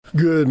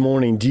Good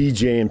morning,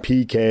 DJ and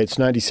PK. It's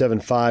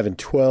 97.5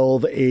 and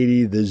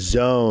 1280 The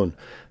Zone.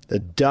 The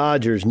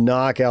Dodgers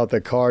knock out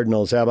the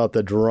Cardinals. How about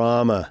the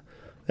drama?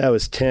 That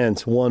was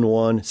tense,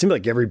 1-1. It seemed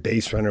like every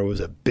base runner was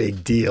a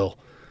big deal.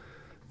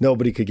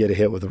 Nobody could get a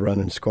hit with a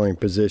run in scoring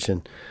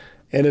position.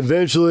 And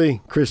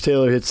eventually, Chris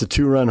Taylor hits the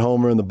 2-run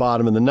homer in the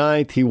bottom of the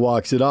ninth. He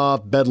walks it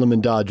off, Bedlam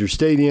in Dodger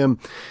Stadium.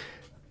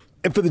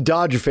 And for the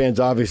Dodger fans,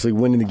 obviously,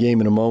 winning the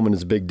game in a moment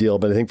is a big deal.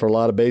 But I think for a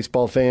lot of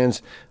baseball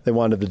fans, they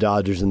wanted the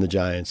Dodgers and the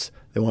Giants.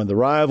 They wanted the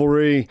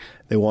rivalry.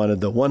 They wanted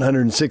the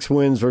 106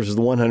 wins versus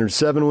the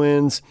 107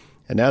 wins.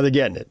 And now they're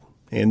getting it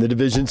in the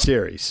division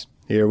series.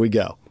 Here we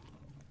go.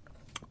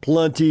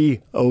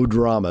 Plenty of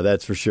drama,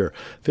 that's for sure.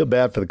 Feel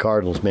bad for the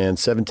Cardinals, man.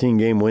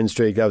 17-game win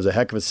streak. That was a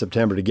heck of a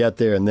September to get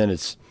there, and then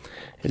it's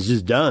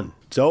just done.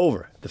 It's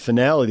over. The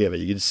finality of it.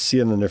 You can just see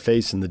it on their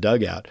face in the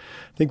dugout.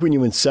 I think when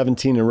you win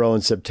 17 in a row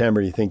in September,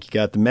 you think you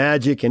got the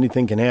magic.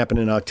 Anything can happen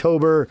in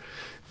October.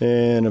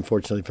 And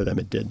unfortunately for them,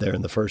 it did there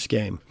in the first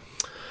game.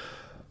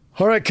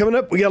 All right, coming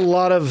up, we got a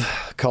lot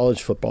of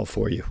college football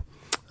for you.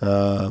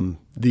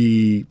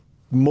 The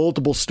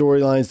multiple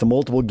storylines, the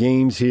multiple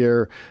games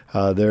here.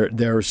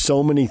 There are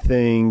so many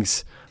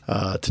things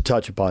to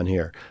touch upon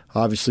here.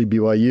 Obviously,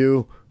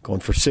 BYU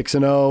going for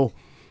 6-0.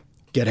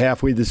 Get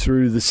halfway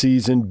through the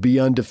season, be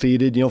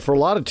undefeated. You know, for a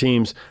lot of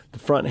teams, the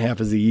front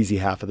half is the easy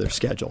half of their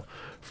schedule.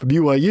 For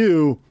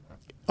BYU,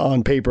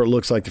 on paper, it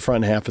looks like the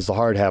front half is the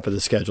hard half of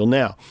the schedule.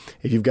 Now,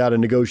 if you've got to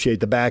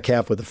negotiate the back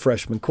half with a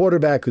freshman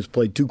quarterback who's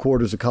played 2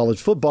 quarters of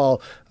college football,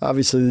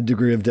 obviously the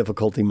degree of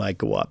difficulty might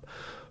go up.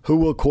 Who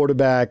will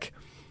quarterback?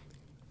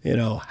 You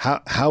know,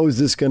 how is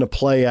this going to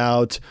play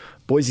out?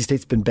 Boise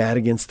State's been bad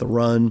against the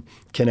run.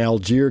 Can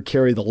Algier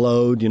carry the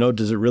load? You know,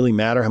 does it really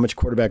matter how much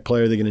quarterback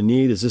play are they going to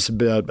need? Is this a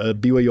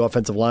BYU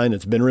offensive line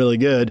that's been really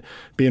good,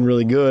 being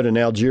really good, and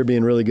Algier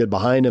being really good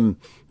behind him?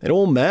 It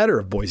won't matter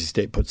if Boise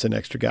State puts an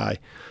extra guy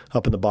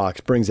up in the box,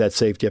 brings that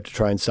safety up to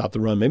try and stop the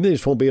run. Maybe they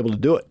just won't be able to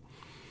do it.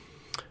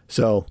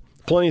 So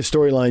plenty of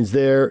storylines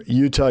there.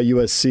 Utah,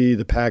 USC,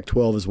 the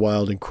Pac-12 is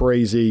wild and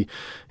crazy.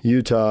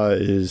 Utah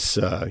is,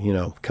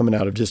 coming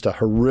out of just a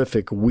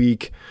horrific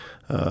week.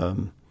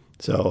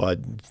 So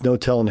no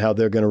telling how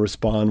they're going to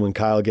respond when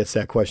Kyle gets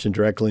that question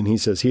directly, and he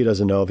says he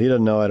doesn't know. If he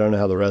doesn't know, I don't know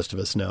how the rest of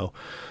us know.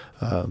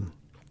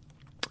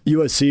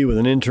 USC with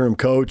an interim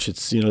coach,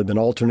 it's been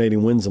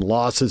alternating wins and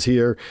losses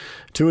here,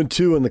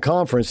 2-2 in the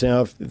conference.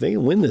 Now, if they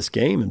win this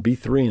game and be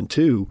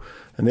 3-2,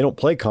 and they don't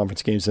play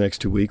conference games the next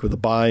 2 weeks with a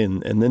bye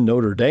and then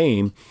Notre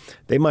Dame,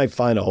 they might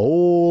find a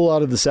whole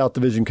lot of the South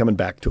Division coming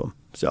back to them.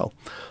 So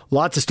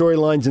lots of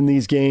storylines in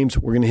these games.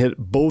 We're going to hit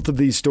both of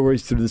these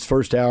stories through this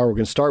first hour. We're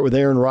going to start with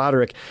Aaron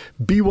Roderick,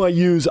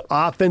 BYU's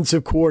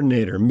offensive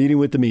coordinator, meeting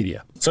with the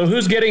media. So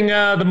who's getting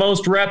the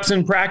most reps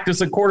in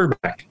practice at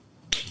quarterback?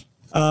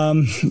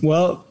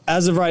 Well,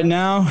 as of right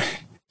now,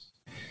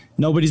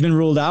 nobody's been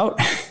ruled out.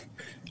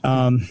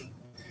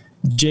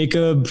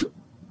 Jacob,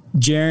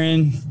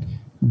 Jaron,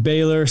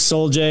 Baylor,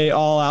 Soljay,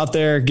 all out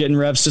there getting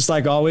reps just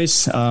like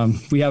always.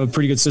 We have a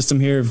pretty good system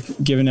here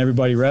of giving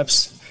everybody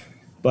reps.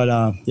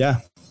 But,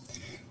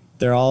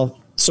 they're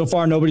all – so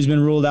far nobody's been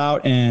ruled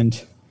out.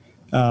 And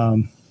I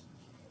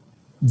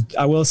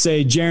will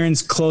say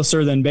Jaron's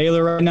closer than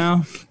Baylor right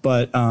now.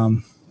 But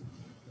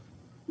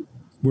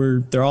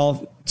they're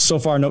all – so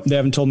far they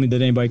haven't told me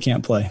that anybody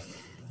can't play.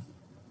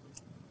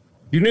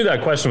 You knew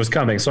that question was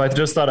coming, so I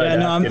just thought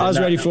I was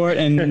ready for it,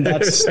 and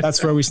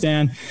that's where we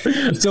stand.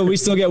 So we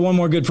still get one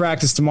more good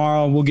practice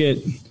tomorrow. We'll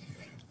get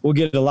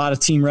a lot of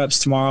team reps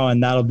tomorrow,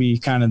 and that'll be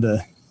kind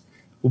of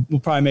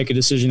we'll probably make a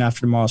decision after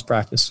tomorrow's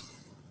practice.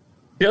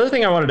 The other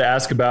thing I wanted to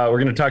ask about, we're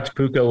going to talk to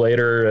Puka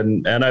later,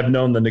 and I've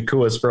known the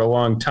Nakuas for a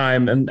long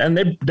time, and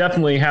they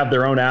definitely have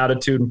their own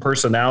attitude and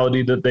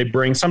personality that they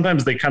bring.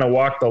 Sometimes they kind of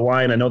walk the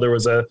line. I know there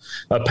was a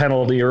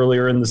penalty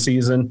earlier in the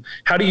season.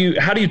 How do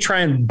you try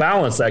and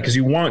balance that? Because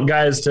you want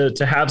guys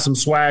to have some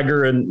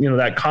swagger and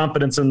that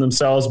confidence in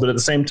themselves, but at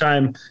the same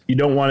time, you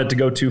don't want it to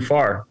go too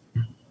far.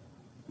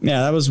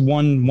 Yeah, that was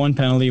one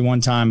penalty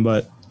one time,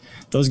 but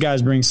those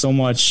guys bring so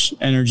much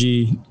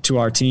energy to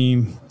our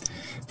team.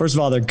 First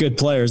of all, they're good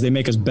players. They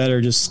make us better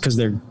just because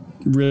they're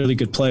really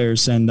good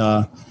players. And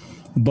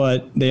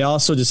but they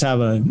also just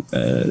have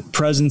a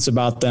presence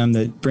about them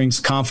that brings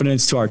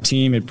confidence to our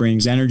team. It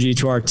brings energy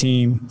to our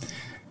team.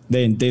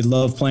 They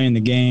love playing the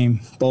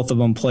game. Both of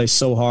them play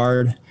so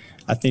hard.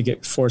 I think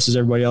it forces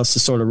everybody else to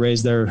sort of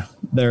raise their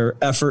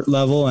effort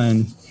level,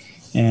 and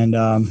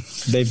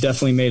they've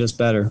definitely made us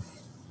better.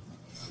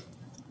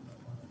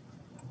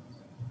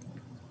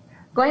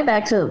 Going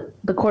back to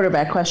the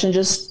quarterback question,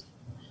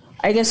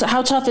 I guess,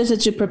 how tough is it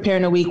to prepare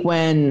in a week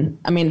when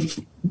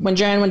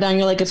Jaron went down,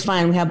 you're like, it's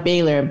fine, we have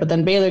Baylor, but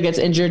then Baylor gets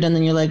injured, and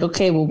then you're like,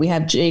 okay, well, we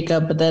have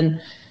Jacob, but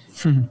then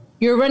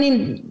you're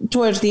running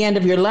towards the end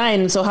of your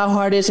line. So how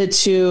hard is it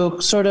to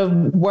sort of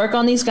work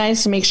on these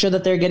guys to make sure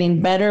that they're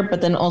getting better,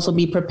 but then also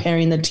be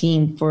preparing the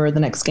team for the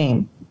next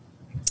game?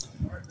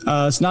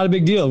 It's not a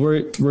big deal.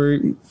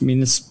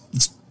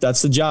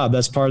 That's the job.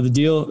 That's part of the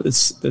deal.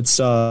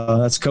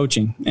 That's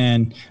coaching.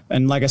 And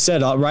like I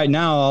said, right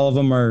now, all of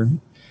them are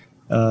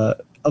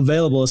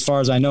available as far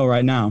as I know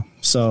right now.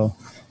 So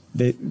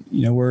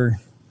we're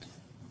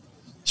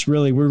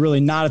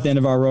really not at the end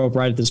of our rope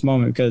right at this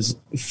moment, because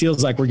it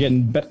feels like we're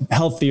getting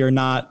healthier,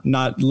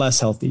 not less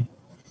healthy.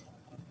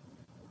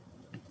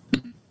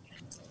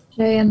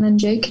 Okay, and then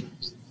Jake.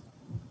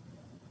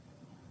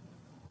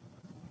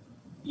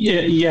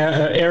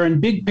 Yeah. Aaron,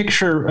 big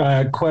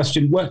picture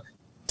question. What,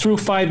 through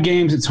 5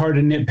 games, it's hard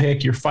to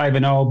nitpick. You're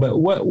 5-0, but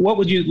what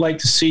would you like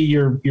to see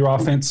your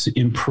offense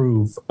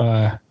improve,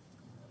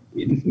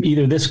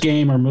 either this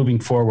game or moving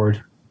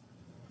forward?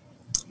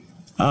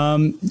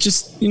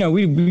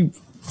 We'd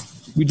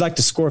like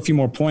to score a few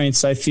more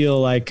points. I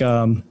feel like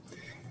in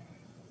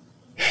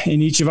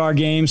each of our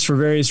games, for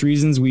various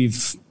reasons,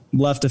 we've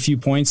left a few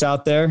points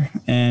out there,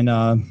 and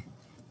I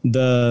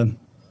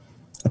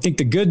think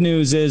the good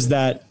news is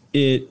that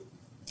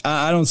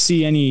I don't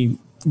see any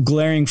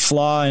glaring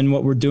flaw in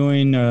what we're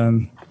doing.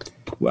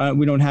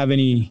 We don't have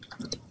any,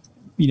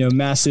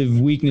 massive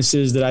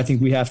weaknesses that I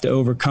think we have to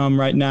overcome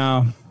right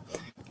now.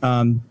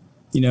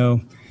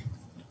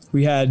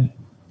 We had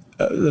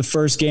the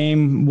first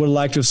game, would have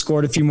liked to have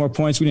scored a few more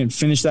points. We didn't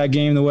finish that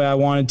game the way I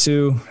wanted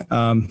to,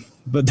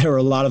 but there were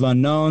a lot of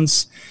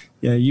unknowns.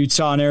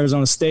 Utah and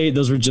Arizona State,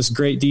 those were just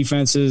great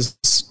defenses,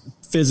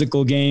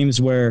 physical games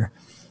where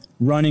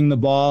running the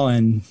ball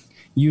and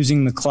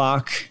using the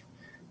clock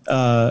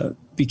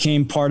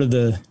became part of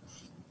the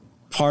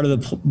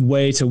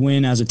way to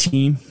win as a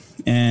team.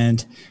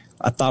 And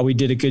I thought we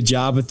did a good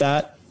job with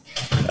that,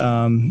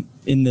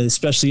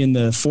 especially in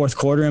the fourth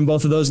quarter in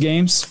both of those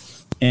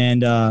games.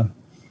 And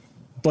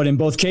but in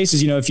both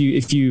cases,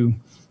 if you're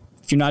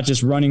not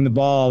just running the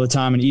ball all the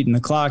time and eating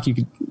the clock,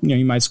 you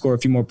might score a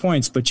few more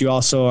points, but you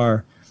also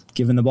are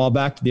giving the ball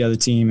back to the other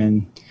team.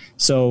 And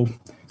so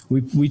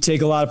we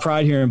take a lot of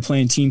pride here in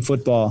playing team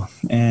football.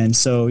 And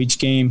so each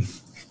game,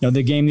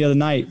 the game the other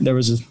night, there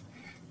was a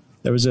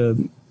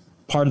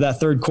part of that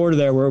third quarter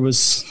there where it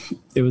was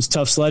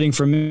tough sledding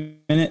for a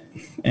minute.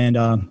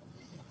 And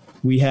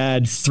we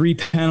had 3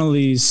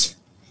 penalties.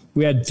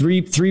 We had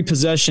three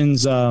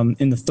possessions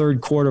in the third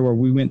quarter where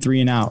we went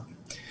 3 and out.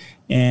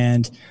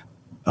 And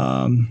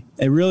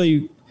it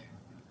really,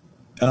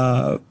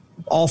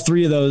 all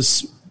 3 of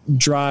those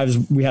drives,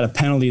 we had a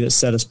penalty that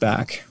set us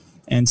back.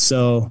 And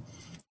so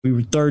we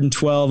were 3rd and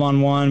 12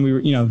 on one. We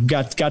were,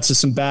 got to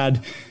some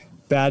bad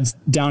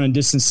down and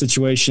distance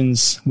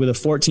situations with a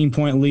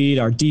 14-point lead.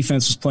 Our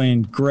defense was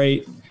playing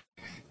great.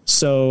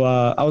 So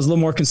I was a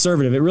little more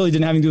conservative. It really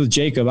didn't have anything to do with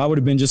Jacob. I would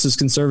have been just as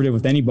conservative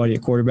with anybody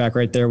at quarterback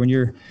right there. When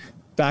you're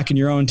back in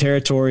your own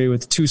territory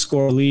with a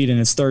 2-score lead and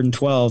it's 3rd and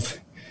 12,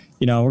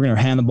 we're going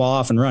to hand the ball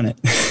off and run it.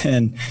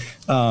 And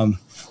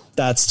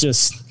that's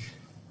just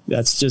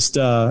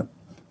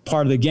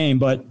part of the game.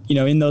 But,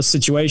 in those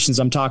situations,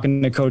 I'm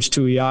talking to Coach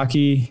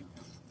Tuiaki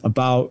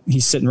about,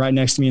 he's sitting right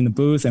next to me in the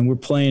booth, and we're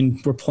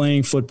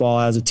playing football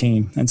as a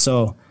team. And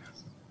so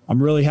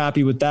I'm really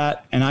happy with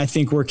that. And I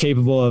think we're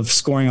capable of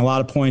scoring a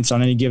lot of points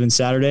on any given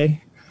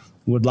Saturday.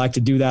 Would like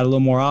to do that a little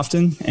more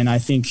often. And I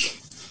think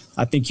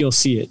you'll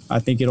see it. I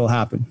think it'll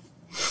happen.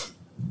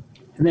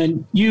 And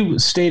then you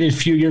stated a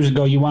few years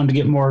ago you wanted to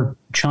get more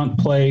chunk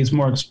plays,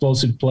 more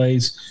explosive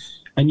plays,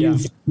 and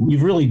you've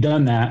really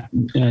done that,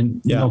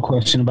 and no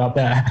question about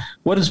that.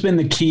 What has been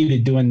the key to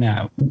doing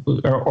that,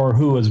 or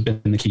who has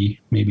been the key,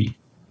 maybe?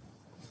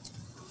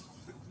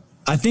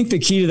 I think the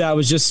key to that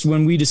was just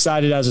when we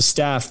decided as a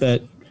staff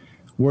that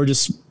we're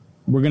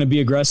going to be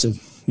aggressive.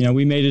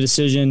 We made a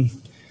decision.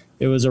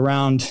 It was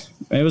around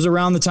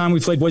the time we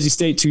played Boise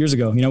State 2 years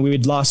ago. We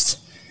had lost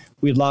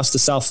to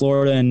South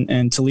Florida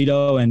and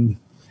Toledo, and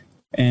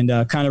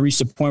kind of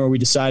reached a point where we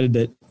decided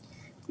that,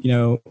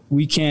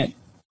 we can't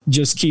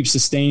just keep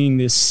sustaining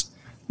this,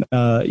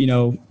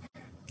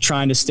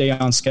 trying to stay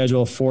on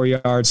schedule, 4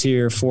 yards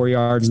here, 4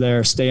 yards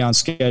there, stay on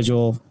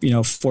schedule,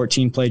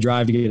 14-play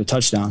drive to get a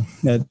touchdown.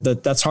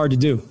 That's hard to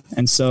do.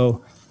 And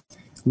so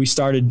we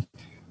started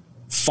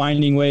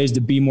finding ways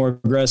to be more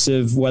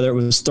aggressive, whether it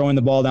was throwing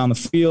the ball down the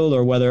field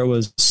or whether it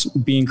was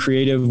being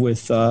creative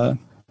with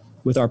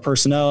our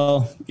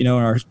personnel,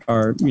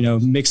 our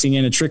mixing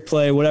in a trick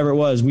play, whatever it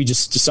was. We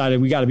just decided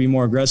we got to be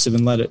more aggressive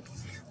and let it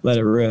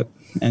rip.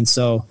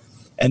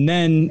 And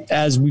then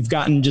as we've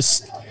gotten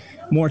just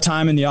more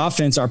time in the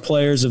offense, our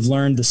players have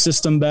learned the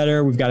system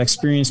better. We've got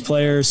experienced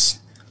players.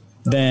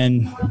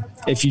 Then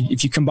if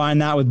you combine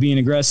that with being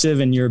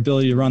aggressive and your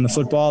ability to run the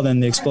football, then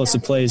the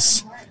explosive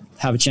plays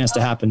have a chance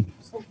to happen.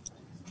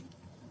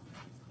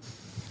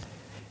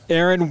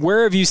 Aaron,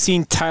 where have you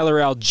seen Tyler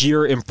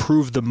Algier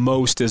improve the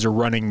most as a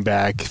running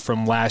back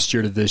from last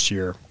year to this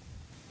year?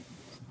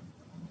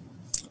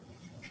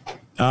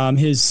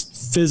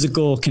 His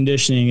physical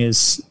conditioning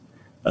is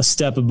a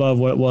step above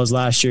what it was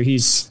last year.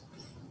 He's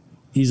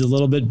a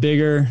little bit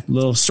bigger, a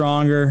little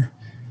stronger.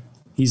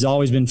 He's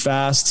always been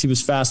fast. He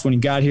was fast when he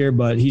got here,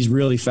 but he's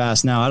really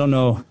fast now. I don't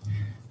know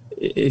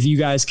if you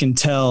guys can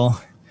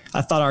tell.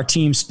 I thought our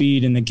team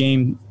speed in the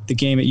game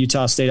at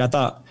Utah State, I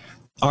thought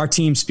our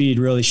team speed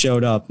really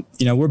showed up.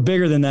 We're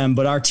bigger than them,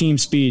 but our team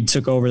speed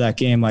took over that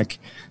game. Like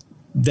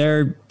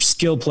their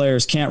skill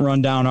players can't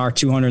run down our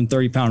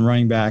 230-pound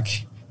running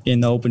back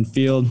in the open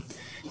field.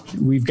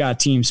 We've got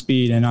team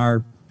speed, and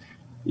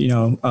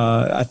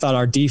I thought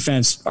our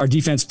defense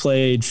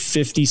played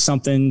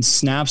 50-something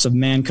snaps of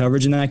man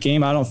coverage in that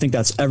game. I don't think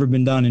that's ever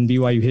been done in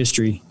BYU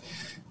history,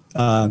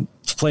 to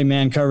play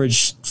man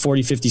coverage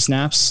 40, 50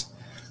 snaps.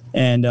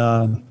 And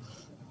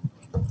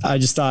I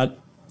just thought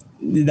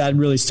that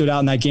really stood out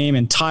in that game.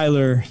 And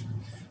Tyler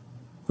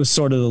was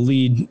sort of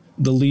the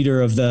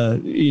leader of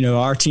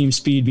our team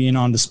speed being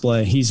on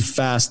display. He's a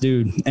fast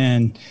dude.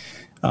 And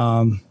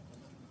the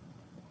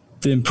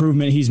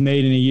improvement he's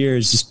made in a year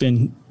has just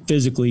been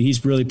physically.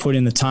 He's really put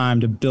in the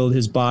time to build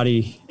his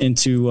body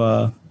into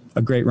a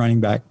great running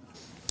back.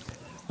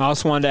 I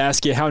also wanted to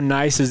ask you, how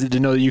nice is it to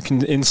know that you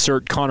can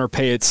insert Connor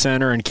Pay at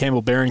center and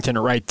Campbell Barrington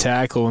at right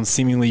tackle, and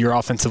seemingly your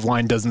offensive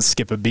line doesn't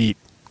skip a beat?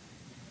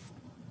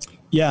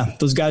 Yeah,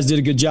 those guys did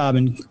a good job.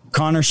 And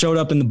Connor showed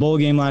up in the bowl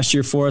game last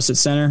year for us at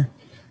center,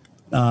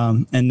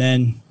 and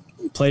then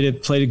played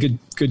a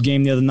good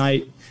game the other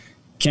night.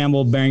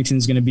 Campbell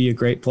Barrington's going to be a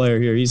great player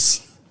here.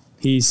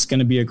 He's going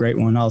to be a great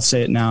one. I'll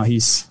say it now.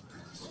 He's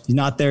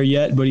not there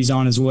yet, but he's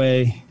on his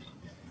way,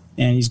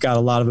 and he's got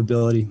a lot of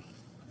ability.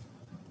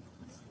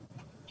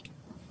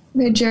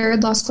 Okay,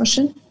 Jared, last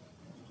question.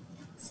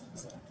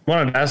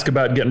 Wanted to ask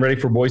about getting ready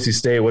for Boise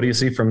State. What do you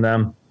see from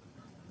them?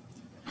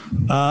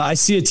 I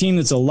see a team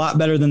that's a lot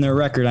better than their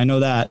record. I know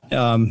that.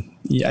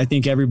 I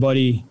think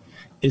everybody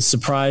is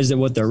surprised at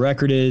what their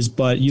record is,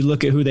 but you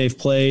look at who they've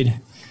played,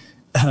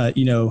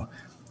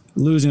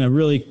 losing a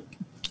really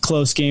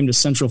close game to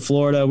Central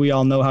Florida. We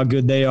all know how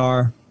good they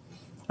are.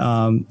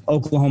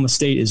 Oklahoma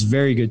State is a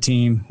very good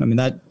team. I mean,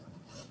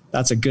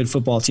 that's a good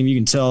football team. You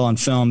can tell on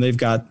film they've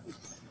got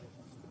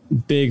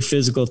big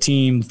physical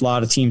team, a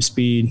lot of team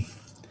speed.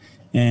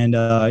 And,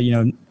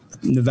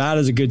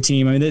 Nevada's a good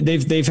team. I mean,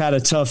 they've had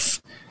a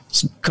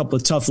couple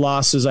of tough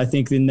losses, I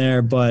think, in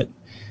there, but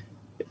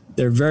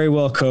they're very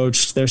well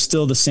coached. They're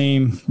still the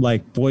same,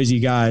 like, Boise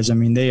guys. I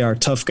mean, they are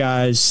tough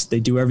guys. They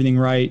do everything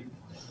right.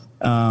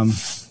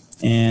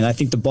 And I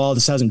think the ball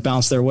just hasn't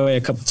bounced their way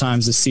a couple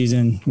times this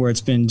season where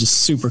it's been just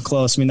super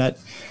close. I mean, that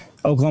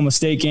Oklahoma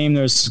State game,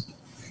 there's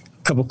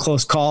a couple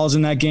close calls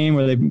in that game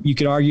where you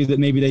could argue that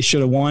maybe they should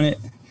have won it.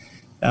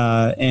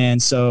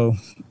 And so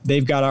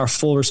they've got our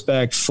full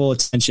respect, full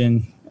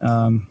attention.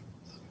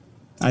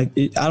 I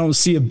don't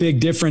see a big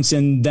difference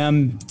in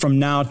them from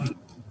now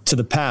to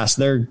the past.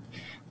 They're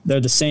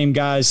the same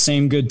guys,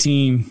 same good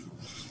team.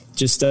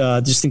 Just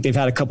think they've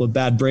had a couple of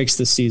bad breaks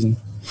this season.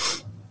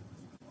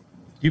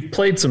 You've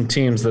played some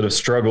teams that have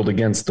struggled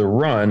against the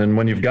run, and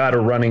when you've got a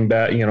running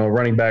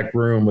back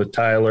room with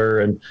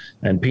Tyler and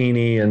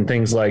Peeney and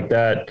things like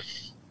that,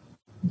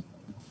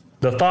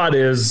 the thought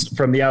is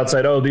from the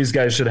outside, oh, these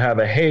guys should have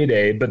a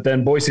heyday, but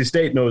then Boise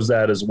State knows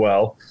that as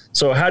well.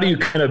 So how do you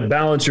kind of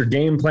balance your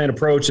game plan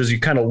approach as you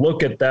kind of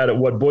look at that, at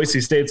what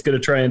Boise State's going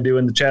to try and do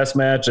in the chess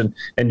match and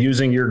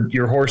using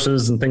your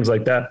horses and things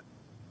like that?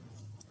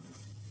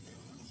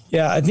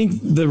 Yeah, I think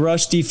the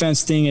rush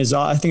defense thing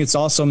I think it's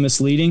also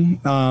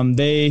misleading.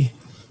 They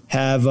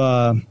have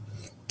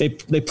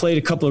they played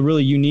a couple of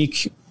really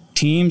unique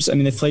teams. I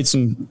mean, they played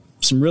some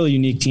really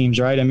unique teams,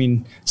 right? I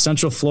mean,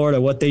 Central Florida,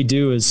 what they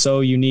do is so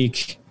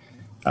unique.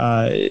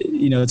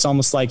 It's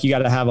almost like you got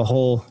to have a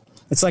whole.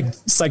 It's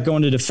like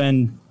going to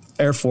defend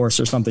Air Force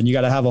or something. You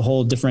got to have a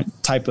whole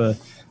different type of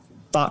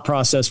thought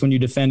process when you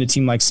defend a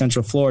team like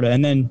Central Florida.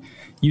 And then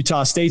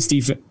Utah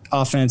State's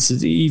offense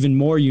is even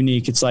more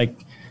unique. It's like,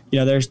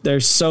 they're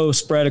so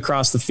spread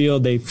across the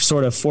field. They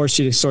sort of force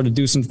you to sort of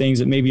do some things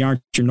that maybe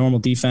aren't your normal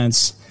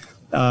defense.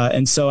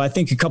 And so I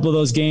think a couple of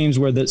those games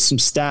where some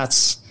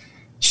stats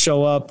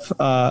show up,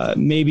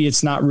 maybe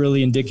it's not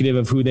really indicative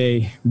of who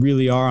they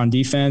really are on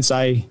defense.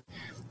 I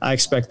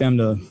expect them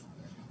to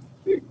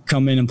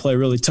come in and play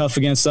really tough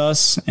against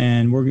us,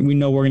 and we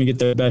know we're going to get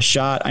their best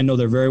shot. I know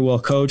they're very well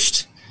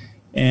coached,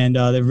 and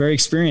they're very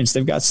experienced.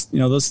 They've got a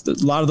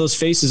lot of those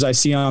faces I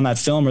see on that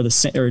film are the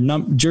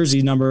same,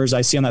 jersey numbers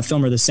I see on that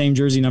film are the same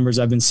jersey numbers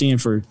I've been seeing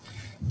for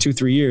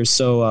 2-3 years.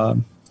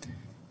 So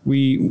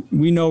we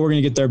know we're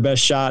going to get their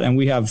best shot, and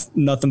we have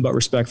nothing but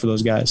respect for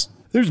those guys.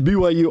 There's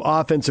BYU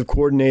offensive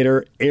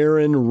coordinator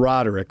Aaron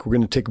Roderick. We're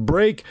going to take a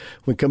break.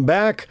 When we come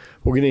back,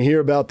 we're going to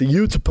hear about the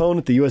Utes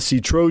opponent, the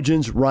USC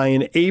Trojans,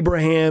 Ryan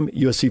Abraham,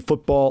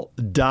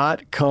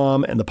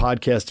 USCFootball.com, and the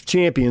podcast of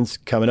champions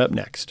coming up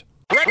next.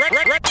 Ready.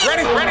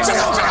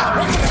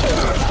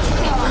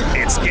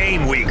 It's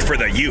game week for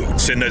the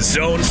Utes, and the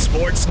Zone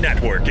Sports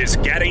Network is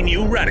getting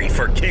you ready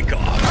for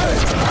kickoff.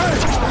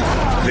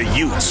 The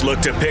Utes look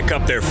to pick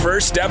up their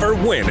first ever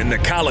win in the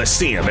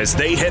Coliseum as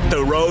they hit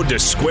the road to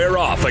square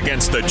off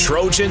against the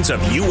Trojans of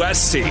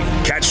USC.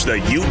 Catch the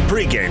Ute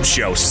pregame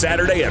show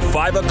Saturday at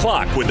 5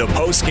 o'clock with the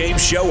postgame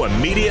show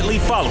immediately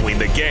following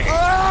the game.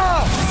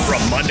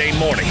 From Monday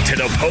morning to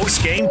the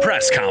postgame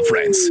press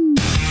conference,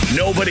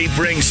 nobody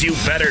brings you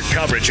better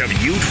coverage of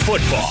Ute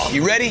football.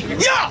 You ready?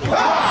 Yeah!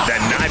 The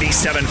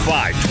 97.5,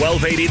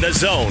 1280 The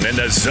Zone and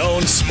the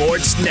Zone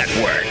Sports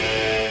Network.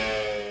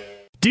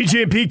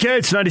 DJ and PK,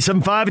 it's 97.5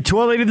 at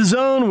 1280 The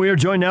Zone. We are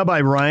joined now by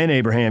Ryan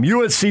Abraham,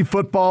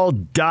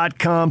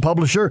 USCFootball.com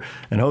publisher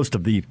and host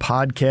of the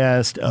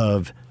podcast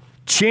of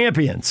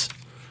Champions.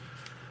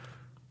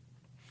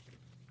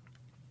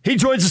 He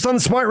joins us on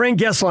the Smart Rain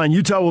guest line.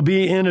 Utah will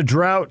be in a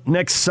drought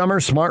next summer.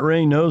 Smart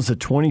Rain knows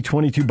that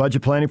 2022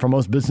 budget planning for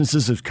most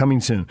businesses is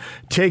coming soon.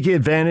 Take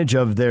advantage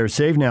of their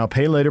Save Now,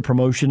 Pay Later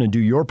promotion and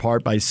do your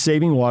part by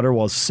saving water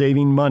while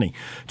saving money.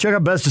 Check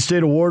out Best of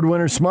State Award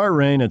winner Smart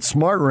Rain at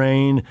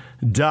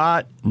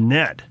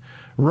smartrain.net.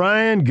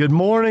 Ryan, good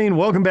morning.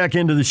 Welcome back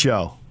into the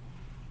show.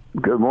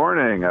 Good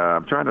morning.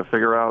 I'm trying to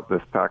figure out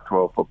this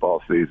Pac-12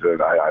 football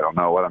season. I don't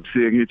know what I'm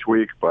seeing each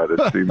week, but it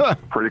seems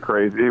pretty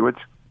crazy, which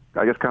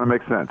I guess kind of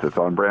makes sense. It's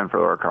on brand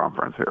for our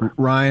conference here.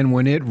 Ryan,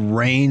 when it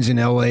rains in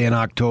L.A. in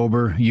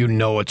October, you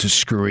know it's a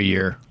screwy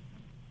year.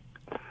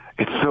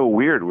 It's so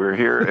weird. We're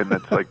here, and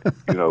it's like,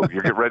 you're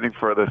getting ready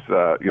for this,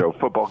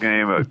 football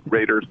game,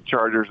 Raiders and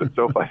Chargers at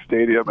SoFi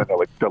Stadium, and they're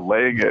like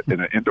delaying it in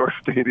an indoor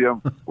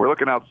stadium. We're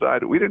looking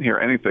outside. We didn't hear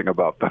anything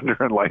about thunder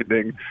and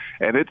lightning,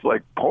 and it's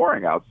like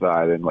pouring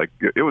outside, and like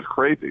it was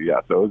crazy. Yeah,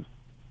 so it was,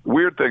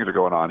 weird things are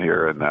going on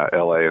here in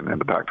L.A. and in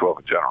the Pac-12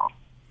 in general.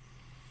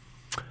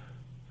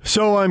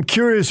 So I'm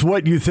curious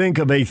what you think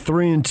of a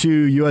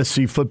 3-2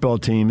 USC football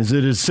team. Is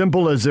it as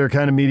simple as they're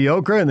kind of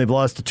mediocre and they've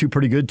lost to two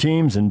pretty good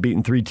teams and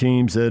beaten three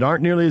teams that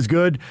aren't nearly as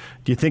good?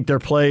 Do you think their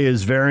play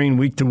is varying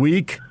week to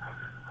week?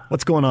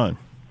 What's going on?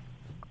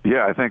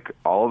 Yeah, I think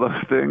all of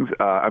those things.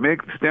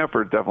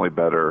 Stanford's definitely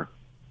better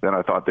than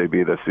I thought they'd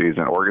be this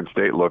season. Oregon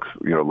State looks,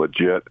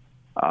 legit.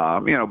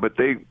 But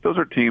those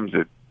are teams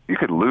that you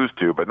could lose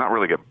to, but not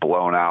really get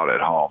blown out at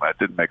home. That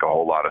didn't make a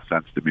whole lot of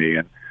sense to me.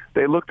 And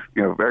they looked,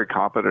 very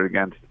confident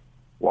against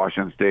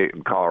Washington State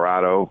and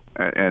Colorado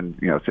and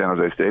San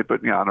Jose State,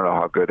 but I don't know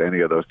how good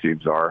any of those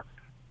teams are.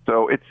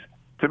 So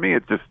to me,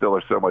 it's just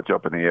still so much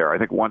up in the air. I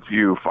think once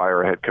you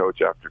fire a head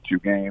coach after two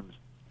games,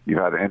 you've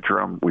had an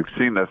interim. We've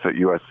seen this at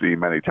USC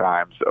many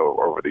times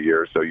over the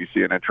years. So you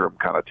see an interim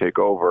kind of take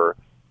over.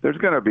 There's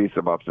going to be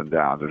some ups and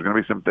downs. There's going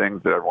to be some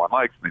things that everyone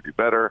likes and they do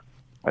better.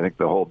 I think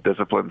the whole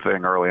discipline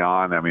thing early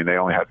on, they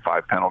only had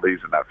 5 penalties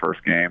in that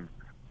first game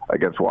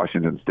against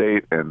Washington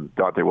State, and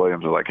Dante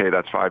Williams was like, hey,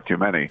 that's 5 too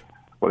many.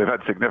 Well, they've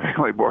had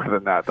significantly more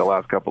than that the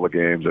last couple of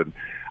games, and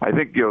I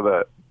think,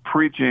 the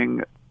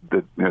preaching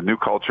the new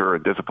culture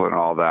and discipline and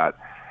all that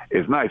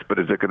is nice, but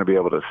is it going to be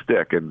able to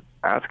stick? And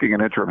asking an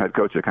interim head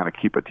coach to kind of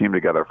keep a team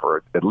together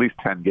for at least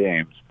 10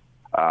 games,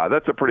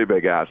 that's a pretty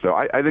big ask. So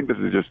I think this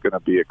is just going to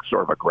be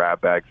sort of a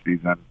grab bag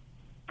season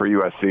for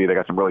USC. They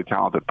got some really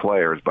talented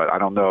players, but I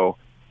don't know.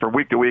 From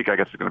week to week, I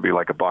guess it's going to be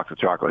like a box of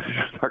chocolates.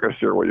 You're just not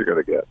sure what you're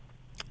going to get.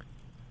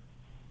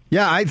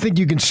 Yeah, I think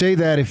you can say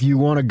that if you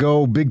want to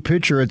go big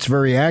picture. It's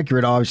very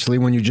accurate, obviously,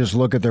 when you just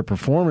look at their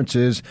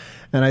performances.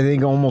 And I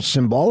think almost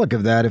symbolic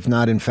of that, if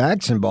not in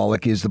fact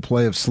symbolic, is the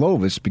play of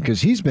Slovis,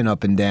 because he's been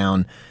up and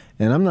down.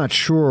 And I'm not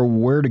sure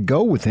where to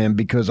go with him,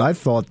 because I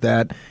thought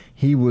that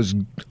he was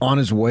on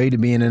his way to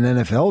being an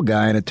NFL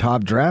guy and a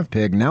top draft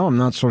pick. Now I'm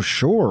not so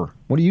sure.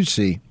 What do you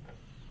see?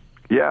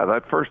 Yeah,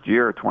 that first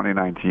year,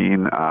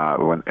 2019,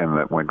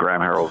 when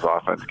Graham Harrell's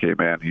offense came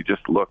in, he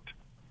just looked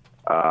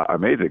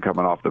amazing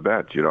coming off the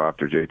bench,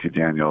 after JT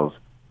Daniels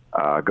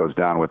goes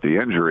down with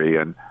the injury.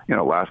 And,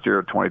 last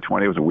year,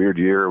 2020, was a weird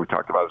year. We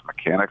talked about his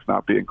mechanics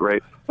not being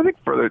great. I think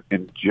further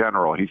in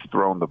general, he's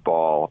thrown the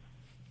ball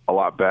a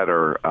lot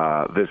better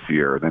this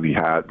year than he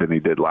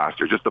did last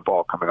year. Just the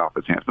ball coming off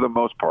his hands. For the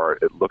most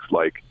part, it looks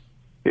like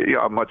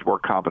a much more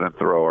competent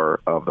thrower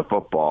of the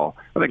football.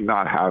 I think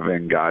not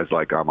having guys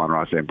like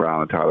Amon-Ra St.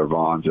 Brown and Tyler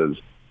Vaughns as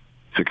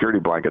security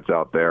blankets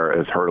out there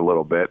has hurt a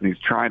little bit, and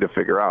he's trying to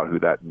figure out who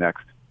that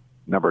next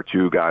number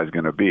 2 guy is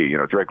going to be.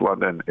 Drake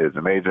London is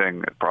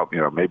amazing, probably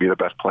maybe the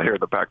best player in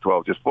the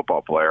Pac-12, just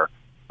football player.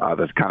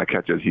 The kind of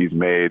catches he's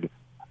made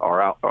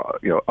are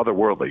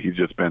otherworldly. He's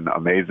just been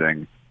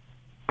amazing.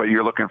 But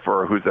you're looking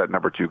for who's that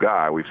number 2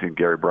 guy. We've seen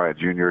Gary Bryant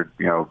Jr.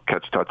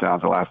 Catch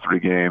touchdowns in the last 3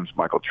 games.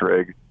 Michael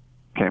Trigg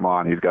came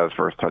on. He's got his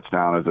first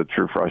touchdown as a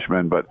true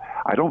freshman. But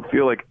I don't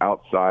feel like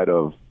outside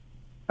of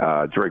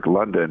Drake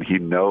London, he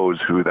knows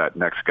who that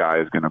next guy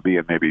is going to be,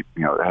 and maybe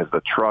has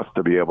the trust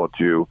to be able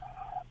to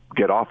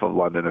get off of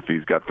London if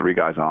he's got 3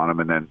 guys on him,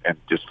 and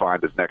just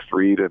find his next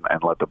read and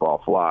let the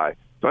ball fly.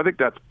 So I think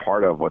that's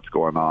part of what's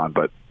going on.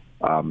 But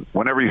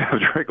whenever you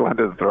have Drake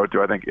London to throw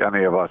to, I think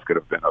any of us could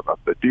have been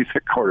a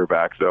decent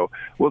quarterback. So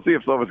we'll see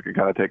if Slovis can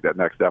kind of take that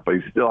next step. But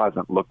he still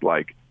hasn't looked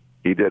like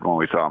he did when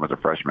we saw him as a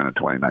freshman in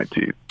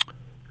 2019.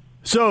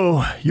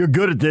 So you're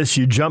good at this.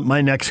 You jumped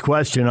my next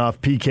question off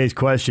PK's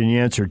question. You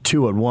answered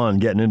 2 at 1,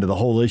 getting into the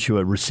whole issue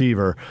at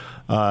receiver.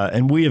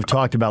 And we have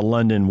talked about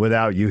London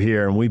without you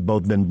here, and we've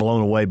both been blown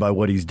away by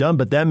what he's done.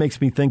 But that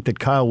makes me think that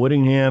Kyle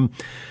Whittingham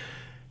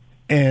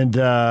and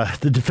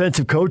the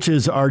defensive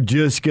coaches are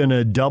just going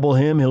to double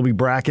him. He'll be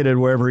bracketed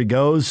wherever he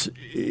goes.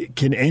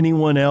 Can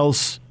anyone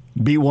else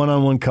beat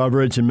one-on-one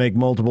coverage and make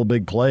multiple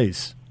big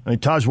plays?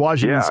 Taj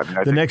Washington's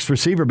the next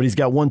receiver, but he's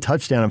got 1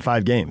 touchdown in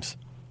 5 games.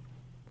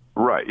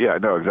 Right. Yeah.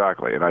 No.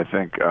 Exactly. And I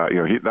think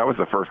that was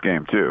the first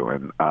game too,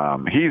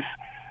 and he's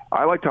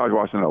I like Taj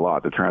Washington a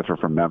lot, the transfer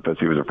from Memphis.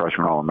 He was a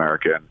freshman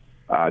All-American.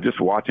 Just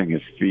watching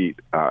his feet,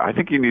 I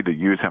think you need to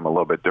use him a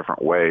little bit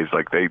different ways.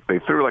 Like they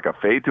threw like a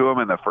fade to him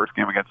in the first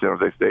game against San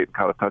Jose State and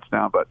caught a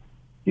touchdown, but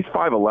he's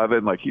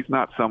 5'11". Like he's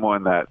not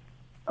someone that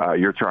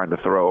you're trying to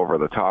throw over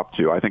the top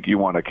to. I think you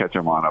want to catch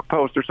him on a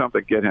post or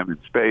something, get him in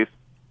space,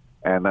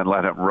 and then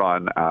let him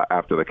run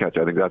after the catch.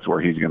 I think that's where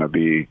he's going to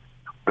be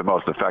the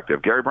most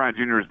effective. Gary Bryant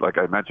Jr. is, like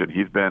I mentioned,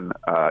 he's been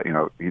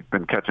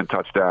catching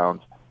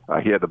touchdowns.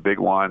 He had the big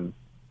one,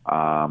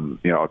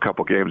 a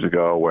couple games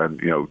ago when,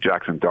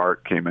 Jackson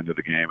Dart came into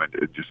the game and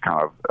it just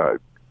kind of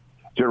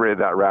generated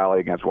that rally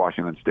against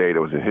Washington State. It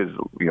was his,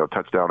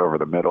 touchdown over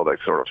the middle that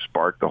sort of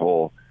sparked the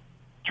whole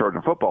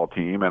Trojan football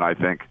team. And I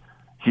think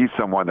he's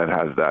someone that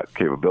has that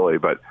capability.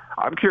 But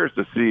I'm curious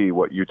to see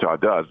what Utah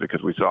does,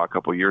 because we saw a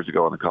couple years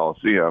ago in the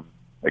Coliseum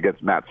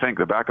against Matt Fink,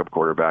 the backup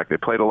quarterback, they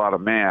played a lot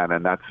of man,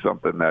 and that's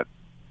something that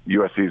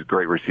USC's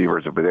great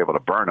receivers have been able to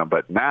burn them.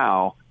 But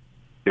now,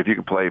 if you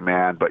can play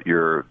man, but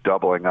you're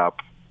doubling up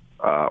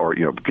or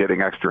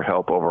getting extra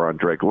help over on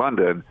Drake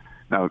London,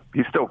 now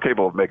he's still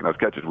capable of making those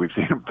catches. We've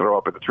seen him throw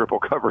up in the triple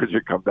coverage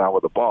and come down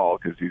with the ball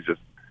because he's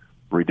just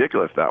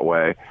ridiculous that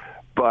way.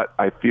 But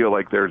I feel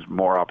like there's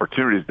more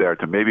opportunities there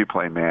to maybe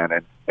play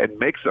man and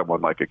make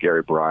someone like a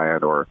Gary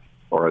Bryant or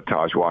a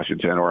Taj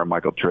Washington or a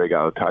Michael Trigg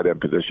out of the tight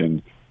end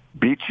position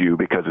beat you,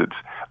 because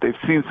they've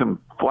seen some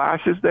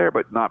flashes there,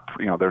 but not,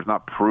 there's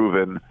not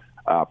proven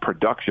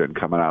production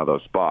coming out of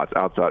those spots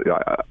outside,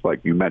 like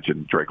you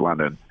mentioned, Drake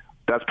London.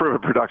 That's proven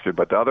production,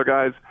 but the other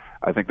guys,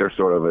 I think they're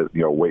sort of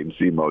a wait and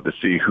see mode to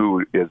see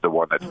who is the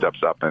one that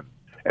steps up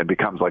and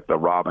becomes like the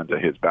Robin to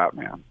his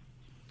Batman.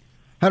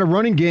 Had a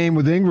running game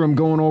with Ingram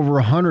going over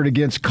 100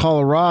 against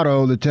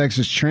Colorado, the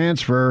Texas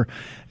transfer.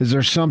 Is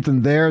there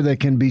something there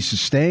that can be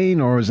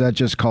sustained, or is that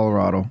just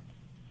Colorado?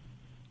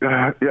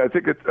 Yeah, I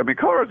think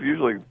Colorado's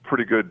usually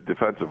pretty good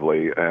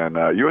defensively, and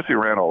USC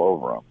ran all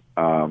over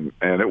them.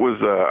 And it was,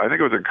 I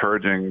think it was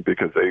encouraging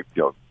because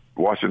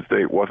Washington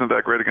State wasn't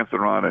that great against the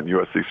run, and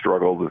USC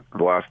struggled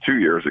the last 2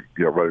 years,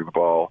 running the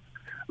ball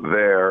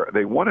there.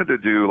 They wanted to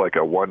do like a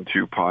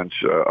 1-2 punch,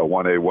 a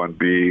 1A,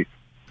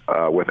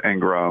 1B with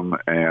Ingram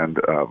and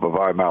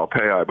Vavae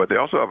Malepeai, but they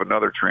also have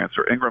another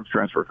transfer. Ingram's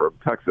transfer from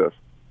Texas.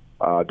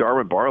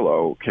 Darwin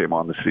Barlow came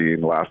on the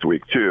scene last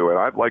week too, and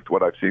I've liked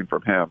what I've seen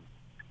from him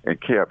in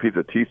camp. He's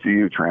a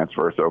TCU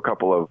transfer, so a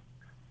couple of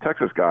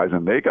Texas guys,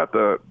 and they got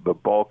the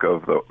bulk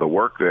of the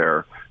work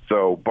there.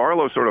 So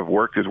Barlow sort of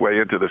worked his way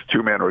into this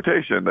two-man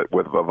rotation that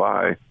with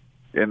Vavae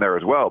in there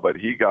as well, but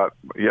he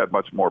had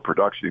much more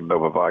production, even though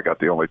Vavae got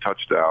the only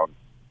touchdown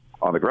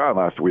on the ground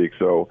last week.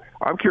 So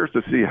I'm curious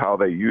to see how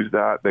they use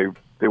that.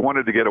 They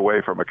wanted to get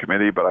away from a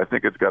committee, but I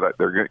think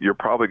you're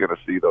probably going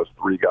to see those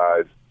three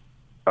guys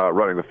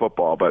running the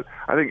football. But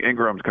I think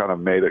Ingram's kind of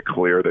made it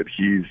clear that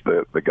he's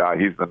the guy.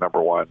 He's the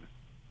number one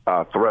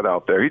threat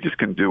out there. He just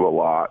can do a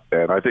lot,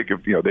 and I think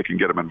if they can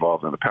get him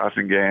involved in the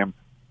passing game,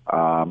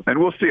 and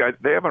we'll see.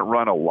 They haven't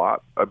run a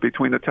lot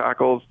between the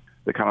tackles.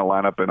 They kind of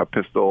line up in a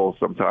pistol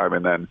sometime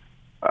and then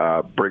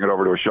bring it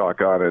over to a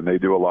shotgun, and they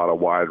do a lot of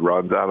wide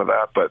runs out of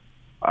that. But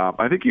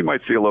I think you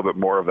might see a little bit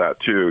more of that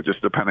too,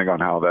 just depending on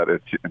how that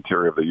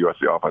interior of the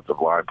USC offensive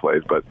line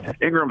plays. But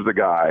Ingram's the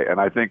guy, and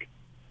I think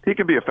he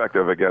can be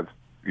effective against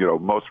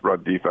most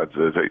run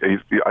defenses.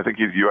 I think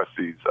he's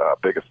USC's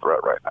biggest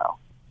threat right now.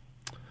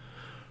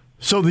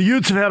 So the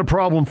Utes have had a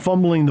problem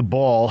fumbling the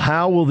ball.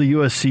 How will the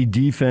USC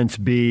defense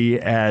be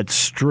at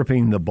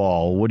stripping the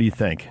ball? What do you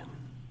think?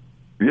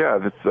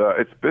 Yeah,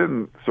 it's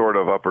been sort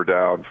of up or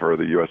down for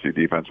the USC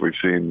defense. We've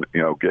seen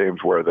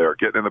games where they're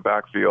getting in the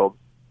backfield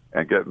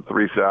and getting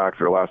 3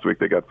 sacks, or last week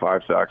they got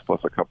 5 sacks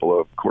plus a couple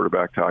of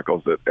quarterback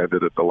tackles that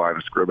ended at the line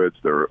of scrimmage.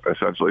 They're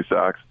essentially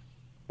sacks.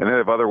 And then they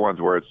have other ones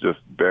where it's just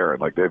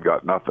barren, like they've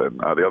got nothing.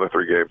 The other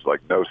 3 games,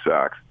 like no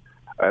sacks.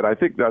 And I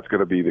think that's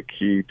going to be the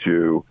key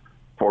to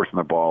forcing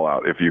the ball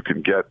out, if you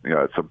can get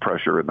some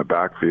pressure in the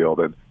backfield.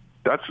 And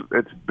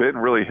it's been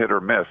really hit or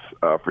miss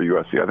for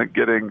USC. I think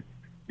getting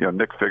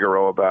Nick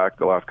Figueroa back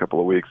the last couple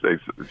of weeks, they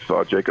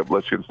saw Jacob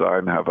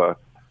Lichtenstein have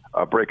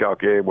a breakout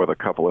game with a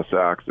couple of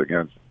sacks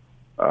against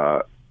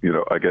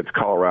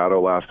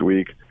Colorado last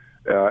week.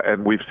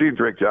 And we've seen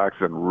Drake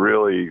Jackson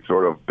really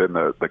sort of been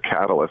the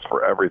catalyst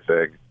for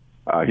everything.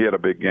 He had a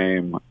big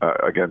game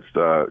against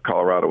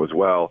Colorado as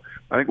well.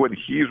 I think when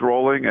he's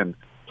rolling, and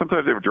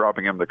sometimes they were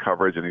dropping him the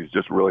coverage, and he's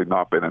just really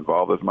not been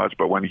involved as much.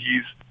 But when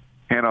he's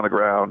hand on the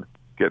ground,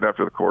 getting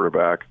after the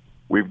quarterback,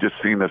 we've just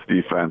seen this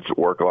defense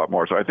work a lot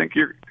more. So I think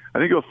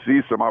you'll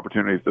see some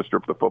opportunities to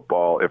strip the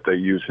football if they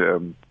use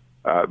him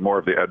more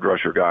of the edge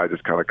rusher guy,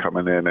 just kind of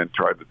coming in and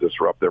trying to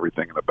disrupt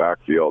everything in the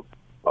backfield.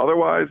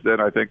 Otherwise,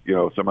 then I think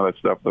some of that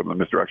stuff, the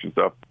misdirection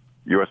stuff,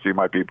 USC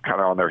might be kind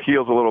of on their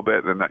heels a little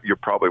bit, and that you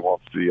probably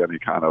won't see any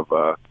kind of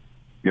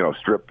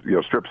strip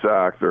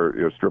sacks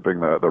or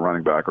stripping the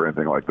running back or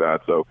anything like that.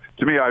 So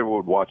to me, I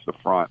would watch the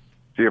front,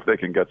 see if they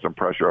can get some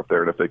pressure up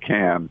there, and if they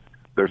can,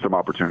 there's some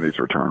opportunities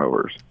for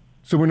turnovers.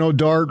 So we know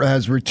Dart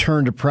has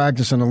returned to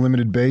practice on a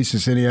limited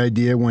basis. Any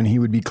idea when he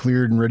would be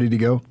cleared and ready to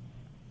go?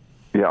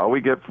 Yeah, all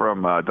we get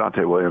from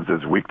Dante Williams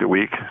is week to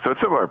week. So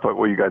it's similar to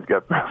what you guys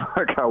get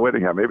from Kyle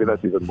Whittingham. Maybe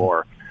that's even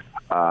more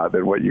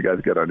than what you guys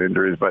get on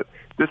injuries. But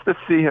just to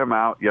see him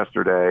out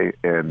yesterday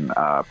in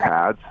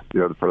pads,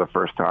 for the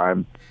first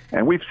time,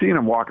 and we've seen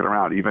him walking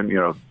around even,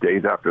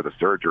 days after the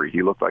surgery.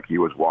 He looked like he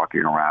was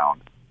walking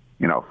around,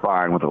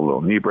 fine with a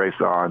little knee brace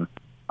on.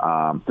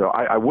 So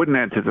I wouldn't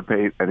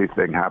anticipate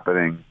anything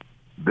happening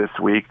this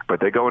week, but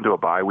they go into a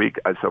bye week.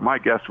 So my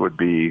guess would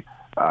be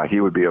he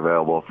would be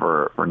available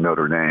for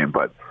Notre Dame.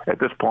 But at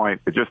this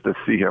point, just to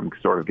see him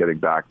sort of getting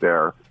back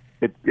there,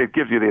 it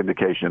gives you the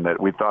indication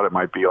that we thought it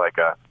might be like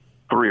a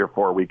 3 or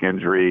 4 week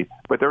injury,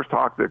 but there's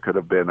talk that could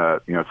have been a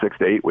 6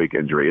 to 8 week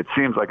injury. It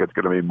seems like it's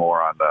going to be more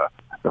on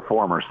the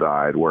former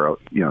side, where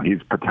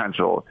his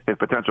potential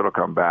to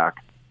come back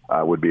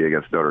would be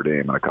against Notre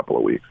Dame in a couple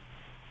of weeks.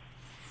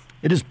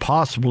 It is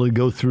possible to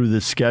go through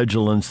the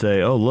schedule and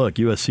say, oh, look,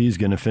 USC is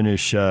going to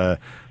finish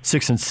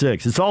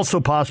 6-6. It's also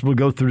possible to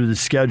go through the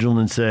schedule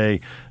and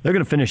say they're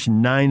going to finish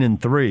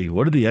 9-3.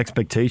 What are the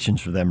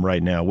expectations for them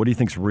right now? What do you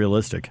think is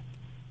realistic?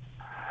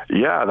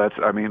 Yeah,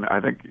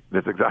 I think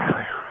that's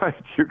exactly right.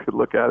 You could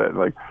look at it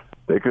like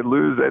they could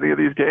lose any of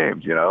these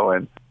games,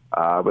 and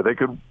but they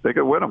could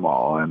win them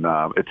all. And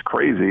it's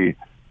crazy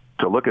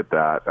to look at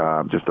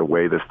that, just the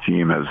way this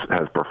team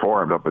has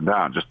performed up and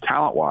down. Just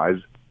talent-wise,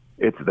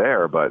 it's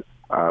there, but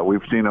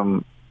we've seen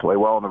them play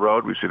well on the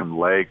road. We've seen them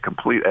lay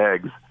complete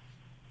eggs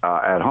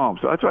at home.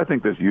 So that's why I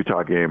think this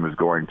Utah game is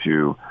going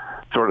to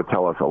sort of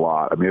tell us a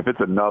lot. I mean, if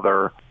it's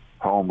another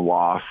home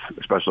loss,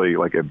 especially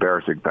like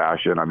embarrassing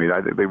fashion,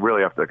 I think they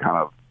really have to kind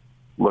of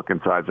look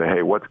inside and say,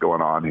 hey, what's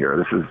going on here?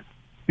 This is,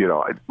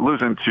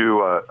 losing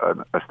to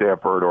a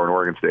Stanford or an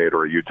Oregon State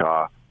or a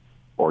Utah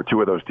or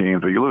two of those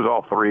teams, or you lose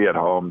all three at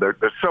home, there's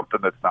something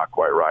that's not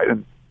quite right.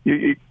 And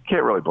you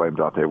can't really blame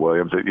Dante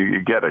Williams.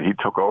 You get it. He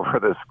took over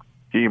this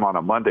team on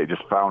a Monday,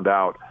 just found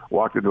out,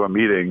 walked into a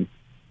meeting,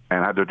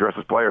 and had to address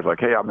his players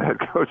like, hey, I'm the head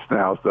coach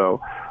now. So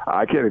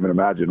I can't even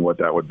imagine what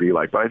that would be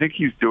like. But I think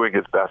he's doing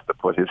his best to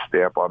put his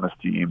stamp on this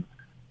team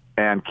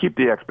and keep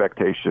the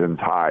expectations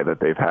high that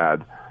they've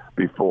had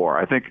before.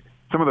 I think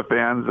some of the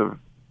fans of,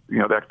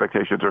 the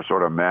expectations are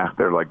sort of meh.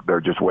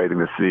 They're just waiting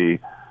to see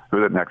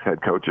who the next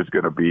head coach is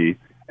going to be.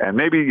 And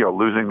maybe,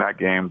 losing that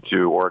game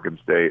to Oregon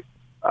State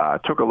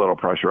took a little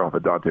pressure off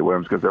of Dante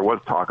Williams, because there was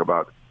talk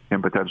about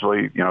him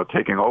potentially,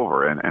 taking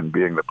over and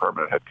being the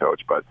permanent head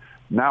coach. But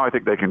now I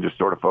think they can just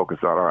sort of focus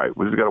on, all right,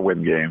 we just got to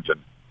win games and,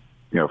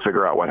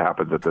 figure out what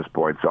happens at this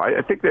point. So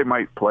I think they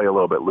might play a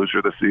little bit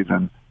looser this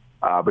season.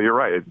 But you're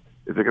right. Is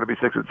it going to be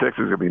 6-6? Is it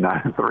going to be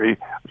 9-3?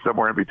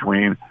 Somewhere in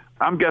between.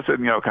 I'm guessing,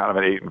 kind of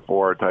an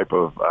 8-4 type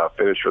of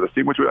finish for this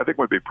team, which I think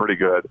would be pretty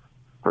good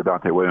for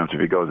Dante Williams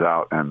if he goes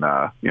out and,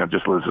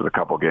 just loses a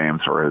couple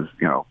games for his,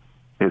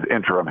 his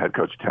interim head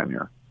coach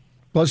tenure.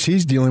 Plus,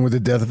 he's dealing with the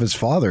death of his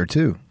father,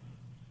 too.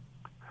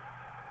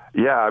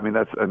 Yeah,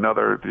 that's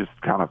another just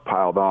kind of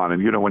piled on.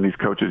 And, when these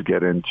coaches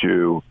get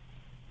into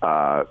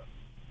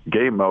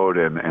game mode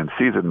and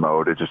season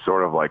mode, it just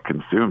sort of like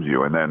consumes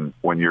you. And then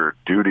when your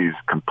duties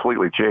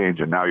completely change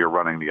and now you're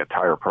running the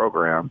entire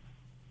program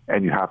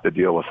and you have to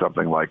deal with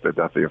something like the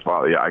death of your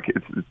father,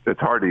 it's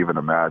hard to even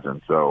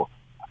imagine. So,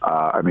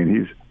 I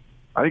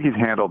think he's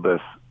handled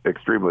this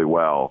extremely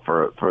well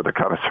for the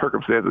kind of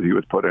circumstances he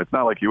was put in. It's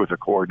not like he was a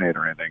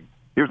coordinator or anything.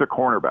 He was a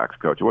cornerbacks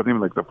coach. It wasn't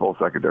even like the full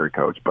secondary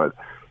coach, but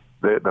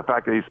the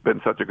fact that he's been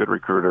such a good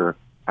recruiter,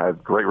 has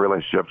great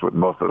relationships with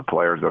most of the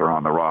players that are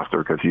on the roster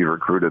because he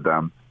recruited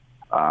them.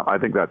 I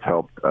think that's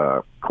helped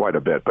quite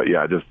a bit. But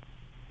yeah,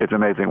 it's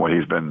amazing what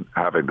he's been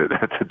having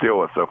to deal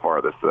with so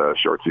far this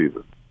short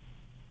season.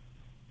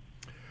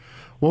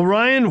 Well,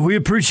 Ryan, we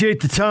appreciate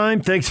the time.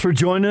 Thanks for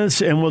joining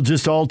us, and we'll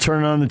just all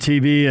turn on the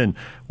TV and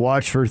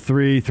watch for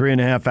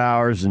 3.5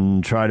 hours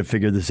and try to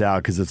figure this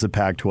out, because it's a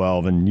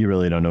Pac-12, and you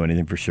really don't know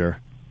anything for sure.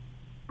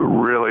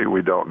 Really,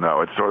 we don't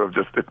know. It's sort of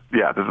just, this is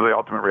the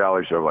ultimate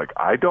reality show. Like,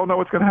 I don't know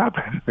what's going to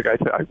happen.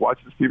 I watch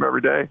this team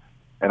every day,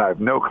 and I have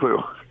no clue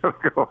what's going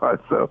to go on.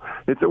 So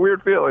it's a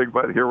weird feeling,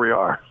 but here we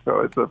are. So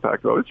it's a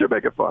Pac-12. It should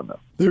make it fun, though.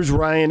 There's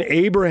Ryan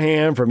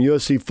Abraham from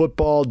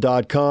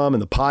USCFootball.com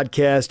and the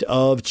podcast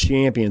of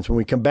Champions. When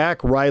we come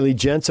back, Riley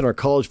Jensen, our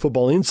college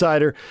football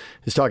insider,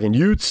 is talking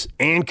Utes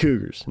and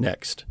Cougars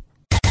next.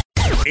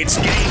 It's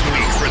game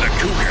week for the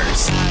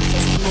Cougars.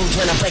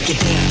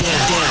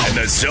 And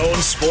the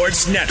Zone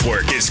Sports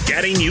Network is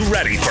getting you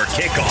ready for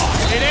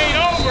kickoff. It ain't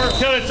over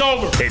till it's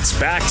over. It's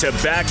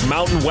back-to-back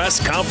Mountain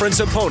West Conference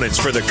opponents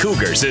for the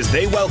Cougars as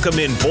they welcome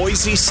in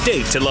Boise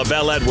State to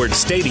LaVell Edwards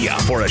Stadium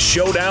for a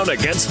showdown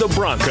against the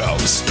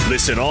Broncos.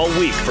 Listen all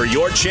week for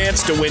your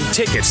chance to win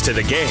tickets to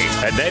the game,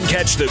 and then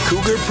catch the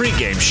Cougar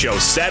pregame show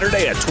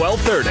Saturday at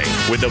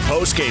 12:30 with the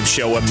postgame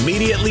show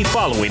immediately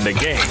following the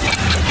game.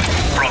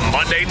 From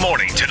Monday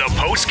morning to the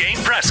post-game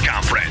press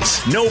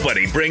conference,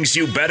 nobody brings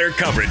you better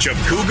coverage of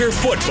Cougar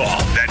football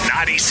than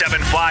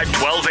 97.5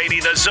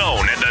 1280 The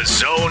Zone and the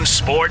Zone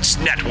Sports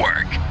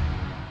Network.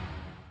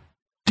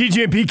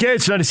 DJ and PK,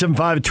 it's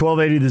 97.5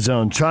 1280 The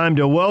Zone. Time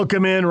to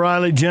welcome in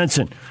Riley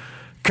Jensen,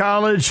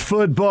 college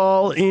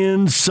football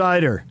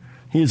insider.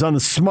 He is on the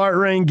Smart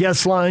Rain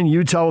guest line.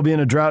 Utah will be in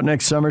a drought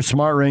next summer.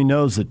 Smart Rain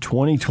knows that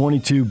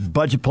 2022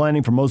 budget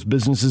planning for most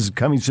businesses is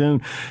coming soon.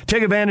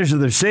 Take advantage of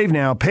their Save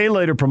Now, Pay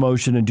Later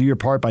promotion and do your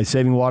part by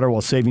saving water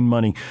while saving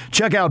money.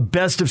 Check out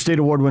Best of State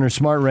Award winner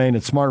Smart Rain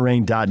at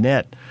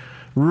smartrain.net.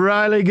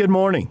 Riley, good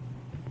morning.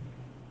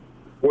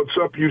 What's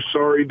up, you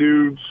sorry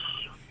dudes?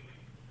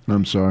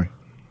 I'm sorry.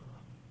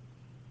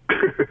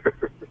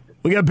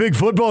 We got big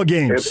football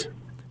games.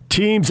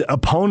 Teams,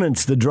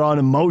 opponents that draw an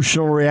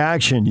emotional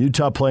reaction.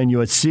 Utah playing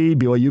USC,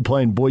 BYU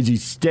playing Boise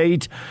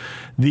State.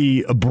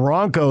 The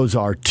Broncos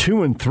are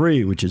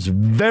 2-3, which is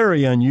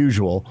very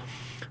unusual.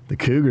 The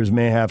Cougars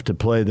may have to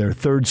play their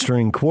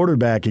third-string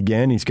quarterback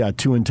again. He's got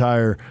 2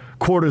 entire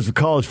quarters of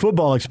college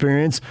football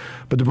experience.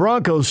 But the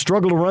Broncos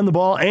struggle to run the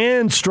ball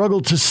and struggle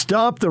to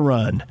stop the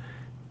run.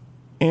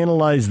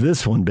 Analyze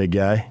this one, big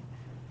guy.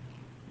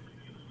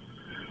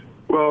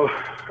 Well,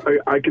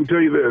 I can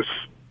tell you this.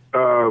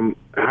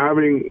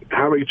 Having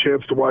a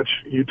chance to watch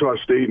Utah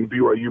State and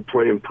BYU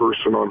play in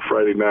person on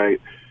Friday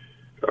night,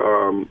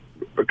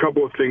 a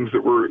couple of things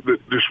that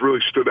just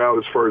really stood out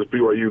as far as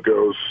BYU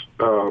goes.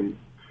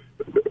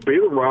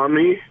 Baylor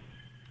Romney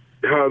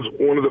has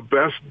one of the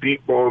best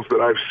deep balls that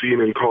I've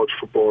seen in college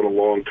football in a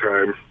long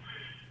time.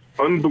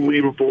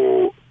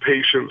 Unbelievable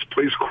patience,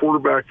 plays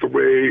quarterback the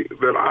way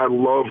that I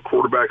love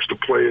quarterbacks to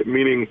play it,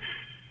 meaning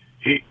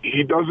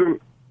he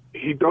doesn't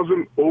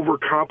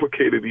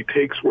overcomplicate it. He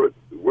takes what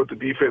the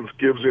defense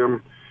gives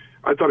him.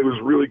 I thought he was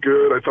really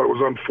good. I thought it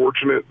was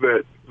unfortunate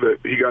that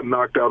he got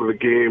knocked out of the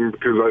game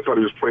because I thought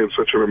he was playing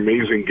such an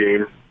amazing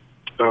game.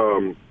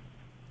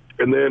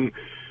 And then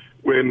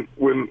when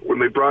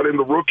they brought in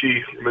the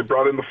rookie, when they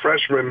brought in the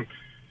freshman,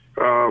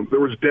 there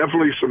was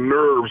definitely some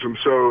nerves. And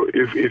so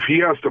if he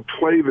has to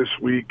play this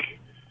week,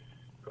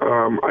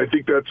 I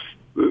think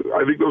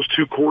those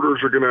 2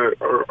 quarters are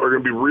gonna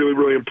be really,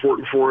 really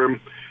important for him.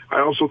 I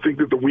also think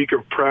that the week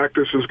of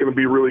practice is going to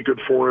be really good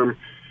for him.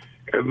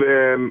 And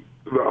then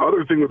the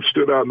other thing that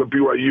stood out in the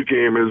BYU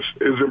game is,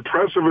 as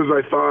impressive as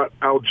I thought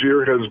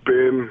Algier has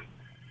been,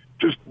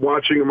 just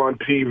watching him on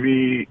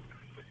TV,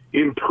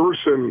 in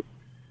person,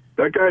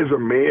 that guy's a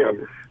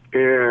man.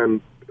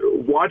 And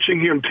watching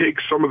him take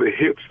some of the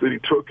hits that he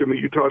took in the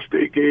Utah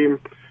State game,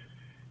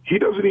 he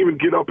doesn't even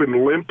get up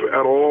and limp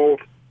at all.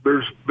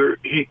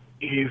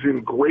 He's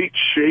in great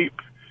shape.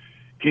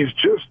 He's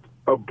just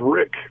a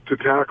brick to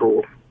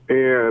tackle.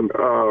 And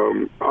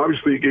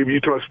obviously he gave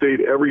Utah State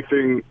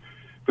everything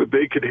that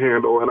they could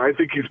handle, and I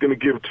think he's going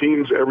to give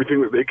teams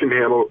everything that they can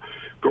handle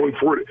going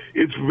forward.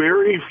 It's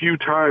very few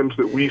times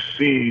that we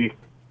see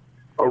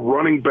a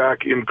running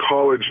back in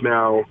college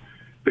now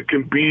that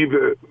can be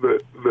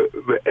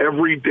the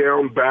every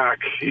down back.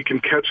 He can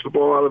catch the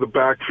ball out of the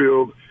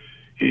backfield.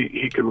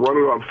 He can run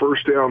it on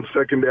first down,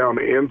 second down,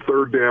 and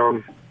third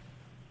down,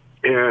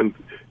 and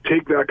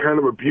take that kind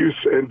of abuse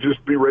and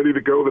just be ready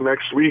to go the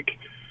next week.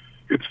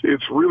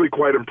 It's really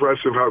quite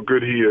impressive how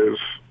good he is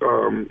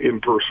in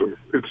person.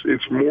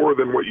 It's more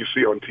than what you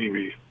see on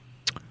TV.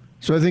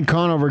 So I think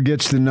Conover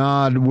gets the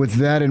nod. With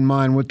that in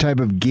mind, what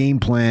type of game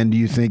plan do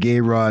you think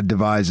A-Rod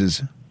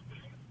devises?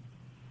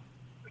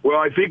 Well,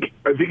 I think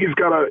he's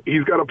got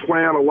a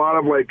plan. A lot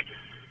of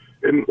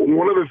and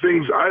one of the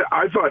things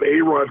I thought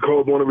A-Rod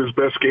called one of his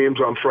best games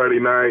on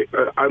Friday night.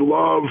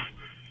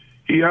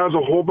 He has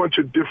a whole bunch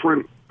of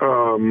different.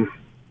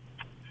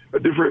 A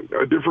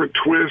different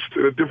twist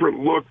and a different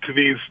look to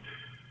these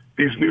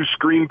new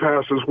screen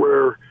passes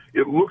where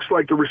it looks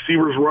like the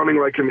receiver's running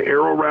like an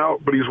arrow route,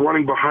 but he's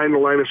running behind the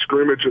line of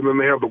scrimmage, and then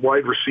they have the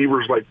wide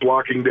receivers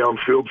blocking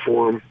downfield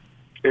for him.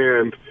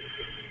 And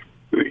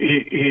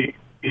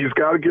he's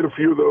got to get a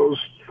few of those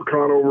for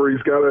Conover.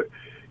 He's got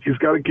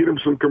to get him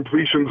some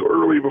completions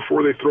early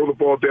before they throw the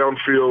ball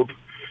downfield.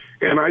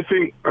 And I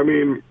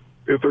mean,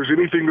 if there's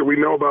anything that we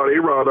know about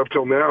A-Rod up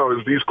till now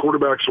is these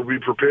quarterbacks will be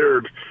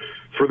prepared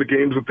for the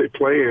games that they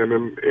play in,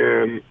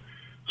 and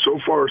so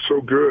far so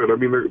good. I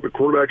mean, the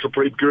quarterbacks have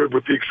played good,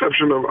 with the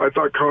exception of I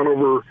thought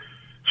Conover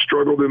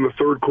struggled in the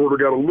third quarter,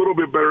 got a little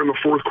bit better in the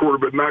fourth quarter,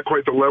 but not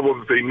quite the level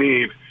that they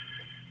need.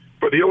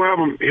 But he'll have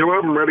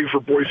them ready for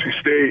Boise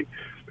State,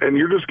 and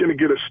you're just going to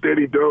get a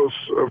steady dose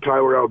of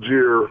Tyler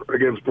Algier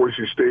against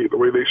Boise State. The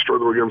way they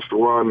struggle against the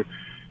run,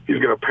 he's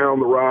going to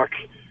pound the rock.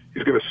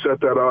 He's going to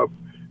set that up,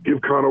 give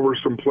Conover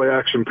some play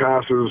action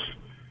passes.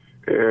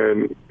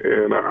 And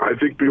I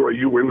think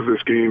BYU wins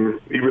this game,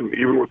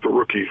 even with the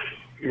rookie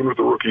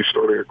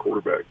starting at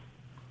quarterback.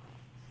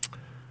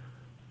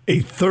 A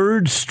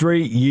third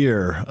straight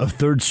year of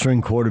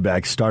third-string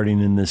quarterbacks starting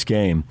in this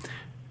game.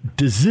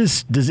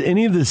 Does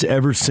any of this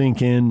ever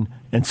sink in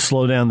and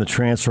slow down the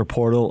transfer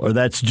portal, or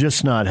that's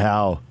just not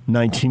how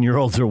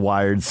 19-year-olds are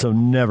wired? So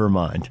never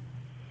mind.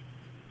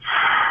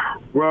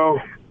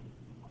 Well,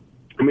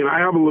 I mean, I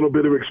have a little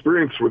bit of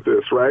experience with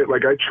this, right?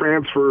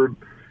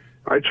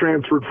 I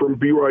transferred from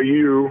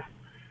BYU,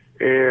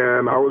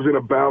 and I was in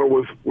a battle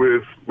with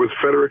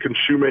Federick and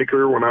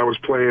Shoemaker when I was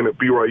playing at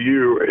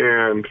BYU,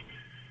 and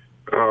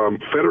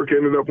Federick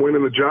ended up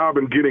winning the job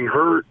and getting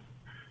hurt.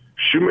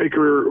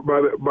 Shoemaker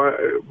by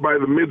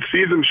the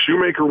midseason,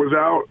 Shoemaker was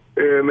out,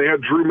 and they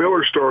had Drew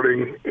Miller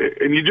starting,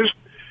 and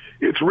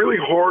it's really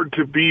hard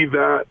to be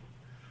that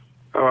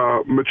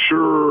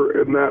mature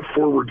and that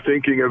forward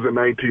thinking as a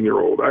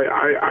 19-year-old.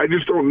 I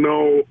just don't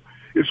know,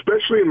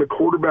 especially in the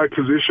quarterback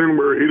position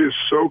where it is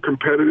so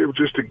competitive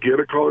just to get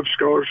a college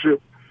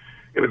scholarship,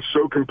 and it's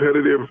so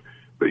competitive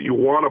that you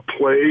want to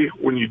play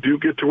when you do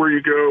get to where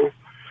you go.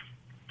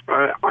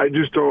 I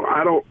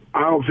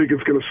don't think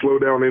it's going to slow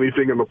down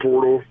anything in the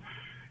portal.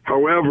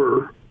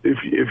 However,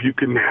 if you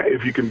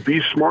can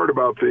be smart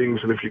about things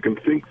and if you can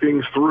think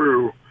things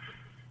through,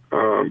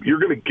 you're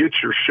going to get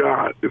your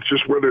shot. It's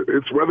just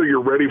whether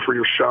you're ready for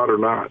your shot or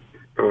not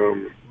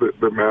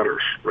that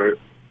matters, right?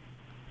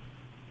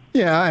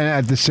 Yeah, and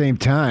at the same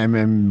time,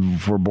 and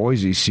for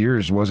Boise,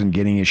 Sears wasn't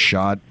getting his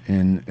shot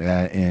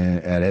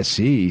at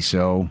SC,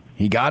 so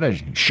he got a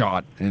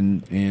shot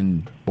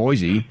in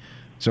Boise,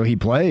 so he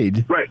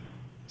played. Right.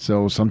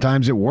 So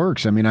sometimes it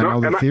works. I mean, I know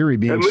the theory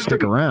being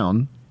stick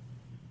around.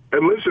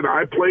 And listen,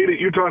 I played at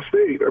Utah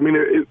State. I mean,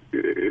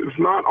 it's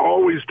not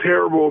always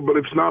terrible, but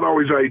it's not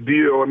always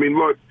ideal. I mean,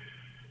 look,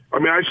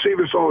 I say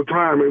this all the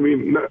time. I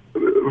mean,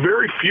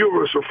 very few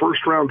of us are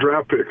first-round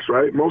draft picks,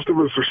 right? Most of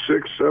us are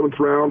 6th, 7th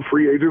round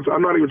free agents.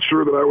 I'm not even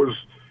sure that I was,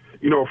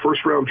 a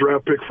first-round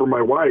draft pick for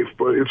my wife,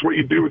 but it's what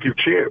you do with your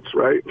chance,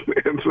 right?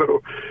 And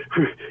so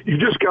you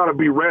just got to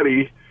be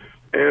ready.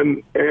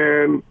 And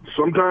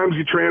sometimes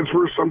you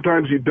transfer,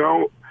 sometimes you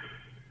don't.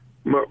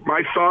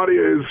 My thought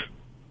is,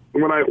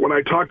 when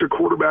I talk to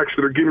quarterbacks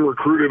that are getting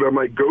recruited, I'm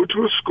like, go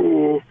to a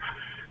school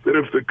that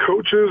if the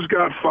coaches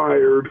got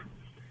fired,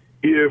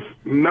 if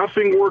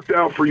nothing worked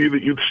out for you,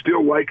 that you'd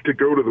still like to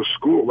go to the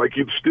school, like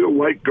you'd still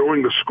like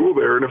going to school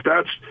there. And if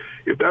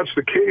that's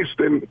the case,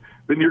 then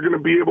you're going to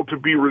be able to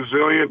be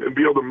resilient and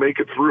be able to make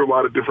it through a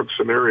lot of different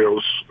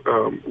scenarios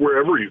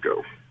wherever you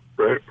go,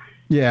 right?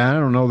 Yeah, I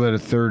don't know that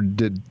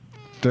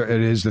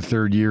it is the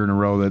third year in a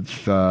row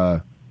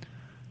that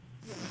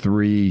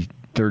three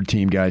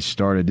third-team guys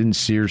started. Didn't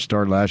Sears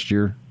start last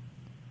year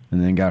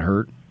and then got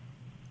hurt?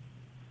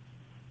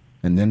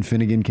 And then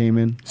Finnegan came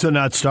in? So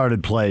not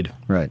started, played.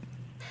 Right.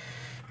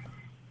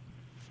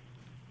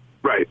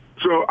 Right.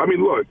 So,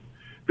 look,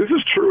 this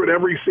is true at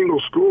every single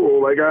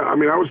school. Like, I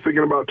was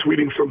thinking about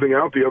tweeting something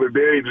out the other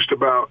day just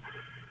about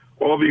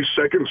all these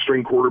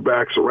second-string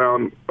quarterbacks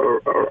around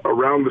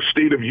the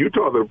state of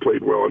Utah that have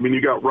played well.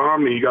 You got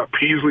Romney, you got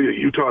Peasley at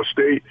Utah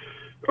State.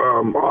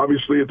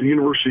 Obviously, at the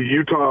University of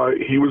Utah,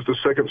 he was the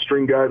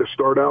second-string guy to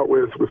start out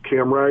with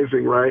Cam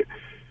Rising, right?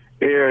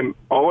 And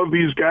all of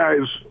these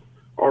guys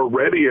are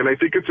ready, and I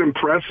think it's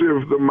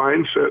impressive the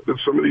mindset that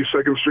some of these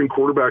second-string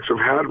quarterbacks have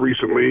had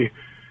recently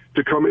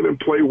to come in and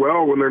play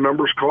well when their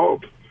number's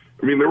called.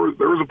 There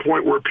was a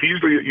point where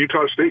Peasley at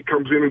Utah State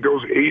comes in and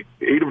goes 8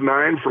 of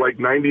 9 for like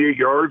 98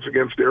 yards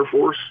against Air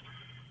Force,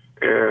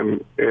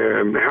 and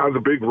has a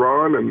big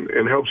run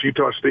and helps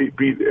Utah State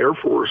beat Air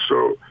Force.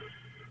 So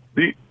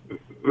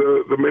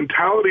the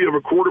mentality of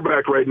a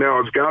quarterback right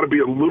now has got to be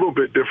a little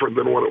bit different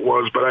than what it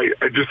was, but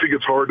I just think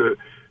it's hard to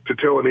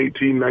tell an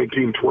 18,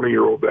 19,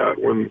 20-year-old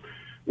that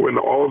when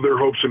all of their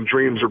hopes and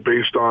dreams are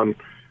based on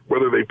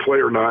whether they play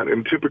or not,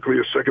 and typically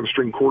a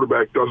second-string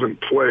quarterback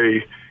doesn't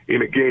play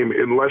in a game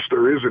unless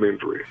there is an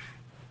injury.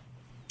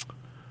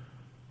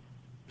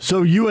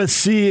 So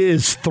USC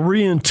is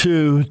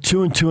 3-2,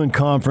 2-2 in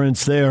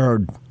conference. They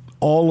are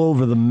all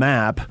over the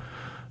map.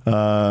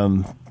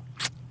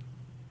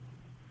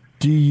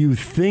 Do you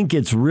think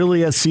it's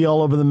really SC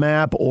all over the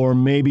map, or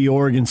maybe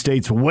Oregon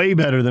State's way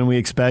better than we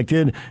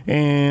expected,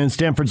 and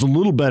Stanford's a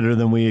little better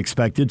than we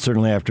expected,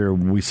 certainly after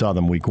we saw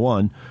them week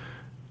 1?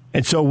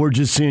 And so we're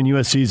just seeing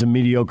USC as a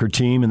mediocre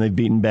team, and they've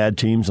beaten bad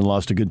teams and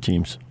lost to good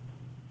teams.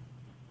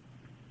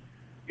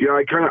 Yeah,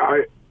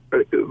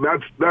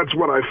 that's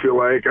what I feel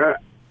like.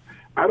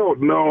 I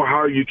don't know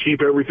how you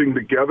keep everything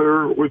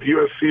together with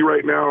USC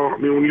right now.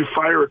 When you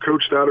fire a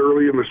coach that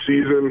early in the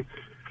season,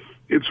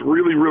 it's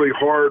really, really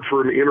hard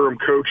for an interim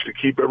coach to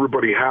keep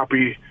everybody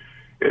happy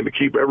and to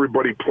keep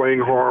everybody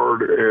playing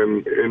hard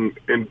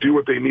and do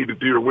what they need to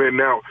do to win.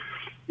 Now,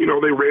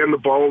 they ran the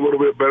ball a little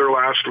bit better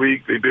last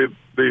week. They did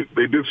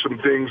some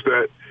things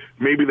that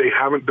maybe they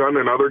haven't done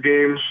in other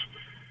games.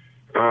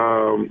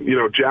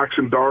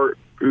 Jackson Dart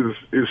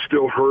is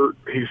still hurt.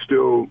 He's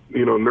still,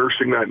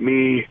 nursing that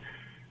knee.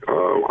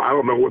 I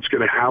don't know what's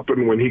going to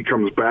happen when he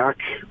comes back.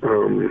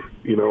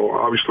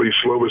 Obviously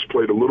Slovis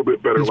played a little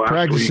bit better last week. He's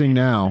practicing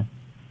now.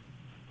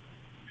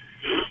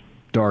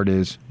 Dart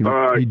is.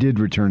 He did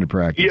return to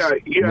practice.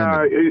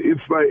 Yeah.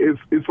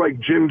 It's like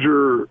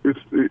Ginger.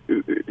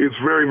 It's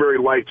very, very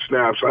light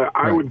snaps.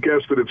 I would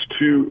guess that it's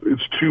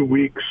 2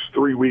 weeks,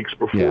 3 weeks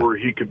before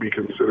he could be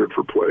considered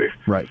for play.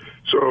 Right.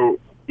 So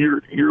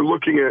you're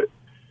looking at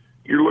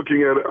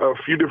a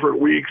few different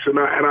weeks, and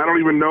I don't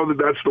even know that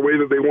that's the way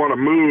that they want to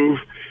move.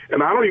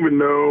 And I don't even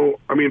know.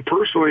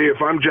 Personally,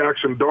 if I'm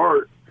Jackson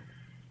Dart,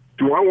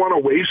 do I want to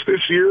waste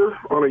this year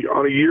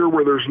on a year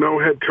where there's no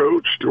head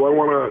coach?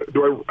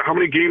 How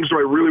many games do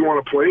I really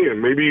want to play in?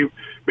 Maybe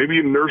maybe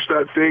you nurse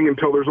that thing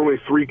until there's only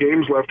 3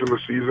 games left in the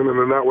season, and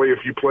then that way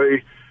if you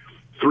play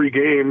 3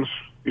 games,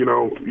 you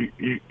know,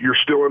 you're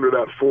still under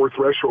that 4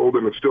 threshold,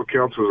 and it still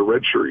counts as a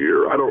redshirt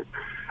year. I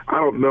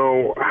don't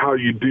know how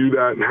you do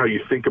that and how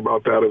you think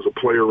about that as a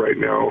player right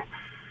now.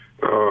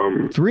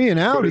 3 and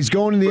out. He's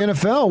going to the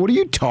NFL. What are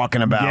you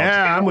talking about?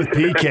 Yeah, I'm with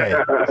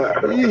PK.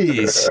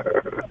 Jeez.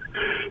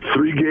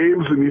 3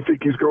 games, and you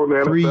think he's going to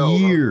the NFL?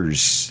 3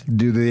 years.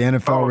 Do the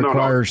NFL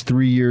requires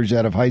 3 years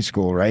out of high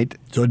school, right?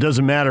 So it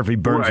doesn't matter if he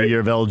burns a year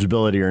of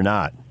eligibility or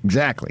not.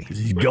 Exactly.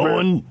 He's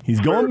going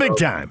big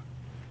time.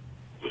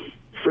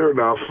 Fair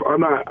enough. I'm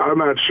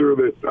not sure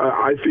that.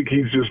 I think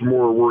he's just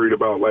more worried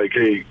about, like,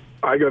 hey,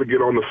 I got to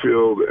get on the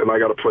field and I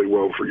got to play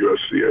well for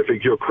USC. I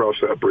think he'll cross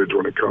that bridge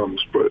when it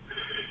comes. But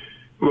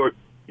look,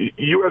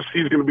 USC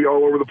is going to be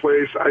all over the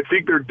place. I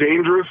think they're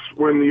dangerous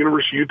when the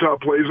University of Utah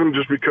plays them,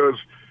 just because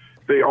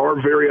they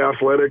are very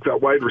athletic.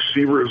 That wide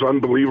receiver is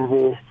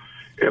unbelievable,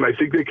 and I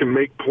think they can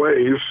make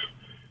plays.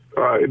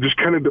 It just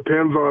kind of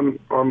depends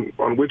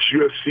on which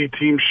USC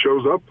team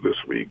shows up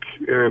this week,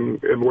 and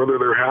whether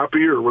they're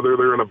happy or whether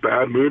they're in a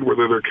bad mood,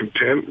 whether they're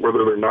content,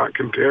 whether they're not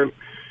content.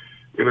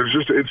 And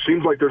it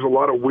seems like there's a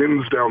lot of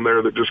wins down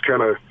there that just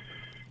kind of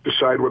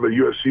decide whether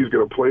USC is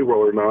going to play well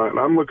or not. And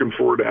I'm looking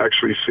forward to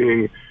actually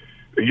seeing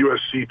a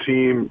USC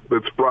team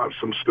that's brought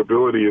some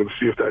stability and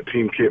see if that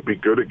team can't be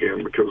good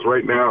again. Because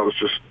right now it's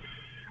just,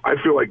 I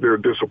feel like they're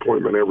a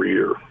disappointment every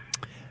year.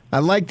 I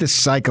like the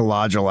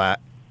psychological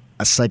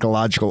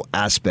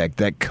aspect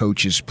that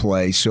coaches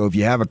play. So if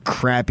you have a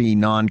crappy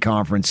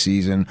non-conference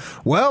season,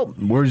 well,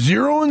 we're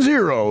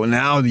 0-0, and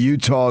now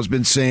Utah has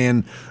been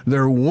saying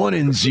they're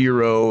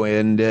 1-0,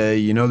 and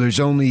there's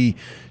only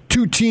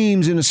 2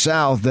 teams in the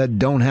South that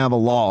don't have a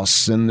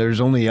loss, and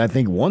there's only, I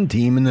think, 1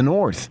 team in the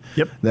North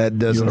that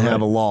doesn't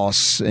have a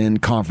loss in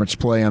conference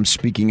play. I'm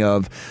speaking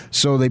of.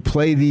 So they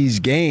play these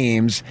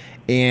games,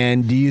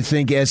 and do you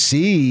think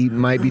SC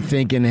might be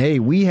thinking, hey,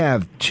 we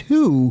have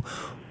 2,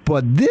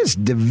 but this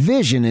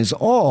division is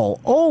all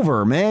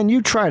over, man.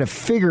 You try to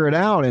figure it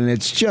out, and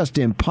it's just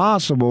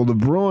impossible. The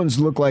Bruins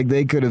look like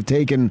they could have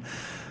taken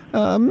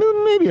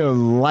maybe a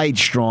light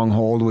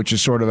stronghold, which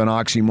is sort of an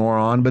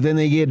oxymoron, but then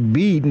they get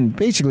beat and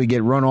basically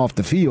get run off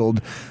the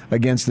field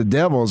against the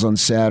Devils on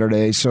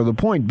Saturday. So the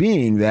point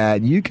being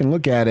that you can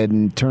look at it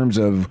in terms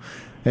of,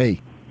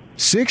 hey,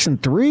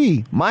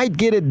 6-3 might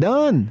get it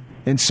done.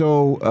 And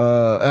so,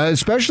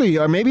 especially,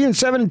 or maybe in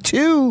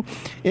 7-2,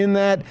 in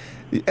that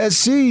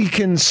SC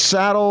can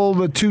saddle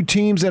the 2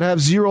 teams that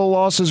have 0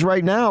 losses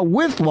right now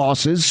with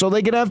losses, so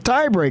they could have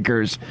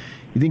tiebreakers.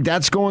 You think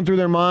that's going through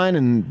their mind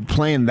and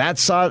playing that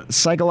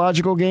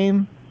psychological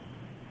game?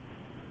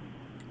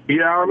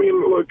 Yeah, I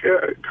mean, look,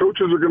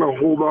 coaches are going to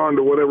hold on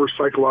to whatever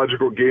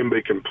psychological game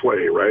they can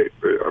play, right?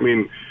 I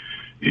mean,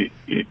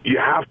 you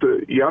have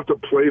to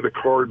play the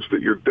cards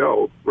that you're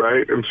dealt,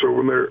 right? And so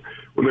when they're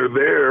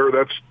there,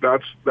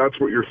 that's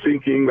what you're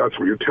thinking. That's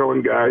what you're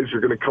telling guys.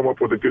 You're going to come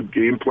up with a good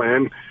game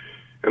plan,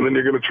 and then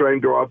you're going to try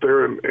and go out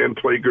there and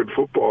play good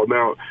football.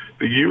 Now,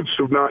 the Utes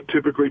have not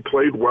typically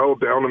played well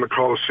down in the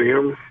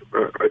Coliseum.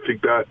 I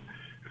think that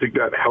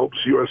helps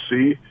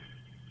USC.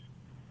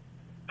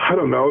 I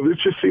don't know. This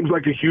just seems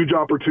like a huge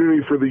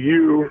opportunity for the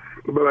U,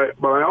 but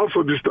I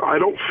also just I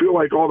don't feel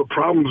like all the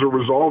problems are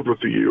resolved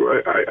with the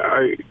U.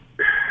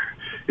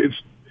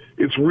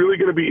 It's really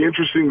going to be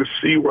interesting to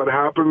see what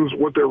happens,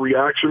 what their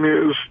reaction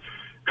is,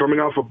 coming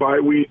off a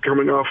bye week,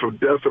 coming off of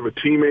death of a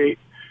teammate.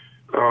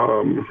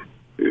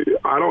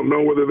 I don't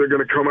know whether they're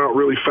going to come out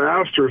really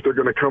fast or if they're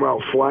going to come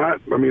out flat.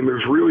 I mean,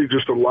 there's really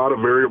just a lot of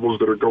variables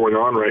that are going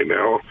on right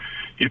now.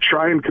 You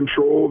try and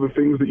control the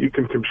things that you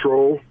can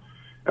control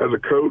as a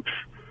coach,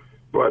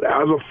 but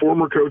as a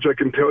former coach, I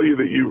can tell you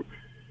that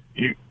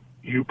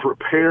you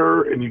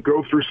prepare and you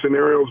go through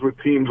scenarios with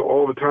teams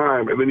all the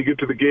time, and then you get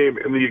to the game,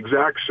 and the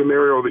exact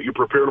scenario that you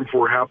prepared them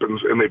for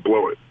happens, and they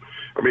blow it.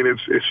 I mean,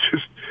 it's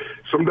just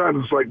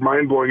sometimes it's like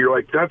mind blowing. You're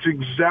like, that's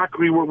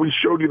exactly what we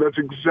showed you. That's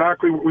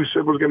exactly what we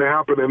said was going to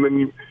happen, and then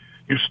you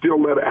still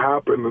let it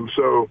happen. And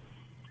so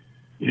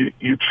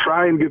you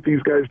try and get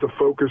these guys to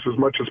focus as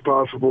much as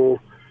possible.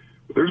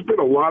 There's been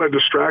a lot of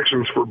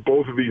distractions for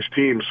both of these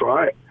teams. So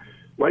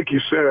like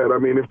you said, I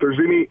mean, if there's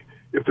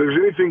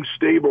anything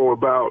stable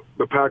about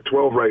the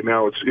Pac-12 right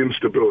now, it's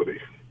instability,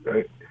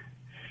 right?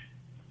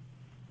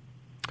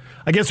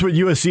 I guess what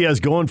USC has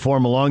going for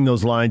them along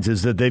those lines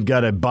is that they've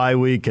got a bye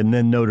week and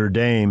then Notre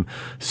Dame,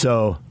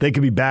 so they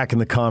could be back in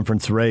the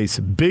conference race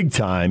big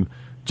time,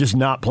 just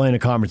not playing a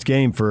conference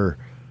game for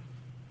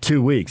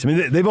 2 weeks. I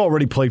mean, they've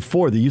already played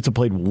 4. The Utes have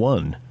played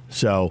 1,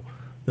 so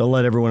they'll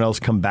let everyone else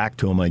come back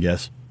to them, I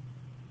guess.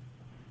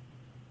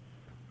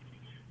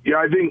 Yeah,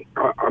 I think.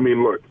 I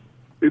mean, look,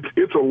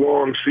 it's a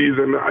long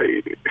season.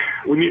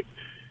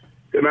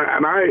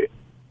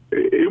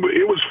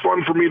 It was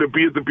fun for me to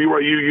be at the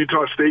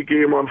BYU-Utah State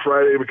game on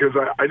Friday because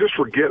I just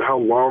forget how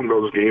long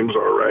those games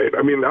are, right?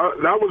 I mean,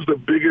 that was the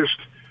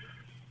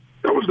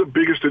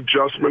biggest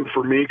adjustment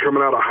for me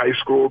coming out of high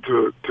school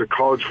to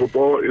college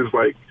football is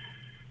like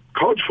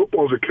college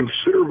football is a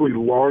considerably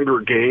longer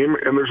game,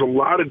 and there's a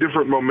lot of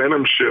different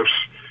momentum shifts,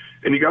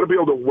 and you got to be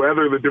able to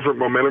weather the different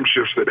momentum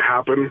shifts that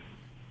happen.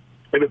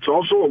 And it's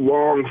also a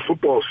long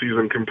football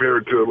season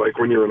compared to like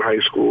when you're in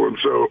high school. And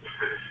so,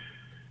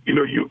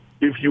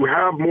 if you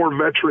have more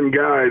veteran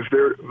guys,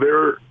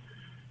 they're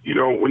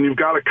when you've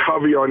got a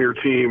Covey on your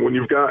team, when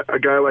you've got a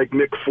guy like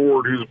Nick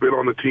Ford who's been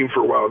on the team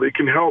for a while, they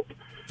can help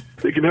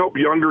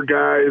younger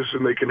guys,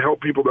 and they can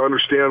help people to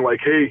understand, like,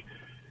 hey,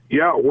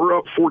 yeah, we're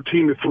up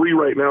 14-3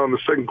 right now in the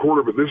second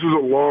quarter, but this is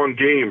a long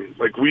game.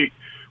 Like, we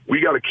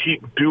got to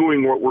keep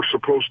doing what we're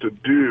supposed to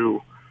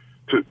do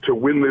to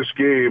win this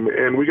game,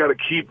 and we got to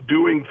keep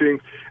doing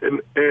things.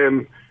 And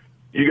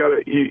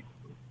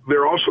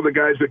they're also the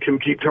guys that can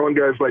keep telling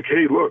guys, like,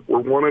 hey, look,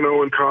 we're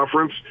 1-0 in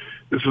conference.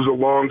 This is a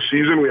long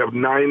season. We have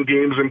 9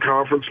 games in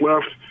conference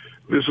left.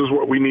 This is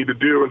what we need to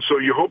do. And so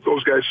you hope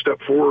those guys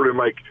step forward and,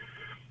 like,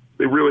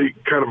 they really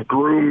kind of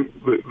groom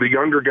the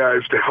younger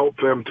guys to help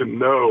them to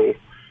know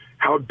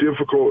how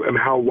difficult and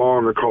how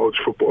long a college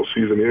football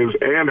season is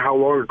and how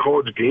long a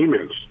college game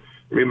is.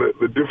 I mean,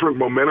 the different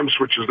momentum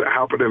switches that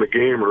happen in a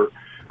game are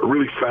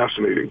really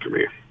fascinating to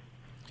me.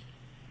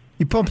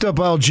 You pumped up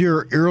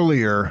Allgeier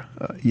earlier.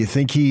 You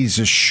think he's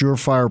a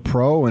surefire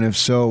pro? And if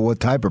so, what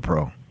type of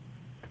pro?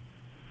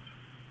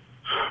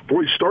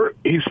 Boy,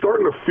 he's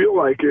starting to feel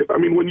like it. I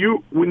mean, when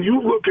you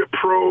look at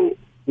pro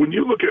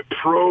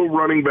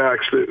running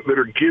backs that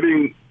are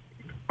getting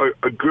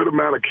a good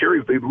amount of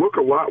carries, they look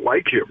a lot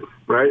like him,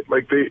 right?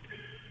 Like they're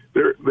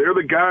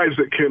the guys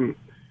that can.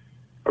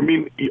 I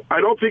mean,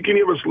 I don't think any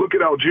of us look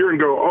at Allgeier and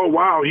go, "Oh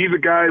wow, he's a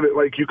guy that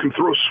like you can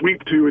throw a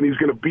sweep to and he's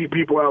going to beat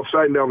people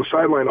outside and down the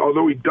sideline."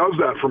 Although he does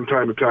that from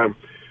time to time,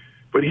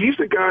 but he's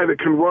the guy that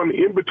can run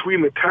in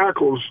between the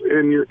tackles,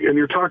 and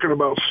you're talking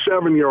about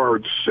 7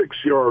 yards, 6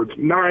 yards,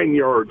 9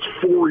 yards,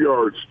 4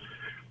 yards.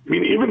 I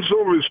mean, even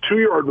some of his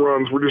 2-yard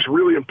runs were just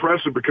really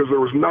impressive because there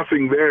was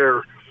nothing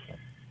there,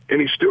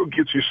 and he still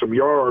gets you some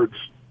yards.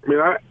 I mean,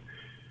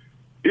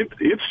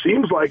 it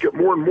seems like it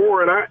more and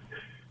more, and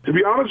to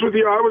be honest with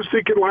you, I was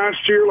thinking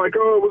last year, like,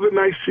 oh, it was a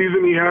nice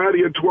season he had.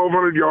 He had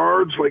 1,200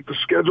 yards. Like, the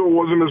schedule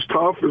wasn't as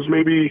tough as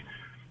maybe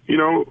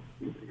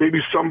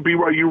some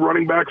BYU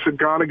running backs had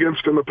gone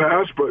against in the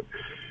past. But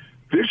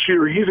this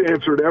year, he's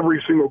answered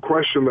every single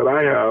question that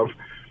I have.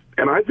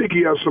 And I think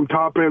he has some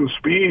top-end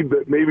speed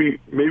that maybe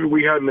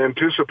we hadn't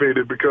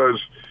anticipated because,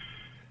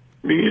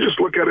 I mean, you just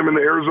look at him in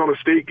the Arizona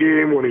State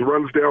game when he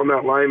runs down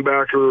that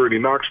linebacker and he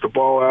knocks the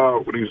ball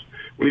out. When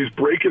he's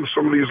breaking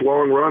some of these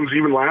long runs,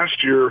 even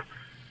last year,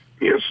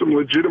 he has some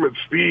legitimate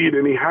speed,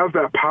 and he has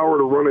that power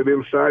to run it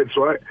inside.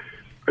 So I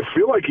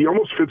feel like he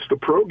almost fits the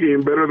pro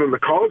game better than the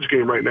college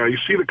game right now. You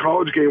see the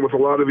college game with a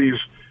lot of these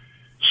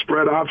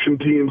spread option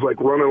teams, like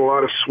running a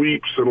lot of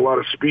sweeps and a lot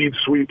of speed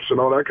sweeps and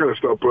all that kind of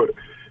stuff. But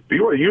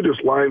BYU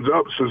just lines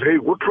up and says, hey,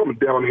 we're coming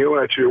downhill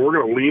at you, and we're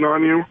going to lean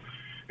on you.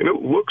 And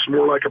it looks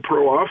more like a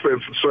pro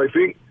offense. And so I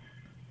think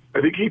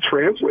he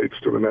translates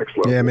to the next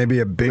level. Yeah, maybe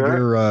a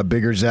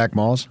bigger Zach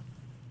Moss.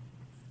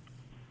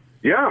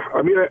 Yeah,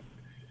 I mean,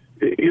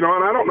 and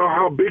I don't know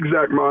how big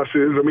Zach Moss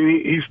is. I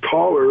mean, he's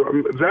taller.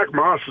 Zach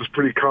Moss is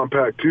pretty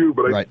compact too,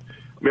 but right.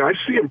 I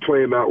see him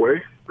playing that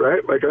way,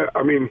 right? Like,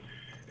 and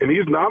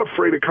he's not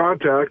afraid of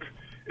contact,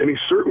 and he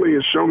certainly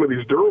has shown that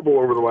he's durable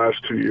over the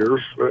last 2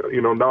 years.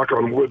 Knock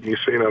on wood, and he's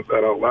saying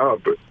that out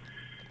loud, but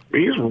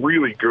he's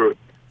really good.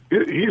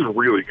 He's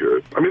really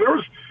good. I mean,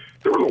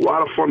 there was a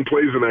lot of fun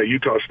plays in that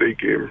Utah State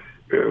game,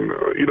 and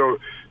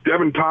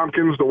Devin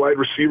Tompkins, the wide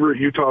receiver at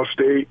Utah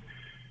State.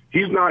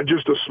 He's not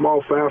just a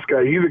small, fast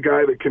guy. He's a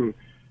guy that can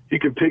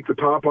take the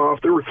top off.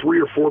 There were 3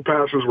 or 4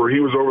 passes where he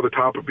was over the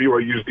top of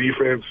BYU's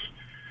defense,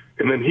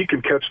 and then he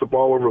can catch the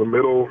ball over the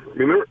middle. I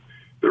mean,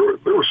 there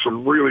were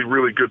some really,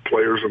 really good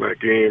players in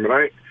that game,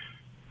 and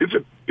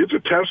it's a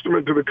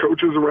testament to the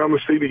coaches around the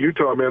state of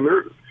Utah, man.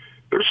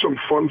 There's some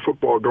fun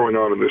football going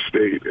on in this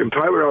state, and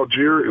Tyler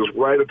Allgeier is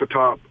right at the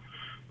top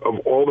of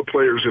all the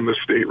players in this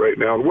state right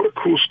now. And what a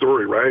cool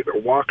story, right? A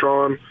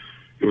walk-on.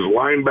 He was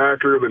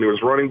linebacker, then he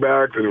was running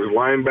back, then he was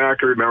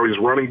linebacker, now he's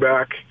running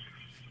back.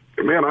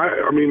 And, man,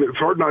 I mean, it's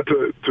hard not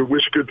to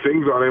wish good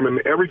things on him.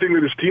 And everything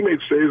that his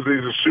teammates say is that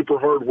he's a super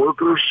hard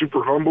worker,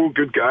 super humble,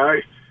 good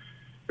guy.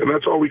 And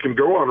that's all we can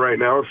go on right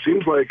now. It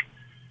seems like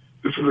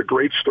this is a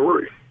great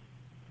story.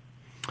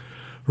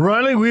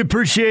 Riley, we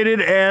appreciate it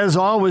as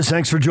always.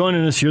 Thanks for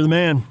joining us. You're the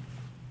man.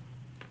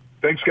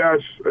 Thanks, guys.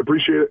 I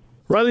appreciate it.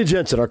 Riley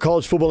Jensen, our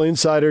college football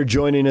insider,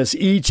 joining us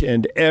each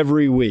and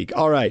every week.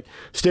 All right,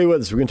 stay with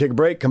us. We're going to take a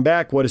break, come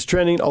back. What is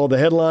trending? All the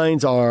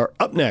headlines are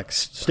up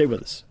next. Stay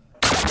with us.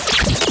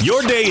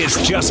 Your day has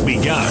just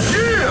begun.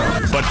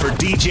 Yeah! But for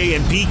DJ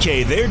and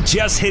PK, they're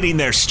just hitting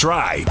their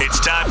stride.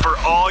 It's time for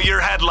all your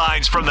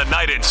headlines from the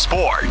night in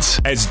sports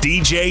as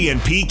DJ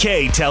and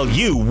PK tell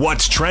you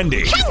what's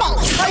trending.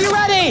 Are you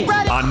ready?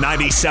 On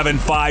 97.5,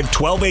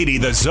 1280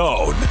 The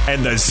Zone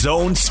and the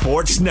Zone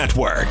Sports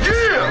Network.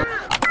 Yeah!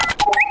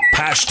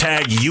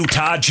 Hashtag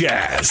Utah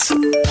Jazz.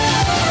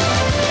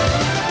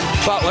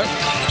 Butler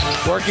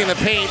Working the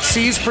paint,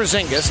 sees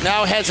Porzingis,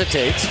 now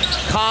hesitates,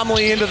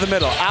 calmly into the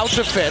middle, out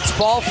to Fitz,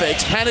 ball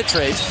fakes,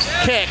 penetrates,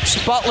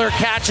 kicks, Butler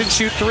catch and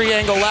shoot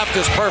 3-angle left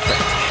is perfect.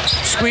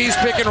 Squeeze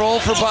pick and roll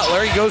for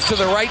Butler, he goes to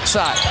the right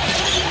side.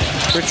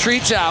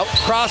 Retreats out,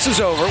 crosses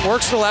over,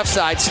 works the left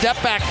side,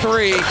 step back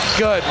 3,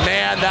 good.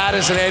 Man, that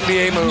is an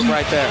NBA move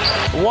right there.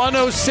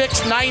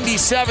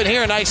 106-97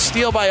 here, a nice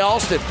steal by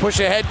Alston.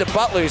 Push ahead to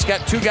Butler, he's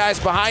got 2 guys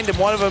behind him,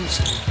 one of them's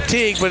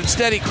Teague, but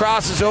instead he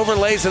crosses over,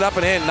 lays it up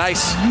and in.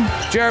 Nice.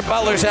 Jared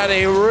Butler's had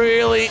a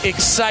really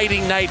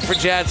exciting night for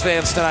Jazz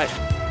fans tonight.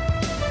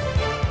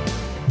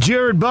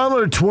 Jared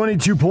Butler,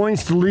 22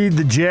 points to lead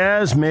the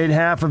Jazz, made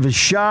half of his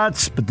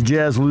shots, but the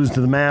Jazz lose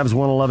to the Mavs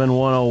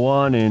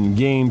 111-101 in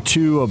Game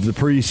 2 of the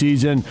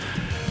preseason.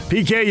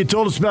 PK, you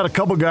told us about a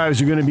couple guys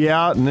who are going to be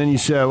out, and then you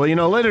said,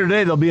 well, later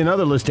today there'll be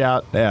another list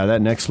out. Yeah,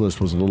 that next list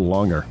was a little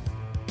longer.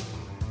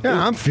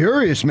 Yeah, I'm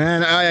furious,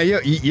 man.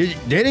 They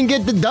didn't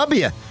get the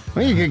W.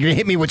 Well, you're going to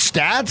hit me with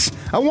stats?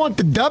 I want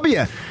the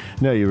W.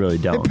 No, you really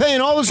don't. They're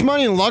paying all this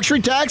money in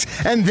luxury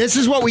tax, and this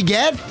is what we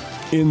get?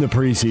 In the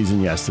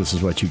preseason, yes, this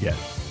is what you get.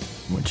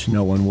 Which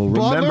no one will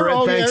remember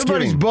at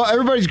Thanksgiving.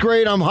 Everybody's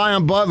great. I'm high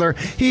on Butler.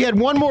 He had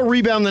one more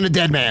rebound than a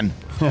dead man.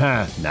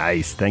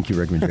 Nice. Thank you,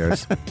 Rick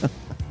Majerus.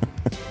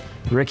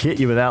 Rick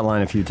hit you with that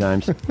line a few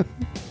times.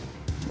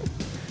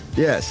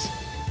 Yes.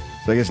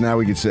 So I guess now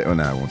we could say,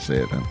 no, I won't say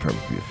it. I'll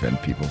probably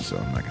offend people, so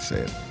I'm not going to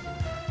say it.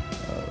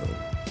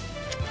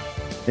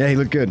 Yeah, he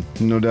looked good.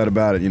 No doubt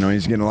about it.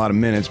 He's getting a lot of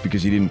minutes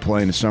because he didn't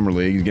play in the summer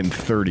league. He's getting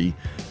 30.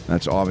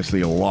 That's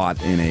obviously a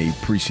lot in a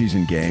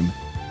preseason game.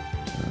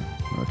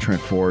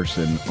 Trent Forrest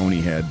and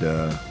Oni had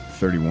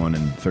 31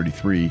 and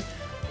 33.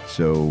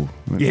 So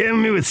you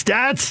hitting me with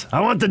stats?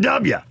 I want the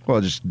W.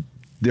 Well, just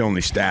the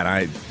only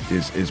stat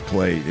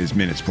is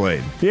minutes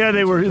played. Yeah,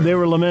 they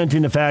were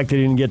lamenting the fact that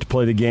he didn't get to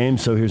play the game.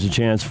 So here's a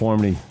chance for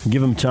him to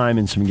give him time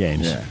in some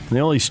games. Yeah. They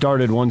only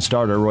started one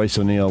starter. Royce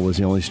O'Neal was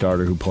the only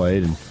starter who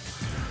played, and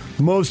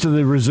most of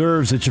the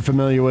reserves that you're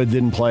familiar with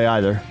didn't play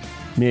either.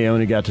 Mie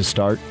only got to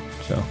start.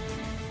 So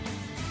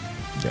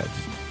yeah,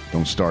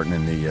 don't start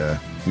in the.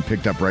 He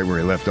picked up right where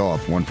he left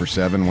off. 1 for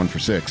 7, 1 for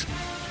 6.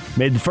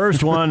 Made the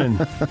first one,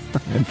 and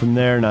from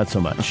there, not so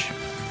much.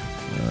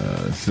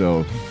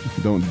 So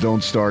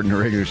don't start in the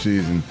regular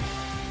season.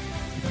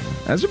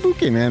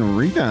 Azubuike, man,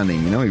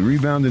 rebounding. He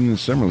rebounded in the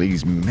summer league.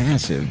 He's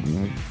massive.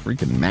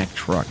 Freaking Mack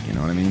truck. You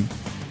know what I mean?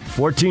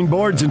 14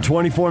 boards in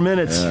 24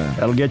 minutes.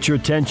 That'll get your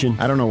attention.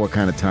 I don't know what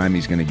kind of time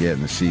he's going to get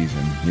in the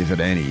season, if at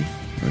any.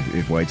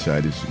 If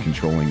Whiteside is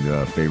controlling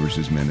favors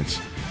his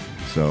minutes.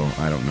 So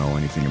I don't know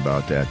anything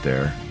about that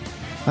there.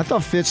 I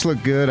thought Fitz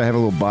looked good. I have a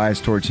little bias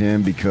towards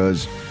him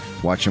because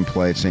watch him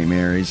play at St.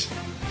 Mary's.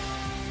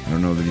 I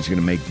don't know that he's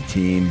going to make the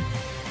team.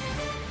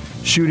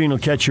 Shooting will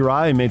catch your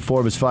eye. He made 4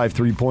 of his 5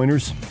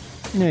 3-pointers.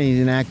 Yeah, he's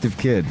an active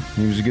kid.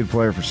 He was a good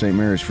player for St.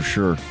 Mary's for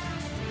sure.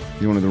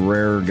 He's one of the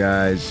rarer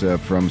guys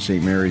from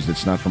St. Mary's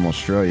that's not from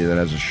Australia that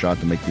has a shot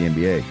to make the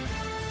NBA.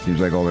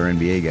 Seems like all their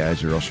NBA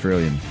guys are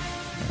Australian.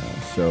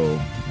 There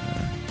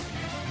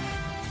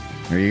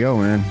you go,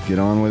 man. Get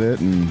on with it,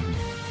 and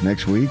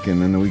next week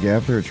and then the week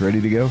after, it's ready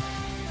to go.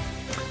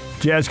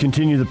 Jazz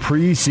continue the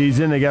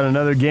preseason. They got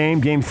another game.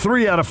 Game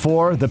 3 out of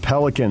 4. The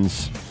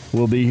Pelicans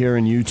will be here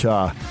in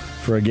Utah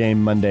for a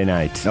game Monday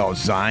night. Oh,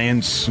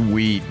 Zion,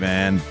 sweet,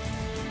 man.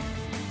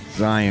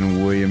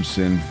 Zion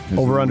Williamson.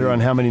 Over-under on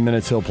how many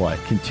minutes he'll play.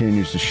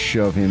 Continues to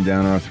shove him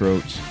down our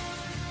throats.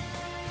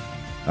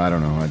 I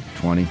don't know,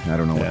 20. I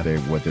don't know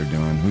what they're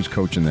doing. Who's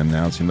coaching them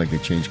now? It seems like they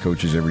change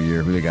coaches every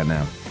year. Who they got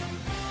now?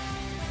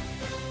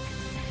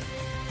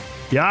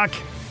 Yak?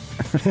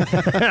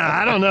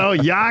 I don't know.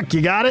 Yak,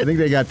 you got it? I think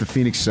they got the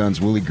Phoenix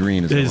Suns. Willie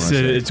Green is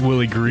It's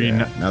Willie Green.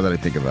 Yeah, now that I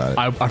think about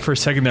it. I for a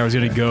second there I was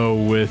going to go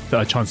with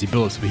Chauncey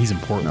Billups, but he's in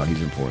Portland. No,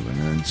 he's in Portland.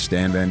 And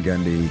Stan Van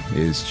Gundy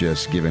is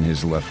just giving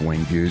his left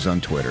wing views on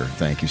Twitter.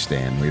 Thank you,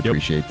 Stan. We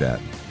appreciate that.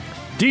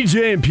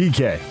 DJ and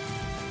PK.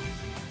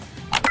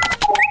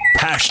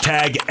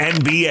 Hashtag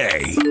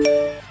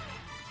NBA.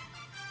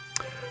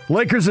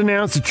 Lakers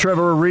announced that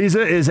Trevor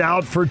Ariza is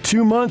out for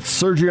 2 months,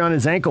 surgery on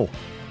his ankle.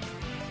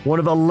 One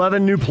of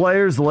 11 new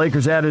players the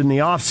Lakers added in the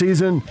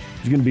offseason.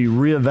 He's going to be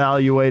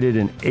reevaluated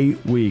in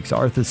 8 weeks.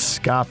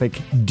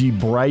 Arthroscopic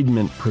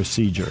debridement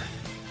procedure.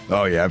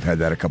 Oh, yeah, I've had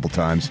that a couple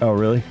times. Oh,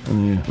 really?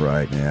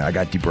 Right, yeah. I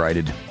got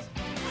debrided.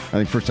 I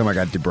think first time I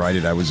got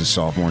debrided, I was a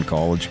sophomore in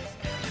college.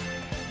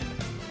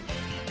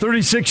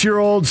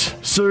 36-year-olds,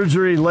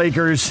 surgery,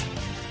 Lakers.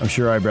 I'm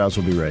sure eyebrows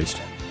will be raised.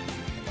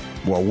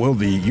 Well, will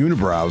the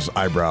unibrow's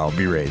eyebrow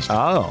be raised?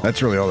 Oh.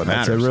 That's really all that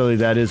matters.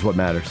 That is what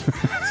matters.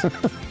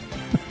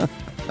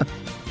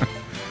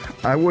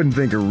 I wouldn't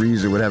think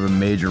Ariza would have a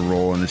major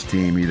role in this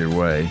team either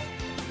way.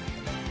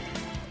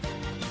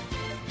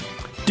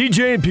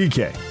 DJ and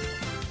PK.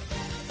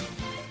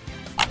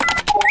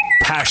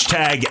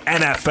 Hashtag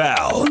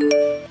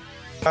NFL.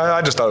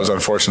 I just thought it was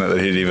unfortunate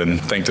that he'd even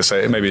think to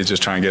say it. Maybe he's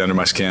just trying to get under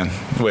my skin,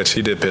 which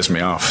he did piss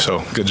me off.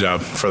 So good job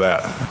for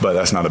that. But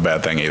that's not a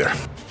bad thing either.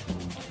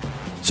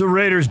 So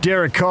Raiders'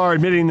 Derek Carr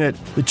admitting that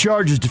the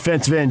Chargers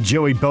defensive end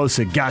Joey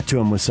Bosa got to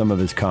him with some of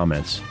his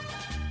comments.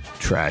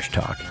 Trash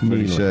talk. What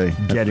did he say?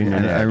 Getting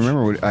an edge. I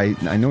remember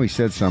I know he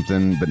said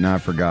something, but now I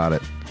forgot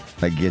it.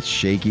 Like gets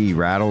shaky,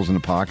 rattles in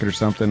the pocket or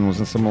something.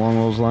 Wasn't something along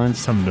those lines?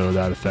 Something to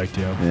that effect,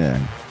 yeah.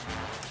 Yeah.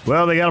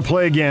 Well, they got to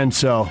play again,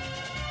 so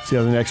see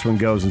how the next one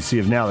goes and see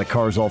if now the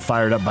car's all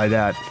fired up by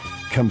that.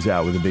 Comes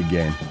out with a big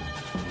game.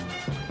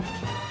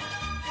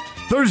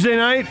 Thursday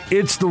night,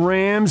 it's the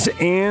Rams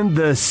and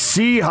the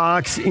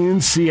Seahawks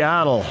in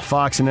Seattle.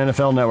 Fox and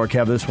NFL Network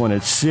have this one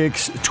at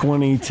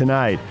 6:20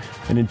 tonight.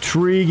 An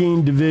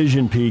intriguing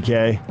division,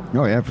 PK.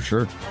 Oh, yeah, for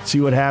sure.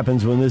 See what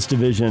happens when this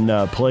division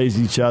plays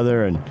each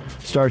other and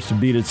starts to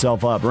beat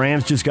itself up.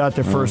 Rams just got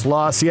their first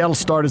loss. Seattle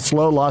started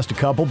slow, lost a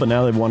couple, but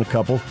now they've won a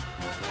couple.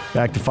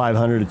 Back to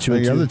 500 at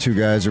 2-2. The other two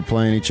guys are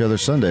playing each other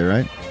Sunday,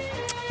 right?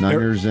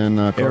 Niners and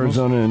Cardinals?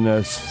 Arizona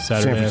and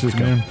San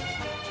Francisco. Afternoon.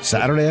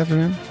 Saturday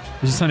afternoon?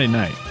 This is Sunday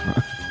night.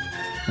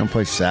 Don't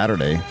play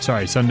Saturday.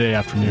 Sorry, Sunday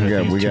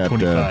afternoon. We got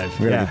 2:25.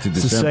 to get to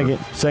it's the December.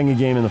 second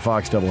game in the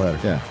Fox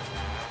doubleheader. Yeah.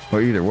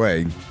 Well, either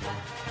way,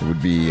 it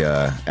would be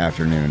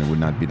afternoon. It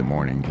would not be the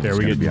morning. Yeah,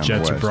 we get the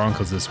Jets or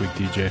Broncos this week,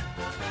 DJ.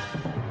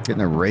 Getting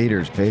the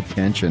Raiders. Pay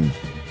attention.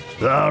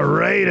 The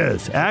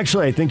Raiders.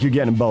 Actually, I think you're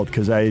getting both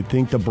because I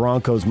think the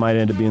Broncos might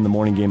end up being the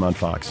morning game on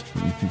Fox.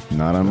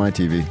 Not on my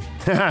TV.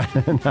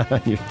 Not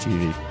on your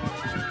TV.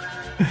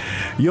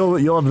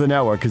 You'll have the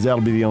network because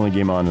that'll be the only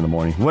game on in the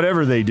morning.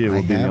 Whatever they do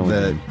will be the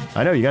only game.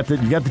 I know you got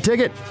the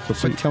ticket.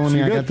 Quit telling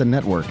me I got the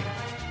network.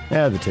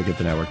 Yeah, the ticket,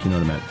 the network. You know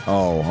what I meant.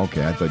 Oh,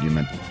 okay. I thought you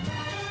meant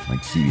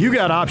like CD. You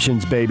got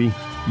options, baby.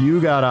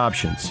 You got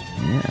options.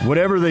 Yeah.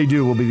 Whatever they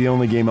do will be the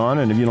only game on,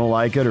 and if you don't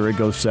like it or it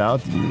goes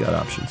south, you got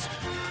options.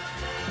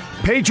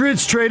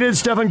 Patriots traded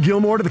Stephon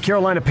Gilmore to the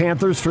Carolina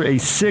Panthers for a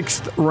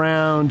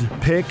 6th-round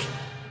pick.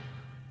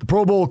 The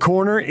Pro Bowl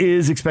corner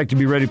is expected to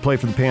be ready to play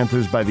for the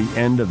Panthers by the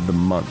end of the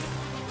month.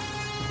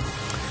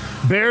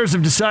 Bears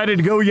have decided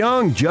to go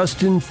young.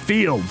 Justin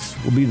Fields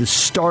will be the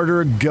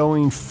starter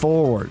going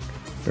forward.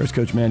 Bears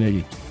coach Matt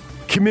Nagy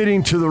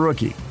committing to the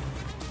rookie.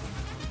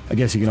 I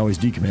guess he can always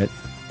decommit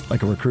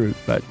like a recruit,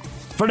 but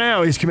for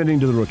now he's committing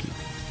to the rookie.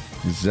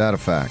 Is that a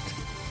fact?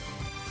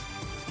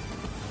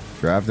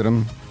 Drafted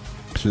him,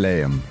 play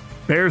him.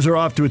 Bears are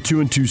off to a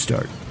 2-2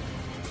 start.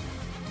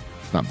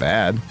 It's not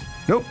bad.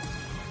 Nope.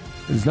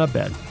 It's not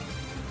bad.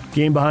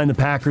 Game behind the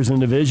Packers in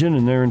the division,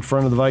 and they're in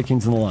front of the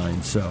Vikings in the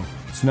line, so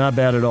it's not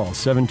bad at all.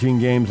 17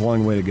 games,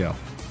 long way to go.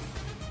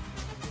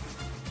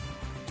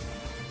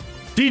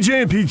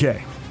 DJ and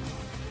PK.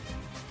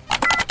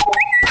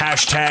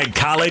 Hashtag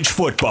college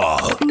football.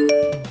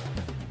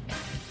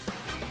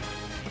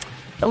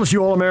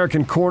 LSU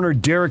All-American corner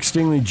Derek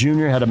Stingley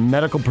Jr. had a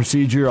medical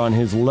procedure on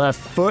his left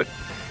foot.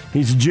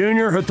 He's a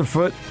junior, hurt the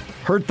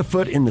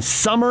foot in the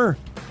summer.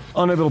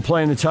 Unable to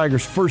play in the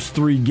Tigers' first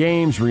 3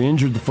 games.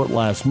 Re-injured the foot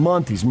last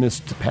month. He's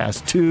missed the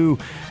past 2.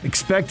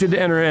 Expected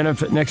to enter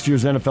next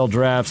year's NFL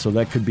draft, so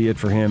that could be it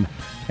for him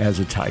as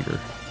a Tiger.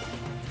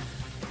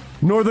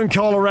 Northern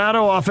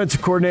Colorado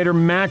offensive coordinator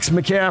Max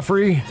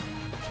McCaffrey,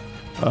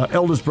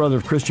 eldest brother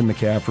of Christian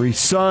McCaffrey,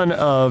 son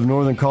of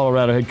Northern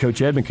Colorado head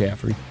coach Ed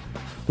McCaffrey,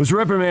 was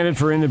reprimanded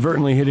for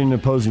inadvertently hitting an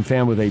opposing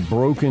fan with a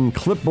broken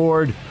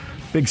clipboard.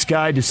 Big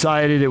Sky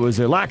decided it was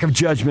a lack of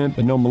judgment,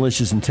 but no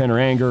malicious intent or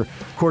anger.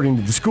 According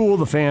to the school,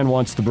 the fan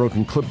wants the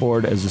broken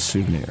clipboard as a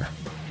souvenir.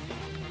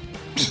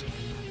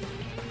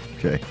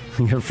 Okay.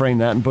 You gotta frame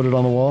that and put it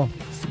on the wall?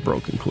 It's the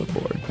broken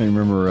clipboard. I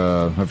remember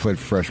I played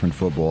freshman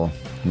football.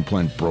 We were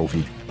playing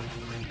Brophy,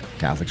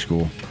 Catholic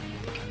school.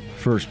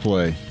 First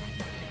play,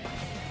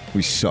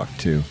 we sucked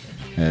too.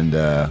 And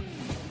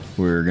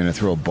we were going to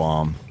throw a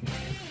bomb.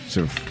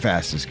 So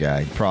fastest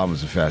guy. Problem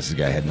is the fastest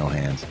guy had no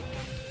hands.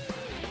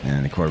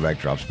 And the quarterback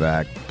drops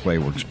back. Play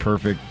works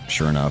perfect.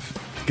 Sure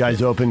enough.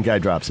 Guy's open, guy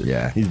drops it.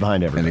 Yeah. He's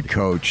behind everybody. And the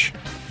coach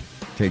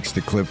takes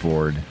the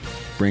clipboard,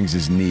 brings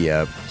his knee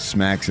up,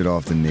 smacks it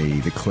off the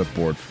knee. The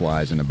clipboard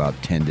flies in about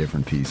 10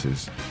 different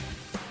pieces.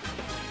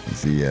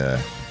 It's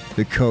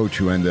the coach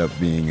who ended up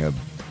being a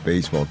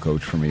baseball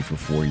coach for me for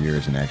 4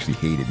 years and actually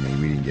hated me.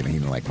 He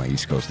didn't like my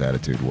East Coast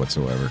attitude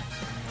whatsoever.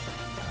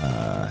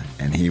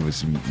 And he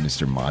was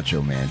Mr.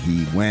 Macho Man.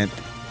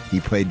 He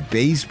played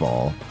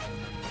baseball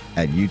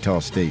at Utah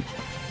State.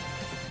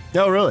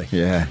 Oh, really?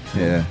 Yeah.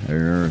 I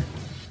remember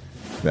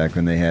back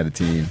when they had a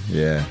team.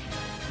 Yeah.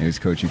 He was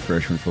coaching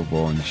freshman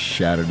football and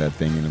shattered that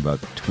thing in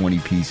about 20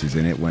 pieces,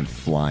 and it went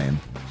flying.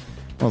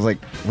 I was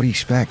like, what do you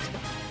expect?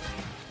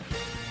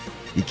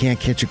 You can't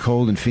catch a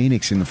cold in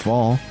Phoenix in the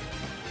fall,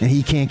 and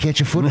he can't catch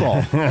a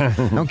football. I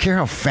don't care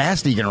how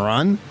fast he can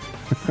run.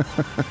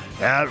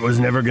 That was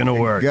never going to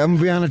work. I'm going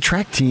to be on a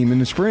track team in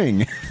the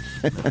spring.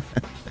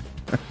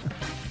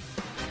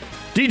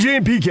 DJ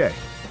and PK.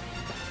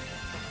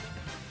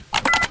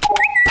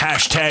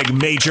 Hashtag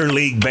Major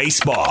League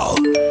Baseball.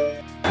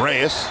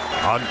 Reyes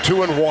on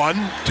 2-1.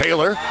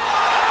 Taylor.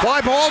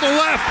 Fly ball to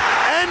left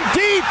and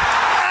deep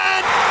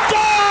and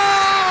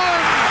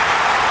gone!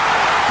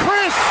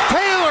 Chris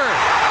Taylor,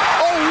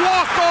 a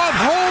walk-off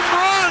home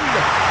run.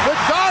 The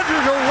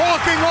Dodgers are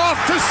walking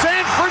off to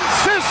San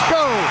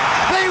Francisco.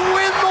 They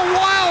win the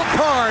wild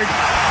card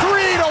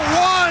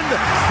 3-1.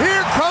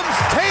 Here comes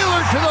Taylor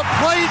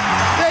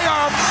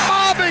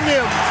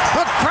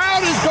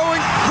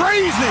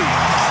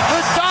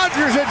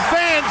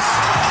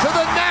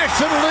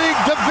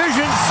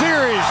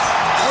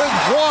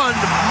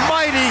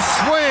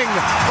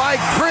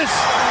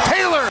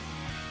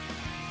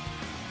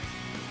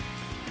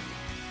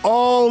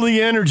all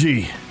the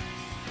energy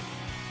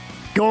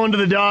going to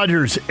the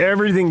Dodgers.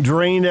 Everything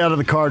drained out of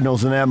the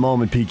Cardinals in that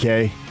moment,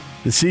 PK.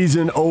 The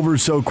season over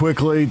so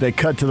quickly, they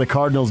cut to the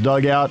Cardinals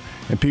dugout,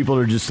 and people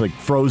are just like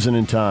frozen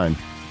in time.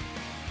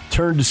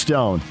 Turned to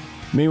stone.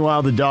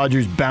 Meanwhile, the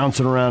Dodgers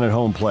bouncing around at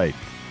home plate.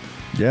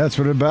 Yeah, that's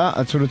what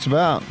it's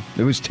about.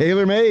 It was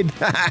tailor-made.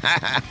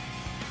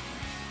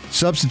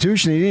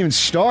 Substitution, he didn't even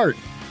start.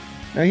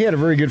 Now, he had a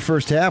very good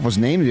first half, was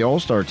named to the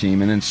All-Star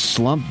team, and then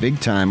slumped big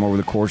time over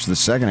the course of the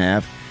second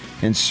half.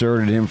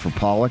 Inserted him for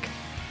Pollock,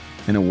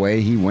 and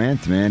away he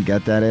went, man.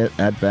 Got that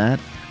at bat.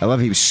 I love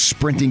he was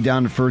sprinting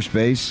down to first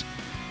base.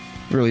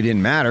 Really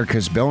didn't matter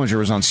because Bellinger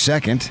was on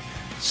second,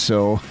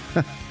 so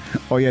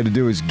all you had to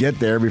do was get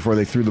there before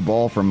they threw the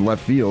ball from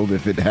left field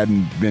if it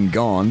hadn't been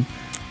gone.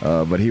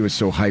 But he was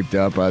so hyped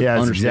up. Yeah,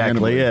 that's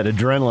exactly it.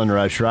 Adrenaline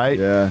rush, right?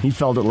 Yeah. He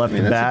felt it left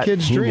the bat. That's a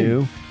kid's dream.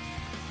 Knew.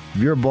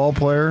 If you're a ball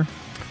player,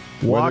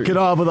 walk it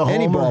off with a homer.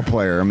 Any ball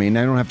player. I mean,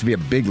 I don't have to be a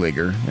big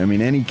leaguer. I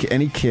mean, any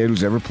kid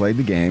who's ever played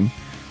the game,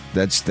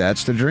 that's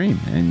the dream,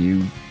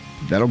 and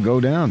that'll go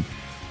down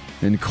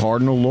in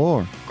Cardinal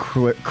lore.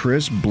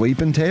 Chris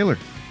Bleepin' Taylor.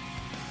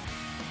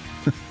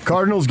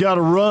 Cardinals got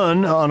a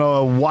run on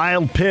a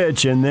wild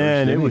pitch, and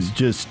then it was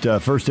just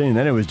first inning.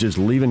 Then it was just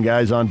leaving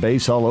guys on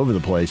base all over the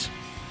place.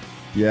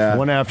 Yeah,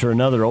 one after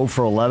another. 0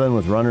 for 11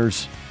 with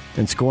runners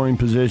in scoring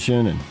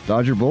position, and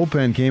Dodger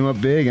bullpen came up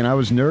big, and I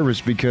was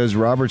nervous because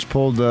Roberts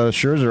pulled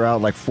Scherzer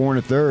out like 4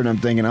 1/3, and I'm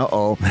thinking,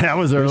 uh-oh. That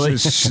was early.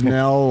 This is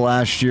Snell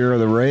last year of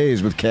the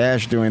Rays with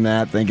Cash doing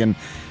that, thinking,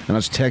 and I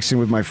was texting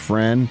with my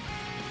friend,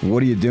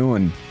 what are you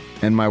doing?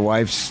 And my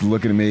wife's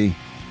looking at me,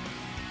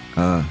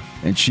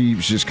 and she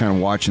was just kind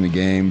of watching the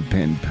game,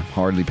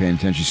 hardly paying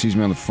attention. She sees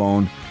me on the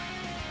phone.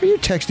 Are you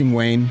texting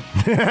Wayne?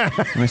 And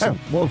I said,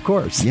 well, of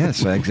course.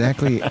 Yes,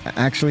 exactly.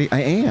 Actually,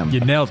 I am. You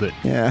nailed it.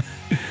 Yeah.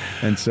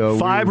 And so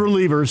 5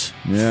 relievers,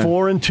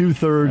 4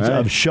 2/3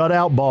 of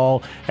shutout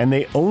ball, and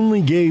they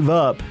only gave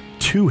up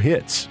 2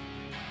 hits.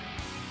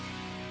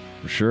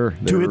 For sure.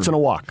 2 hits and a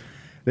walk.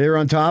 They were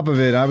on top of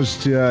it. I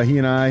was, he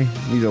and I,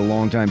 he's a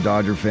longtime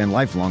Dodger fan,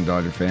 lifelong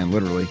Dodger fan,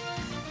 literally.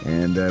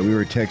 And we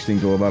were texting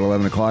till about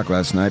 11 o'clock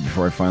last night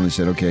before I finally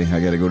said, okay, I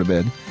got to go to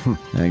bed. I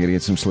got to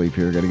get some sleep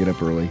here. Got to get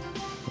up early.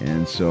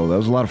 And so that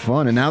was a lot of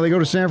fun. And now they go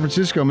to San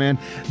Francisco, man.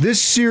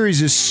 This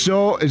series is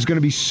going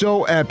to be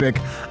so epic.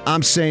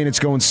 I'm saying it's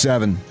going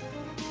 7.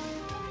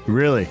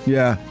 Really?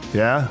 Yeah.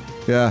 Yeah?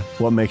 Yeah.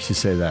 What makes you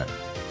say that?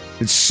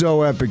 It's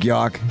so epic,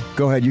 Yak.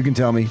 Go ahead. You can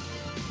tell me.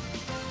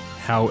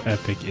 How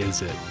epic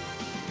is it?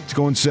 It's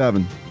going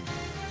 7.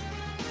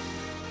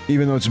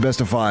 Even though it's a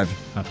best of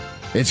 5.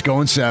 It's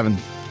going 7.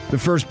 The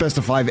first best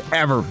of 5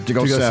 ever to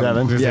go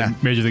 7. Yeah.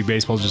 Major League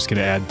Baseball is just going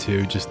to add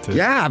 2 just to...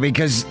 Yeah,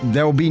 because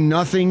there will be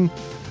nothing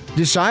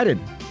decided.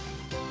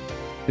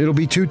 It'll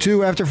be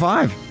 2-2 after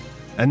 5.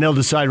 And they'll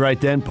decide right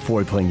then before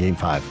we play in Game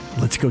 5.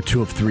 Let's go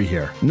 2 of 3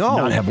 here. No,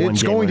 not have one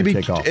it's game going to be.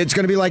 take off. It's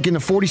going to be like in the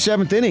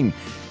 47th inning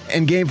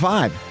in Game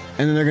 5,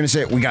 and then they're going to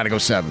say we got to go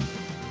 7.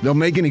 They'll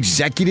make an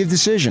executive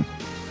decision.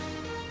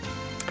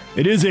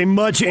 It is a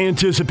much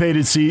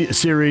anticipated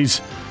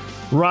series.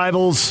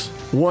 Rivals,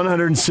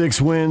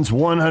 106 wins,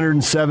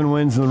 107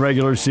 wins in the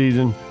regular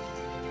season,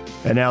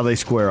 and now they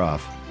square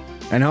off.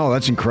 I know,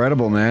 that's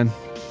incredible, man.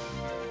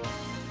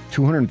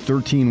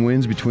 213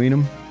 wins between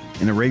them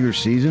in the regular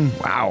season.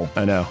 Wow.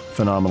 I know.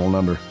 Phenomenal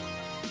number.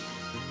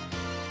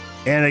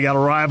 And they got a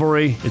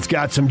rivalry. It's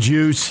got some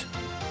juice.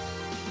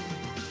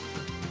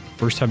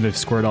 First time they've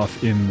squared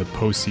off in the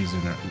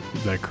postseason.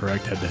 Is that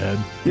correct, head-to-head?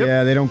 Yep.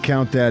 Yeah, they don't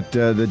count that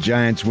the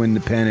Giants win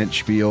the pennant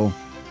spiel.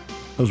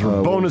 Those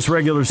were bonus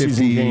regular 50,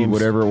 season games.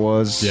 Whatever it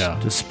was. Yeah.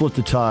 To split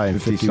the tie in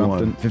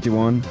 51.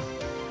 51?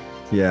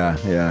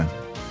 Yeah.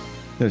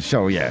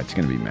 So, yeah, it's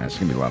going to be massive. It's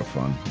going to be a lot of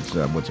fun. It's,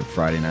 what's it,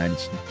 Friday night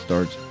it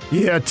starts?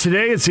 Yeah,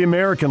 today it's the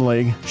American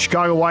League.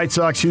 Chicago White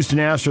Sox, Houston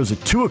Astros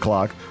at 2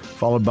 o'clock,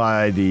 followed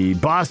by the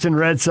Boston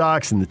Red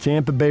Sox and the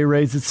Tampa Bay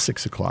Rays at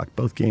 6 o'clock.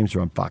 Both games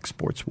are on Fox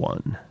Sports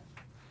 1.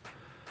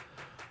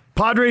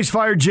 Padres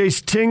fired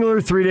Jace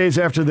Tingler 3 days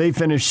after they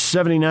finished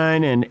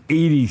 79 and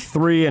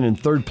 83 and in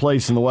third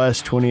place in the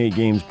West, 28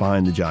 games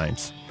behind the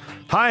Giants.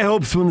 High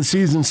hopes when the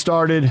season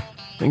started.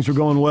 Things were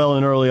going well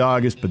in early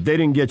August, but they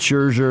didn't get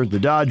Scherzer. The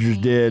Dodgers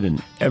did,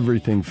 and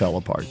everything fell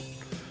apart.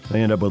 They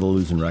end up with a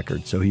losing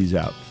record, so he's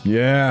out.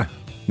 Yeah.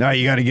 Now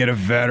you got to get a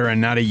veteran,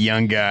 not a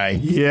young guy.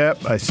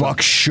 Yep. I saw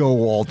Buck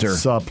Showalter.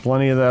 Saw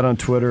plenty of that on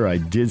Twitter. I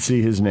did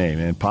see his name,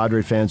 and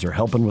Padre fans are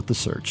helping with the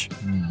search.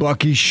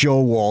 Bucky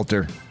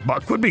Showalter.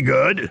 Buck would be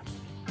good.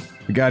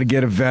 We got to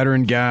get a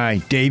veteran guy.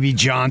 Davey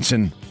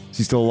Johnson. Is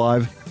he still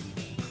alive?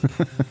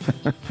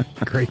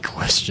 Great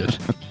question.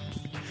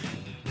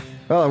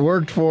 Well, it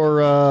worked for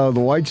the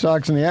White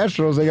Sox and the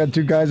Astros. They got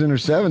 2 guys in their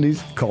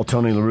 70s. Call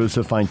Tony La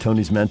Russa, find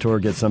Tony's mentor,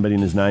 get somebody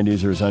in his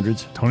 90s or his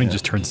 100s. Tony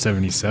just turned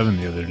 77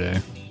 the other day.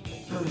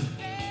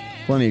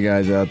 Plenty of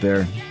guys out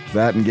there.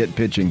 That and get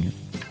pitching.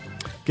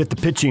 Get the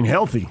pitching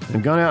healthy.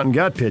 They've gone out and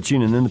got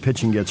pitching, and then the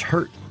pitching gets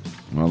hurt.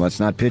 Well, that's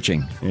not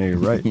pitching. Yeah, you're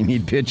right. You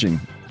need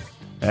pitching.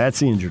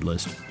 That's the injured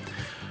list.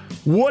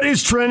 What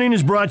is trending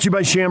is brought to you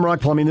by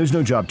Shamrock Plumbing. There's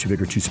no job too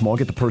big or too small.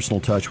 Get the personal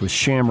touch with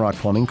Shamrock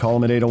Plumbing. Call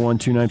them at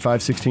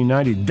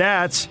 801-295-1690.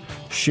 That's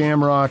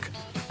Shamrock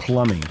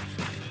Plumbing.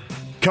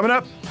 Coming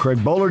up, Craig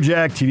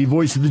Bolerjack, TV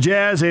voice of the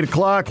Jazz, 8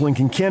 o'clock.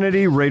 Lincoln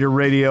Kennedy, Raider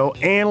Radio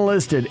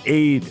analyst at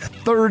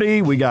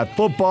 8:30. We got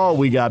football.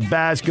 We got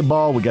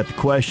basketball. We got the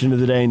question of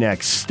the day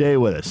next. Stay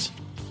with us.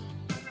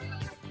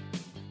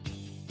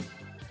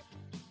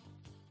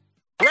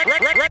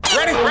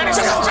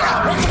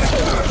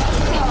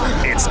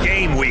 It's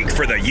game week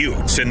for the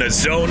Utes, and the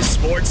Zone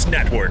Sports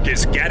Network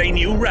is getting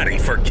you ready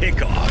for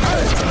kickoff.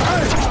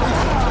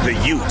 The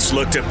Utes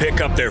look to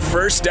pick up their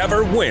first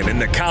ever win in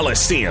the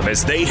Coliseum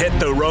as they hit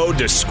the road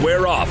to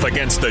square off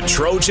against the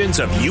Trojans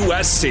of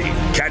USC.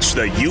 Catch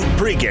the Ute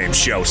pregame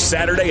show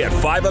Saturday at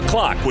 5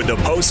 o'clock with the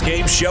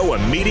postgame show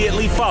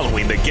immediately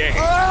following the game.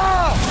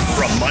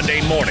 From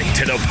Monday morning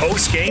to the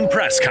postgame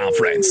press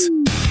conference,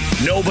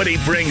 nobody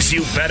brings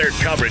you better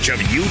coverage of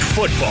Ute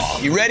football.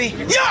 You ready?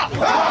 Yeah!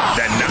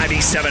 The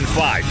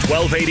 97.5,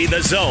 1280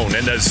 The Zone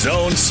and the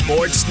Zone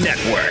Sports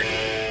Network.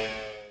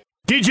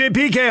 DJ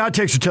PK, Hot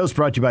Takes or Toast,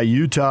 brought to you by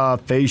Utah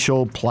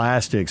Facial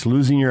Plastics.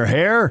 Losing your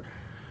hair?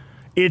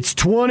 It's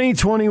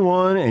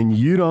 2021 and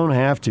you don't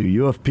have to.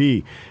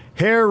 UFP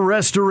Hair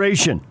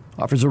Restoration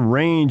offers a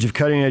range of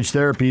cutting-edge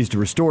therapies to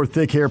restore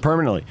thick hair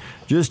permanently.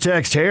 Just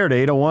text HAIR to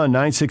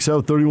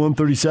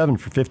 801-960-3137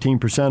 for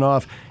 15%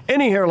 off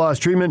any hair loss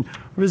treatment. Or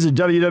visit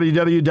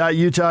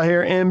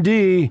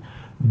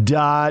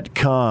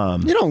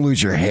www.utahhairmd.com. You don't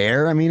lose your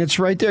hair. I mean, it's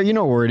right there. You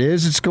know where it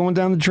is. It's going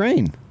down the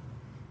drain.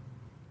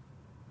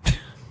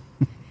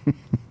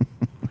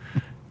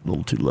 A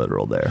little too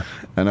literal there.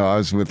 I know. I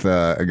was with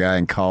a guy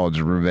in college,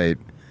 a roommate,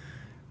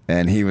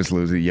 and he was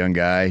losing, a young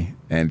guy,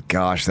 and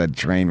gosh, that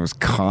drain was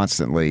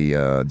constantly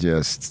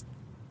just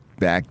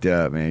backed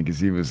up, man, because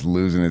he was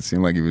losing it. It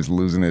seemed like he was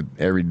losing it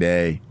every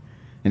day,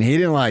 and he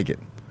didn't like it.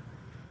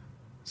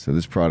 So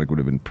this product would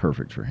have been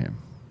perfect for him.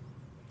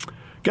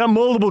 Got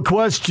multiple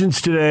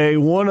questions today.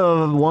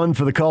 One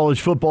for the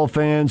college football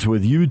fans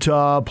with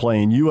Utah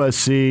playing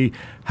USC.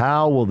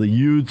 How will the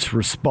Utes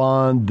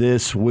respond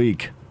this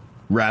week?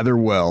 Rather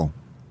well.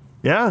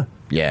 Yeah?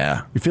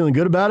 Yeah. You feeling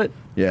good about it?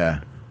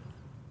 Yeah,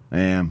 I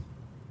am.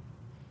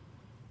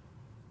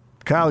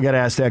 Kyle got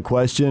asked that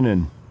question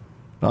and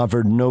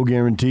offered no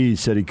guarantees.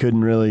 Said he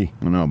couldn't really.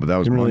 I know, but that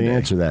was couldn't really Monday.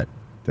 answer that.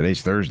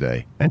 Today's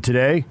Thursday. And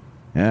today?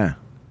 Yeah.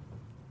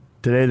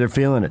 Today they're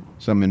feeling it.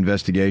 Some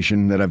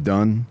investigation that I've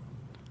done.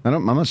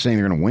 I'm not saying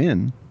they're going to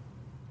win,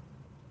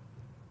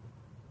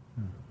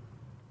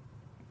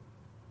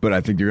 but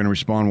I think they're going to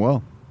respond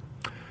well.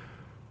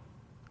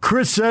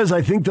 Chris says,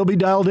 I think they'll be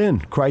dialed in.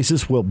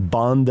 Crisis will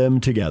bond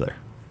them together.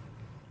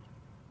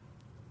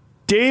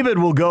 David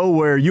will go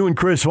where you and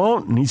Chris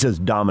won't, and he says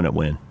dominant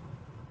win.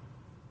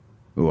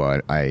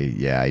 Oh,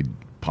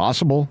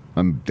 possible.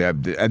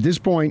 At this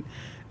point,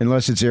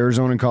 unless it's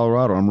Arizona and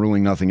Colorado, I'm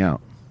ruling nothing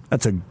out.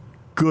 That's a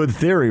good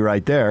theory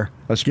right there.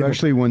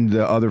 Especially when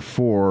the other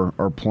four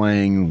are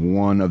playing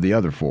one of the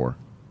other four.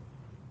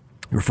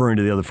 Referring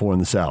to the other four in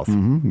the South.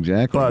 Mm-hmm,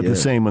 exactly. But the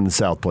same when the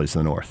South plays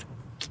the North.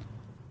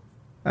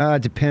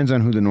 It depends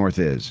on who the North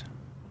is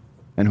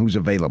and who's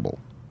available.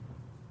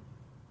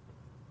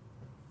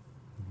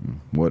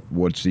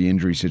 What's the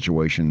injury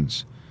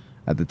situations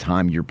at the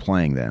time you're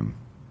playing them?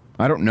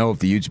 I don't know if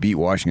the Utes beat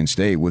Washington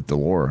State with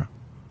Delora.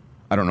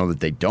 I don't know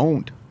that they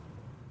don't,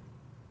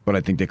 but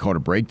I think they caught a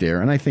break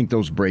there, and I think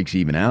those breaks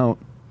even out.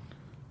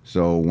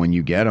 So when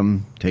you get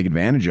them, take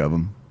advantage of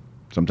them.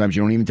 Sometimes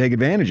you don't even take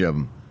advantage of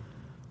them.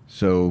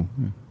 So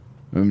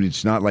I mean,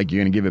 it's not like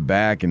you're going to give it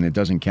back and it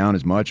doesn't count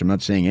as much. I'm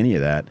not saying any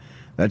of that.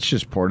 That's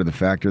just part of the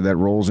factor that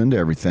rolls into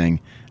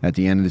everything at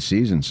the end of the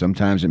season.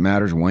 Sometimes it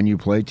matters when you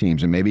play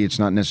teams, and maybe it's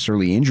not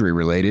necessarily injury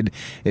related.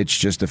 It's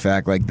just the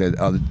fact like the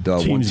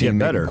one team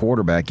better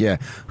quarterback. Yeah,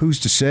 who's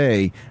to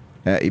say?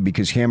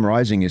 Because Cam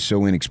Rising is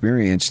so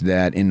inexperienced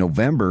that in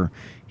November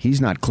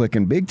he's not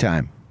clicking big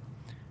time,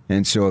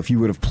 and so if you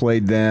would have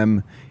played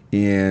them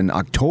in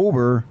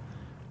October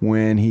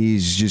when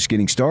he's just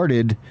getting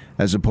started,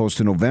 as opposed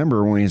to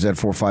November when he's had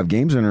 4 or 5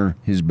 games under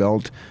his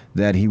belt,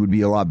 that he would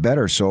be a lot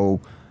better. So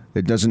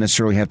it doesn't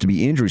necessarily have to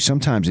be injury.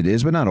 Sometimes it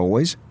is, but not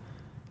always.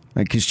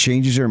 Because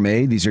changes are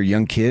made. These are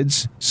young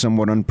kids,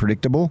 somewhat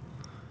unpredictable.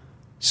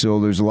 So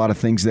there's a lot of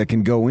things that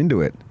can go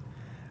into it.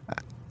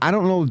 I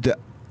don't know.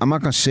 I'm not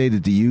going to say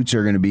that the Utes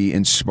are going to be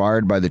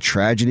inspired by the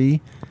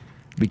tragedy,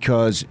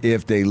 because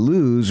if they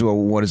lose, well,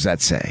 what does that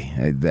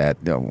say?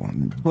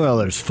 Well,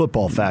 there's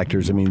football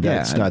factors. I mean,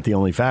 that's not the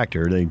only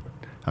factor.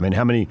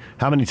 How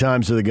many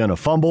times are they going to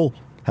fumble?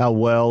 How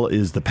well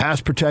is the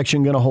pass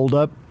protection going to hold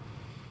up?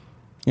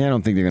 Yeah, I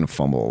don't think they're going to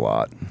fumble a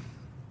lot.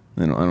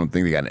 I don't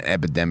think they got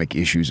epidemic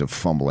issues of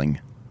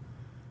fumbling.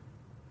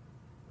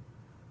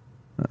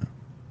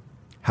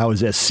 How is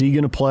SC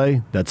going to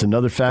play? That's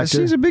another factor.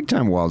 SC's a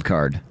big-time wild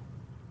card.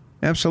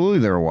 Absolutely,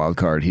 they're a wild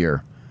card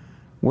here.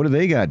 What do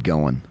they got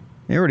going?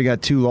 They already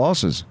got 2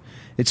 losses.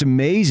 It's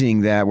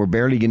amazing that we're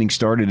barely getting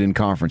started in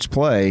conference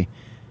play,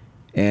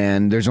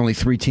 and there's only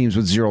 3 teams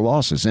with 0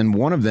 losses. And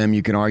one of them,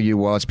 you can argue,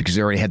 well, it's because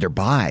they already had their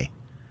bye.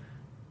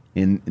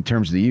 In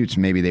terms of the Utes,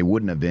 maybe they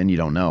wouldn't have been. You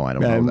don't know. I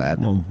don't know that.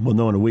 We'll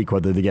know in a week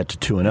whether they get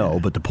to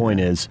 2-0. But the point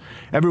is,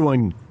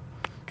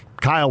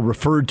 Kyle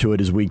referred to it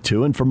as week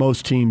 2, and for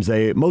most teams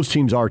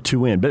are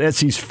 2 in, but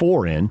SC's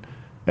 4 in,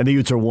 and the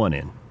Utes are 1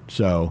 in.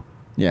 So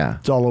yeah,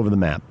 it's all over the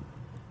map.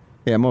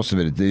 Yeah, most of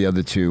it. The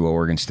other 2,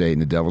 Oregon State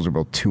and the Devils, are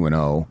both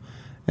 2-0.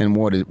 And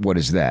what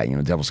is that? You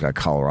know, Devils got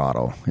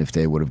Colorado. If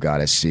they would have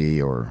got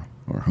SC or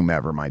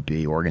whomever it might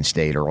be, Oregon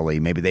State early,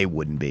 maybe they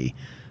wouldn't be.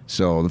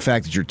 So the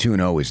fact that you're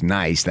 2-0 is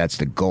nice. That's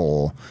the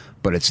goal.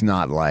 But it's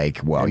not like,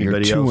 well,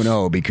 Anybody you're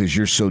 2-0 because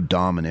you're so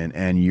dominant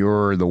and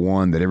you're the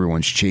one that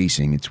everyone's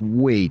chasing. It's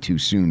way too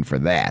soon for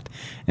that.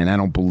 And I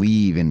don't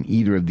believe in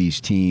either of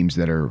these teams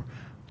that are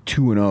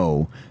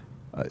 2-0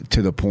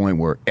 to the point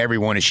where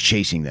everyone is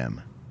chasing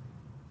them.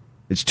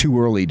 It's too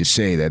early to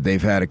say that.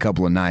 They've had a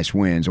couple of nice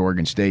wins.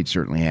 Oregon State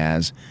certainly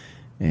has.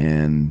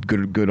 And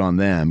good on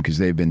them because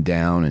they've been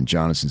down. And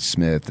Jonathan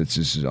Smith, it's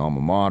just his alma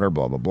mater,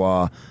 blah, blah,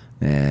 blah.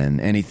 And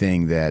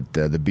anything that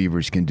the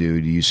Beavers can do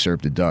to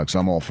usurp the Ducks,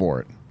 I'm all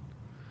for it.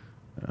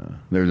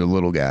 They're the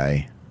little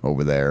guy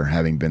over there,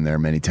 having been there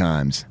many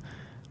times.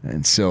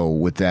 And so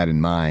with that in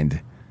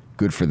mind,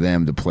 good for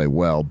them to play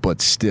well. But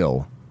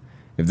still,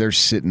 if they're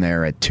sitting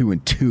there at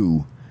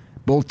 2-2,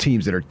 both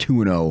teams that are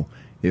 2-0,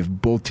 if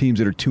both teams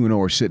that are 2-0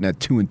 are sitting at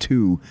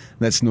 2-2,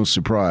 that's no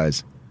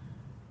surprise.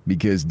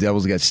 Because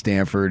Devils got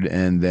Stanford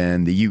and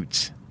then the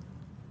Utes.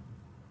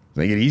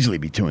 They could easily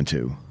be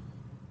 2-2.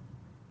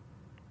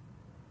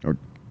 Or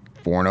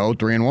 4-0,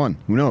 3-1.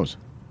 Who knows?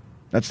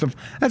 That's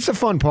the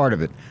fun part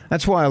of it.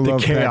 That's why I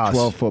love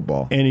Pac-12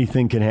 football.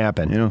 Anything can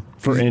happen,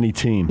 for any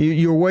team.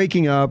 You're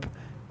waking up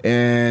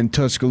in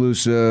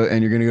Tuscaloosa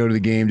and you're going to go to the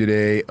game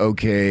today.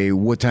 Okay,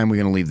 what time are we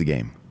going to leave the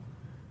game?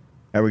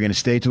 Are we going to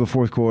stay till the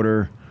fourth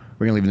quarter?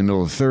 We're going to leave in the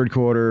middle of the third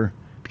quarter?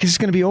 Because it's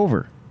going to be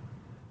over.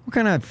 What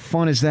kind of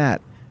fun is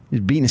that?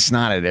 Just beating a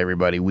snot at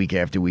everybody week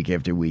after week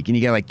after week. And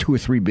you got like 2 or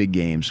 3 big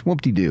games.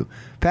 Whoop-de-doo.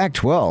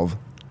 Pac-12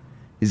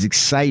 is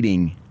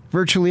exciting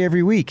virtually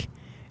every week.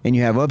 And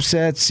you have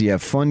upsets, you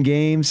have fun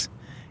games.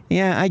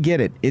 Yeah, I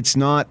get it. It's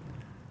not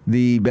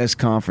the best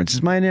conference.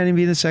 It might not even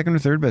be the second or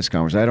third best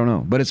conference. I don't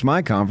know. But it's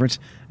my conference,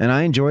 and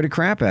I enjoy the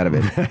crap out of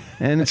it.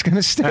 And it's going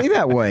to stay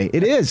that way.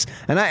 It is.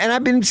 And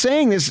I've been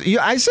saying this.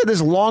 I said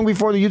this long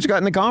before the Utes got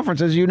in the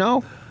conference, as you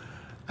know.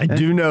 I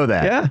do know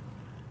that. Yeah.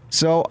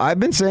 So I've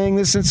been saying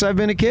this since I've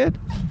been a kid.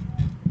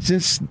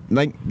 Since,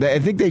 I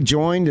think they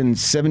joined in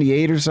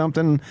 78 or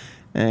something,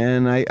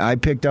 and I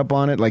picked up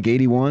on it like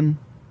 81.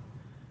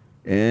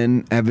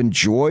 And have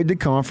enjoyed the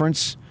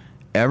conference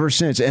ever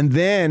since. And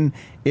then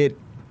it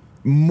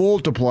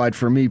multiplied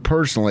for me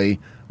personally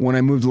when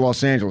I moved to the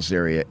Los Angeles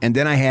area. And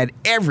then I had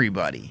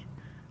everybody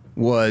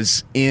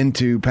was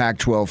into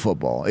Pac-12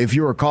 football. If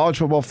you were a college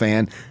football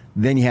fan,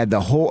 then you had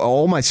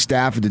all my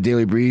staff at the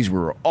Daily Breeze. We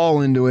were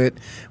all into it.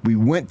 We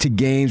went to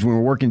games. We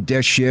were working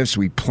desk shifts.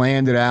 We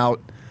planned it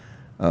out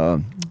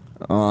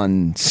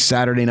on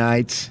Saturday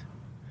nights.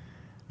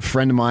 A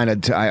friend of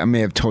mine, I may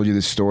have told you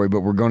this story,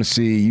 but we're going to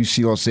see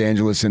UC Los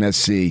Angeles and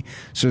SC.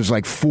 So there's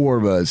like 4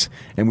 of us,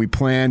 and we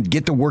planned,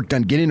 get the work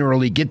done, get in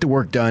early, get the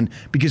work done,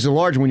 because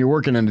when you're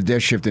working on a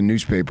desk shift in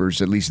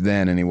newspapers, at least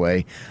then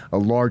anyway, a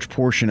large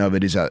portion of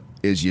it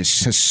is you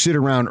sit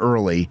around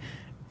early,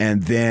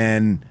 and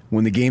then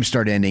when the games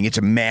start ending, it's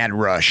a mad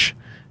rush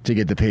to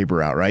get the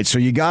paper out, right? So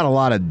you got a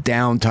lot of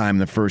downtime in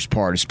the first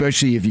part,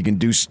 especially if you can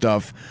do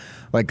stuff.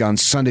 Like on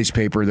Sunday's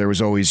paper, there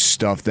was always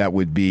stuff that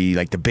would be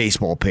like the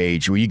baseball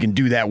page where you can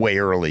do that way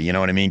early, you know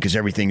what I mean? Because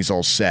everything's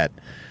all set,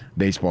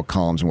 baseball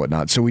columns and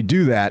whatnot. So we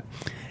do that,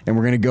 and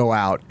we're going to go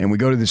out, and we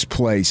go to this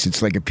place.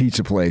 It's like a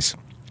pizza place.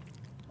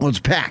 Well,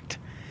 it's packed,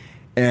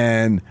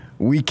 and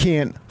we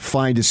can't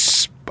find a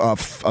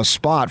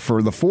spot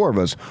for the 4 of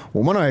us.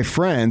 Well, one of my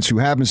friends, who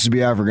happens to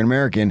be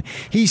African-American,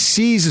 he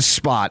sees a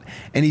spot,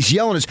 and he's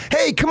yelling at us,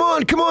 hey, come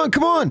on.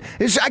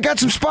 I got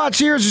some spots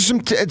here.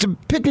 It's a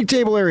picnic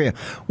table area.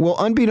 Well,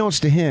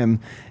 unbeknownst to him,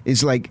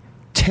 is like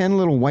 10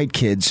 little white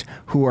kids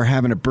who are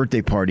having a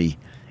birthday party,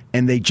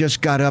 and they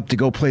just got up to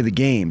go play the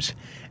games.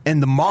 And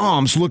the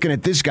mom's looking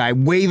at this guy,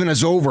 waving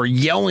us over,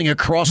 yelling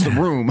across the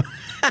room.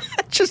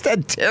 Just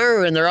had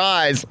terror in their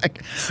eyes.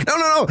 Like,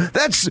 no,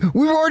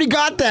 we've already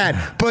got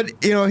that. But,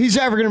 he's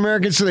African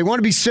American, so they want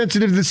to be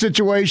sensitive to the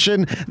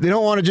situation. They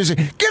don't want to just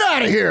say, get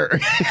out of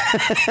here.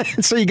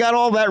 So you got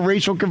all that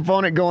racial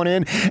component going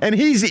in. And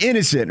he's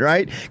innocent,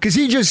 right? Because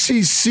he just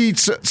sees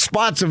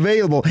spots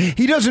available.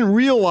 He doesn't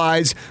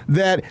realize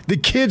that the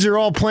kids are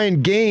all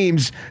playing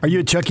games. Are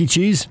you at Chuck E.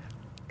 Cheese?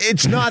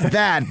 It's not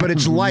that, but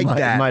it's like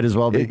that. Might as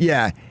well be.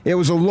 It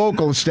was a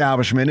local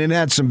establishment and it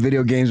had some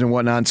video games and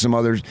whatnot, and some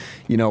others,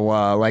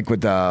 like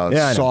with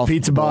soft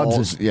Pizza Bob's,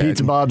 balls.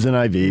 Pizza Bob's and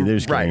IV.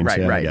 There's games.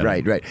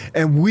 Right.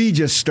 And we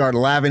just start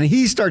laughing.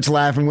 He starts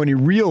laughing when he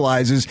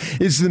realizes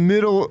it's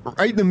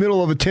right in the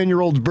middle of a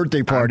 10-year-old's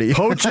birthday party.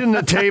 Poaching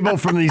the table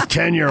from these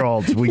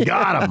 10-year-olds. We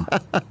got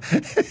them.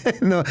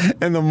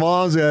 and the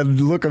moms had a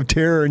look of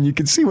terror, and you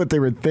could see what they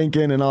were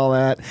thinking and all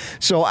that.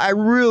 So I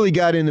really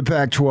got into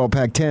Pac-12,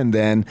 Pac-10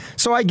 then.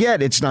 So I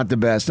get it's not the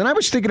best. And I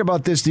was thinking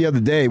about this the other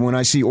day when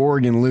I see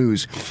Oregon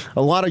lose.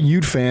 A lot of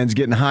Ute fans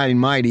getting high and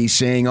mighty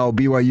saying,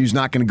 BYU's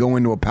not going to go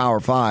into a Power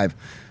 5.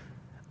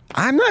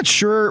 I'm not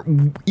sure,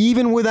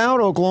 even without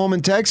Oklahoma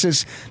and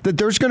Texas, that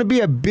there's going to be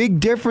a big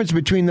difference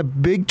between the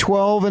Big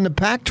 12 and the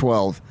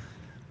Pac-12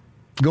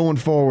 going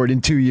forward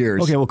in 2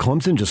 years. Okay, well,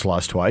 Clemson just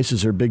lost twice.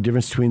 Is there a big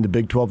difference between the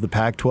Big 12, the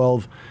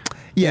Pac-12?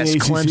 Yes,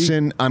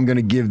 Clemson, I'm going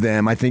to give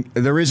them. I think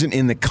there isn't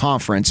in the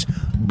conference,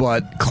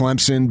 but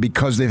Clemson,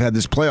 because they've had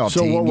this playoff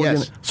team,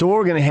 yes. So what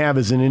we're going to have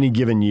is in any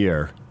given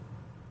year.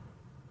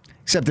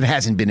 Except it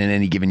hasn't been in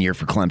any given year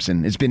for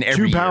Clemson. It's been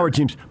every year. Two power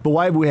teams. But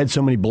why have we had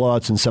so many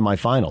blowouts in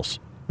semifinals?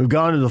 We've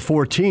gone to the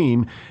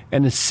 4-team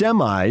and the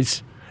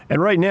semis. And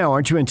right now,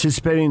 aren't you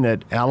anticipating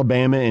that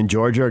Alabama and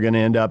Georgia are going to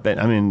end up at,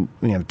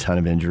 we have a ton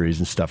of injuries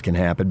and stuff can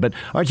happen, but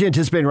aren't you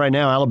anticipating right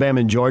now Alabama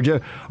and Georgia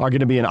are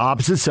going to be in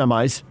opposite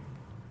semis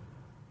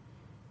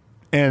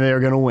and they're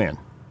going to win?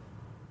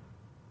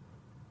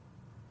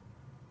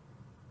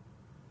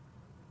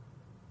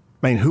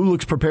 Who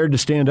looks prepared to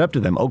stand up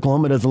to them?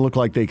 Oklahoma doesn't look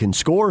like they can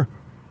score.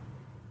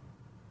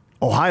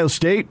 Ohio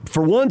State,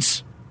 for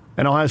once,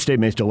 and Ohio State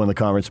may still win the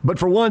conference, but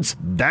for once,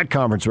 that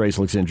conference race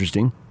looks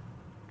interesting.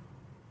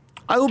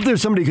 I hope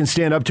there's somebody who can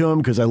stand up to them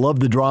because I love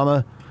the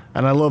drama,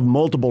 and I love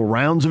multiple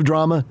rounds of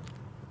drama.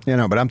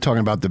 But I'm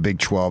talking about the Big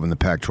 12 and the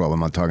Pac-12. I'm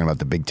not talking about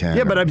the Big 10.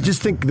 Yeah, but I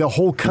just think the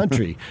whole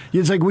country.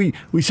 It's like we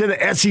say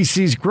the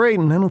SEC's great,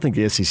 and I don't think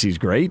the SEC's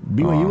great.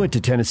 BYU went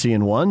to Tennessee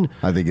and won.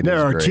 I think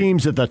there are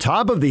teams at the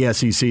top of the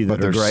SEC that are great.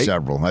 But there's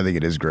several. I think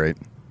it is great.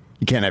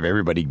 You can't have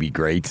everybody be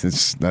great.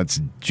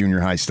 That's junior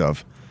high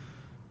stuff.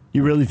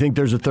 You really think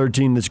there's a third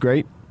team that's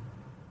great?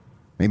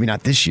 Maybe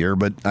not this year,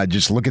 but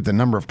just look at the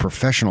number of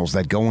professionals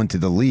that go into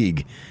the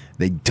league.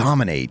 They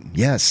dominate.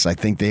 Yes, I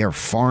think they are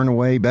far and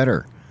away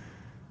better.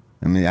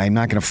 I'm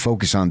not going to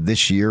focus on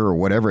this year or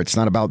whatever. It's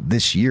not about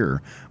this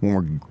year. When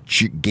we're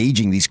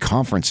gauging these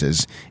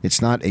conferences,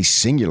 it's not a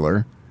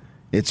singular.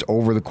 It's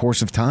over the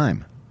course of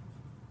time.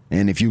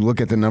 And if you look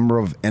at the number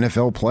of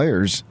NFL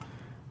players,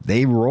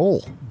 they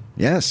roll.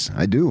 Yes,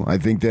 I do. I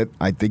think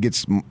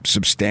it's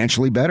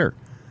substantially better.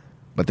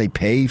 But they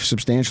pay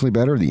substantially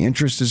better. The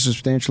interest is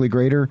substantially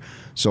greater.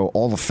 So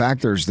all the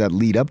factors that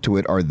lead up to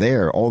it are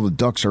there. All the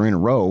ducks are in a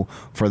row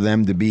for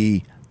them to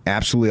be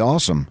absolutely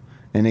awesome.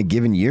 In a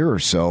given year or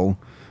so,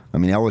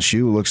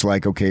 LSU looks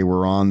like, okay,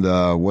 we're on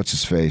the, what's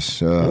his face?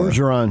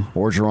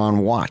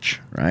 Orgeron watch,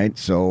 right?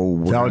 So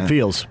that's how it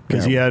feels,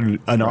 because he had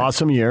an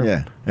awesome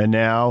year, and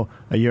now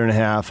a year and a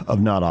half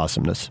of not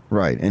awesomeness.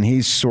 Right, and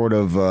he's sort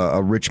of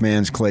a rich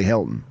man's Clay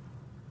Helton.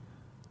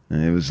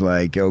 And it was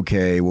like,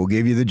 okay, we'll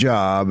give you the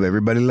job.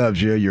 Everybody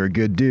loves you. You're a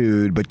good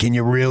dude, but can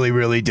you really,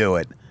 really do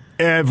it?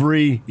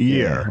 Every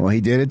year. Yeah. Well, he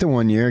did it the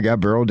one year,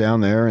 got Burrow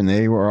down there, and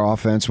our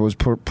offense was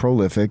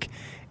prolific.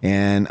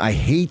 And I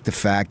hate the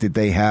fact that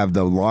they have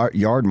the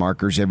yard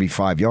markers every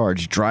 5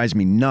 yards. It drives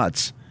me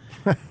nuts.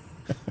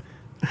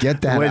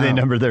 Get that the way out. They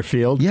number their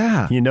field?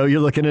 Yeah. You're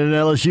looking at an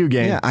LSU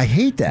game. Yeah, I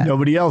hate that.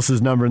 Nobody else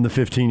is numbering the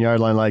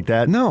 15-yard line like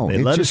that. No.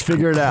 They let us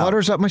figure it out. It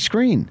clutters up my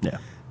screen. Yeah.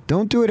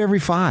 Don't do it every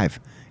 5.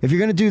 If you're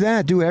going to do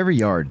that, do every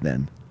yard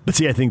then. But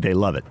see, I think they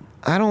love it.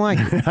 I don't like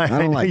it. I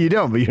don't like it. You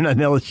don't, but you're not an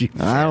LSU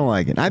fan. I don't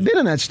like it. I've been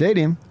in that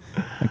stadium.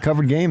 I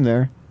covered game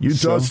there.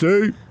 Utah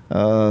State?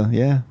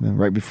 Yeah,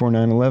 right before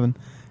 9/11.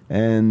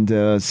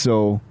 And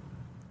so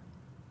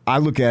I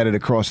look at it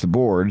across the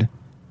board,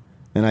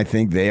 and I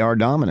think they are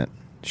dominant.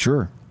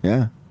 Sure,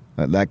 yeah,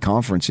 that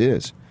conference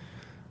is.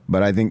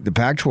 But I think the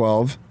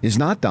Pac-12 is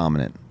not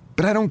dominant.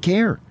 But I don't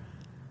care.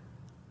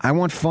 I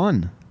want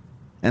fun.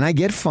 And I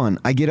get fun.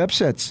 I get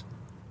upsets.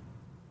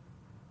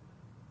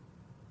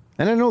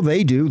 And I know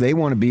they do. They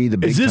want to be the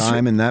big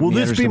time, and that will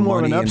this be more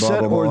of an upset, blah,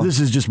 blah, blah. or this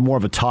is just more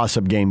of a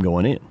toss-up game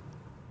going in?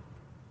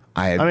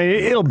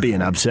 It'll be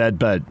an upset,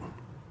 but...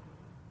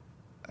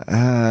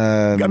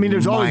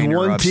 there's always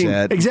one team.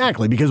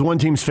 Exactly, because one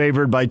team's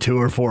favored by 2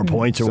 or 4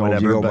 points or whatever.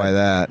 If you go by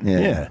that,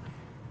 yeah.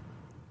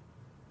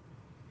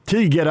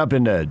 Till you get up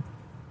into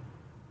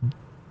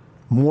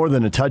more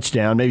than a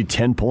touchdown, maybe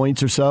 10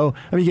 points or so.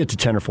 You get to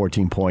 10 or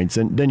 14 points,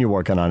 and then you're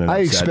working on an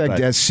upset. I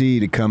expect SC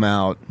to come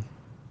out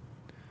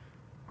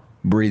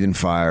breathing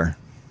fire.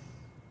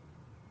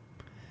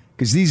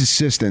 Because these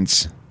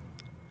assistants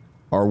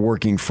are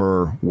working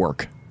for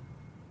work.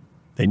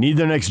 They need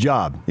their next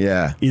job.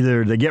 Yeah.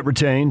 Either they get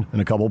retained, and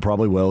a couple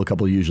probably will, a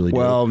couple usually do.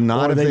 Well,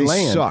 not if they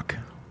suck.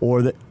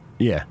 Or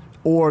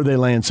they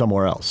land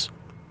somewhere else.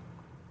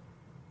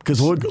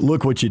 Because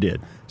look what you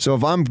did. So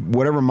if I'm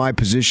whatever my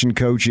position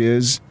coach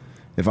is,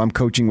 if I'm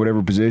coaching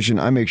whatever position,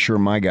 I make sure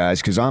my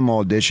guys, because I'm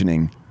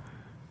auditioning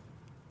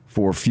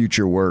for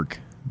future work,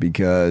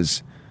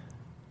 because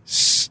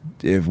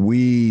if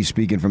we,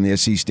 speaking from the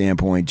SC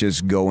standpoint,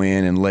 just go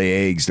in and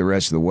lay eggs the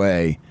rest of the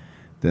way,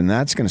 then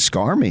that's going to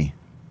scar me.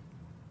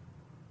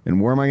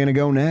 And where am I going to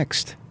go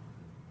next?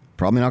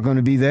 Probably not going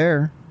to be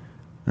there.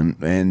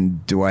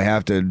 And do I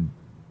have to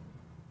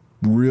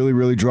really,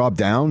 really drop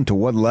down? To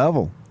what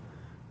level?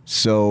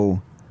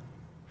 So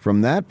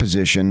from that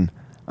position,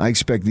 I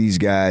expect these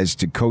guys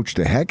to coach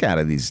the heck out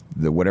of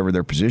whatever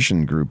their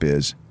position group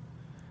is.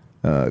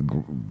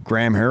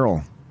 Graham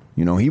Harrell,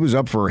 he was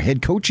up for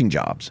head coaching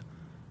jobs.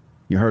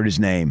 You heard his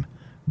name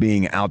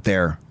being out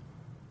there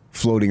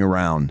floating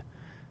around.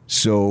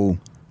 So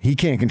he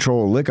can't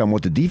control a lick on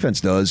what the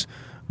defense does,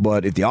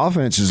 but if the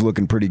offense is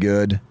looking pretty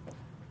good,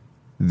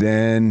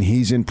 then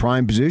he's in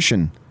prime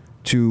position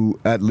to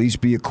at least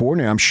be a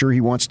coordinator. I'm sure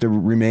he wants to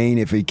remain,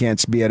 if he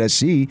can't be at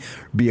SC,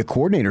 be a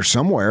coordinator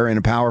somewhere in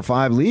a Power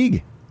 5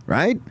 league,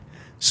 right?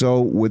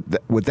 So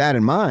with that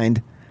in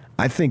mind,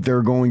 I think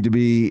they're going to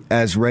be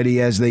as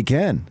ready as they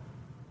can.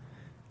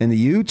 And the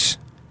Utes,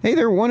 hey,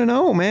 they're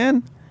 1-0,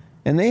 man.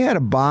 And they had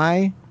a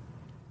bye.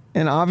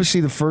 And obviously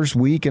the first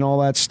week and all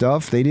that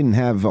stuff, they didn't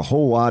have a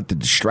whole lot to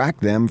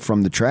distract them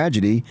from the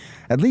tragedy.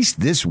 At least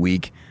this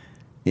week,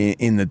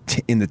 in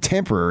the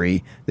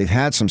temporary, they've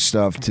had some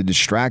stuff to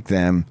distract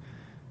them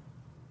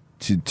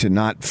to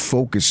not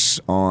focus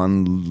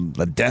on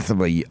the death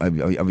of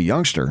a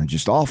youngster.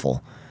 Just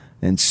awful.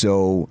 And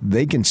so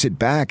they can sit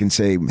back and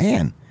say,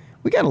 man,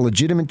 we got a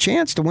legitimate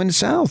chance to win the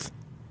South.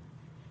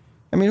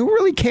 I mean, who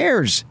really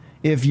cares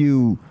if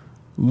you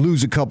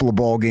lose a couple of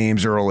ball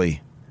games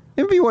early?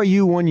 In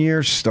BYU one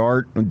year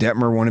start,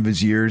 Detmer one of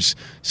his years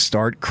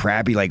start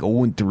crappy, like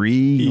 0-3,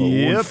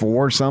 0-4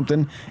 or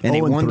something, and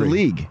they won the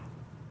league.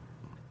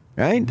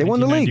 Right? They won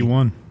the league. Didn't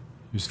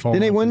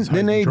they win?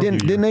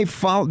 Didn't they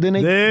follow?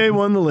 They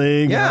won the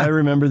league. Yeah, I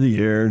remember the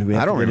year.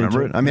 I don't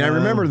remember it. I mean, I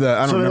remember the.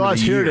 I don't remember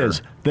lost. the year. Here it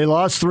is. They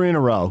lost 3 in a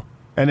row,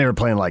 and they were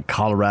playing like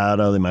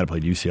Colorado. They might have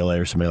played UCLA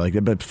or somebody like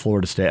that, but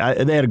Florida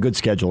State. They had a good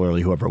schedule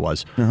early. Whoever it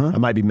was, I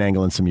might be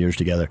mangling some years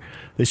together.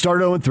 They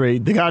started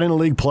 0-3. They got into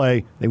league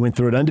play. They went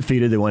through it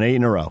undefeated. They won 8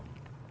 in a row.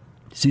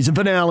 Season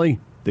finale.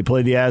 They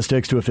played the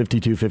Aztecs to a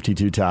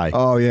 52-52 tie.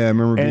 Oh, yeah, I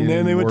remember being and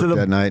then they went to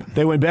that night.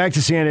 They went back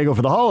to San Diego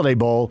for the Holiday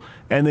Bowl,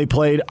 and they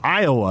played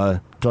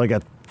Iowa to like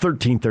a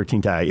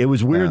 13-13 tie. It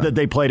was weird that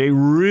they played a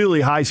really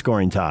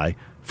high-scoring tie,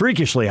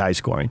 freakishly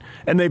high-scoring,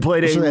 and they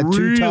played so they had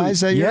 2 ties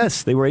that year?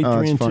 Yes, they were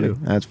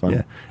 8-3-2. That's funny.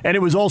 Yeah. And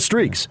it was all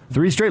streaks.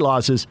 3 straight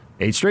losses,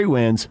 8 straight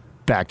wins,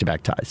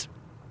 back-to-back ties.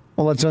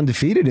 Well, that's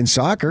undefeated in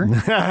soccer.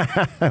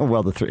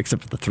 Well,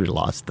 except for the 3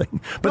 loss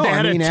thing. But no, they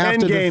had a 10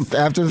 game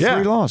after the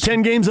 3 loss.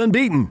 10 games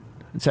unbeaten.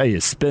 That's how you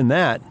spin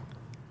that.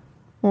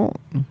 Well,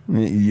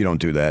 you don't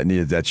do that.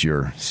 That's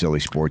your silly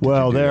sport.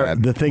 Well,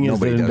 the thing is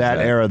that in that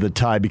era, the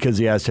tie, because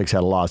the Aztecs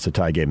had a loss, the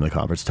tie gave them the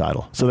conference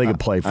title. So they could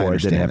play for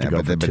it. Didn't have to go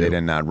for 2. But they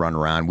did not run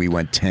around. We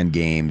went 10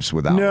 games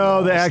without.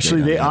 No,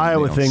 the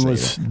Iowa thing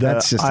was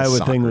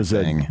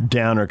a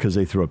downer because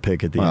they threw a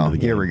pick at the end of the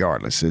game.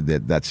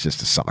 Irregardless, that's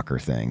just a soccer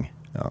thing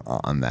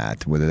on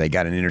that. Whether they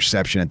got an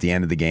interception at the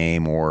end of the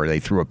game or they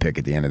threw a pick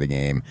at the end of the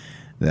game,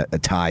 a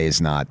tie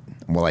is not.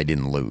 Well, I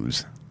didn't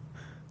lose.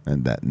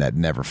 And that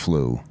never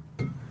flew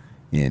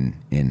in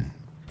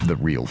the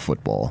real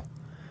football.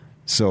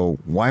 So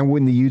why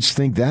wouldn't the Utes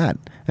think that?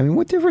 I mean,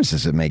 what difference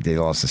does it make they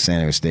lost to San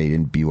Diego State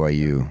and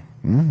BYU?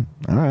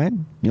 All right,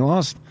 you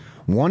lost.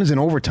 One is in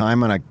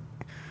overtime on a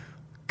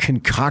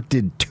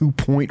concocted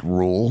 2-point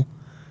rule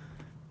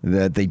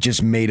that they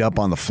just made up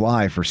on the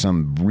fly for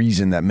some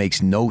reason that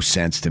makes no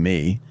sense to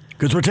me.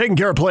 Because we're taking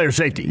care of player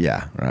safety.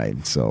 Yeah,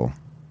 right. So,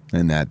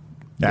 and that...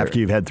 After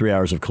you've had 3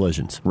 hours of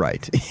collisions.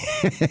 Right.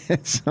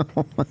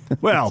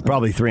 Well,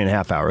 probably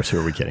 3.5 hours. Who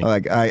are we kidding?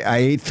 Like I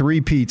ate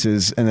 3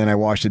 pizzas and then I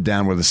washed it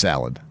down with a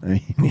salad.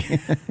 I mean,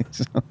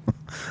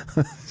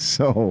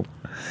 so,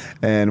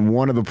 and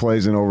one of the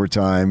plays in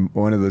overtime,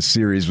 one of the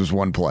series was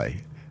 1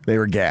 play. They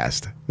were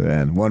gassed.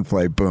 And 1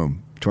 play,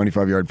 boom,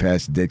 25-yard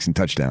pass to Dixon,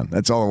 touchdown.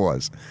 That's all it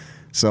was.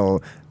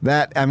 So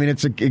that, I mean,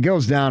 it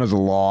goes down as a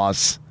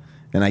loss,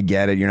 and I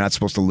get it. You're not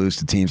supposed to lose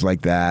to teams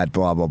like that,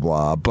 blah, blah,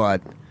 blah.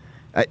 But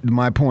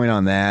my point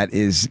on that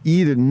is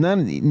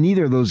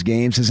neither of those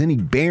games has any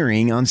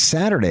bearing on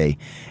Saturday.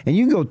 And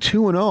you can go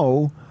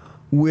 2-0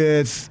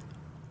 with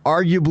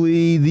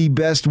arguably the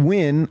best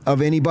win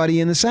of anybody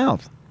in the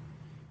South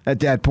at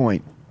that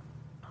point.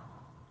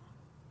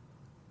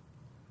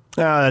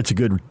 That's a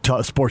good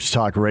sports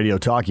talk radio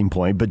talking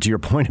point. But to your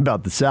point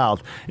about the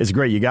South, it's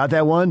great. You got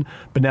that one,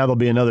 but now there'll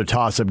be another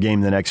toss-up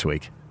game the next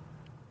week.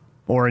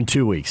 Or in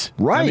 2 weeks.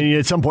 Right. I mean,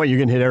 at some point you're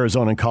going to hit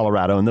Arizona and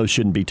Colorado, and those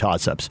shouldn't be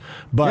toss-ups.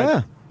 But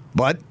yeah.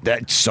 I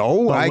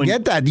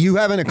get that. You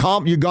haven't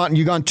you've gone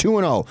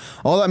 2-0.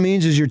 All that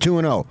means is you're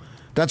 2-0.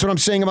 That's what I'm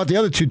saying about the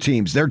other 2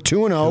 teams. They're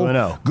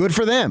 2-0. Good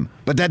for them.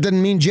 But that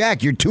doesn't mean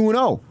jack. You're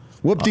 2-0.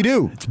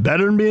 Whoop-de-doo. It's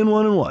better than being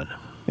 1-1.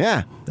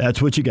 Yeah. That's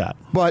what you got.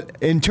 But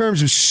in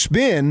terms of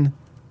spin,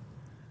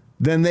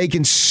 then they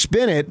can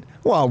spin it.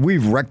 Well,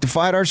 we've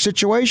rectified our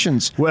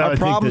situations. Well, our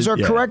problems are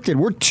corrected.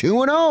 We're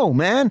 2-0,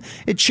 man.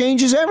 It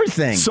changes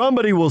everything.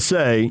 Somebody will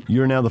say,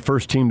 you're now the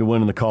first team to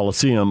win in the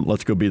Coliseum.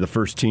 Let's go be the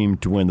first team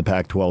to win the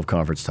Pac-12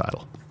 conference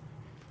title.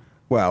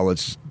 Well,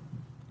 let's.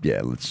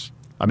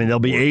 I mean, there'll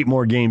be 8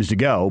 more games to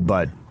go,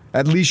 but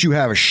at least you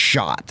have a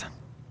shot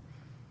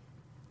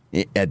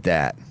at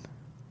that.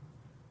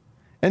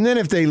 And then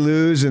if they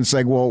lose, and it's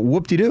like, well,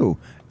 whoop-de-doo.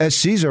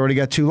 SC's already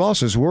got 2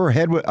 losses. We're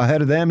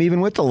ahead of them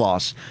even with the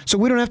loss. So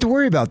we don't have to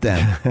worry about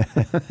them.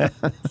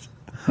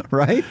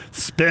 Right?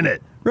 Spin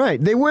it.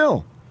 Right. They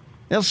will.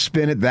 They'll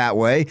spin it that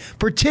way,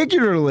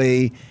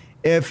 particularly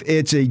if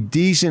it's a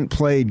decent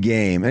played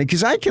game.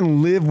 Because I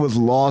can live with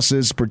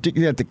losses,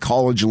 particularly at the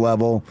college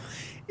level,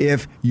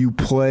 if you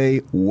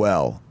play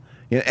well.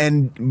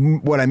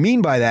 And what I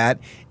mean by that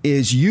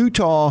is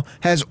Utah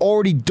has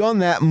already done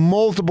that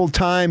multiple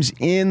times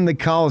in the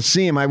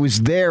Coliseum. I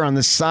was there on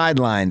the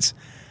sidelines.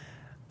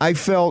 I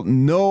felt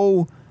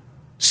no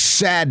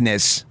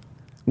sadness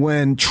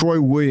when Troy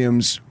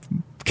Williams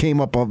came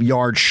up a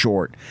yard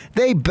short.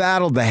 They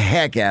battled the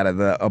heck out of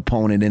the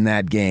opponent in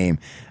that game.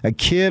 A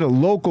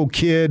local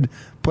kid,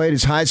 played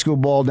his high school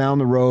ball down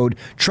the road,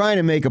 trying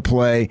to make a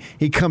play.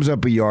 He comes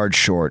up a yard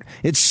short.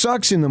 It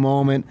sucks in the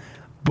moment.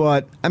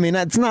 But, I mean,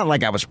 it's not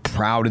like I was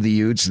proud of the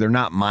Utes. They're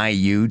not my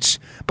Utes.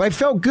 But I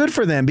felt good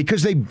for them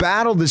because they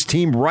battled this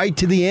team right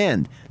to the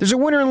end. There's a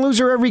winner and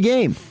loser every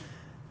game.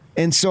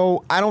 And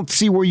so I don't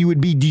see where you would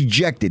be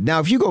dejected.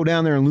 Now, if you go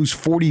down there and lose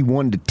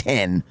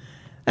 41-10,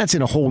 that's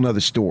in a whole nother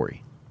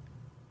story.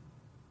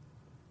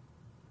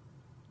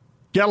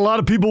 Got a lot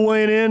of people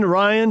weighing in,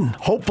 Ryan.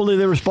 Hopefully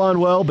they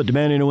respond well, but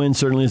demanding a win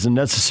certainly isn't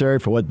necessary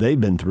for what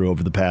they've been through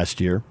over the past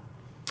year.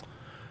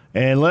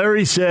 And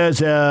Larry says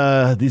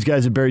these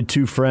guys have buried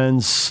 2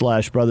 friends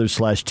 /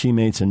 brothers /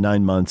 teammates in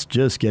 9 months.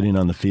 Just getting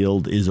on the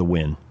field is a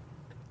win.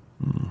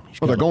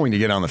 Well, they're going to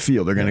get on the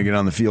field. They're going to get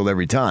on the field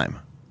every time.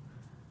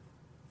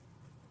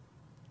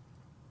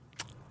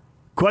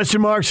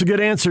 Question marks will get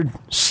answered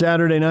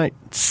Saturday night,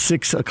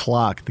 6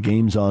 o'clock. The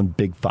game's on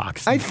Big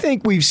Fox. I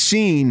think we've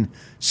seen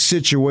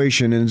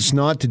situation, and it's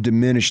not to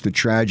diminish the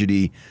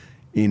tragedy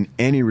in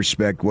any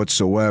respect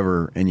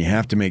whatsoever, and you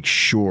have to make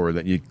sure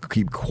that you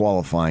keep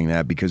qualifying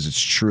that because it's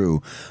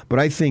true. But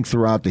I think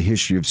throughout the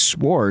history of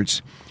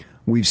sports,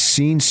 we've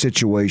seen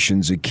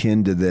situations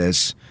akin to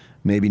this,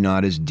 maybe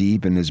not as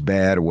deep and as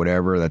bad or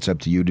whatever, that's up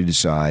to you to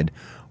decide,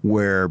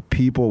 where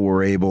people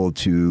were able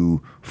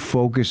to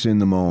focus in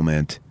the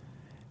moment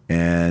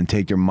and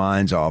take their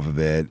minds off of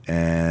it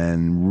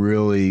and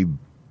really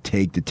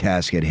take the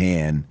task at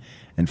hand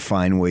and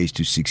find ways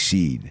to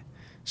succeed.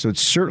 So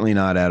it's certainly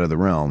not out of the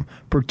realm.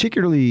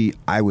 Particularly,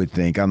 I would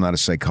think, I'm not a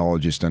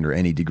psychologist under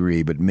any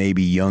degree, but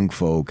maybe young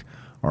folk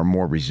are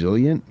more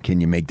resilient. Can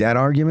you make that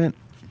argument?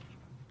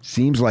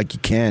 Seems like you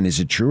can. Is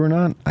it true or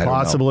not? I don't know.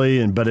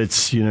 Possibly, but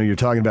it's, you're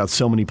talking about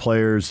so many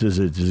players. Is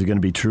it going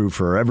to be true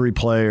for every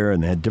player?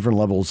 And they had different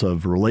levels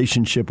of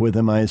relationship with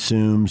him, I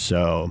assume.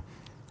 So,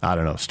 I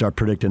don't know. Start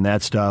predicting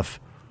that stuff.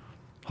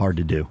 Hard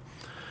to do.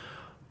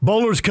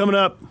 Bowler's coming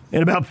up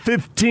in about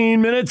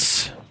 15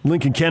 minutes.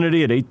 Lincoln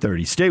Kennedy at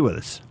 8:30. Stay with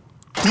us.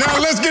 Now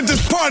let's get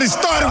this party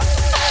started.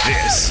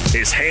 This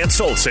is Hans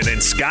Olsen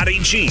and Scotty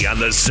G on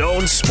the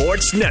Zone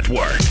Sports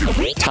Network.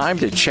 Time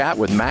to chat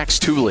with Max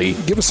Tooley.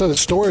 Give us a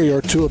story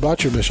or two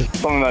about your mission.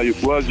 Something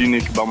that was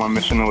unique about my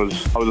mission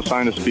was I was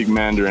assigned to speak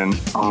Mandarin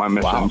on my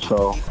mission. Wow.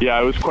 So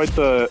yeah, it was quite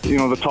the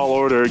tall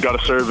order. Got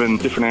to serve in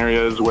different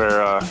areas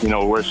where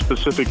where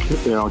specific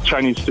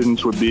Chinese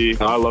students would be.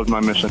 I loved my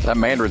mission. That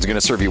Mandarin's going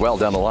to serve you well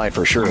down the line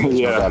for sure. There's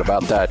no doubt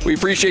about that. We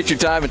appreciate your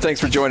time and thanks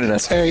for joining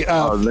us. Hey,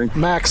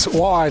 Max,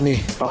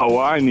 wa'ani.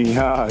 Wa'ani,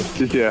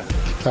 yeah.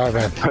 All right,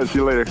 man. I'll see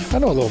you later. I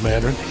know a little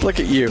Mandarin. Look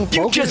at you.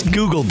 You just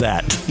Googled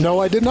that. No,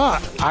 I did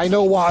not. I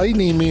know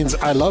wa'ani means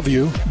I love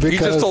you. Because, you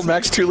just told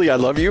Max Tooley I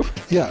love you?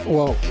 Yeah,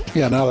 well,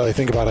 now that I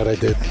think about it, I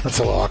did. That's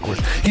a little awkward.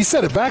 He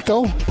said it back,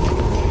 though.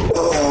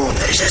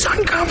 Oh, this is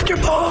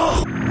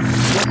uncomfortable.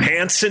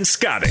 Hans and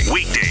Scotty,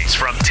 weekdays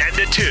from 10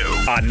 to 2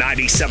 on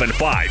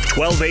 97.5,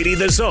 1280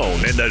 The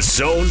Zone and the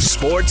Zone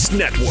Sports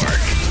Network.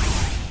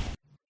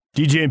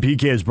 DJ and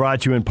PK is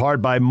brought to you in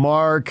part by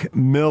Mark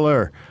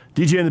Miller.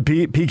 DJ and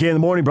the PK in the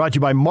morning brought to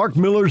you by Mark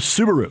Miller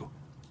Subaru.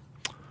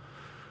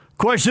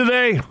 Question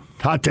today,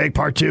 hot take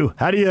part 2.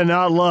 How do you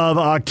not love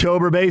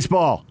October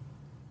baseball?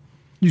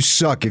 You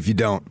suck if you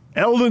don't.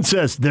 Eldon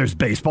says, there's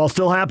baseball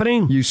still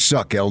happening? You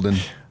suck, Eldon.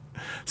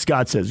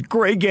 Scott says,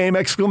 great game, !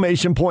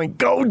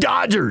 Go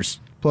Dodgers!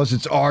 Plus,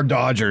 it's our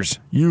Dodgers.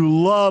 You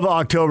love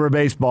October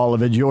baseball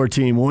if it's your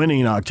team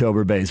winning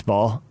October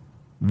baseball.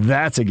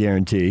 That's a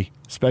guarantee,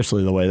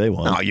 especially the way they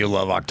won. Oh, you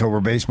love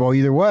October baseball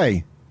either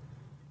way.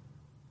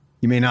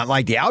 You may not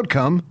like the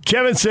outcome.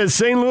 Kevin says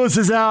St. Louis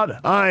is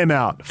out. I am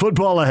out.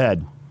 Football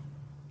ahead.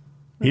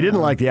 He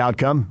didn't like the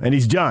outcome, and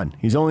he's done.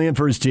 He's only in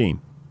for his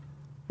team.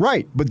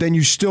 Right, but then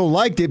you still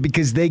liked it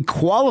because they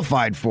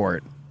qualified for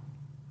it.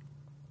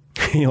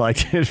 He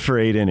liked it for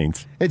 8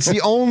 innings. It's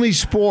the only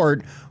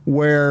sport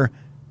where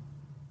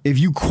if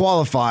you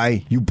qualify,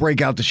 you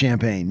break out the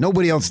champagne.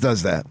 Nobody else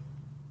does that.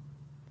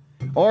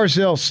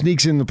 RSL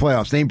sneaks in the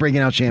playoffs. They ain't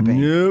breaking out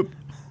champagne. Nope.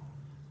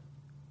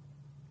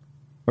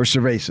 Or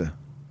cerveza,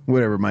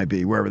 whatever it might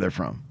be, wherever they're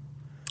from.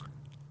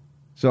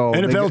 So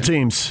NFL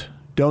teams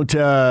don't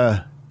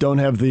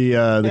have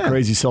the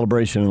crazy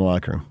celebration in the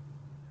locker room.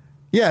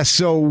 Yeah,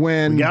 so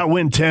when... We got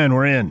win 10,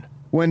 we're in.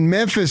 When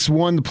Memphis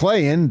won the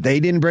play-in, they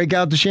didn't break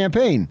out the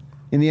champagne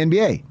in the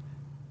NBA.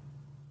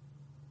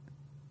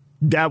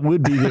 That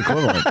would be the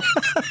equivalent.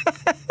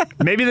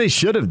 Maybe they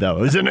should have, though.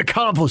 It was an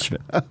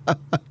accomplishment.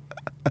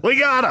 We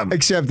got them.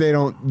 Except they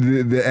don't.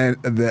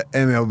 The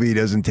MLB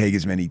doesn't take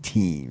as many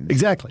teams.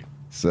 Exactly.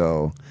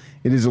 So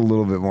it is a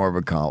little bit more of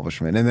an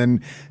accomplishment. And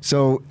then,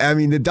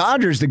 the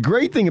Dodgers, the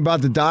great thing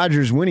about the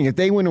Dodgers winning, if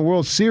they win a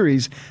World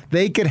Series,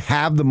 they could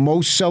have the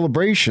most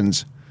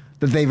celebrations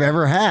that they've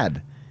ever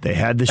had. They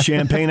had the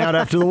champagne out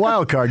after the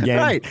wild card game.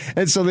 Right.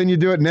 And so then you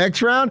do it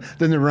next round,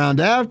 then the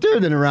round after,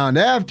 then the round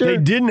after. They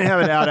didn't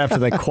have it out after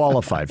they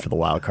qualified for the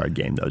wild card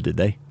game, though, did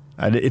they?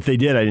 If they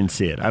did, I didn't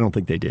see it. I don't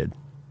think they did.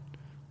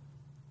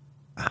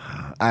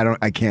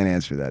 I can't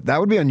answer that. That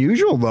would be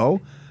unusual, though.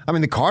 I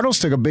mean, the Cardinals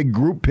took a big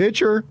group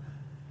picture,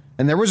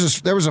 and there was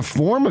a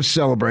form of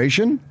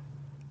celebration.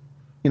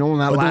 You know, when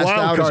that last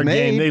out is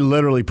made, game, they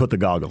literally put the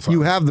goggles on.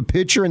 You have the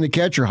pitcher and the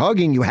catcher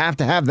hugging. You have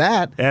to have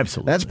that.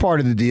 Absolutely. That's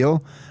part of the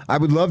deal. I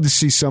would love to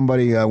see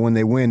somebody, when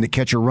they win, the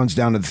catcher runs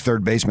down to the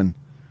third baseman.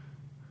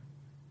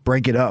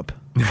 Break it up.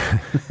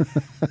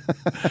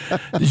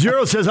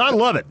 Zero says, I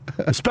love it,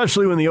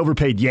 especially when the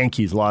overpaid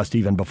Yankees lost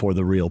even before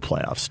the real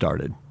playoffs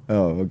started.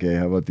 Oh, okay.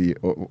 How about the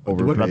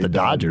overpaid? What about the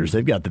Dodgers?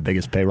 They've got the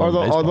biggest payroll in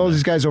baseball. Are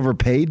those guys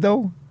overpaid,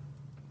 though?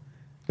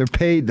 They're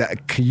paid,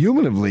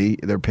 cumulatively,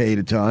 they're paid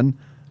a ton.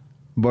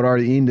 But are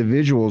the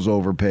individuals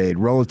overpaid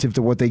relative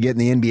to what they get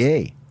in the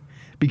NBA?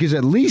 Because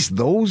at least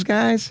those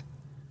guys,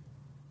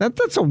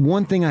 that's the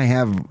one thing I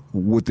have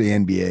with the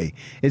NBA.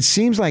 It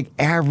seems like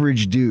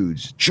average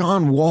dudes,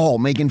 John Wall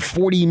making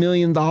 $40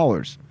 million.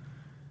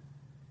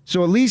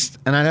 So at least,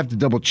 and I'd have to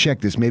double check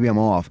this, maybe I'm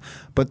off,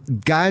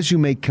 but guys who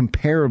make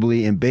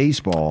comparably in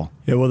baseball,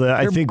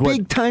 I think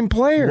big time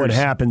players. What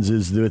happens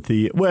is that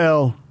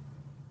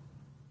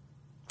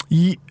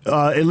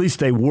at least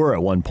they were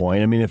at one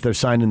point. I mean, if they're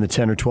signing the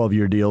 10 or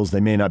 12-year deals, they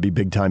may not be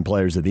big-time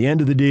players at the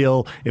end of the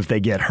deal. If they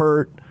get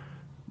hurt,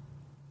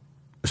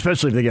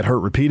 especially if they get hurt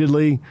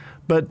repeatedly.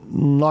 But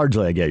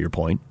largely, I get your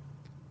point.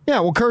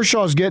 Yeah, well,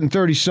 Kershaw's getting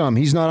 30-some.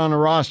 He's not on the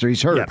roster.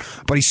 He's hurt. Yeah.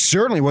 But he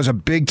certainly was a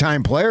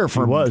big-time player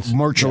for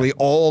virtually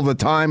all the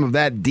time of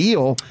that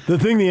deal. The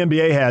thing the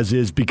NBA has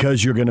is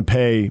because you're going to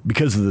pay,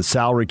 because of the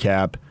salary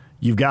cap,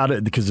 you've got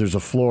it because there's a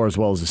floor as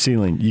well as a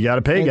ceiling. You got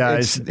to pay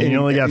guys, and you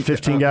only got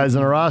 15 guys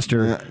on a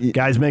roster.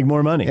 Guys make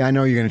more money. Yeah, I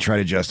know you're going to try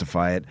to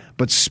justify it,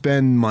 but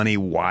spend money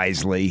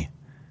wisely.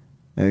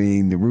 I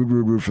mean, the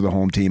root for the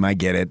home team, I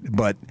get it,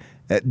 but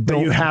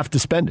you have to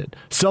spend it.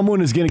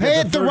 Someone is going to pay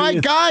it the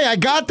right guy. I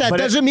got that.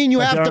 Doesn't mean you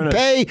have to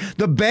pay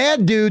the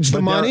bad dudes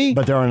the money.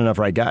 But there aren't enough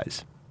right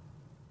guys.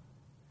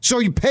 So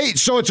you pay.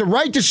 So it's a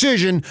right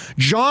decision,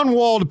 John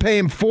Wall, to pay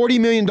him $40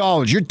 million.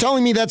 You're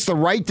telling me that's the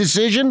right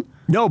decision?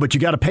 No, but you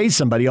got to pay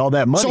somebody all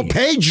that money. So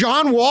pay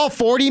John Wall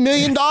 $40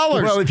 million.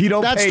 Well, if you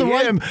don't pay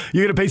him,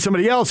 you're going to pay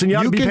somebody else, and you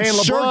ought to be paying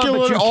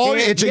LeBron.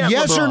 It's a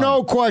yes or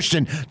no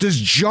question. Does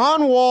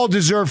John Wall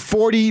deserve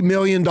 $40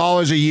 million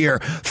a year?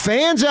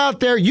 Fans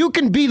out there, you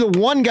can be the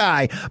one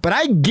guy, but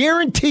I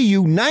guarantee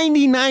you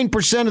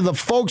 99% of the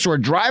folks who are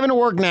driving to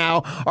work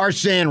now are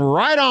saying,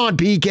 right on,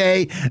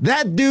 PK,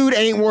 that dude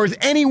ain't worth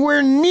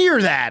anywhere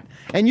near that.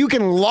 And you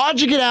can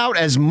logic it out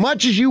as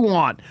much as you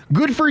want.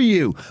 Good for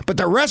you. But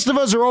the rest of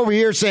us are over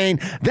here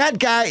saying that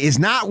guy is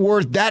not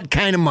worth that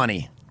kind of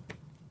money.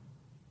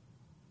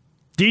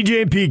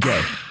 DJ and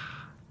PK.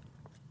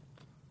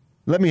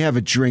 Let me have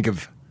a drink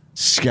of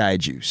Sky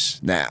Juice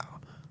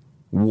now.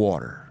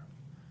 Water.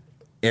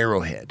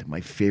 Arrowhead, my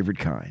favorite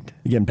kind.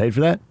 You getting paid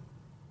for that?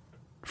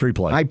 Free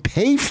play. I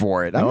pay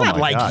for it. I'm not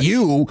like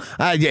you.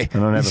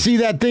 See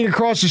that thing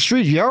across the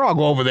street? Yeah, I'll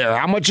go over there.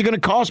 How much is it going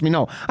to cost me?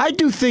 No. I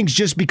do things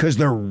just because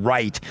they're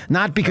right,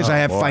 not because I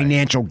have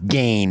financial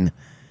gain.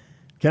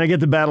 Can I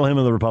get the Battle Hymn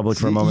of the Republic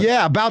for a moment?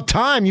 Yeah, about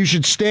time. You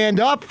should stand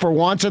up for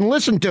once and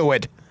listen to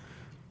it.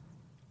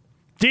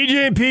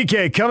 DJ and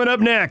PK coming up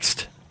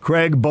next.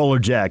 Craig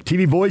Bolerjack,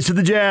 TV voice of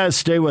the Jazz.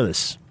 Stay with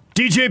us.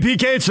 DJ and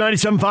PK, it's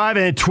 97.5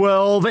 and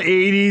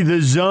 1280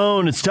 The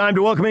Zone. It's time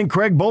to welcome in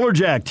Craig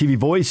Bolerjack, TV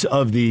voice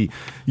of the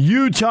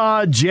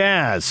Utah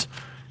Jazz.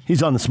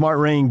 He's on the Smart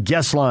Rain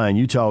guest line.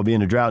 Utah will be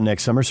in a drought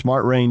next summer.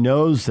 Smart Rain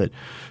knows that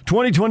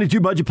 2022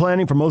 budget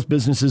planning for most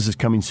businesses is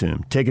coming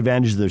soon. Take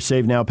advantage of their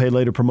Save Now, Pay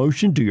Later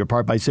promotion. Do your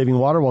part by saving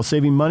water while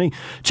saving money.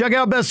 Check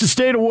out Best of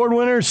State Award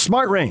winner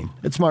Smart Rain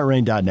at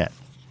smartrain.net.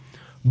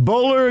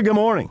 Bowler, good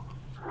morning.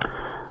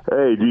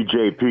 Hey,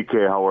 DJ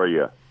PK, how are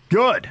you?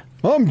 Good.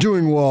 I'm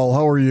doing well.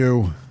 How are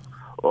you?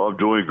 Oh, I'm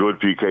doing good,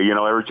 PK. You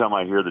know, every time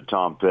I hear the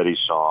Tom Petty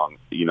song,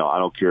 you know, I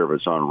don't care if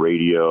it's on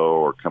radio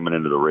or coming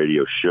into the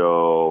radio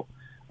show,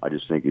 I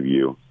just think of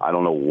you. I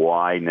don't know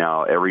why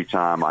now. Every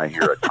time I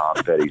hear a Tom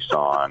Petty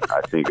song, I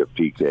think of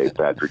PK,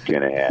 Patrick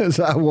Kinahan. Because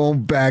I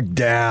won't back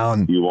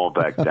down. You won't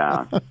back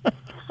down.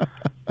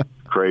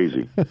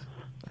 Crazy.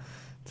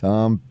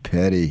 Tom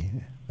Petty.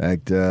 In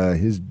fact,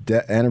 his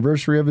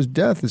anniversary of his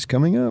death is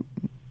coming up.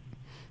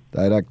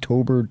 Died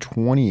October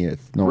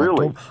 20th. No,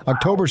 really?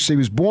 October. He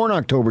was born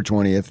October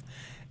 20th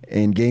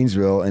in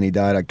Gainesville, and he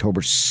died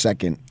October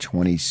 2nd,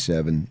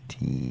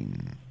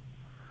 2017.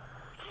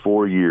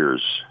 4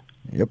 years.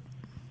 Yep.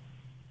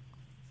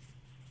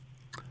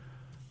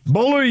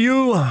 Bowler,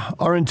 you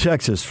are in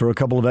Texas for a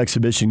couple of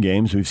exhibition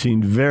games. We've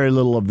seen very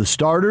little of the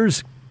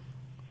starters.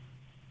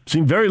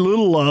 Seen very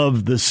little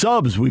of the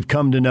subs we've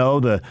come to know,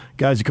 the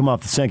guys who come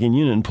off the second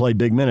unit and play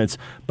big minutes.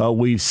 But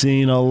we've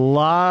seen a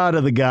lot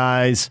of the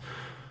guys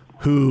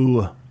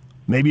who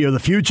maybe are the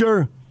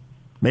future,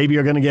 maybe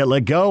are going to get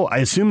let go. I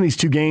assume these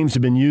two games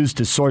have been used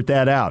to sort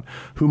that out.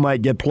 Who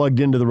might get plugged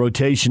into the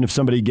rotation if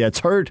somebody gets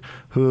hurt?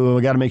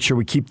 Who got to make sure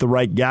we keep the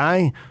right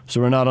guy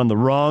so we're not on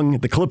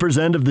the Clippers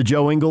end of the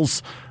Joe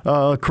Ingles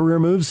career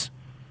moves?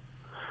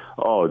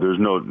 Oh, there's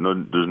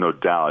no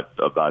doubt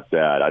about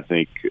that. I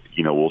think,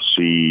 we'll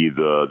see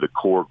the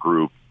core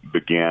group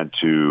began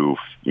to,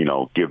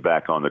 get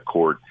back on the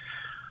court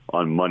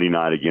on Monday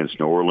night against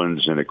New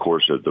Orleans. And, of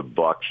course, the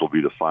Bucks will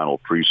be the final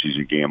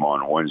preseason game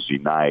on Wednesday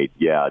night.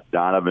 Yeah,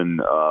 Donovan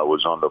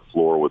was on the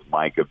floor with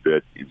Mike a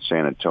bit in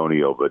San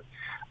Antonio. But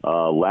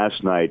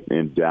last night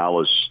in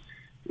Dallas,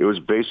 it was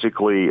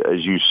basically,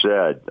 as you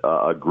said,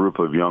 a group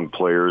of young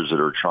players that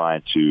are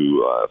trying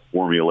to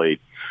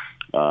formulate,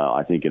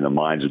 I think, in the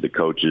minds of the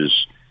coaches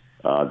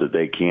that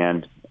they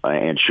can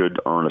and should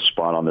earn a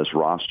spot on this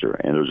roster.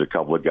 And there's a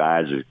couple of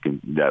guys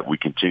that we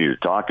continue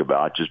to talk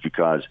about just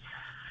because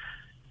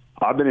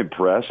I've been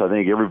impressed. I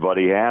think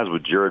everybody has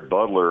with Jared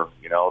Butler,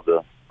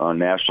 the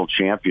national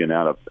champion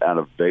out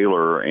of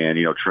Baylor, and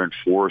Trent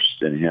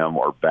Forrest and him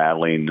are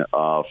battling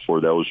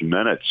for those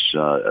minutes,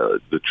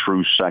 the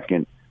true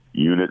second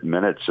unit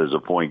minutes as a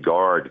point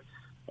guard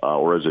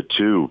or as a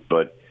two.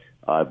 But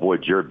boy,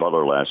 Jared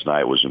Butler last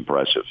night was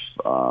impressive.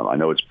 I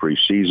know it's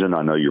preseason.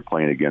 I know you're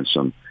playing against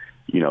some,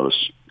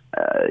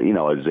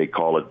 as they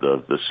call it,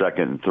 the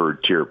second and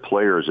third tier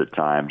players at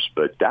times.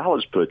 But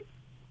Dallas put,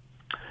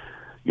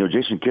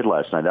 Jason Kidd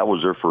last night, that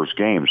was their first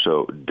game.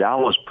 So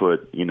Dallas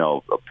put,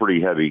 a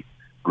pretty heavy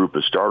group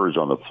of starters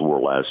on the floor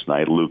last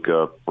night,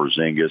 Luka,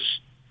 Porzingis,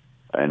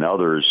 and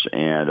others.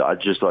 And I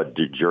just thought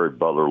Jared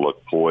Butler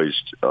looked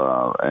poised,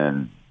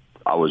 and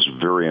I was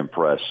very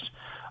impressed.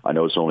 I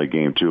know it's only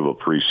game 2 of a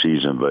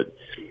preseason, but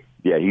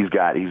yeah, he's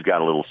got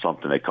a little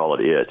something. They call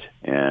it,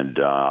 and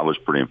I was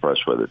pretty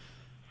impressed with it.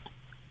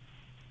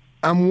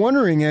 I'm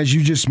wondering, as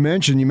you just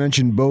mentioned, you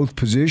mentioned both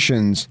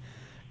positions,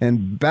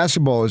 and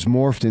basketball has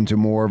morphed into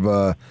more of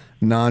a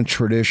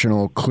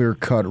non-traditional,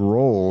 clear-cut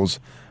roles.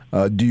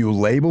 Do you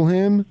label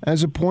him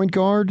as a point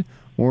guard,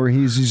 or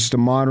he's just a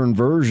modern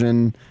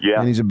version,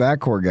 and he's a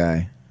backcourt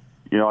guy?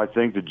 I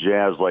think the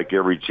Jazz, like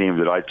every team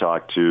that I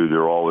talk to,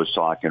 they're always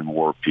talking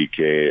more,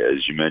 PK,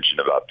 as you mentioned,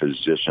 about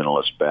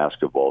positionless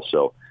basketball.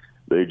 So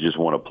they just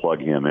want to plug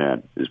him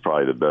in is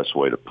probably the best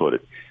way to put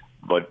it.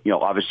 But,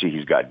 obviously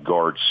he's got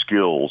guard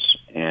skills,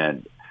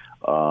 and,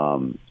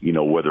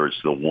 whether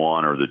it's the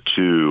 1 or the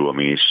 2, I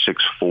mean, he's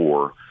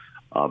 6'4",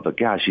 but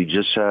gosh, he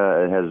just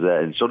has that.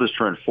 And so does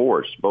Trent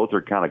Forrest. Both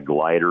are kind of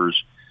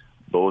gliders.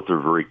 Both are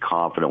very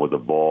confident with the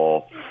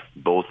ball.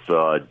 Both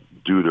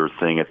do their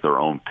thing at their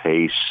own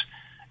pace.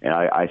 And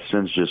I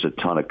sense just a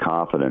ton of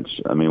confidence.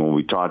 I mean, when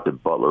we talked to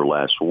Butler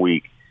last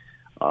week,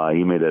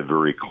 he made that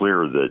very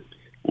clear that,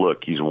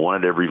 look, he's won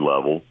at every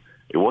level.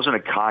 It wasn't a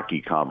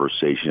cocky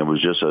conversation. It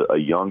was just a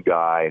young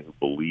guy who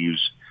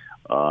believes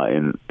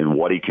in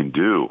what he can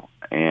do.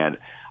 And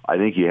I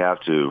think you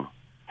have to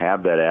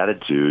have that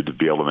attitude to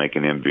be able to make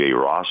an NBA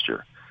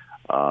roster.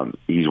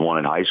 He's won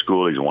in high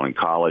school, he's won in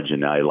college,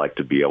 and now he'd like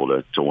to be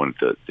able to win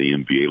at the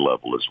NBA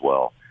level as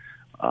well.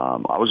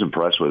 I was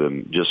impressed with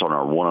him just on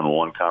our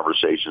one-on-one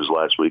conversations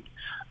last week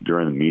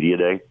during the media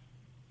day.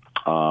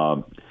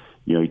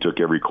 He took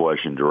every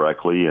question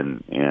directly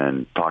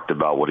and talked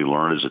about what he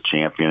learned as a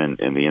champion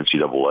in the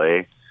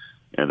NCAA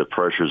and the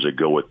pressures that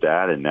go with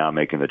that, and now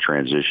making the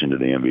transition to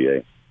the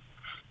NBA.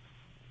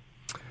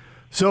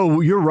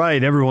 So you're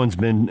right. Everyone's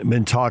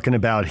been talking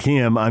about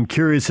him. I'm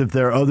curious if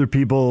there are other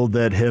people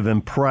that have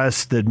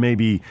impressed that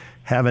maybe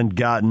haven't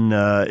gotten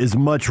as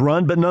much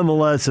run, but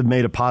nonetheless have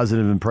made a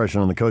positive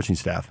impression on the coaching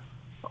staff.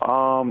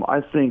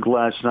 I think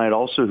last night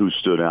also who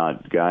stood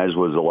out, guys,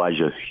 was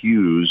Elijah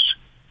Hughes.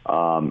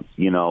 Kind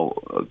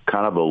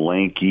of a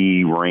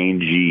lanky,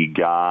 rangy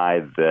guy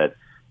that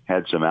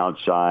had some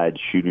outside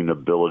shooting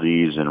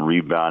abilities and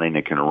rebounding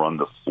and can run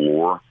the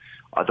floor.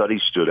 I thought he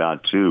stood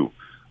out too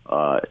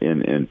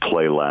in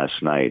play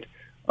last night.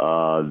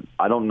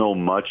 I don't know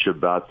much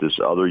about this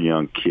other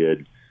young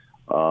kid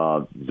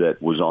that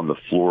was on the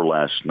floor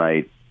last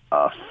night,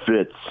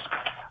 Fitz,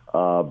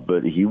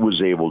 but he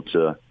was able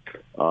to,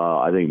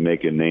 I think,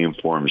 make a name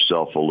for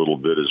himself a little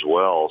bit as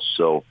well.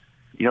 So,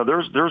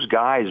 there's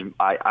guys,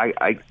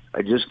 I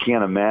just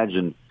can't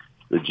imagine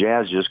the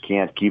Jazz just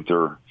can't keep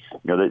their,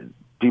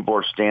 people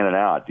are standing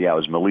out. Yeah, it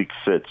was Malik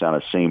Fitz out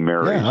of St.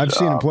 Mary's. Yeah, I've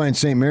seen him play in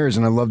St. Mary's,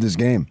 and I loved his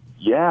game.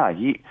 Yeah,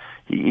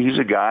 he's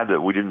a guy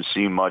that we didn't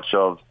see much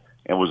of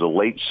and was a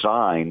late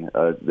sign.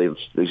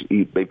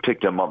 They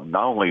picked him up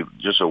not only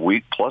just a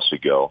week plus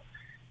ago,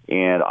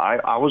 and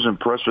I was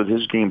impressed with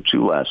his game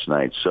too last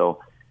night. So,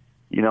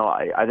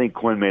 I think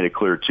Quinn made it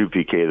clear too,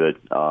 PK,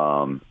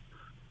 that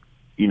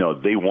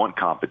they want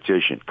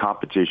competition.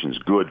 Competition's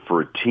good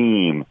for a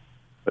team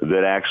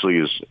that actually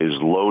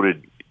is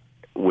loaded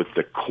with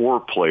the core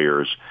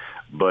players.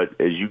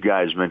 But as you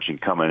guys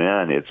mentioned coming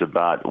in, it's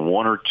about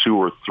 1 or 2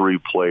 or 3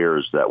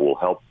 players that will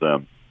help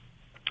them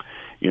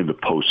in the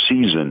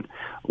postseason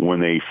when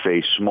they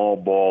face small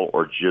ball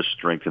or just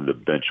strengthen the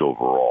bench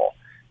overall.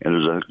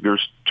 And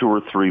there's 2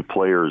 or 3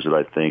 players that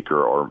I think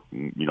are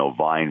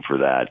vying for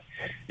that.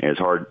 And it's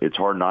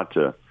hard not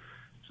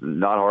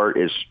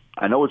hard.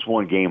 I know it's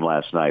one game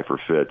last night for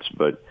Fitz,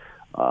 but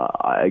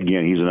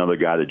again, he's another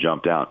guy that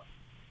jumped out.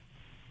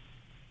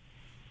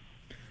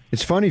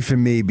 It's funny for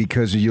me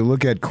because you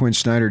look at Quinn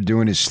Snyder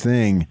doing his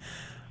thing.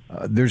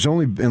 There's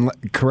only been,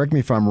 correct me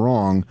if I'm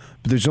wrong,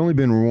 but there's only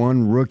been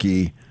one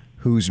rookie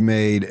who's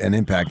made an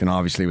impact, and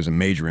obviously it was a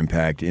major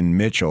impact in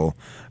Mitchell.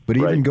 But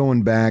even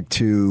going back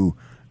to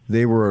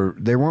they weren't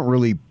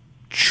really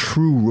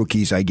true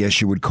rookies, I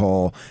guess you would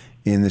call,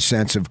 in the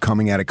sense of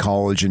coming out of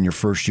college in your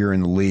first year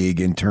in the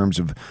league in terms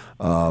of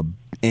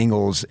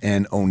Ingles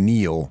and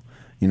O'Neal.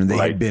 They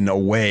had been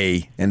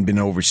away and been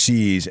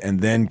overseas and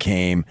then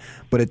came,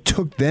 but it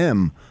took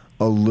them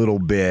a little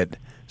bit.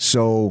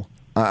 So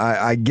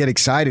I get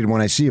excited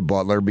when I see a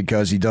Butler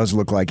because he does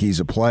look like he's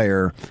a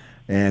player.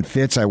 And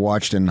Fitz, I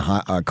watched in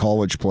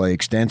college play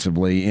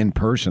extensively. In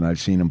person, I've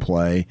seen him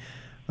play.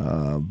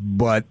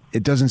 But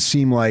it doesn't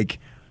seem like,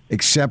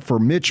 except for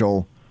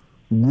Mitchell,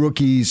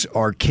 rookies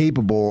are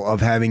capable of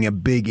having a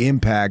big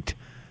impact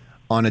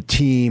on a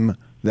team.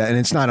 And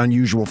it's not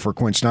unusual for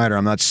Quinn Snyder.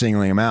 I'm not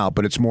singling him out,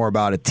 but it's more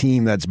about a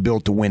team that's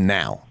built to win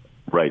now.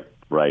 Right.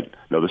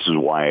 No, this is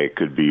why it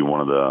could be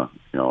one of the,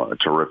 a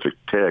terrific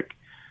pick.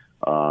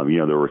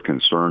 There were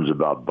concerns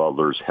about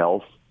Butler's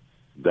health.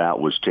 That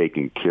was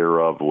taken care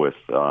of with,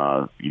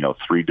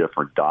 3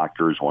 different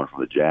doctors, one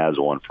from the Jazz,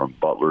 one from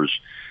Butler's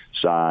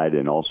side,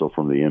 and also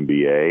from the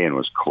NBA, and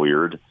was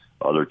cleared.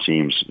 Other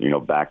teams,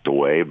 backed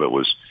away, but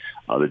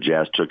the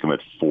Jazz took him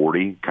at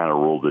 40, kind of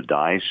rolled the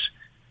dice.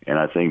 And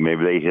I think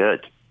maybe they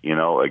hit.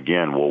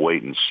 Again, we'll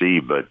wait and see.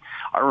 But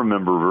I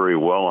remember very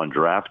well on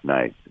draft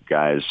night,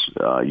 guys,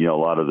 a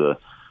lot of the,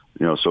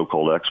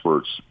 so-called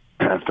experts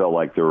felt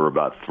like there were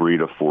about 3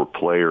 to 4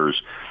 players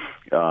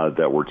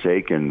that were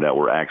taken that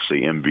were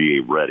actually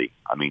NBA ready.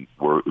 I mean,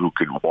 who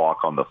could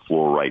walk on the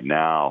floor right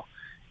now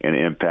and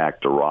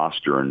impact the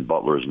roster, and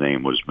Butler's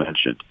name was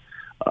mentioned.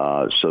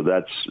 So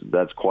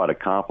that's quite a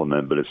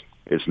compliment, but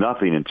it's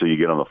nothing until you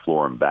get on the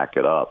floor and back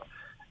it up.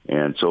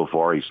 And so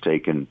far he's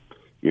taken –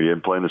 he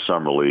didn't play in the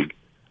summer league,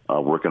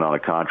 working on a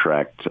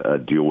contract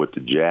deal with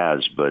the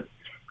Jazz, but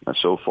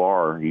so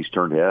far he's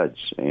turned heads.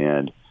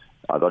 And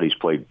I thought he's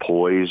played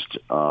poised,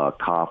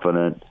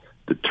 confident,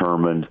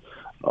 determined.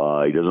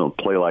 He doesn't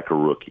play like a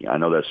rookie. I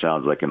know that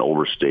sounds like an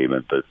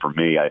overstatement, but for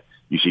me,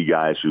 you see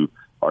guys who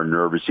are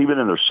nervous, even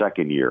in their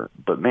second year.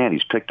 But, man,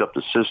 he's picked up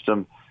the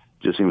system.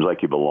 Just seems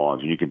like he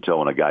belongs, and you can tell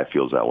when a guy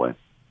feels that way.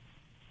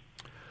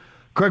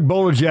 Craig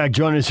Bolerjack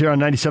joining us here on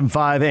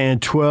 97.5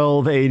 and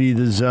 1280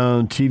 The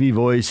Zone, TV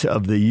voice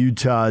of the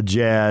Utah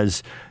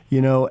Jazz.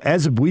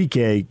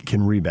 Azubuike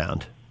can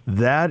rebound.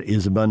 That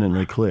is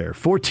abundantly clear.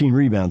 14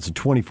 rebounds in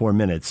 24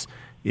 minutes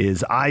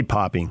is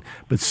eye-popping,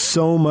 but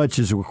so much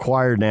is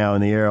required now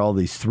in the air, all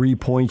these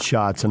three-point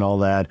shots and all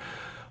that.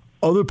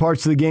 Other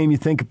parts of the game you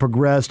think have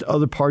progressed,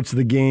 other parts of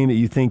the game that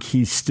you think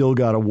he's still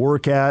got to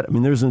work at. I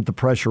mean, there isn't the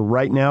pressure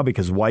right now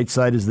because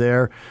Whiteside is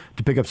there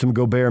to pick up some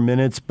Gobert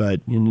minutes,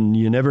 but you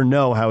never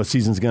know how a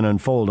season's going to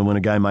unfold and when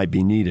a guy might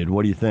be needed.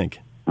 What do you think?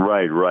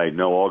 Right.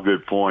 No, all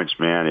good points,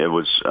 man. It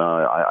was,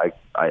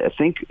 I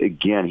think,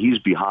 again, he's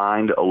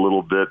behind a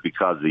little bit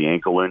because of the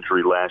ankle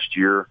injury last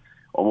year.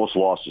 Almost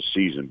lost the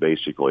season,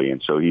 basically,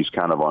 and so he's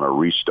kind of on a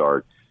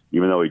restart,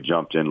 even though he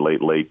jumped in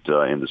late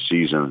in the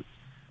season.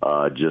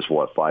 Just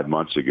 5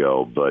 months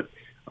ago, but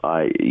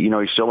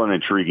he's still an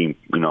intriguing,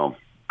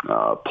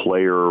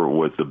 player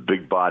with the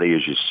big body,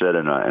 as you said,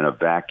 in a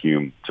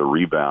vacuum to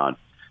rebound.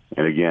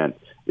 And again,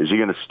 is he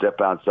going to step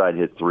outside,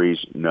 hit threes?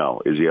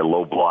 No. Is he a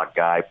low block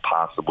guy?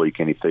 Possibly.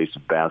 Can he face a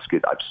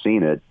basket? I've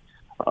seen it,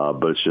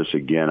 but it's just,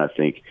 again, I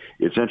think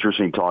it's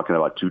interesting talking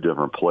about 2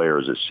 different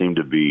players. It seemed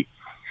to be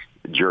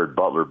Jared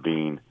Butler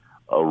being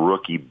a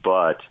rookie,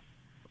 but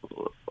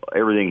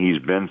everything he's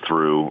been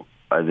through,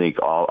 I think,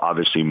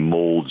 obviously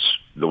molds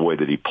the way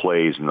that he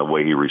plays and the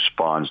way he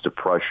responds to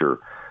pressure.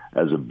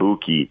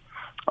 Azubuike,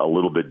 a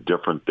little bit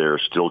different there,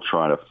 still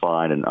trying to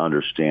find and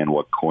understand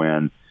what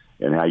Quinn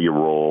and how you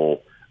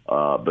roll.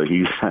 But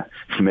you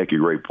make a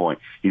great point.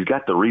 He's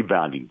got the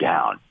rebounding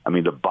down. I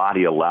mean, the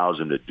body allows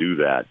him to do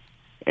that.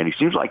 And he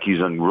seems like he's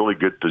in really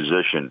good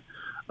position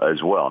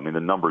as well. I mean,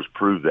 the numbers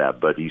prove that,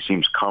 but he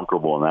seems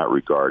comfortable in that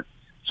regard.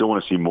 Still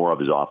want to see more of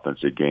his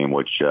offensive game,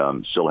 which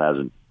still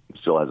hasn't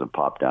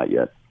popped out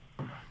yet.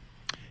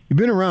 You've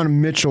been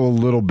around Mitchell a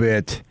little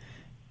bit.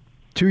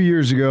 2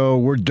 years ago,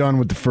 we're done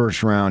with the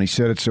first round. He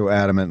said it so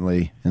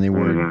adamantly, and they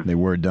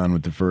were done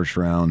with the first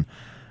round.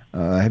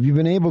 Have you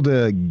been able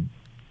to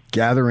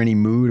gather any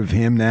mood of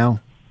him now?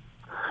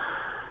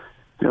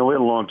 We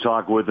had a long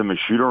talk with him at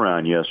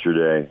shoot-around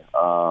yesterday.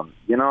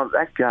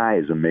 That guy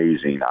is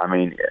amazing. I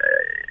mean,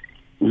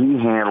 he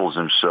handles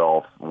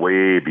himself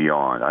way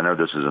beyond. I know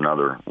this is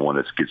another one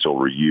that gets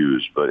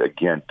overused, but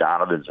again,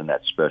 Donovan's in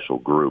that special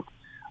group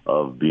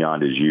of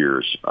beyond his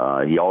years.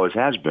 He always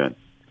has been.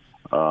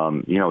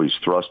 He's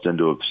thrust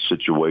into a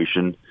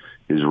situation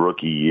his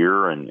rookie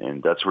year,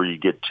 and that's where you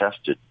get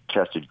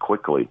tested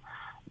quickly.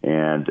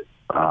 And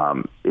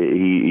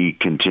he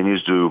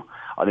continues to,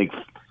 I think,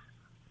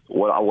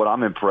 what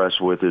I'm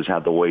impressed with is how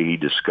the way he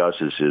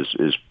discusses his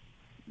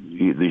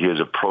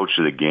approach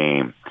to the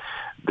game,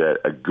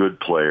 that a good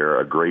player,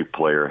 a great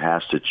player,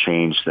 has to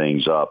change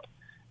things up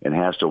and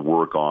has to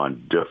work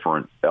on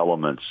different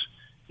elements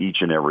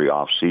each and every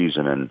off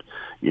season. And,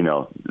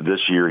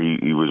 this year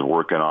he was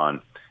working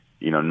on,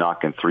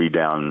 knocking three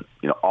down,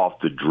 off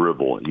the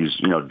dribble. He's,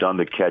 done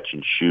the catch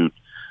and shoot.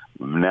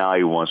 Now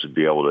he wants to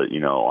be able to,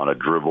 on a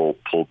dribble,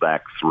 pull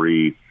back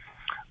three.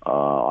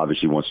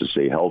 Obviously wants to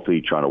stay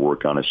healthy, trying to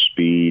work on his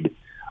speed.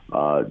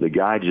 The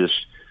guy just,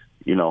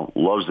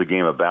 loves the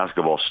game of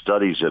basketball,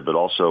 studies it, but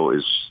also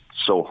is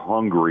so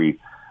hungry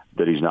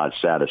that he's not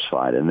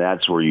satisfied. And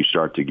that's where you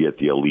start to get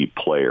the elite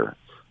player.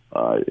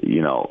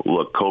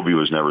 Look, Kobe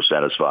was never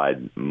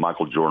satisfied.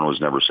 Michael Jordan was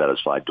never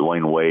satisfied.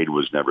 Dwayne Wade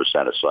was never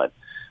satisfied.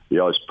 They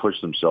always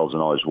pushed themselves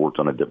and always worked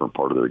on a different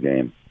part of their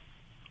game.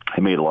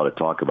 He made a lot of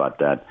talk about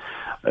that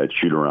at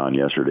shoot-around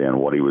yesterday and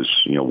what he was,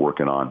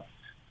 working on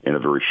in a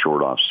very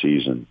short off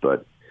season.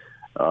 But,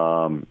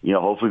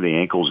 hopefully the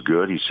ankle's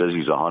good. He says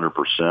he's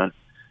 100%,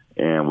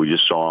 and we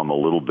just saw him a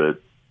little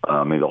bit.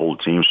 The whole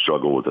team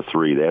struggled with the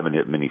three. They haven't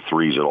hit many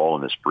threes at all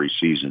in this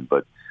preseason,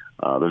 but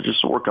they're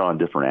just working on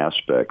different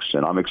aspects.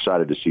 And I'm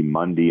excited to see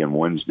Monday and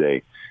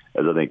Wednesday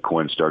as I think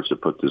Quinn starts to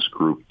put this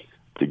group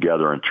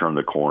together and turn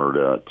the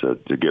corner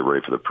to get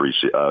ready for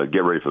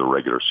the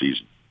regular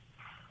season.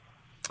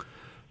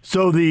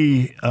 So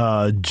the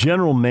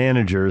general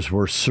managers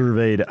were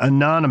surveyed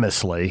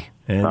anonymously,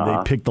 and they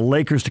picked the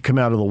Lakers to come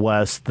out of the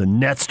West, the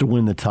Nets to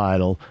win the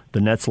title.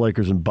 The Nets,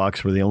 Lakers, and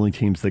Bucks were the only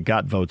teams that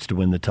got votes to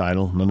win the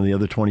title. None of the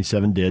other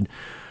 27 did.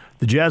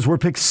 The Jazz were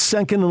picked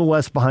second in the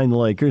West behind the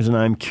Lakers, and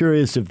I'm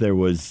curious if there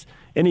was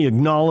any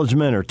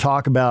acknowledgement or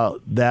talk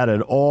about that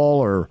at all,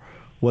 or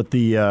what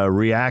the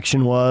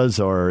reaction was,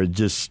 or it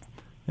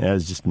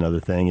was just another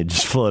thing. It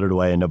just floated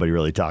away and nobody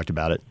really talked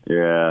about it.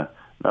 Yeah,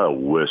 not a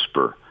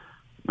whisper,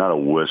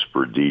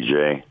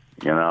 DJ.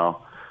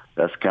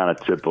 That's kind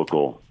of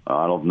typical.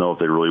 I don't know if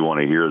they really want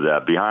to hear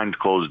that. Behind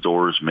closed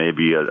doors,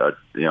 maybe at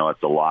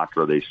the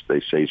locker they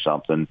say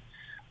something.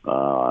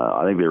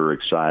 I think they were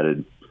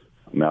excited.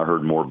 I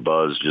heard more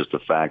buzz just the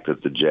fact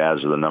that the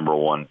Jazz are the number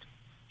one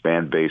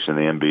fan base in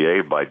the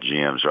NBA by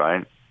GMs,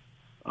 right?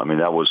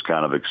 That was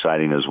kind of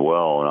exciting as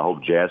well. And I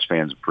hope Jazz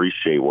fans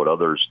appreciate what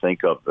others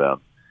think of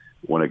them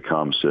when it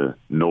comes to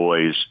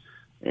noise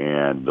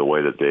and the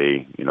way that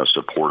they,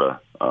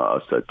 support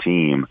a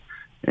team.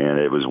 And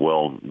it was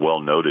well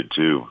noted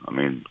too.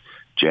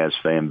 Jazz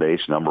fan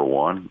base number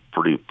one,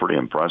 pretty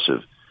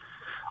impressive.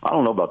 I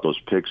don't know about those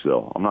picks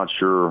though. I'm not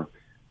sure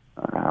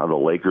how the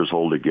Lakers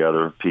hold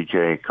together.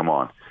 PK, come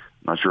on. I'm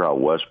not sure how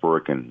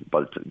Westbrook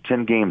but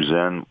 10 games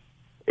in,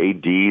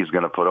 AD is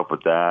going to put up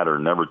with that or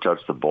never touch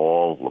the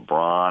ball.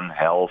 LeBron,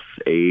 health,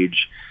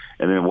 age.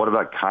 And then what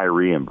about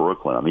Kyrie in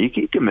Brooklyn?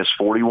 He can miss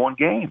 41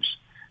 games.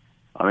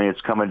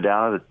 It's coming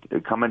down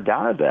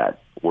to that,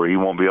 where he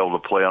won't be able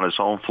to play on his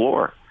home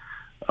floor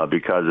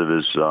because of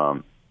his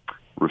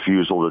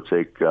refusal to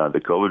take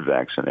the COVID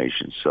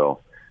vaccination. So,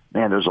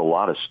 man, there's a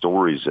lot of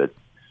stories that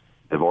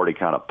have already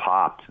kind of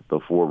popped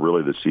before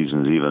really the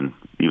season's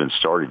even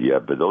started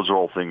yet. But those are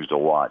all things to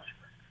watch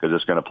because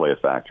it's going to play a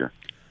factor.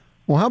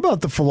 Well, how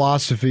about the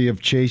philosophy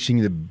of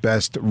chasing the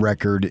best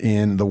record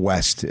in the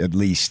West, at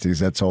least, because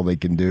that's all they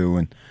can do,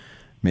 and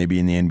maybe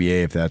in the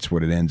NBA if that's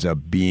what it ends up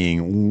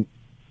being.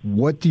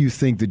 What do you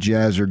think the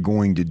Jazz are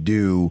going to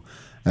do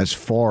as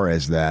far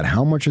as that?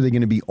 How much are they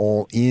going to be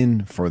all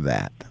in for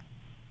that?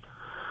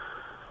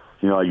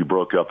 You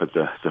broke up at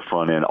the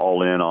front end,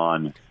 all in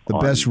on the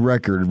best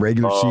record,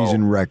 regular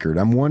season record.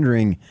 I'm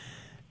wondering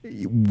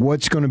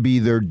what's going to be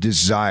their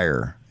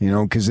desire,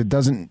 because it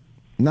doesn't,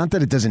 not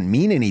that it doesn't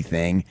mean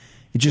anything,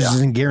 it just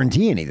doesn't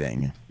guarantee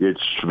anything.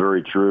 It's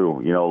very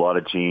true. A lot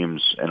of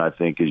teams, and I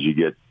think as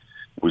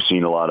we've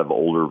seen a lot of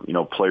older,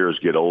 players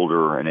get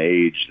older in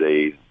age,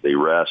 they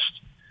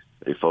rest,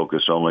 they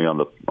focus only on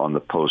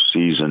the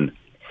postseason.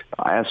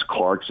 I asked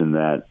Clarkson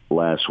that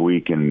last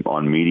week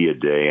on media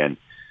day, and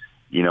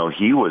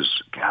he was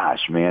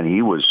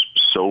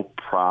so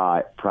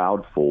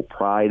proudful,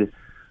 pride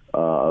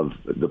of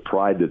the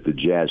pride that the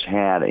Jazz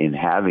had in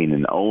having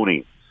and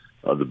owning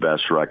of the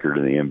best record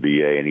in the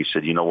NBA. And he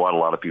said, you know what, a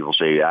lot of people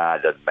say,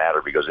 it doesn't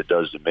matter, because it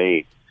does to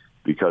me,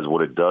 because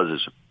what it does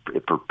is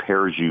it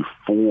prepares you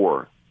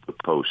for the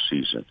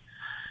postseason.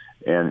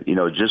 And,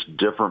 just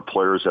different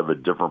players have a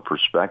different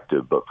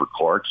perspective. But for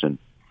Clarkson,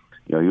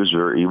 he was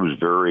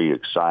very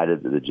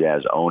excited that the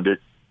Jazz owned it.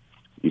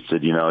 He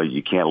said,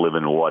 you can't live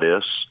in what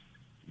ifs,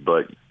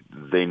 but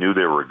they knew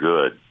they were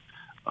good.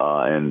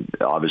 And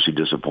obviously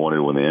disappointed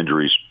when the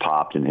injuries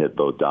popped and hit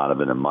both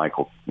Donovan and Mike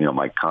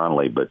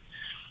Conley. But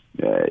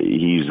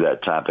he's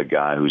that type of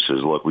guy who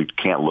says, look, we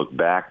can't look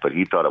back, but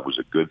he thought it was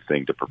a good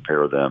thing to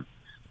prepare them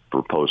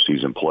for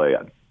postseason play.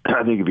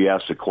 I think if you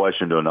ask the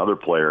question to another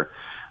player,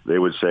 they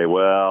would say,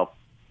 well,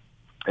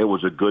 it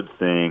was a good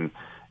thing.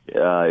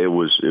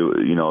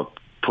 It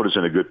put us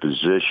in a good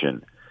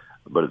position,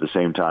 but at the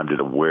same time, did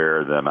it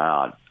wear them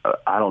out?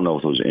 I don't know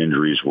if those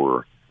injuries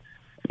were,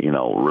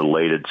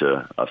 related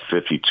to a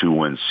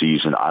 52-win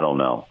season. I don't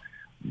know.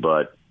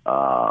 But,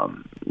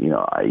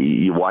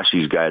 you watch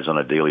these guys on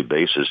a daily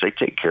basis. They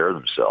take care of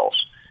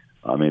themselves.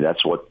 I mean,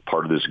 that's what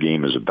part of this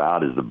game is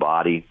about, is the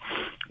body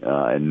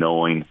and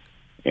knowing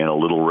and a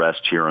little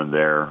rest here and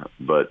there.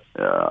 But,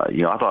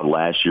 I thought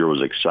last year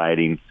was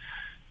exciting,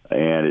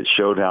 and it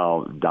showed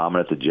how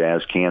dominant the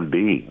Jazz can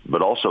be.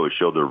 But also it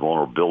showed their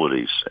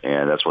vulnerabilities,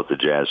 and that's what the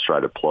Jazz try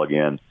to plug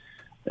in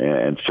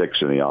and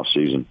fix in the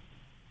offseason.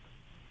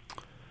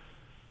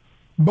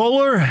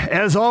 Bowler,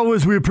 as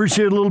always, we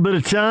appreciate a little bit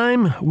of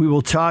time. We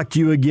will talk to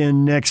you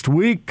again next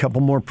week. Couple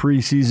more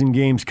preseason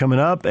games coming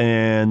up,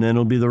 and then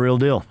it'll be the real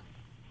deal.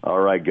 All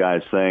right,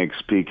 guys. Thanks.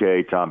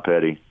 PK, Tom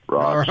Petty,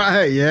 Rob. All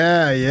right.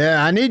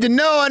 Yeah. I need to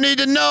know.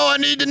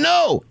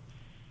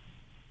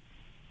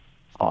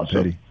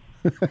 Awesome.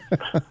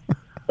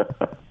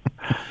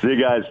 See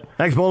you guys.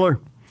 Thanks, Bowler.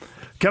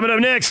 Coming up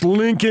next,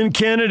 Lincoln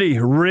Kennedy,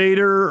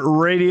 Raider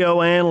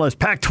radio analyst,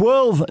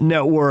 Pac-12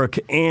 network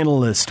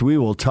analyst. We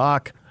will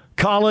talk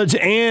college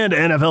and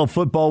NFL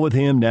football with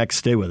him next.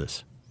 Stay with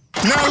us.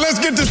 Now let's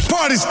get this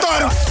party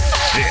started.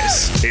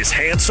 This is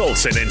Hans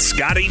Olsen and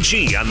Scotty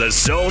G on the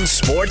Zone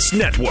Sports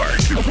Network.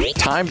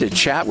 Time to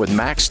chat with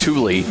Max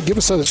Tooley. Give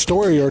us a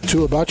story or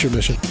two about your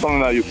mission.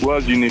 Something that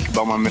was unique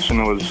about my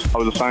mission was I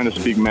was assigned to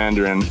speak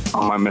Mandarin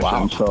on my mission.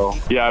 Wow. So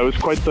yeah, it was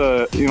quite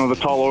the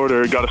tall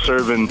order. Got to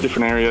serve in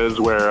different areas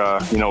where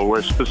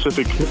where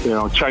specific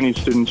Chinese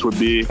students would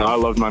be. I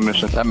loved my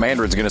mission. That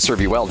Mandarin's going to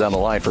serve you well down the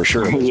line for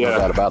sure. There's no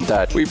doubt about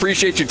that. We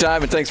appreciate your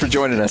time and thanks for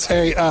joining us.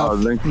 Hey,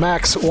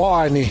 Max,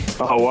 why ni?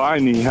 Why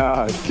ni?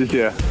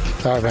 Yeah.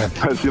 All right, man.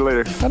 I'll see you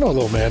later. I know a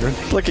little Mandarin.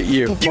 Look at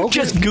you. You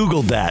just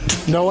Googled that.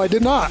 No, I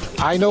did not.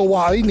 I know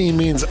why ni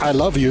means I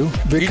love you.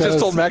 Because, you just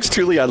told Max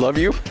Tooley I love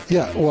you?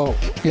 Yeah, well,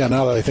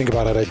 now that I think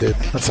about it, I did.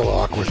 That's a little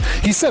awkward.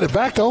 He said it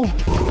back, though.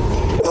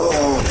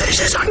 Oh, this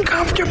is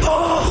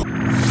uncomfortable.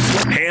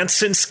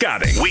 Hans and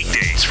Scotty,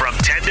 weekdays from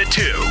 10 to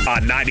 2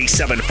 on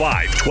 97.5,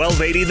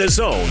 1280 The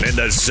Zone and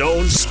the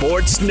Zone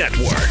Sports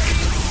Network.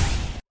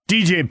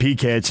 DJ and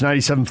PK, it's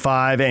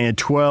 97.5 and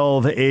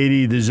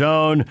 1280 The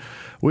Zone.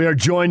 We are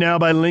joined now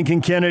by Lincoln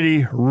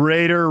Kennedy,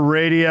 Raider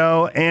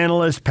radio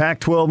analyst,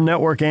 Pac-12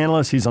 network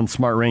analyst. He's on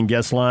Smart Rain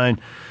guest line.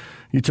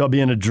 Utah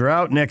being a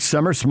drought next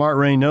summer. Smart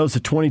Rain knows the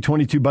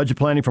 2022 budget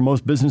planning for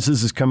most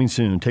businesses is coming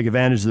soon. Take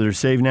advantage of their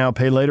Save Now,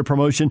 Pay Later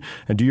promotion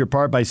and do your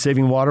part by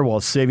saving water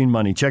while saving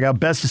money. Check out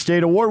Best of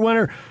State Award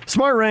winner,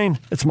 Smart Rain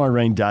at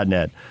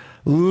smartrain.net.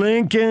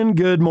 Lincoln,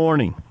 good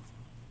morning.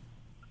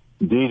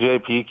 DJ,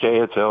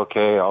 PK, it's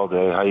LK all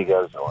day. How you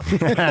guys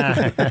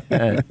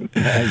doing?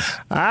 Nice.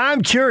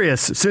 I'm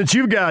curious, since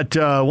you've got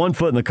 1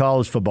 foot in the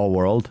college football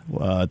world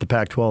at the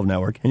Pac-12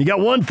 network, and you got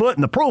 1 foot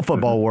in the pro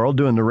football world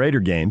doing the Raider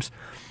games,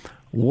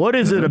 what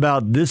is it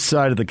about this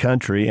side of the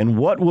country, and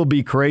what will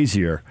be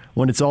crazier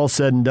when it's all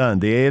said and done,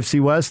 the AFC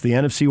West, the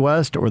NFC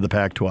West, or the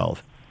Pac-12?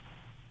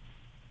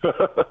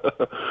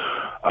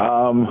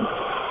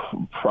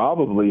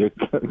 Probably a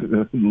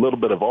little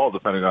bit of all,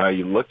 depending on how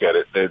you look at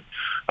it.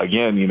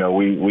 Again,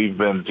 we've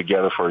been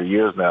together for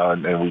years now,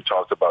 and we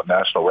talked about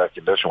national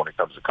recognition when it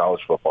comes to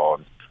college football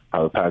and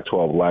how the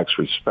Pac-12 lacks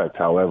respect.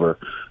 However,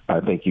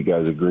 I think you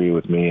guys agree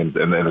with me in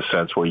a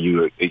sense where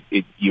you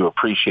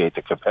appreciate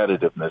the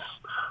competitiveness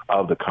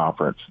of the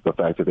conference, the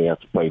fact that they have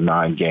to play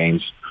 9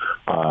 games.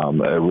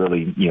 It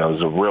really,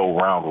 is a real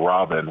round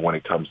robin when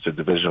it comes to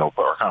divisional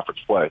or conference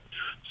play.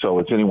 So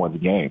it's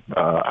anyone's game.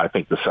 I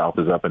think the South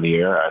is up in the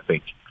air. I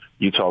think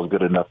Utah is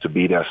good enough to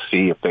beat SC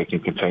if they can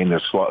contain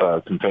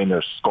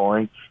their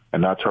scoring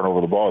and not turn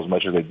over the ball as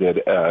much as they did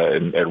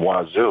at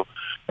Wazoo.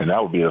 And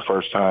that would be the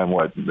first time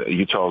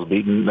Utah's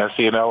beaten SC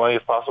in LA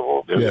if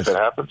possible, if it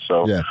happens.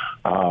 So, so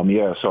I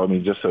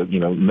mean, just to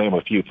name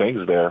a few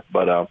things there.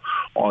 But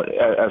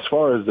as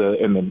far as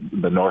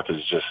the North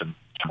is just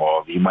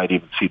small, you might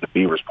even see the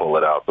Beavers pull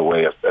it out the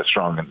way as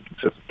strong and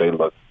consistent they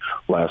looked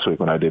last week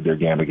when I did their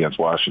game against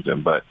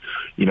Washington. But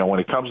when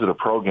it comes to the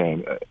pro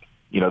game,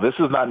 this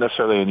is not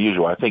necessarily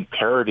unusual. I think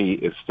parity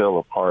is still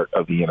a part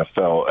of the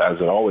NFL,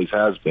 as it always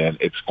has been.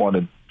 It's going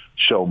to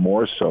show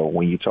more so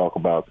when you talk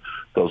about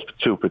those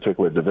two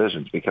particular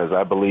divisions, because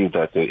I believe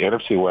that the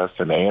NFC West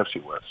and the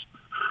AFC West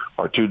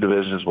are two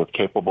divisions with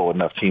capable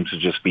enough teams to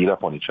just beat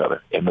up on each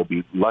other, and they'll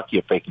be lucky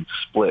if they can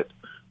split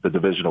the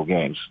divisional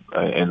games,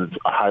 and it's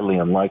highly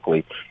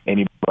unlikely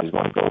anybody's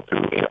going to go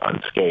through it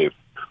unscathed.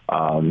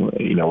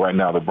 Right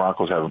now the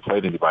Broncos haven't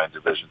played anybody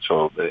in division,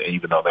 so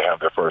even though they have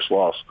their first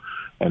loss,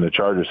 and the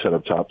Chargers sit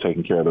up top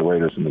taking care of the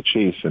Raiders and the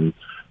Chiefs, and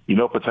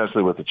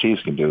potentially what the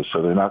Chiefs can do.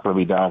 So they're not going to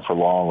be down for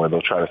long, or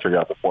they'll try to figure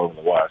out the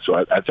formula why. So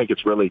I think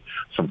it's really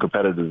some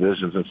competitive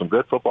divisions and some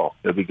good football.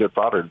 It'll be good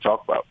fodder to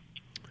talk about.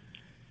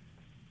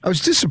 I was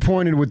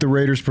disappointed with the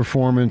Raiders'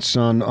 performance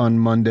on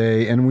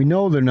Monday, and we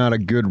know they're not a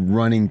good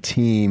running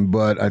team,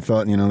 but I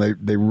thought,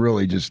 they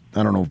really just,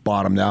 I don't know if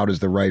bottomed out is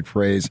the right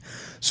phrase.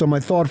 So my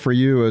thought for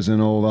you as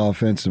an old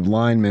offensive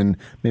lineman,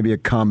 maybe a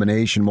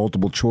combination,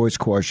 multiple choice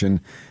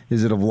question,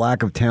 is it of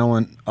lack of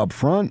talent up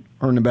front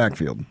or in the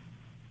backfield?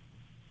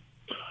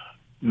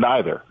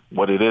 Neither.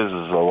 What it is a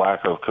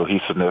lack of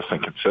cohesiveness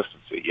and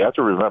consistency. You have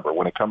to remember,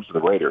 when it comes to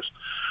the Raiders,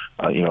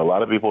 a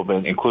lot of people have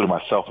been, including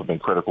myself, have been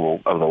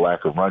critical of the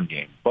lack of run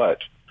game. But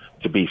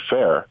to be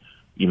fair,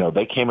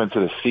 they came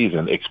into the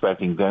season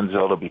expecting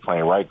Denzel to be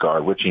playing right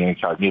guard, Richie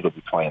Incognito to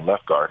be playing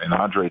left guard, and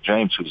Andre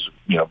James, who's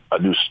a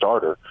new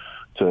starter,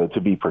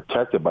 to be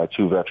protected by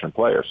two veteran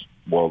players.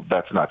 Well,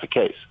 that's not the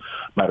case.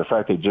 Matter of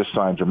fact, they just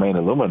signed Jermaine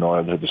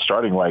Illuminor, the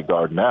starting right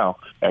guard now,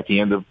 at the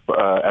end of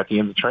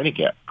training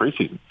camp,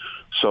 preseason.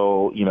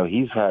 So,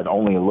 he's had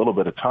only a little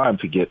bit of time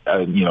to get,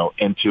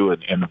 into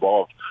and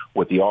involved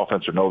with the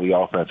offense or know the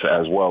offense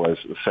as well as,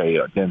 say,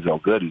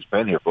 Denzel Good, who's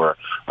been with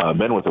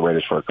the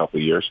Raiders for a couple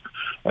of years.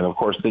 And, of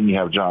course, then you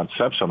have John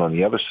Simpson on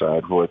the other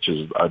side, which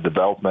is a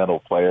developmental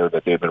player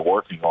that they've been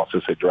working on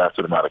since they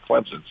drafted him out of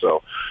Clemson.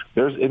 So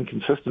there's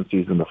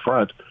inconsistencies in the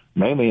front,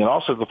 mainly, and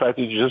also the fact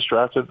that you just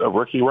drafted a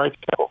rookie right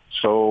tackle.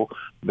 So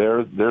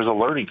there's a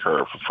learning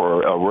curve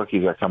for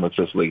rookies that come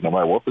into this league, no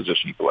matter what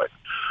position you play.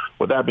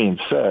 With that being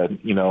said,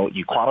 you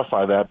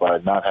quantify that by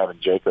not having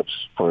Jacobs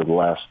for the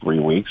last 3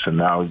 weeks, and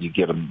now you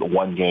get him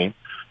one game,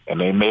 and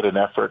they made an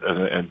effort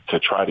and to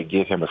try to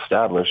get him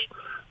established.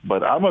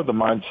 But I'm of the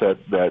mindset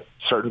that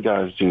certain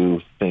guys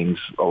do things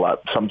a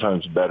lot,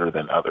 sometimes better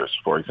than others.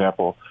 For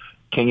example,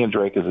 Kenyon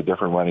Drake is a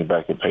different running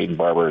back, and Peyton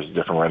Barber is a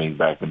different running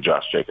back than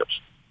Josh Jacobs.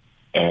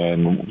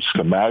 And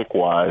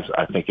schematic-wise,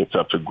 I think it's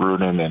up to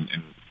Gruden and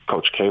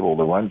Coach Cable,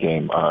 the run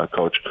game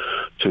coach,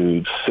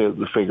 to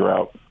figure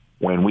out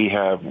when we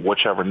have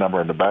whichever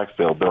number in the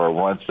backfield, there are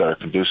runs that are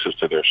conducive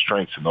to their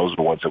strengths, and those are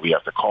the ones that we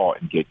have to call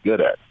and get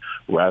good at,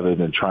 rather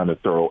than trying to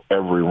throw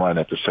every run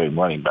at the same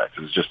running back,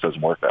 because it just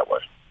doesn't work that way.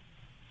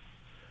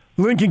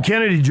 Lincoln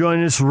Kennedy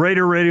joining us,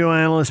 Raider radio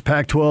analyst,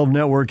 Pac-12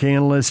 network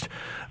analyst.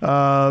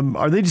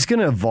 Are they just going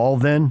to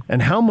evolve then?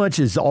 And how much,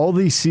 as all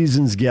these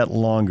seasons get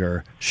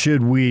longer,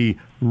 should we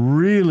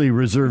really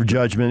reserve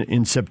judgment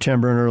in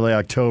September and early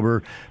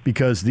October,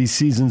 because these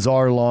seasons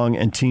are long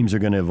and teams are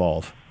going to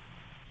evolve?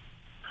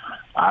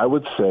 I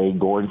would say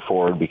going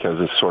forward,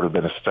 because it's sort of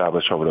been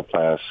established over the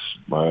past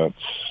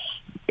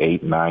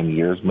 8-9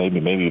 years, maybe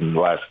even the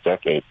last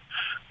decade,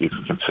 you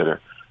can consider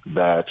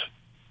that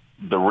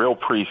the real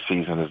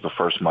preseason is the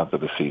first month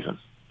of the season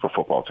for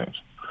football teams,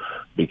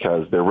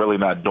 because they're really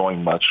not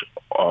doing much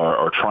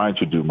or trying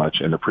to do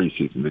much in the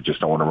preseason. They just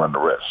don't want to run the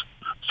risk.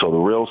 So the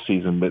real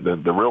season,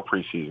 the real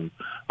preseason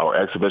or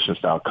exhibition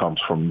style comes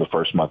from the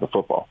first month of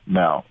football.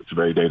 Now, it's a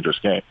very dangerous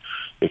game.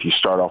 If you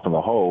start off in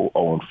the hole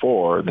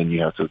 0-4, then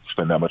you have to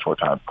spend that much more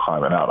time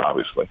climbing out,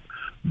 obviously.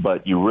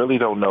 But you really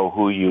don't know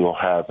who you'll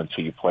have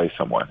until you play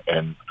someone.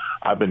 And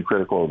I've been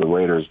critical of the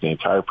Raiders the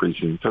entire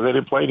preseason because they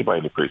didn't play anybody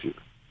in the preseason.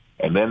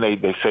 And then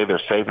they say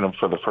they're saving them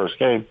for the first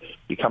game.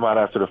 You come out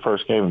after the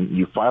first game and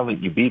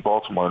you beat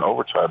Baltimore in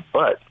overtime,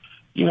 but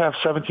you have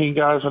 17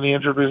 guys on the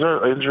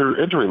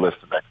injury list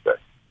the next day.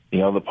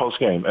 The post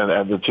game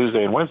and the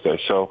Tuesday and Wednesday.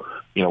 So,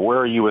 where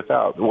are you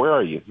without? Where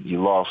are you?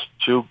 You lost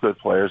two good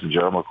players in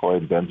Gerald McCoy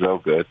and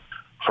Denzel Good.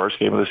 First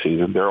game of the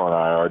season, they're on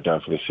IR,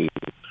 done for the season.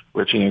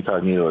 Richie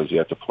Incognito has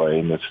yet to play,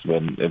 and it's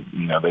been,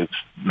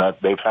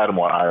 they've had him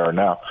on IR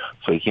now,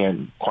 so he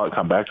can't quite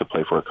come back to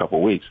play for a couple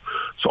of weeks.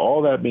 So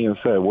all that being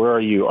said, where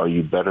are you? Are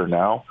you better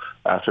now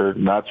after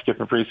not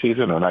skipping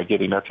preseason or not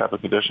getting that type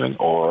of conditioning,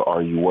 or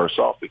are you worse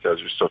off because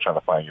you're still trying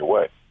to find your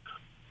way?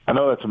 I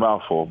know that's a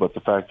mouthful, but the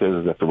fact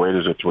is that the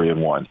Raiders are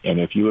 3-1, and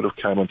if you would have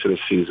come into the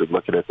season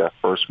looking at that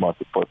first month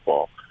of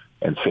football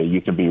and say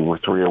you can be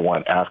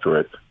 3-1 after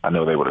it, I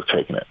know they would have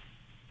taken it.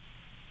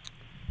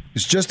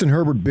 Is Justin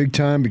Herbert big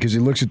time? Because he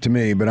looks it to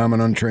me, but I'm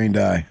an untrained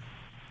eye.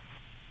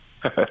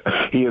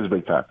 He is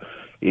big time.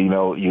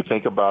 You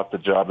think about the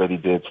job that he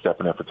did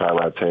stepping in for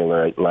Tyrod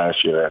Taylor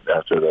last year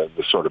after the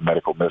sort of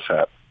medical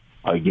mishap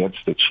against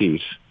the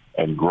Chiefs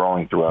and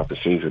growing throughout the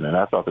season. And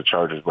I thought the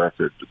Chargers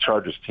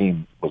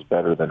team was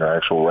better than their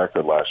actual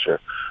record last year.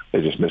 They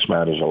just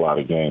mismanaged a lot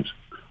of games.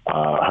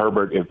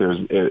 Herbert, if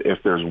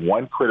there's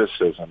one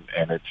criticism,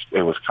 and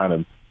it was kind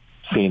of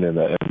seen in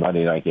the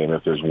Monday night game,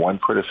 if there's one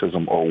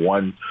criticism or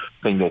one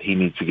thing that he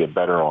needs to get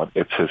better on,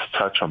 it's his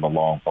touch on the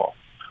long ball.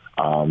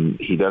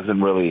 He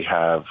really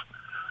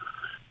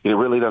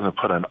doesn't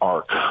put an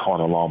arc on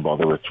the long ball.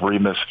 There were 3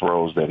 missed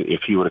throws that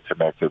if he would have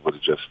connected would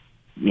have just,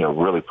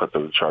 really put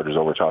the Chargers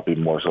over top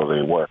even more so than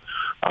they were.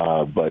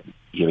 But,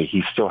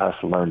 he still has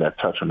to learn that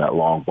touch on that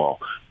long ball.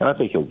 And I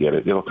think he'll get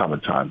it. It'll come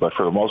in time. But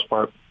for the most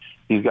part,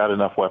 he's got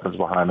enough weapons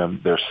behind him.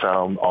 Their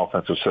sound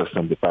offensive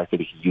system, the fact that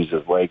he can use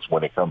his legs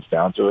when it comes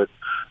down to it,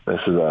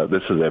 this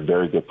is a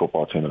very good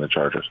football team in the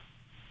Chargers.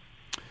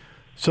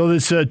 So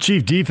this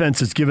Chief defense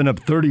has given up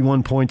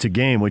 31 points a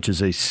game, which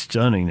is a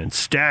stunning and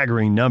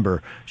staggering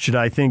number. Should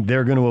I think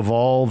they're going to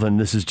evolve and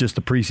this is just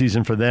the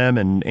preseason for them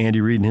and Andy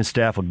Reid and his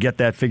staff will get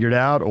that figured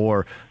out,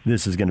 or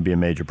this is going to be a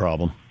major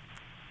problem?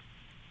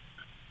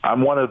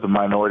 I'm one of the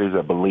minorities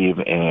that believe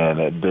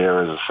in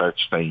there is a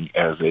such thing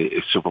as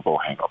a Super Bowl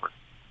hangover.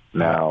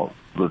 Now,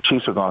 the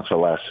Chiefs have gone to the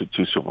last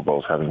two Super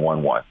Bowls having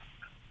won one.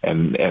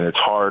 And it's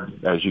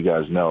hard, as you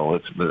guys know,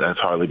 it's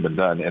hardly been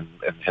done in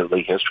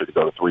league history to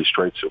go to 3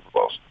 straight Super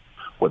Bowls.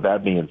 With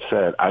that being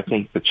said, I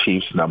think the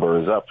Chiefs' number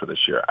is up for this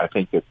year. I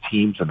think that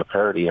teams in the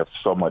parity have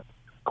so much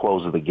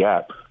closed the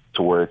gap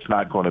to where it's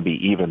not going to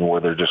be even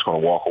where they're just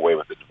going to walk away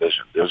with the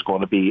division. There's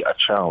going to be a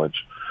challenge,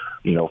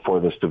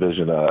 for this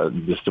division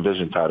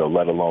title,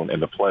 let alone in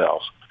the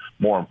playoffs.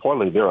 More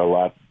importantly, there are a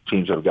lot of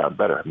teams that have gotten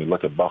better. I mean,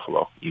 look at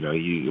Buffalo.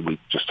 We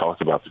just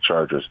talked about the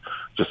Chargers,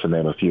 just to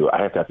name a few.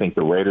 I think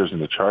the Raiders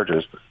and the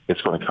Chargers,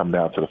 it's going to come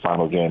down to the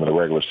final game of the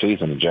regular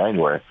season in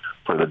January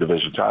for the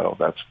division title.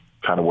 That's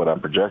kind of what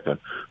I'm projecting,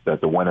 that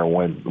the winner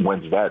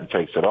wins that and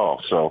takes it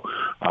all. So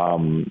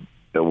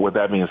with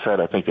that being said,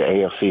 I think the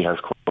AFC has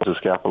closed this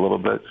gap a little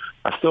bit.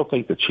 I still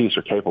think the Chiefs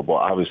are capable.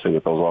 Obviously,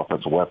 with those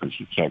offensive weapons,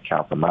 you can't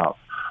count them out.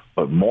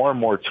 But more and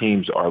more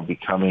teams are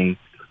becoming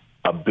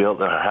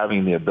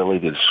having the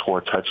ability to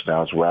score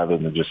touchdowns rather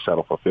than just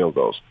settle for field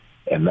goals.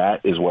 And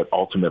that is what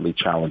ultimately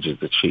challenges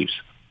the Chiefs.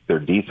 Their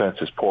defense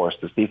is porous.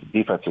 This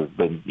defense has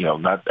been,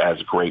 not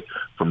as great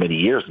for many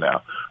years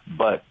now.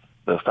 But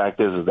the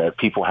fact is that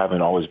people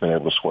haven't always been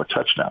able to score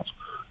touchdowns.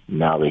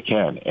 Now they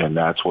can. And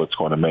that's what's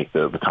going to make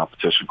the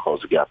competition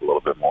close the gap a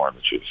little bit more on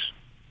the Chiefs.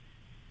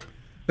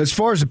 As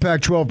far as the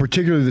Pac-12,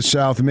 particularly the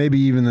South, and maybe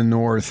even the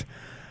North,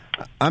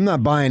 I'm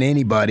not buying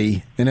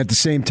anybody, and at the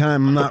same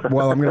time, I'm not.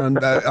 Well, I'm going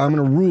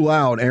to rule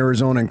out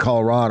Arizona and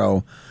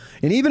Colorado,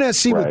 and even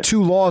SC with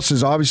 2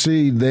 losses.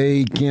 Obviously,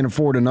 they can't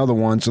afford another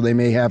one, so they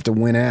may have to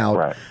win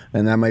out,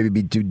 and that might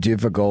be too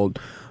difficult.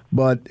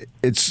 But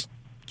it's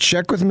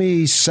check with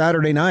me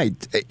Saturday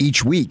night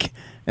each week,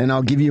 and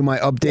I'll give you my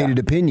updated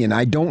opinion.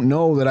 I don't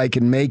know that I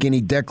can make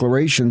any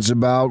declarations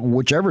about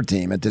whichever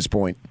team at this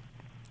point.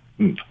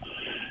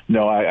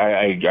 No,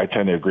 I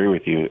tend to agree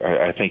with you.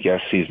 I think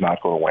SC is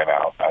not going to win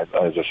out.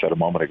 As I said a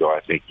moment ago,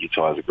 I think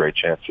Utah has a great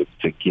chance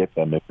to get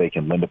them if they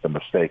can limit the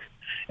mistakes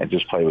and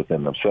just play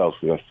within themselves,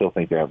 because I still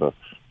think they have a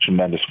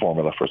tremendous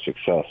formula for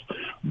success.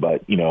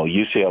 But,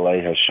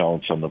 UCLA has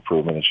shown some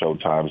improvement and shown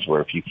times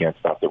where if you can't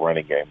stop the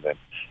running game, then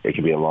it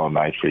can be a long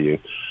night for you.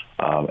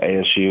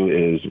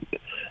 ASU is...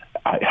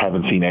 I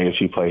haven't seen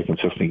ASU play a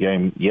consistent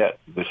game yet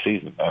this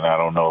season, and I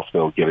don't know if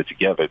they'll get it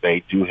together.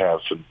 They do have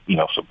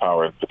some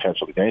power and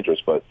potentially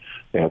dangerous, but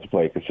they have to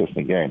play a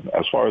consistent game.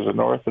 As far as the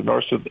North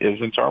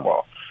is in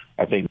turmoil.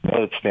 I think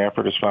that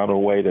Stanford has found a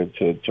way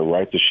to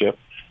right the ship,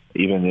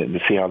 even to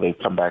see how they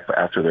come back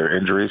after their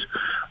injuries.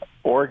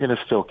 Oregon is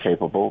still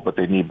capable, but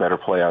they need better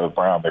play out of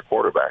Brown, their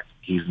quarterback.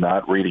 He's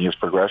not reading his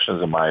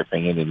progressions, in my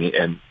opinion,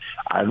 and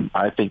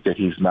I think that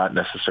he's not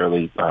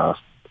necessarily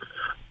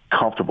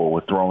comfortable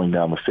with throwing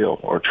down the field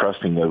or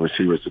trusting the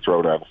receivers to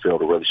throw down the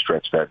field to really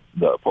stretch the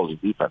opposing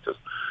defenses,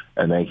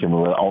 and they can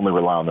only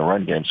rely on the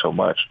run game so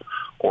much.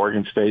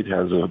 Oregon State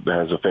has a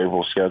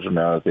favorable schedule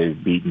now that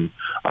they've beaten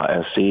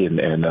SC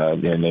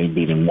and they've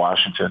beaten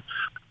Washington.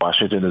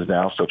 Washington is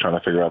now still trying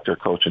to figure out their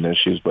coaching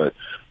issues, but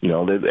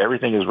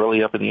everything is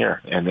really up in the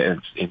air, and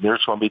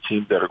there's going to be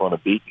teams that are going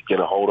to get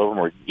a hold of them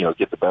or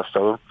get the best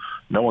of them.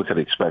 No one could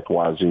expect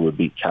Wazoo would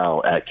beat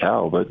Cal at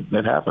Cal, but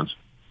it happens.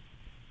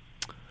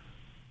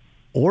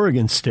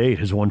 Oregon State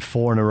has won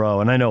 4 in a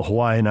row, and I know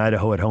Hawaii and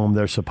Idaho at home,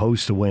 they're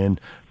supposed to win,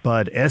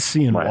 but SC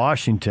and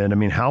Washington, I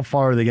mean, how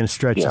far are they going to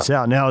stretch this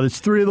out? Now, it's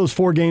 3 of those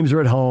 4 games are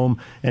at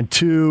home, and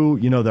 2,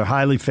 they're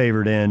highly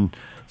favored in,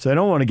 so I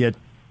don't want to get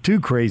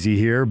too crazy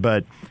here,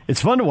 but it's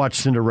fun to watch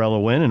Cinderella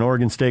win, and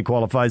Oregon State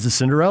qualifies as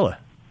Cinderella.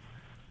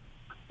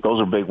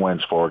 Those are big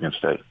wins for Oregon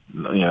State.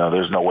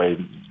 There's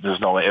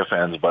no ifs,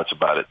 ands, buts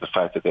about it. The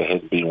fact that they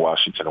hadn't beaten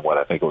Washington in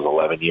I think it was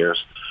 11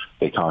 years,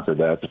 they conquered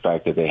that. The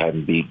fact that they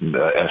hadn't beaten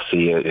SC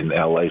in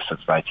L.A.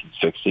 since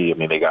 1960, I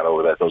mean, they got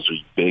over that. Those are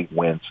big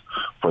wins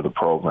for the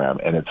program,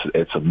 and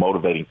it's a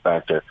motivating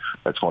factor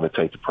that's going to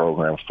take the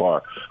program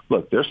far.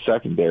 Look, their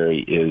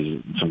secondary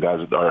is some guys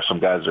that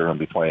are going to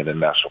be playing in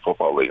the National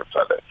Football League on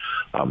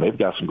Sunday. They've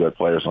got some good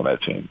players on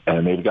that team,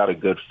 and they've got a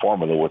good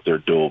formula with their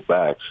dual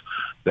backs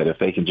that if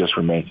they can just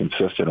remain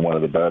consistent, and one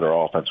of the better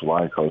offensive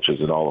line coaches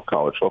in all of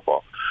college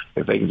football,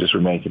 if they can just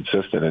remain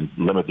consistent and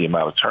limit the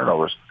amount of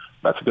turnovers,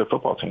 that's a good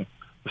football team,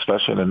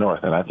 especially in the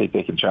North. And I think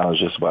they can challenge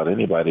just about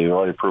anybody. They've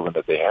already proven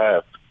that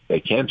they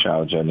can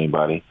challenge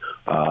anybody.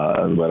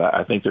 But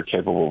I think they're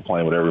capable of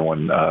playing with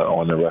everyone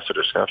on the rest of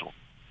their schedule.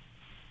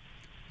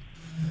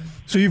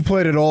 So you've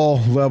played at all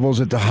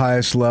levels at the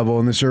highest level,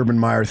 and this Urban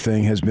Meyer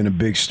thing has been a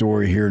big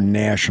story here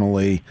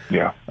nationally.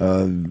 Yeah.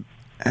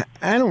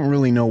 I don't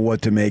really know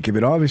what to make of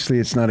it. Obviously,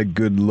 it's not a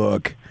good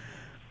look.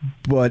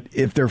 But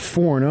if they're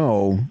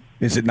 4-0,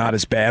 is it not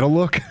as bad a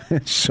look?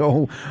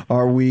 So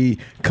are we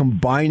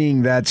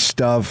combining that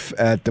stuff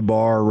at the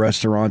bar or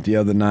restaurant the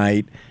other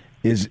night?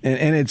 And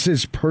it's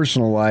his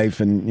personal life,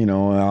 and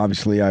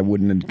obviously I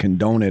wouldn't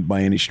condone it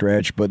by any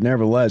stretch, but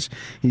nevertheless,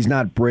 he's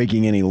not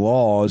breaking any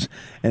laws.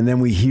 And then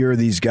we hear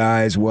these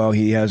guys, well,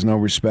 he has no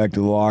respect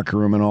to the locker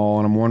room and all,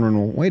 and I'm wondering,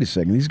 well, wait a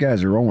second, these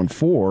guys are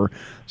 0-4,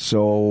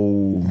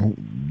 so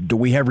do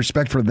we have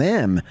respect for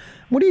them?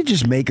 What do you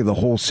just make of the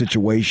whole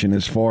situation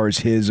as far as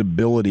his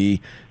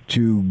ability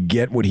to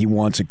get what he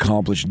wants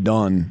accomplished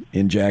done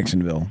in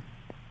Jacksonville?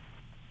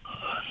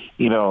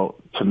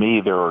 To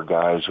me, there are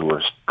guys who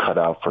are cut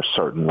out for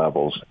certain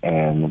levels,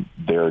 and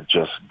they're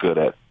just good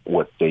at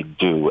what they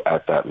do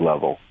at that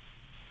level.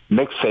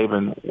 Nick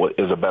Saban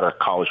is a better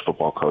college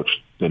football coach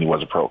than he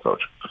was a pro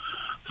coach.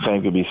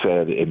 Same could be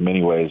said in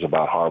many ways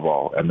about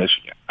Harbaugh and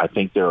Michigan. I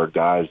think there are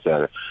guys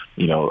that,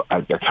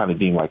 I kind of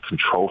deem like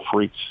control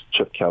freaks.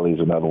 Chip Kelly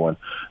is another one.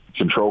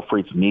 Control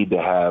freaks need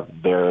to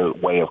have their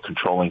way of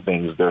controlling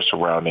things, their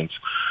surroundings,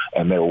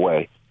 and their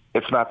way.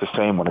 It's not the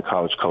same when a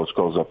college coach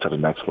goes up to the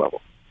next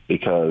level,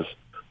 because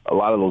a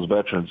lot of those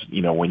veterans,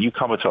 when you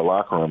come into a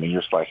locker room and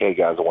you're just like, hey,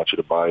 guys, I want you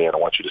to buy in. I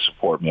want you to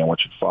support me. I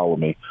want you to follow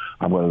me.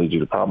 I'm going to lead you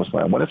to the promised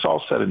land. When it's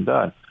all said and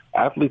done,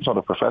 athletes on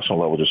the professional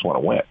level just want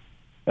to win.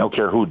 They don't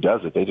care who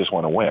does it. They just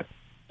want to win.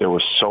 There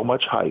was so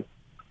much hype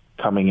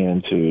coming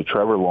into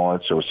Trevor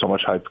Lawrence. There was so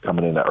much hype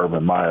coming into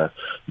Urban Meyer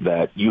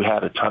that you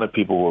had a ton of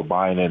people who were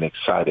buying in,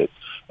 excited.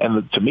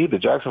 And to me, the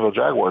Jacksonville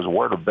Jaguars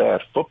weren't a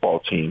bad football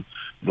team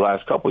the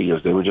last couple of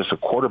years. They were just a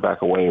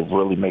quarterback away of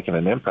really making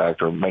an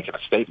impact or making a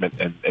statement,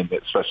 and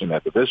especially in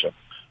that division.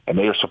 And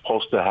they are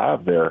supposed to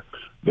have their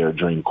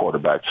dream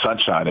quarterback,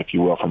 sunshine, if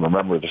you will, from a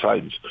member of the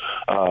Titans.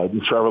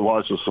 Trevor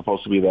Lawrence was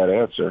supposed to be that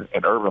answer,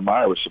 and Urban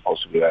Meyer was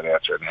supposed to be that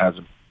answer, and it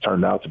hasn't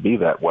turned out to be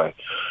that way.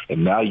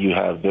 And now you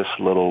have this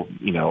little,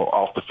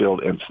 off the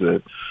field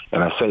incident,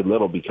 and I say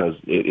little because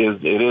it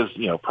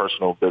is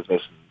personal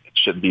business. It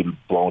shouldn't be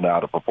blown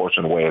out of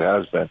proportion the way it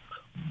has been.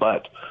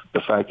 But the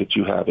fact that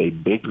you have a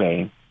big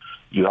name,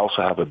 you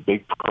also have a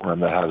big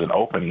program that has an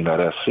opening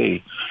at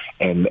SC,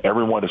 and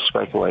everyone is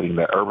speculating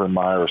that Urban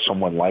Meyer or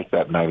someone like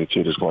that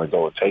magnitude is going to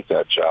go and take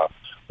that job.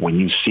 When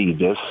you see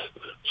this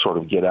sort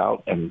of get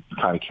out and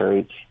kind of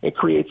carry it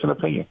creates an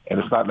opinion, and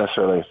it's not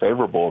necessarily a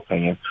favorable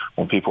opinion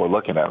when people are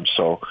looking at him.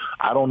 So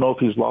I don't know if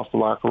he's lost the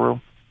locker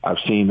room. I've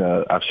seen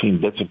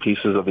bits and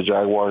pieces of the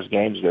Jaguars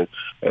games that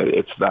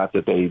it's not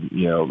that they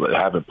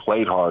haven't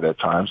played hard at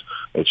times.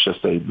 It's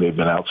just they've been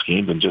out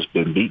schemed and just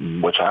been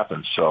beaten, which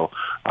happens. So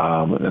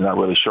I'm not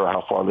really sure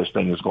how far this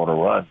thing is going to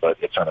run, but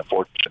it's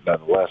unfortunate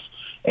nonetheless.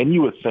 And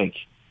you would think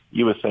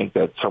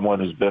that someone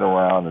who's been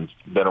around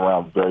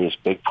various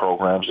big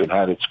programs and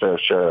had its fair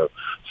share of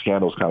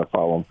scandals kind of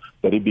follow him,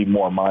 that he'd be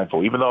more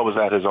mindful, even though it was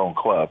at his own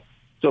club.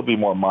 Still be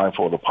more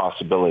mindful of the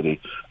possibility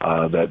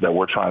that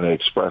we're trying to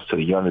express to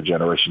the younger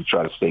generation,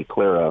 try to stay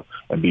clear of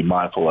and be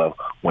mindful of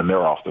when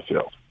they're off the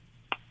field.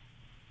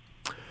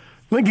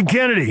 Lincoln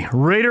Kennedy,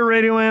 Raider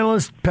radio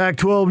analyst,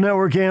 Pac-12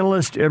 network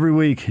analyst every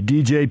week,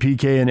 DJ,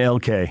 PK, and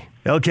LK.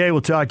 LK,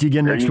 we'll talk to you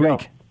again next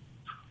week.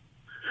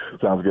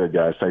 Sounds good,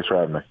 guys. Thanks for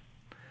having me.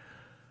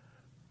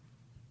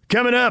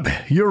 Coming up,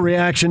 your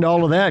reaction to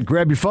all of that.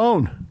 Grab your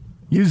phone.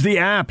 Use the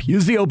app.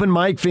 Use the open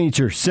mic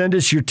feature. Send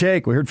us your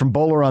take. We heard from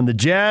Bowler on the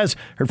Jazz,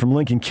 heard from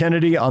Lincoln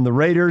Kennedy on the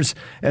Raiders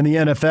and the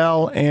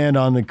NFL, and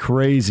on the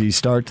crazy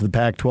start to the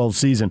Pac-12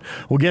 season.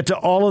 We'll get to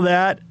all of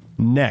that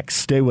next.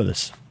 Stay with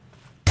us.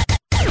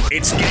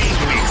 It's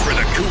game week for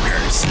the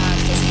Cougars.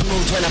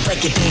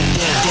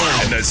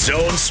 And the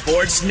Zone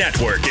Sports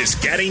Network is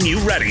getting you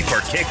ready for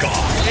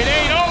kickoff. It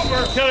ain't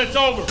over till it's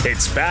over.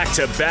 It's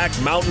back-to-back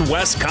Mountain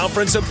West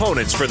Conference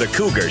opponents for the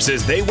Cougars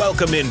as they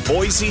welcome in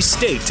Boise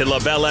State to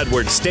LaBelle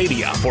Edwards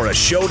Stadium for a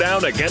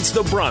showdown against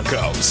the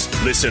Broncos.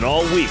 Listen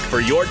all week for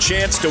your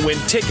chance to win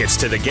tickets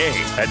to the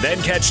game, and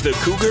then catch the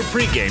Cougar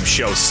pregame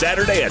show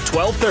Saturday at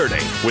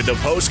 12:30 with the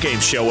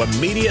postgame show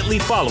immediately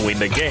following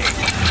the game.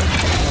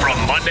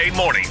 From Monday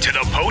morning to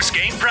the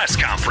postgame press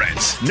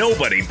conference,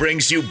 nobody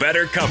brings you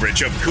better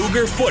coverage of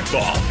Cougar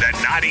football than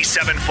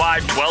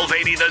 97.5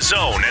 1280 The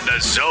Zone and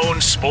the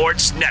Zone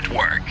Sports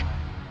Network.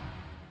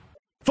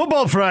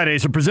 Football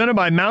Fridays are presented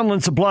by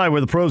Mountainland Supply,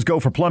 where the pros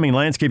go for plumbing,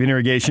 landscaping,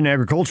 irrigation,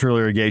 agricultural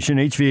irrigation,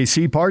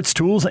 HVAC parts,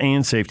 tools,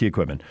 and safety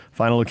equipment.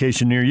 Find a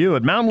location near you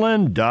at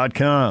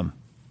mountainland.com.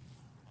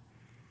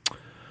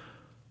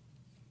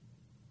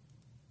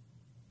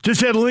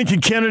 Just had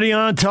Lincoln Kennedy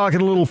on talking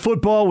a little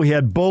football. We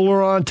had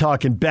Bowler on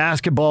talking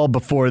basketball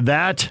before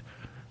that.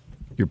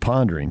 You're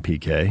pondering,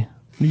 PK.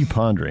 What are you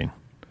pondering?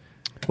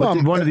 What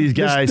did one of these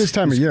guys... This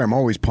time of year, I'm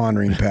always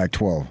pondering the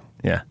Pac-12.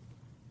 Yeah.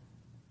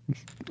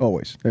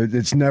 Always.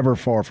 It's never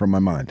far from my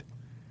mind.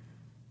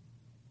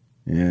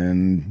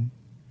 And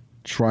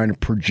trying to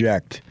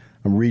project.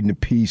 I'm reading a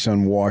piece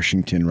on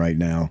Washington right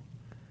now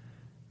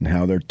and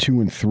how they're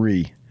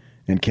 2-3.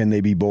 And can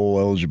they be bowl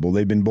eligible?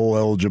 They've been bowl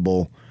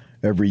eligible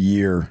every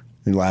year,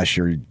 and last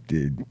year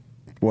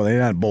Well, they're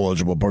not bowl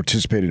eligible,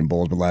 participated in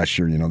bowls, but last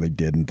year, they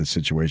didn't. The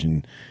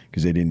situation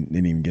because they didn't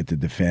even get to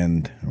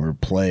defend or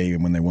play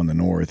when they won the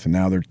North, and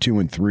now they're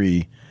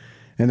 2-3,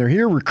 and they're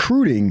here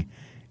recruiting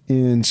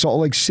in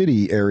Salt Lake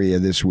City area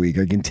this week.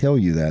 I can tell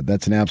you that.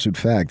 That's an absolute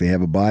fact. They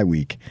have a bye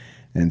week,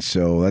 and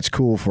so that's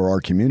cool for our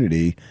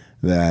community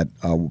that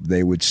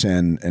they would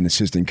send an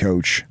assistant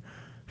coach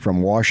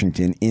from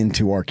Washington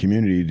into our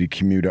community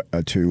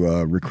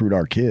to recruit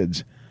our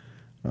kids.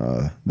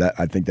 That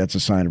I think that's a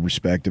sign of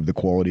respect of the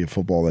quality of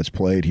football that's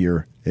played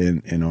here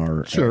in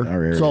our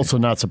area. It's also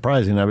not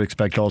surprising. I would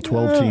expect all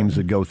 12 teams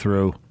to go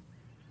through.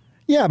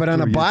 Yeah, but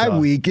on a bye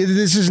week,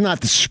 this is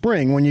not the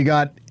spring when you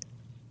got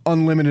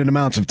unlimited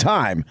amounts of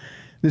time.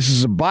 This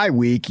is a bye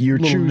week. You're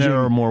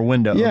choosing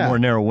more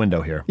narrow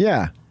window here.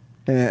 Yeah,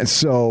 and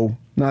so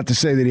not to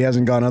say that he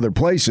hasn't gone other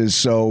places.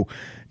 So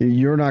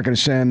you're not going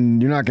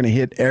to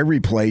hit every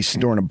place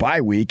during a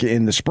bye week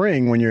in the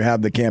spring when you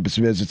have the campus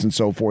visits and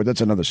so forth.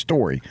 That's another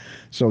story.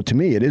 So to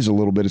me, it is a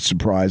little bit of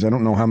surprise. I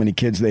don't know how many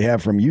kids they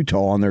have from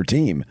Utah on their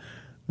team.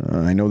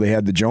 I know they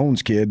had the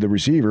Jones kid, the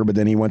receiver, but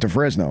then he went to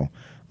Fresno.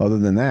 Other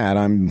than that,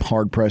 I'm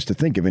hard-pressed to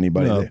think of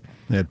anybody.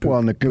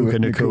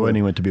 Nakua, and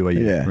he went to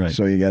BYU. Yeah, right.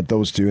 So you got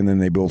those two, and then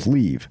they both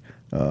leave.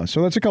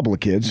 So that's a couple of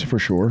kids for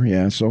sure,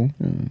 yeah, so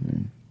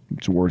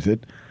it's worth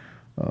it.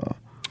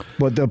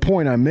 But the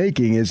point I'm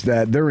making is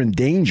that they're in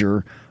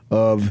danger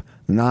of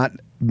not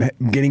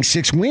getting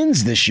 6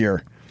 wins this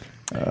year.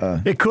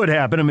 It could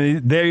happen. I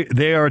mean,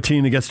 they are a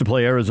team that gets to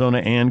play Arizona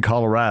and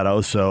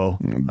Colorado, so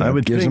I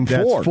would think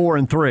that's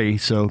 4-3.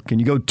 So can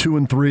you go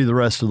 2-3 the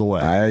rest of the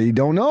way? I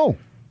don't know.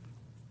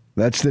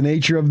 That's the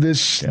nature of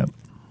this. Yep.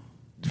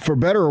 For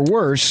better or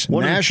worse,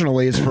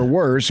 nationally it's for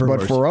worse,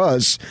 but for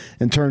us,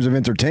 in terms of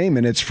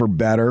entertainment, it's for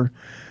better,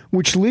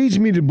 which leads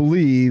me to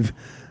believe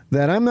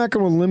that I'm not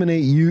going to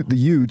eliminate the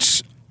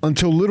Utes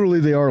until literally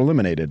they are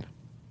eliminated.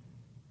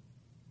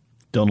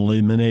 Don't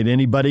eliminate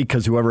anybody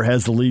because whoever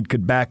has the lead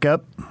could back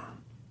up.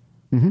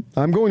 Mm-hmm.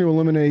 I'm going to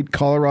eliminate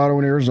Colorado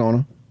and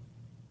Arizona,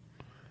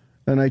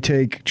 and I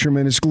take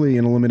tremendous glee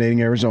in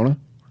eliminating Arizona.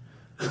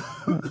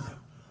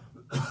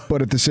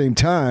 But at the same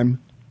time,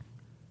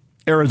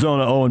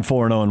 Arizona 0-4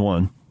 and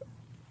 0-1.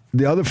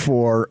 The other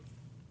 4,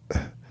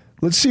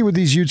 let's see what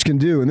these Utes can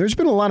do. And there's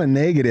been a lot of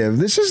negative.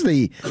 This is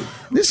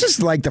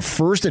like the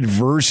first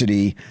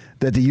adversity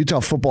that the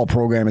Utah football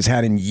program has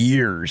had in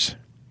years,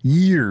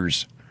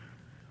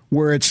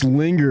 where it's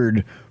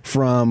lingered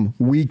from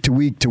week to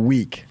week to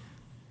week.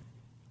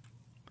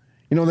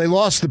 They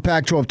lost the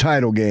Pac-12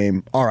 title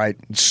game. All right,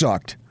 it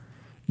sucked.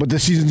 But the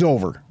season's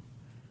over.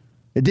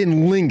 It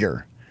didn't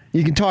linger.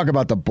 You can talk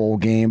about the bowl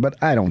game,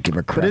 but I don't give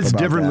a crap about that. But it's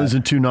different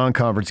losing 2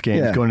 non-conference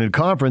games going into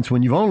conference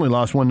when you've only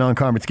lost 1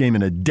 non-conference game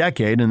in a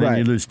decade, and then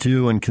you lose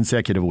 2 in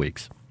consecutive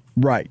weeks.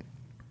 Right.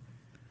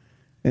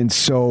 And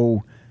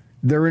so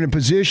they're in a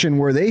position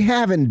where they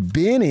haven't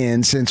been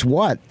in since,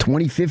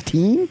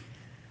 2015?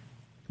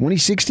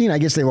 2016? I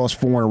guess they lost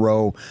 4 in a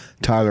row,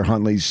 Tyler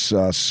Huntley's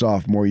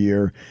sophomore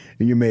year.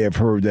 And you may have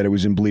heard that it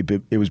was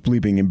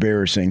bleeping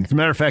embarrassing. As a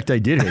matter of fact, I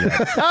did hear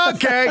that.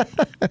 Okay.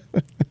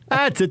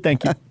 That's it.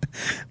 Thank you.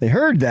 They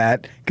heard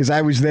that because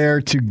I was there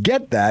to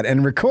get that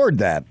and record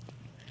that.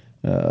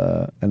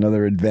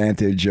 Another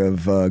advantage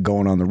of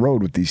going on the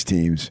road with these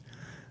teams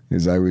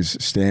is I was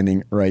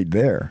standing right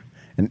there.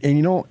 And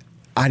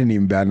I didn't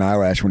even bat an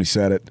eyelash when he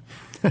said it.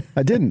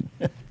 I didn't.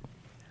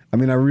 I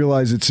mean, I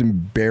realize it's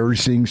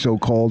embarrassing,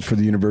 so-called, for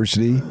the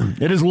university.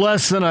 It is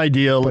less than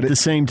ideal. But at the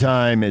same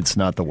time, it's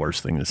not the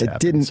worst thing that's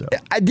happened.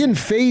 It didn't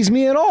faze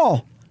me at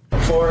all.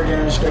 4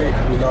 games straight,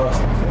 we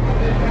lost.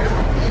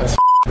 That's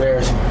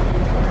embarrassing.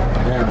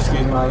 Damn,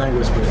 excuse my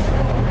language,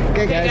 but...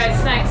 Okay,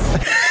 guys.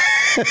 Thanks.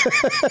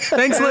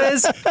 Thanks,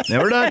 Liz.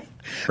 Now we're done.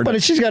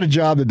 But she's got a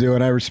job to do,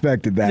 and I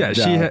respected that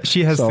job. Yeah,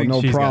 she has so things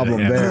no she's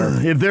problem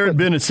there. If there had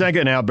been a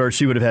second outburst,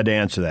 she would have had to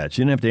answer that.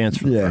 She didn't have to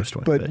answer the first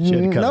one. But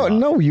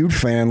no Ute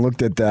fan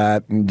looked at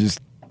that and just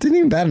didn't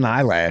even bat an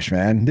eyelash,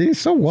 man.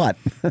 So what?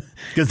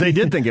 Because they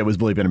did think it was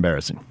bleeping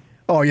embarrassing.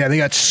 Oh, yeah, they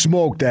got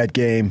smoked that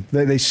game.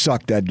 They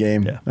sucked that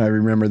game. Yeah. I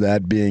remember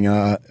that being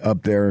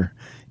up there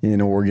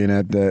in Oregon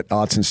at the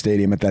Autzen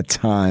Stadium at that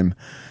time.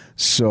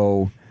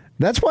 So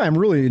that's why I'm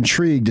really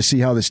intrigued to see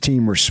how this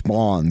team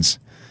responds.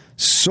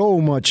 So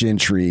much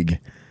intrigue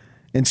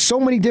and so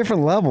many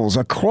different levels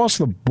across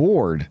the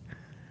board.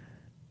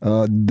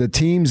 The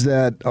teams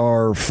that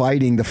are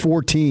fighting, the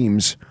 4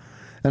 teams,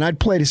 and I'd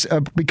play this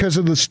because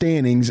of the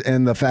standings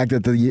and the fact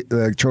that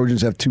the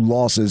Trojans have 2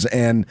 losses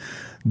and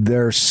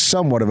they're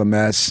somewhat of a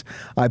mess.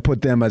 I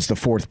put them as the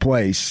 4th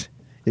place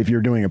if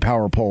you're doing a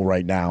power poll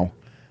right now.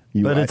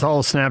 But it's all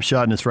a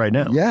snapshot and it's right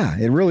now. Yeah,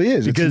 it really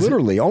is. Because it's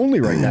literally only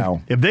right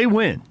now. If they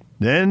win,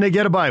 then they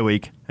get a bye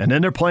week, and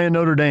then they're playing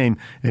Notre Dame,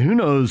 and who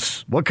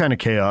knows what kind of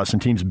chaos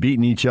and teams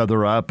beating each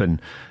other up,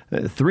 and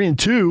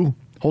 3-2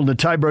 holding a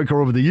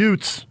tiebreaker over the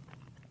Utes.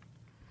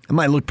 It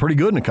might look pretty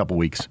good in a couple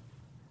weeks.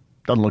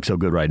 Doesn't look so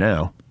good right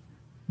now.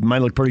 It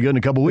might look pretty good in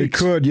a couple weeks.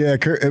 It could, yeah,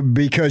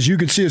 because you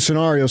could see a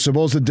scenario.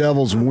 Suppose the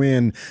Devils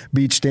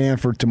beat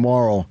Stanford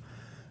tomorrow.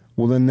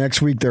 Well, then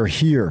next week they're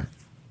here.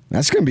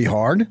 That's going to be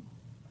hard.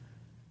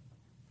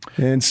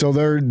 And so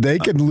they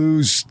could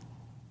lose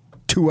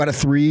 2 out of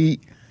 3.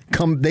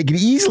 They could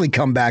easily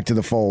come back to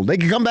the fold. They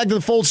could come back to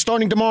the fold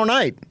starting tomorrow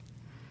night.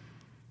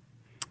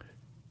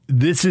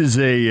 This is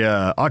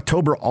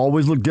October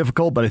always looked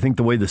difficult, but I think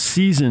the way the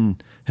season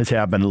has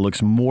happened, it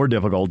looks more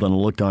difficult than it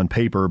looked on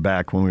paper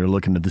back when we were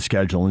looking at the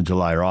schedule in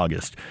July or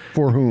August.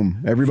 For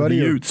whom? Everybody?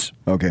 For the Utes.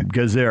 Okay.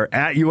 Because they're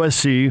at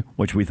USC,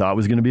 which we thought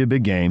was going to be a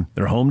big game.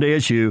 They're home to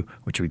ASU,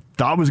 which we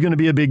thought was going to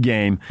be a big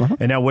game. Uh-huh.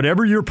 And now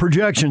whatever your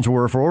projections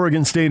were for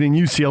Oregon State and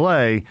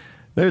UCLA,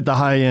 they're at the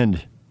high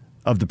end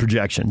of the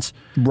projections.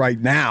 Right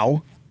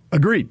now.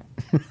 Agreed.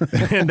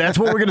 And that's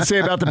what we're going to say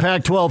about the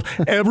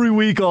Pac-12 every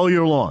week all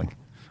year long.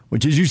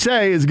 Which, as you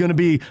say, is going to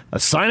be a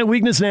sign of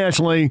weakness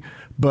nationally,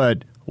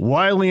 but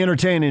wildly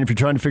entertaining if you're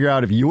trying to figure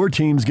out if your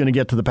team's going to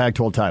get to the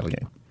Pac-12 title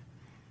game.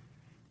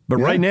 But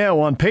right now,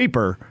 on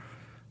paper,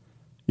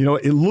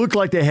 it looked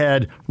like they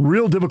had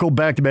real difficult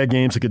back-to-back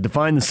games that could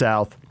define the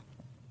South.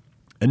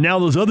 And now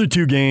those other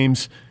 2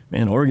 games,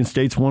 man, Oregon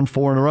State's won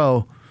 4 in a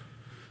row.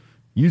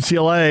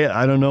 UCLA,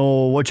 I don't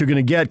know what you're going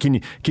to get. Can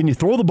you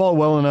throw the ball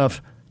well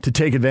enough to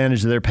take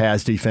advantage of their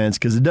pass defense?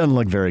 Because it doesn't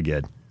look very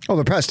good. Oh,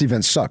 their pass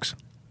defense sucks.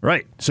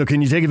 Right. So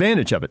can you take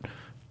advantage of it?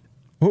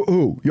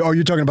 Who? Oh,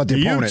 you're talking about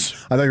the opponent.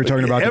 Utes. I thought you were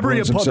talking about every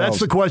the opponents themselves. That's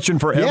the question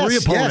for every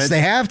opponent. Yes,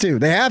 they have to.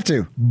 They have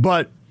to.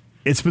 But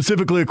it's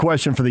specifically a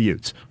question for the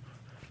Utes.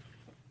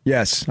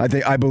 Yes,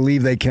 I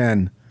believe they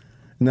can.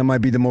 And that might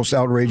be the most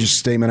outrageous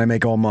statement I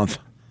make all month.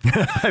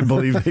 I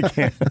believe they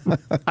can.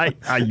 I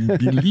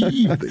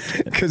believe they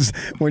can. Because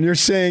when you're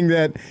saying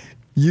that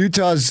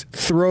Utah's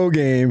throw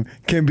game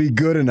can be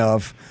good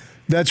enough,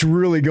 that's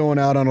really going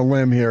out on a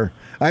limb here.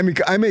 I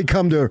may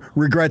come to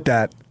regret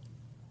that.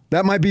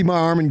 That might be my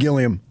Armin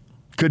Gilliam.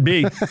 Could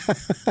be.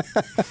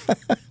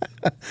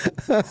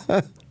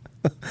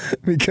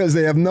 Because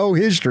they have no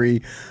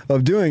history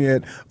of doing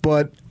it.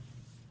 But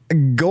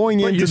going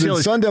into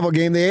the Sun Devil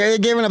game, they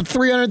had given up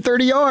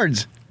 330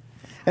 yards.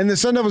 And the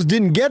Sun Devils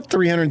didn't get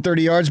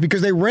 330 yards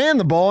because they ran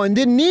the ball and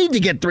didn't need to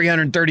get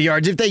 330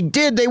 yards. If they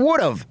did, they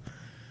would have.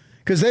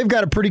 Because they've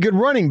got a pretty good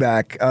running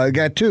back.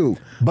 Got 2.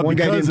 But one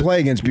guy didn't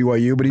play against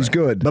BYU, but he's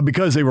good. But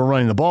because they were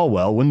running the ball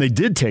well, when they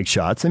did take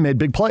shots, they made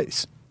big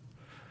plays.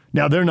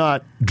 Now, they're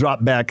not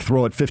drop back,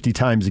 throw it 50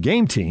 times a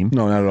game team.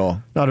 No, not at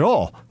all. Not at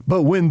all.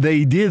 But when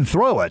they did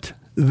throw it,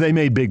 they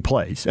made big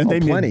plays. And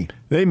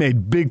they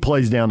made big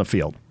plays down the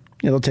field.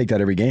 Yeah, they'll take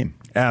that every game.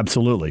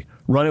 Absolutely.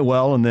 Run it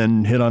well and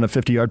then hit on a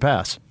 50-yard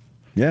pass.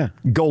 Yeah.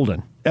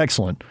 Golden.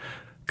 Excellent.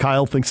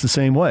 Kyle thinks the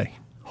same way.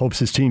 Hopes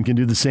his team can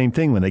do the same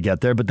thing when they get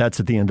there, but that's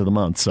at the end of the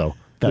month, so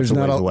that's a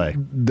ways away.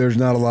 There's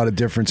not a lot of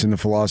difference in the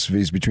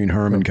philosophies between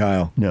Herm and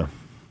Kyle. No.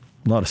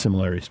 A lot of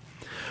similarities.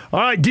 All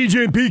right,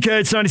 DJ and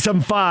PK, it's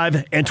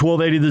 97.5 and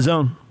 1280 The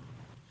Zone.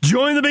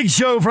 Join the big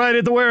show Friday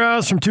at the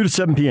warehouse from 2 to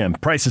 7 p.m.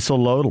 Price is so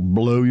low, it'll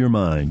blow your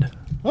mind.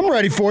 I'm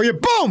ready for you.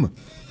 Boom!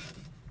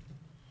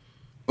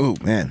 Ooh,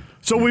 man.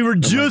 So we were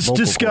just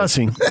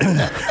discussing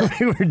the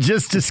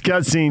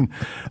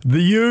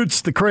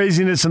Utes, the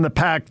craziness in the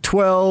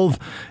Pac-12,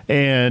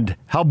 and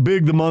how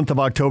big the month of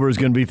October is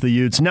going to be for the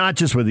Utes, not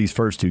just with these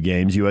first 2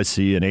 games,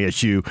 USC and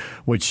ASU,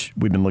 which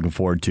we've been looking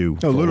forward to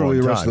for literally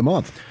a long the rest time. of the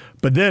month.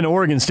 But then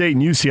Oregon State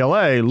and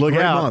UCLA, look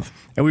Great out. month.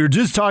 And we were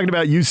just talking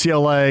about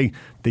UCLA.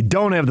 They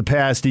don't have the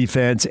pass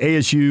defense.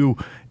 ASU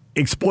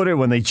exploited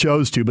when they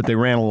chose to, but they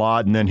ran a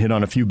lot and then hit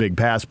on a few big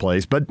pass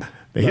plays. But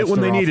they hit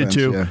when they needed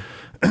to. Yeah.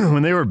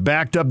 When they were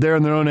backed up there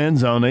in their own end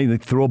zone, they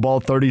threw a ball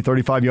 30,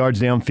 35 yards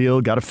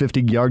downfield, got a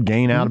 50-yard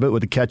gain out of it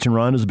with a catch and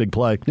run. It was a big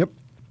play. Yep.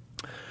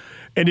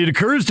 And it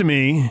occurs to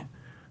me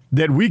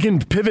that we can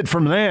pivot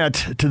from that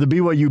to the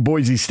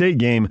BYU-Boise State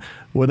game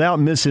without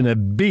missing a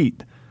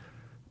beat,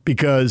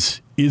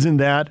 because isn't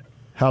that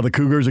how the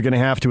Cougars are going to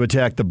have to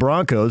attack the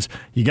Broncos?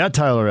 You got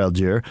Tyler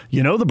Algier.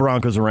 You know the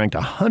Broncos are ranked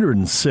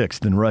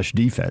 106th in rush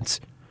defense.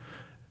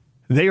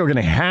 They are going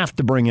to have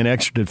to bring an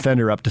extra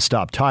defender up to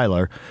stop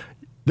Tyler.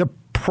 They're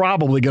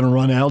probably going to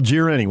run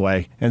Algier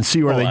anyway and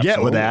see where they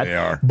get with that. They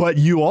are. But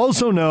you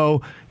also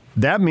know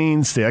that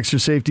means the extra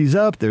safety's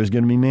up. There's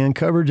going to be man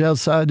coverage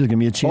outside. There's going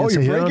to be a chance. Oh,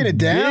 you're breaking it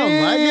down.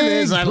 Look at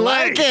this. I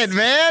like it,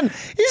 man.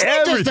 He's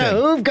not just a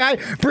hoop guy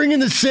bringing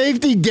the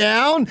safety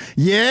down.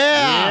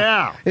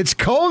 Yeah. It's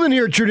cold in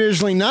here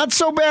traditionally. Not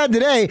so bad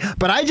today,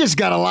 but I just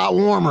got a lot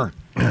warmer.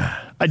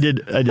 I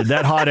did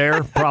that hot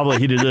air probably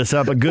heated this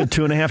up a good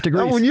 2.5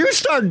 degrees. Now, when you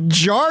start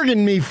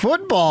jargon me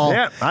football,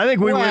 yeah, I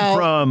think we went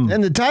from,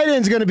 and the tight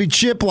end's going to be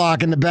chip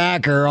lock in the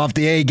backer off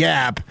the A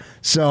gap.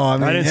 So I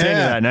didn't say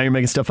any of that. Now you're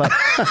making stuff up.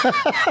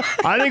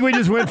 I think we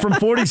just went from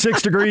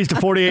 46 degrees to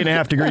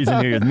 48.5 degrees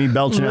in here with me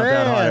belching out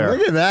that hot air.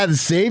 Look at that. The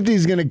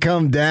safety's going to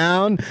come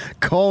down,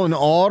 calling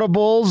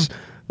audibles.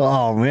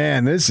 Oh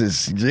man, this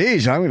is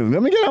geez. Let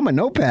me get out my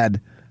notepad.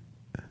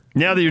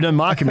 Now that you're done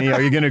mocking me,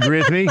 are you going to agree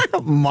with me?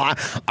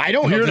 I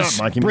don't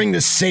know. Bring the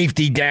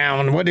safety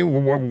down. What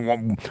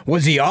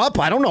was he up?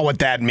 I don't know what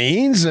that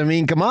means. I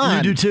mean, come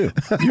on. You do too.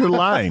 You're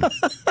lying.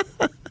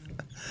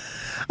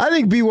 I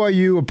think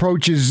BYU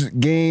approaches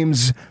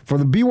games from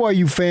the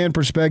BYU fan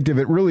perspective.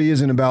 It really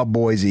isn't about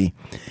Boise.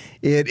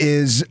 It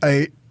is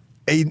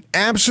an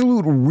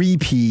absolute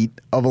repeat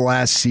of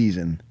last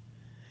season.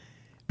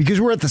 Because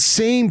we're at the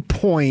same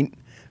point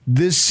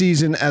this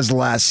season as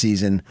last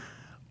season,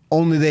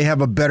 only they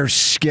have a better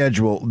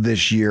schedule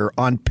this year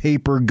on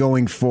paper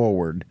going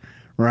forward,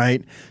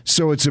 right?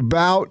 So it's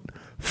about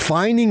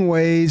finding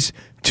ways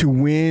to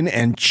win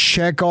and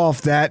check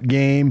off that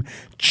game,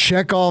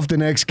 check off the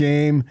next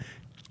game,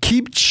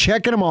 keep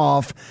checking them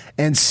off,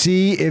 and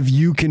see if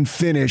you can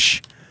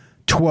finish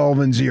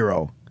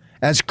 12-0.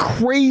 As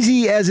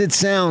crazy as it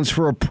sounds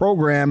for a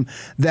program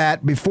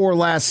that before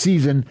last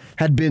season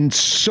had been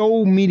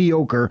so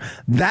mediocre,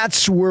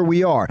 that's where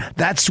we are.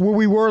 That's where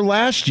we were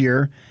last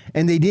year,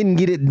 and they didn't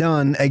get it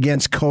done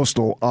against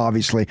Coastal,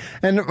 obviously.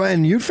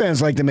 And Ute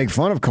fans like to make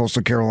fun of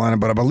Coastal Carolina,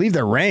 but I believe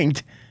they're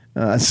ranked.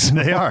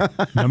 They are.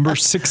 Number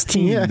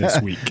 16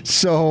 this week.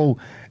 So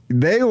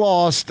they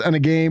lost in a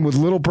game with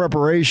little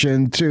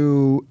preparation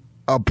to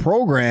a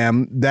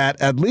program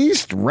that, at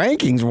least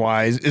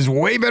rankings-wise, is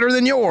way better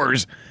than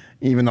yours.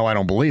 Even though I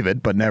don't believe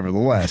it, but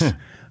nevertheless,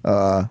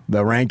 the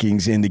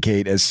rankings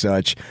indicate as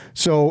such.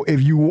 So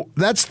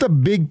that's the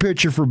big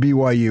picture for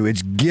BYU.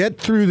 It's get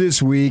through this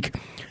week,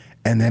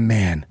 and then,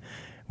 man,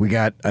 we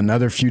got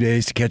another few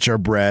days to catch our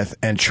breath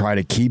and try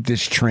to keep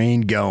this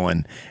train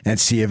going and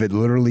see if it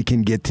literally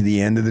can get to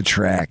the end of the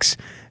tracks.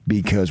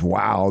 Because,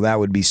 wow, that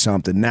would be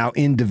something. Now,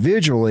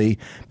 individually,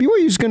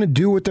 BYU's going to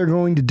do what they're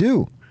going to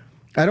do.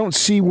 I don't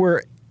see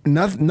where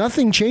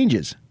nothing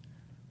changes.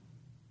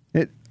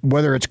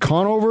 Whether it's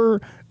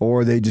Conover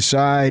or they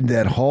decide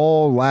that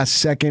Hall last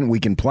second we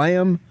can play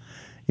them.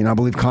 I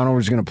believe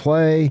Conover's going to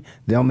play.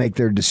 They'll make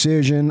their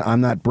decision.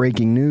 I'm not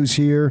breaking news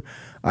here.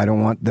 I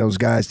don't want those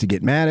guys to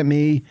get mad at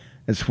me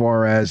as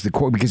far as the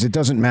court, because it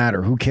doesn't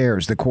matter. Who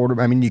cares? The quarter.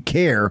 I mean, you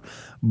care,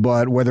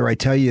 but whether I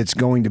tell you it's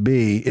going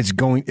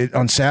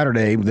on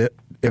Saturday.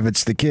 If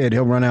it's the kid,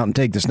 he'll run out and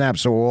take the snap,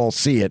 so we'll all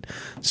see it.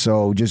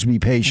 So just be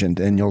patient,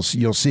 and you'll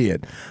see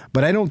it.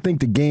 But I don't think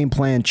the game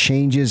plan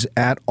changes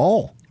at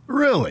all.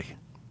 Really?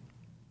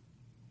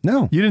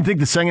 No. You didn't think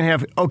the second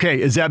half...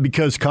 Okay, is that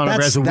because Conover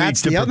has a week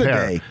to prepare? Other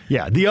day.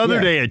 Yeah, the other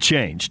day it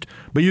changed.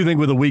 But you think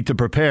with a week to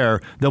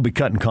prepare, they'll be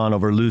cutting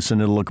Conover loose and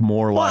it'll look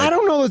more like... I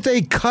don't know that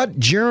they cut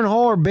Jaron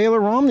Hall or Baylor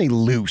Romney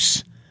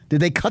loose.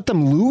 Did they cut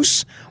them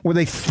loose? Were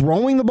they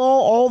throwing the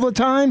ball all the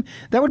time?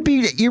 That would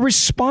be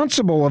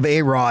irresponsible of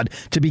A-Rod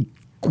to be...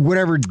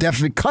 whatever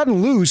definitely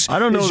cutting loose. I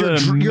don't know the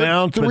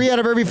amount. 3 out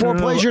of every 4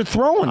 plays you're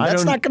throwing.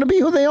 That's not going to be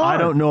who they are. I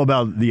don't know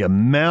about the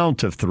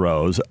amount of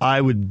throws.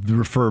 I would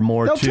refer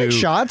more to take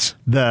shots.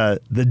 The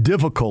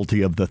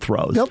difficulty of the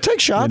throws. They'll take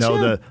shots.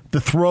 The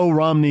throw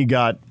Romney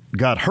got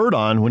hurt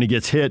on when he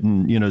gets hit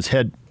and his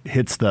head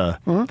hits the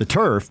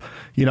turf.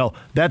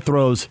 That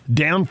throws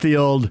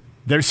downfield.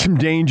 There's some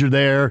danger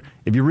there.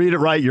 If you read it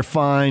right, you're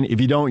fine.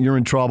 If you don't, you're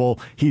in trouble.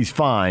 He's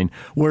fine.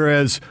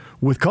 Whereas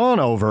with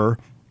Conover.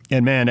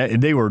 And, man,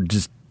 they were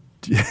just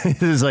 –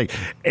 it's like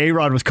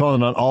A-Rod was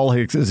calling on all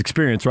his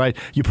experience, right?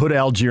 You put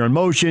Algier in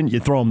motion. You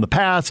throw him the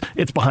pass.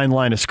 It's behind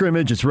line of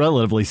scrimmage. It's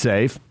relatively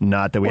safe.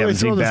 Not that we haven't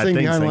seen bad things.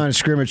 Behind line of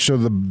scrimmage so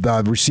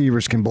the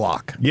receivers can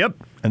block. Yep.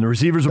 And the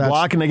receivers will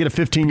block, and they get a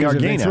 15-yard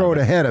gain. If they throw it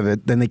ahead of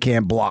it, then they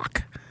can't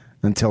block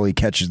until he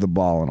catches the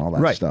ball and all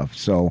that stuff.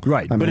 So,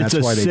 right. But it's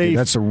that's why safe, they do.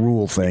 That's a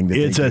rule thing.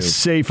 It's a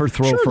safer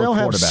throw for a quarterback. They'll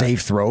have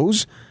safe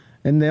throws,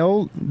 and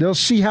they'll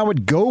see how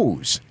it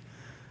goes.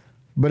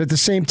 But at the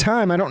same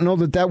time, I don't know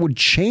that would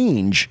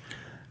change.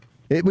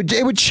 It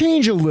would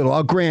change a little.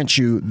 I'll grant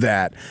you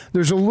that.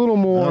 There's a little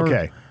more.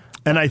 Okay.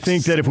 And I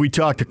think that if we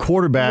talk to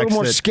quarterbacks, a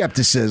little more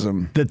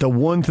skepticism. That the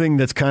one thing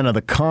that's kind of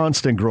the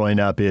constant growing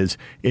up is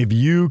if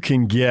you're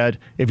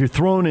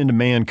thrown into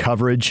man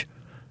coverage,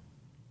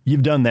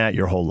 you've done that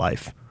your whole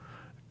life.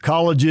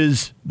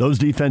 Colleges, those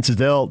defenses,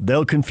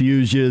 they'll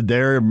confuse you.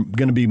 They're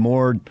going to be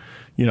more,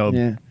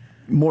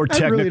 more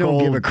technical. I really don't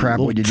give a crap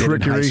what you did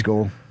in high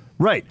school.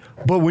 Right.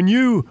 But when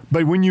you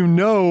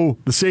know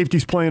the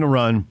safety's playing a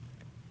run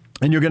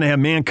and you're going to have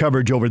man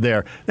coverage over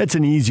there, that's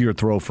an easier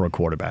throw for a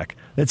quarterback.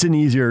 That's an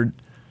easier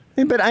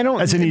But I don't.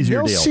 That's an easier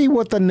they'll deal. See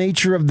what the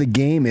nature of the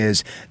game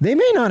is. They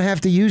may not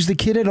have to use the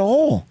kid at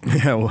all,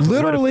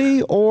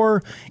 literally,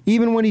 or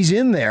even when he's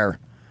in there,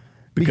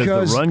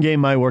 because the run game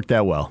might work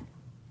that well.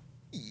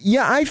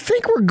 Yeah, I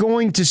think we're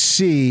going to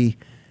see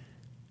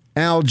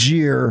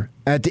Algier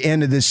at the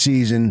end of this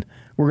season.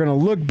 We're going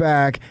to look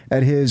back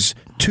at his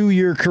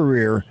 2-year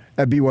career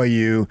at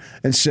BYU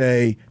and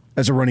say,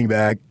 as a running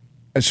back,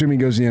 assuming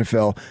he goes to the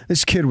NFL,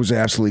 this kid was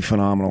absolutely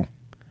phenomenal.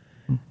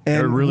 And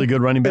they're really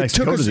good running backs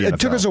to go to the NFL. It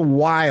took us a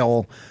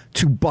while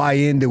to buy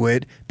into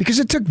it because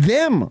it took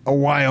them a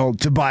while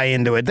to buy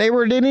into it. They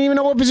didn't even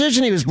know what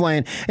position he was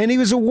playing, and he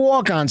was a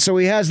walk-on, so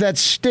he has that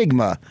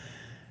stigma.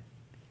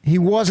 He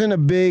wasn't a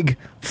big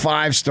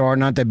 5-star.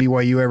 Not that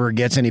BYU ever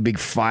gets any big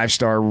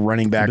 5-star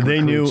running back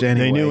recruits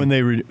anyway.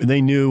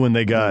 They knew when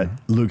they got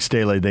Luke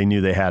Staley. They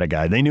knew they had a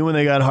guy. They knew when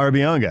they got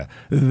Harvey Unga.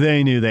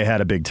 They knew they had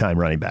a big time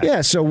running back.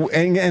 Yeah. So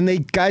and they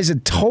guys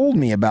had told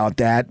me about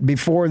that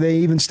before they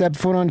even stepped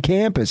foot on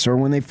campus or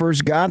when they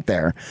first got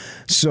there.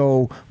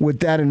 So with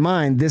that in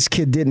mind, this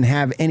kid didn't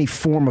have any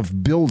form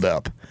of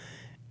buildup.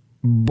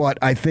 But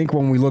I think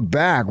when we look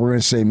back, we're going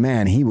to say,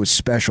 man, he was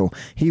special.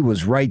 He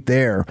was right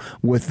there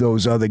with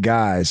those other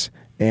guys.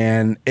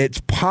 And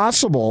it's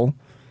possible,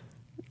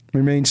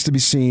 remains to be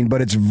seen,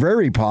 but it's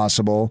very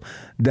possible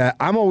that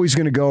I'm always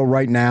going to go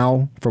right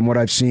now, from what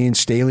I've seen,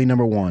 Staley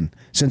number 1,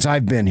 since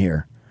I've been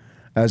here,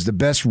 as the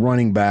best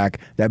running back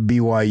that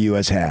BYU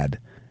has had.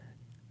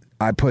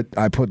 I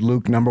put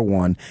Luke number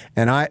 1.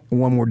 And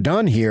when we're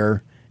done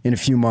here in a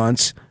few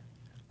months,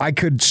 I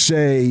could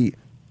say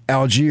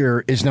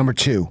Algier is number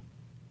 2.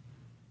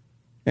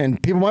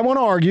 And people might want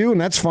to argue, and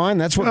that's fine.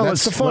 That's the fun of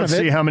it. Let's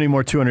see how many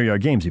more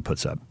 200-yard games he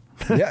puts up.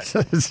 Yeah.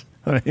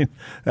 I mean,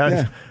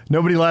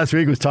 nobody last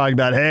week was talking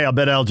about, hey, I'll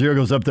bet Algier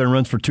goes up there and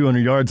runs for 200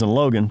 yards in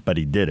Logan, but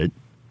he did it.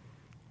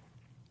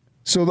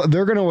 So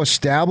they're going to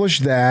establish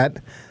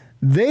that.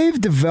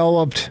 They've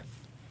developed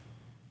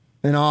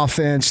an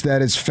offense that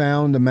has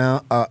found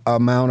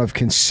amount of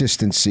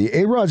consistency.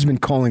 A-Rod's been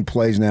calling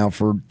plays now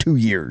for 2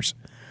 years,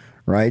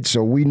 right?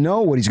 So we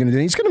know what he's going to do.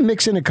 He's going to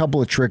mix in a couple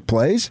of trick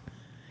plays.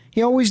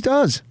 He always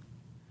does.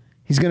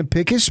 He's going to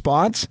pick his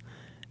spots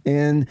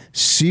and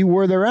see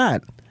where they're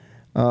at.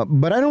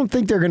 But I don't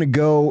think they're going to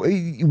go.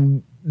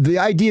 The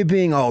idea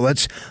being,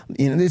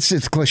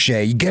 it's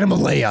cliche. You get him a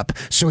layup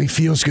so he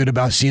feels good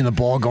about seeing the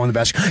ball go in the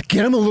basket.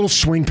 Get him a little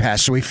swing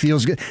pass so he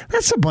feels good.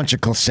 That's a bunch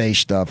of cliche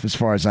stuff as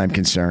far as I'm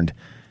concerned.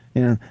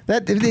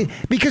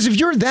 Because if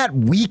you're that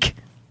weak,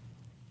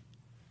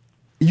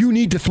 you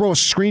need to throw a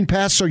screen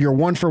pass so you're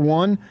 1 for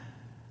 1.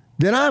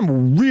 Then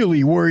I'm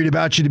really worried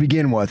about you to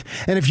begin with.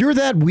 And if you're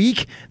that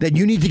weak that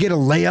you need to get a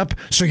layup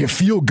so you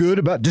feel good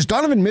about... Does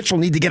Donovan Mitchell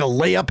need to get a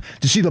layup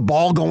to see the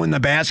ball go in the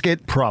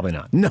basket? Probably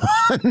not. No.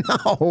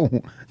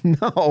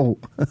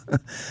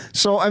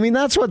 So, I mean,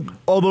 that's what...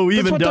 Although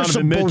even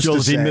Donovan Mitchell,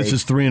 if he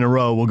misses 3 in a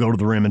row, will go to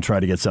the rim and try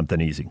to get something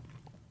easy.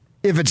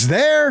 If it's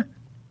there...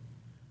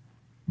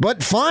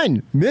 But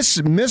fine. Miss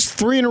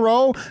 3 in a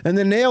row and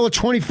then nail a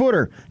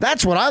 20-footer.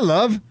 That's what I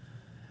love.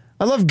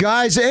 I love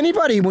guys,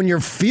 anybody, when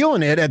you're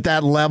feeling it at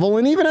that level,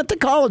 and even at the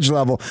college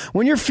level,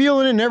 when you're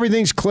feeling it and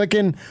everything's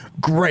clicking,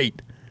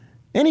 great.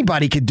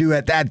 Anybody could do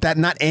it. That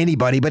not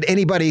anybody, but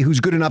anybody who's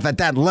good enough at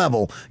that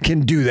level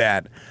can do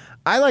that.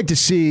 I like to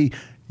see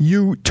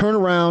you turn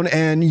around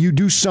and you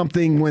do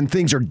something when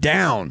things are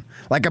down.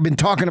 Like I've been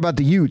talking about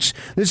the Utes.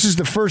 This is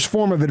the first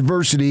form of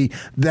adversity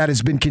that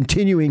has been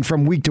continuing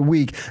from week to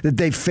week that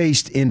they've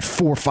faced in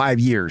 4 or 5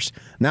 years.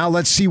 Now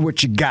let's see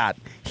what you got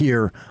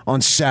here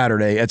on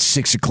Saturday at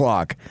 6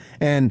 o'clock.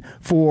 And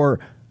for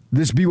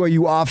this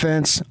BYU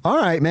offense, all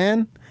right,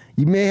 man,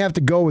 you may have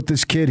to go with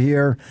this kid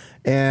here,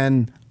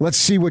 and let's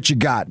see what you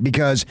got,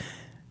 because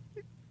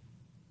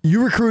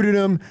you recruited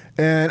him,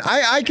 and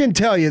I can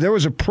tell you there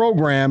was a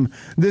program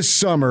this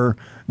summer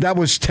that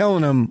was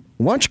telling him,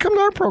 why don't you come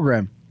to our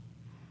program?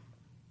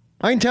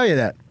 I can tell you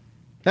that.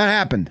 That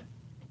happened.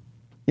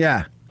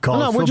 Yeah.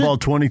 College football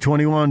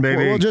 2021,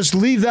 baby. We'll just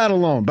leave that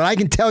alone. But I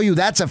can tell you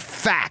that's a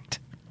fact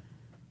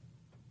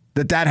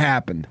that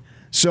happened.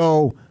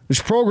 So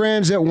there's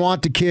programs that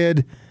want the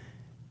kid.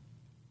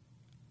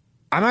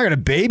 I'm not going to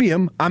baby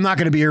him. I'm not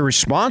going to be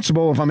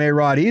irresponsible if I'm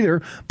A-Rod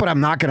either, but I'm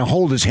not going to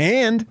hold his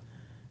hand.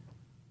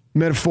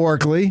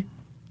 Metaphorically.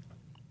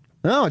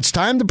 No, it's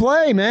time to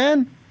play,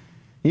 man.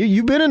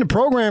 You've been in the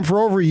program for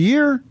over a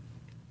year.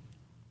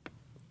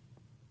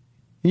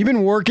 You've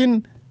been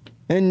working,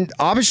 and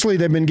obviously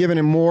they've been giving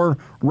him more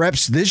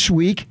reps this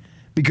week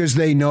because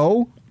they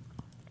know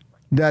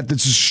that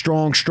it's a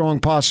strong,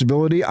 strong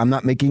possibility. I'm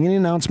not making any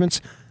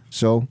announcements,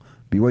 so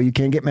BYU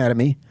can't get mad at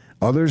me.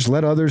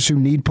 Let others who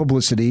need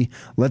publicity,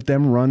 let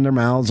them run their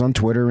mouths on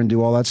Twitter and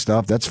do all that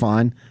stuff. That's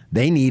fine.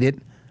 They need it.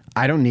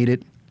 I don't need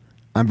it.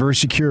 I'm very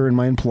secure in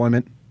my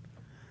employment.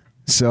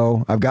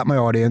 So I've got my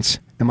audience,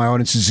 and my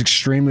audience is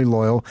extremely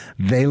loyal.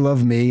 They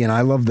love me, and I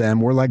love them.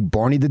 We're like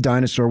Barney the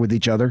dinosaur with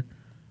each other.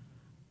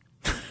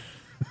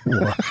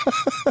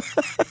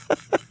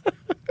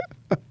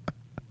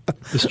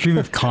 The stream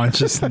of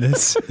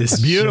consciousness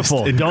is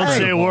beautiful. Don't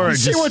say a word.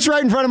 See what's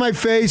right in front of my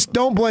face?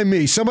 Don't blame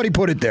me. Somebody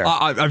put it there.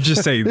 I'm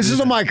just saying. This is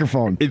a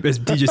microphone. As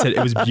DJ said,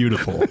 it was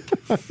beautiful.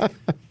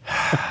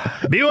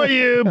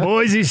 BYU,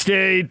 Boise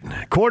State,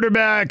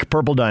 quarterback,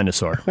 purple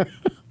dinosaur.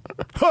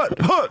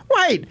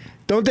 Wait,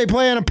 don't they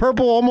play on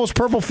a almost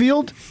purple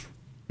field?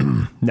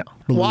 No.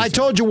 Well, I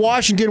told you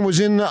Washington was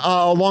in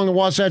along the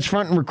Wasatch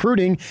Front in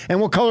recruiting, and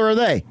what color are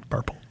they?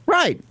 Purple.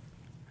 Right.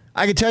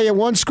 I can tell you at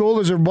one school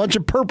there's a bunch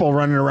of purple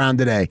running around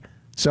today.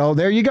 So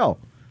there you go.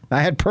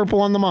 I had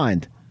purple on the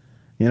mind.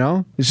 You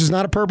know, this is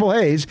not a purple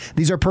haze.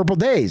 These are purple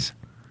days.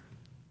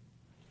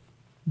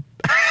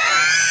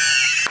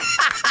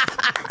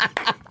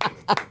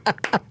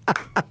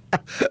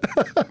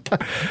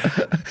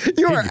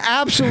 You are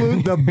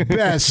absolute the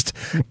best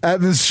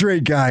at the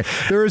straight guy.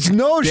 There is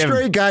no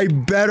straight guy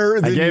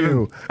better than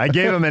you. I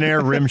gave him an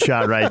air rim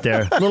shot right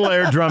there. A little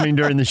air drumming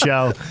during the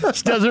show.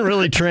 This doesn't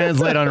really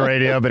translate on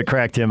radio, but it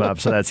cracked him up,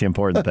 so that's the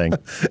important thing.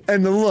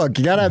 And the look,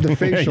 you got to have the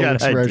facial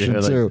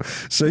expression, too.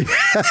 So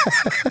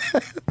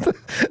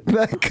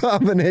that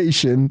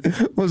combination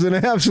was an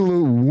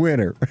absolute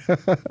winner.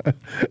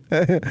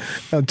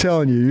 I'm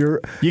telling you,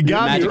 you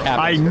got me.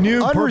 I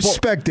knew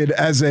unrespected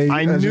as a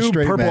I knew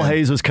straight Purple man.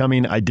 Haze was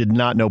coming. I did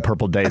not know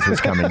Purple Days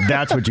was coming.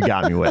 That's what you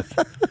got me with.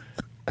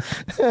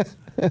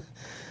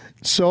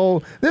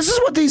 So this is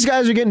what these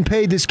guys are getting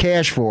paid this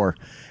cash for.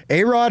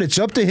 A-Rod, it's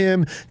up to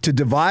him to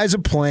devise a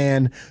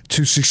plan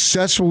to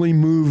successfully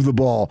move the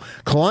ball.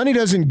 Kalani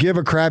doesn't give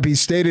a crap. He's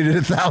stated it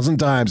 1,000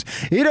 times.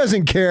 He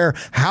doesn't care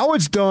how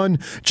it's done.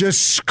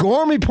 Just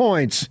score me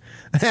points.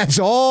 That's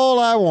all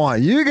I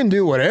want. You can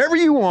do whatever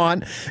you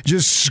want.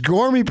 Just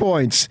score me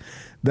points.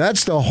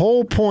 That's the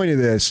whole point of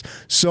this.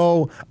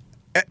 So,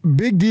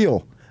 big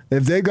deal.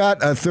 If they got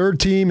a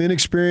third team,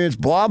 inexperienced,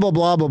 blah, blah,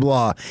 blah, blah,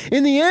 blah.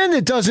 In the end,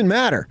 it doesn't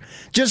matter.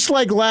 Just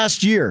like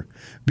last year,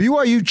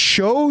 BYU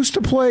chose to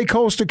play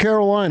Coastal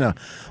Carolina.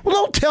 Well,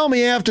 don't tell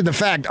me after the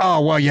fact,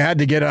 oh, well, you had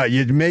to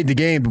you made the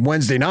game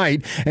Wednesday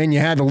night and you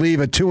had to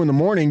leave at 2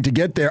 a.m. to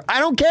get there. I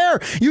don't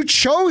care. You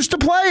chose to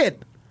play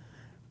it,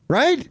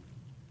 right?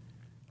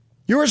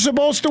 You were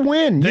supposed to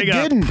win. They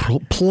didn't.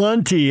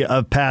 Plenty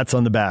of pats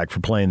on the back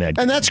for playing that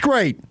game. And that's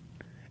great.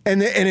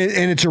 And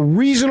it's a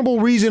reasonable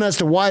reason as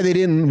to why they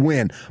didn't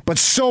win. But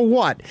so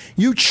what?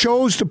 You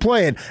chose to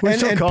play it. We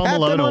still call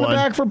them 11-1. On the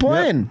back for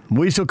playing. Yep.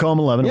 We still call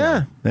them 11-1.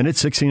 Yeah. And it's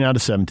 16 out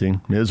of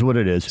 17. It is what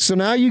it is. So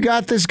now you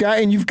got this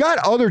guy, and you've got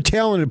other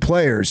talented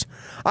players.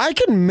 I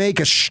can make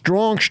a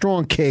strong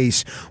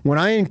case when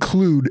I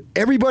include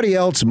everybody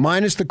else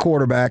minus the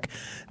quarterback.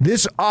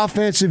 This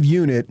offensive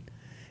unit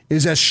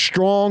is as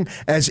strong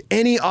as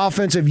any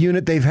offensive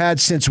unit they've had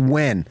since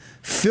when?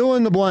 Fill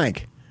in the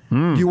blank.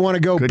 Do you want to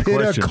go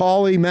Pitta,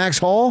 Cauley, Max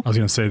Hall? I was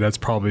going to say that's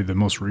probably the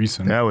most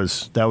recent. That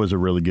was a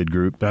really good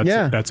group.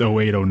 That's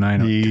 08, 09,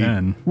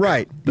 10.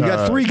 Right. You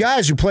got 3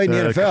 guys who played in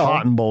the NFL. The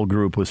Cotton Bowl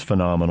group was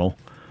phenomenal.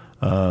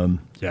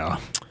 Yeah.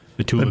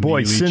 The two but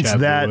boy,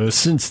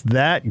 since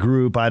that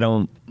group, I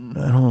don't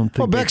think.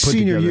 Well, Beck's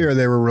senior year,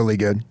 they were really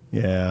good.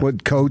 Yeah.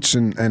 With Coates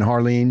and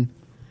Harleen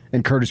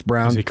and Curtis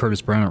Brown.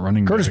 Curtis Brown at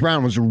running back. Curtis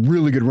Brown was a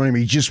really good running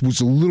back. He just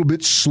was a little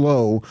bit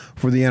slow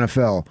for the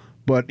NFL,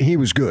 but he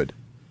was good.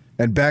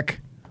 And Beck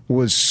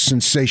was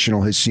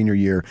sensational his senior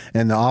year.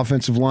 And the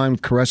offensive line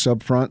with Caress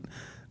up front,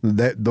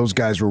 those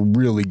guys were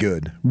really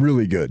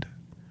good,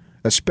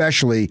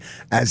 especially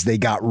as they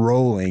got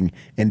rolling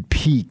and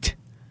peaked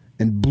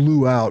and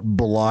blew out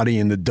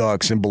Bellotti and the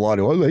Ducks. And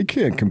Bellotti, they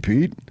can't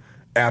compete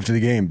after the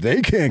game.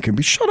 They can't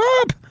compete. Shut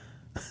up.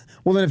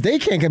 Well, then if they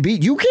can't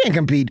compete, you can't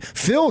compete.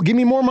 Phil, give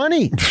me more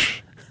money.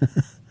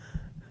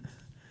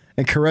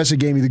 And Caressa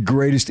gave me the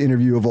greatest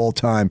interview of all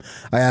time.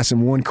 I asked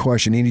him one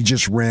question, and he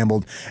just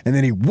rambled, and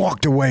then he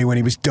walked away when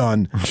he was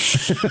done.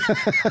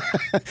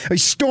 He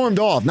stormed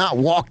off, not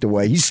walked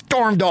away. He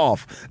stormed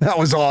off. That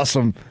was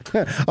awesome.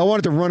 I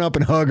wanted to run up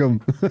and hug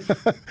him,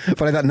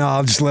 but I thought, no,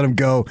 I'll just let him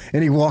go.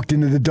 And he walked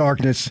into the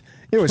darkness.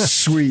 It was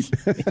sweet.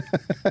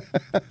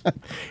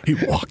 He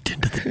walked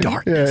into the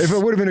darkness. Yeah, if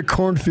it would have been a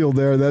cornfield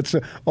there, that's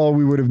all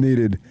we would have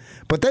needed.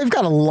 But they've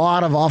got a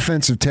lot of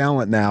offensive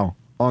talent now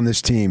on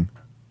this team.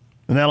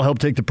 And that'll help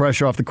take the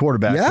pressure off the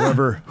quarterback,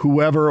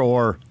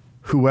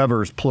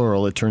 whoever's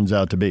plural it turns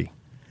out to be.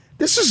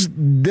 This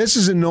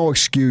is a no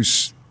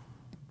excuse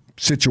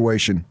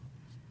situation.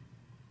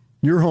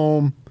 You're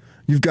home.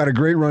 You've got a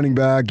great running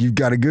back. You've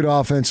got a good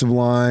offensive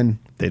line.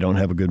 They don't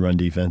have a good run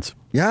defense.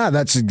 Yeah,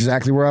 that's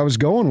exactly where I was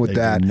going with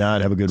that. They do not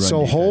have a good run defense.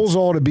 So holes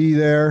all to be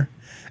there.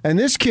 And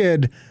this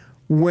kid,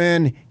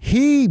 when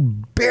he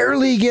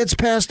barely gets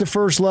past the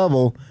first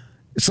level,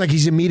 it's like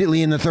he's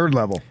immediately in the third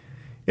level.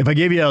 If I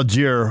gave you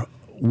Algier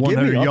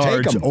 100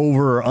 yards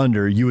over or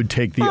under, you would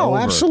take the over. Oh,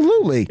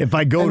 absolutely. If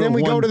I go and then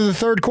we go to the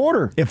third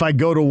quarter. If I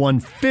go to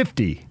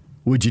 150,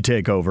 would you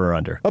take over or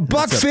under?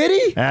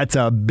 $150? That's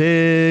a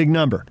big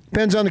number.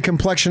 Depends on the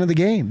complexion of the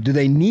game. Do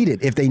they need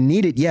it? If they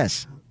need it,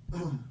 yes.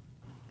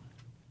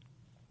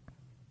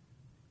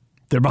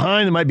 They're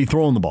behind, they might be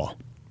throwing the ball.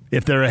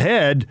 If they're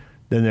ahead,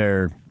 then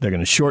they're going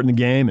to shorten the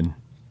game, and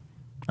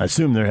I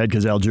assume they're ahead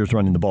because Algier's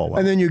running the ball well.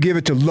 And then you give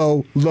it to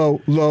Low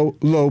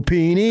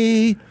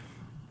Pini.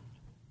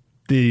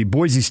 The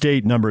Boise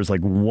State number is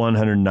like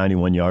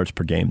 191 yards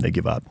per game they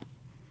give up.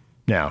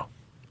 Now,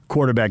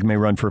 quarterback may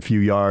run for a few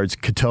yards.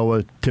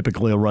 Katoa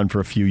typically will run for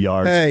a few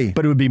yards. Hey,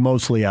 but it would be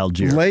mostly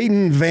Algier.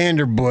 Leighton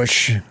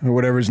Vanderbush, or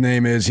whatever his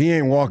name is, he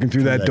ain't walking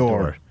through that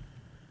door.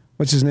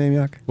 What's his name,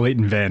 Yuck?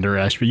 Leighton Vander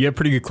Esch, but you have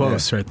pretty good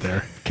close right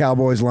there.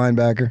 Cowboys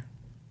linebacker.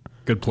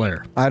 Good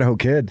player. Idaho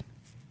kid.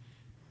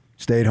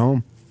 Stayed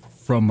home.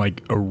 From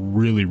like a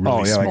really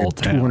small like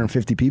town.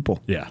 250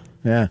 people. Yeah.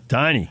 Yeah.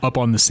 Tiny. Up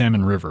on the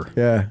Salmon River.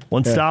 Yeah.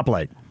 One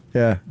stoplight.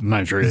 Yeah. I'm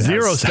not sure.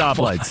 Zero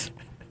stoplights.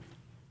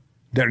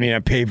 They don't even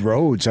have paved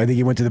roads. I think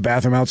he went to the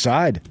bathroom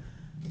outside.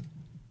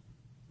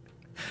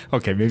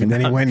 Okay, maybe And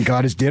then not. he went and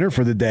got his dinner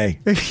for the day.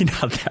 Maybe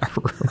not that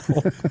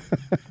rural.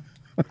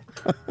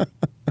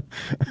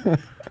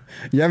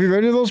 Yeah, have you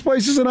been to those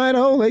places in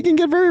Idaho? They can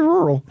get very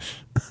rural.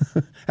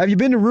 Have you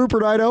been to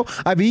Rupert, Idaho?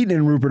 I've eaten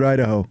in Rupert,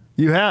 Idaho.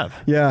 You have?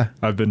 Yeah.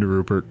 I've been to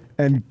Rupert.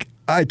 And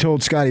I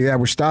told Scotty, yeah,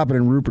 we're stopping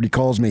in Rupert. He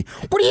calls me,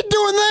 what are you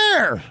doing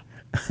there?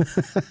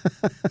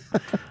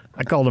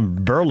 I called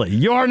him Burley.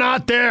 You're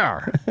not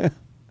there.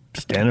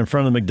 Standing in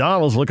front of the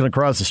McDonald's, looking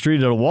across the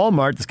street at a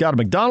Walmart that's got a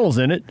McDonald's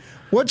in it.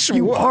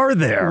 You are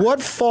there.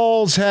 What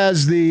falls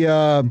has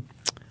the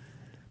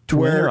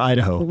Where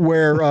Idaho?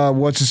 Where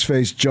what's his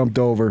face tried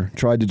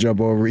to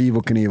jump over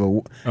Evel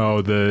Knievel.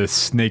 Oh, the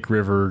Snake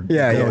River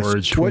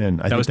Gorge. Twin.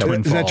 That was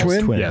Twin Falls. Is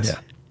that Twin? Yes.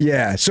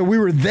 Yeah. So we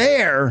were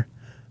there,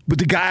 but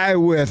the guy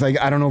with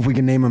I don't know if we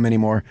can name him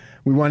anymore.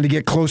 We wanted to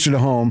get closer to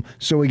home,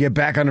 so we get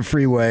back on the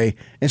freeway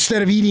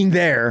instead of eating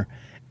there.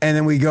 And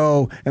then we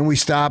go and we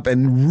stop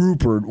in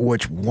Rupert,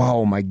 which,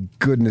 wow, my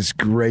goodness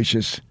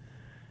gracious.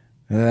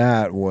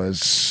 That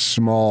was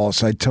small.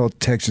 So I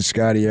texted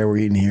Scotty, yeah, we're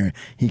eating here.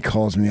 He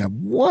calls me up.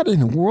 What in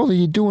the world are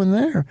you doing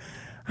there?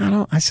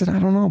 I said, I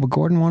don't know, but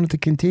Gordon wanted to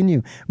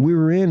continue. We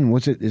were in,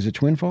 is it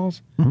Twin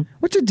Falls? Mm-hmm.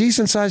 What's a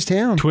decent-sized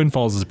town? Twin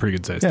Falls is a pretty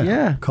good size town.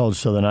 Yeah. College of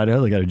Southern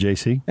Idaho. They got a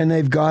JC. And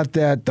they've got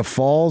the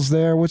falls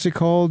there. What's it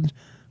called?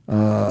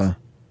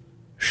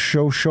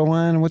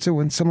 Shoshone, what's it?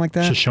 Something like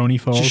that? Shoshone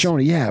Falls.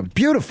 Shoshone, yeah.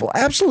 Beautiful.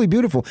 Absolutely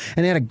beautiful.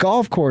 And they had a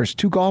golf course,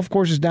 2 golf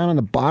courses down on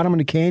the bottom of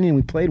the canyon.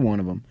 We played one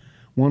of them.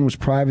 One was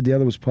private, the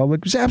other was public.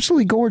 It was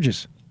absolutely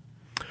gorgeous.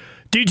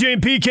 DJ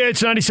and PK,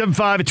 it's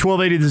 97.5 at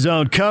 1280 The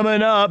Zone.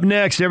 Coming up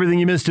next, everything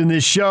you missed in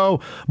this show.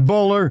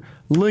 Bowler,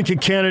 Lincoln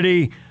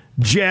Kennedy,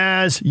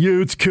 Jazz,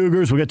 Utes,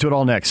 Cougars. We'll get to it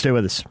all next. Stay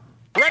with us.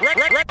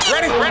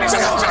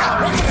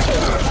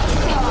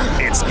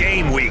 It's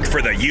game week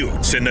for the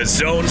Utes, and the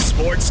Zone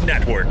Sports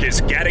Network is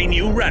getting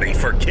you ready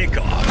for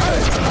kickoff.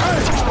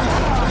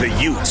 The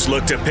Utes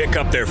look to pick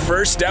up their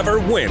first ever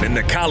win in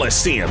the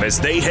Coliseum as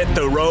they hit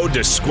the road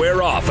to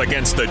square off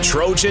against the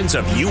Trojans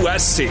of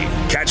USC.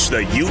 Catch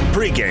the Ute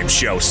pregame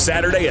show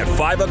Saturday at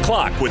 5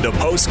 o'clock with the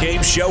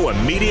postgame show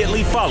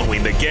immediately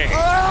following the game.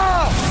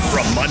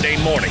 From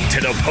Monday morning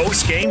to the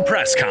postgame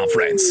press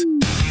conference,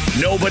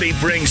 nobody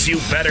brings you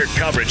better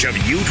coverage of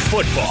Ute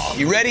football.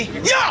 You ready?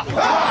 Yeah!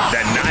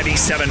 Than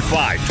 97.5,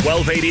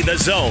 1280 The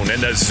Zone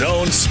and the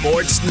Zone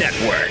Sports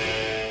Network.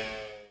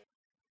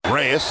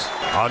 Reyes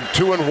on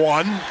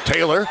 2-1.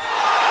 Taylor.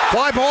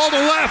 Fly ball to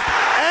left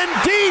and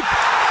deep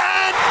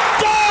and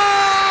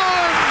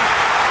gone!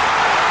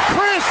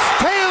 Chris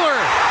Taylor,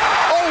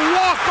 a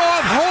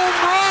walk-off home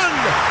run.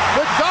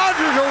 The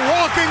Dodgers are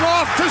walking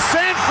off to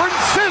San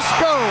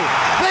Francisco.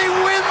 They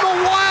win the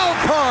wild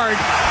card,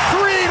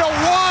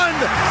 3-1.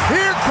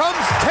 Here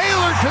comes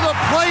Taylor to the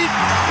plate.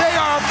 They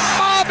are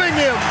mobbing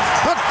him.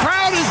 The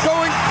crowd is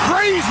going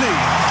crazy.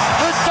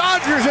 The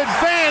Dodgers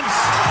advance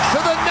to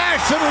the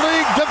National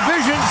League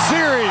Division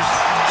Series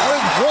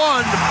with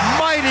one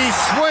mighty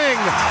swing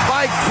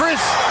by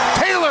Chris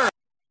Taylor.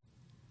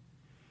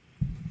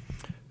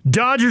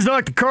 Dodgers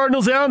knocked the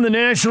Cardinals out in the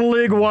National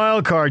League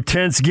wild card.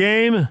 Tense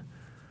game.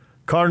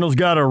 Cardinals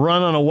got a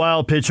run on a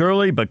wild pitch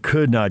early, but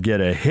could not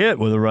get a hit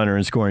with a runner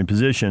in scoring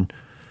position.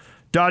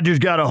 Dodgers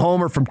got a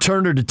homer from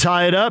Turner to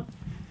tie it up,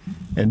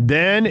 and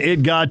then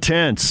it got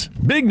tense.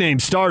 Big-name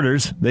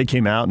starters, they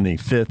came out in the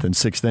 5th and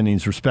 6th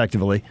innings,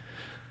 respectively.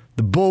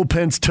 The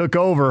bullpens took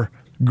over,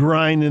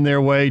 grinding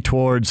their way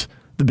towards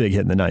the big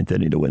hit in the 9th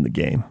inning to win the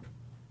game.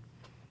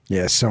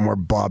 Yeah, somewhere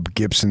Bob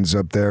Gibson's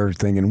up there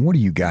thinking, what are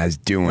you guys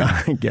doing?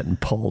 Getting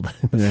pulled.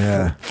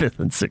 Yeah. 5th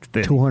and 6th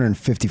inning.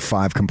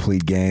 255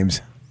 complete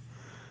games.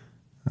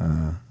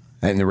 In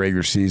the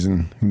regular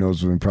season, who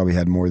knows, we probably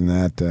had more than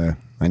that.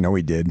 I know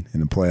he did in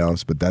the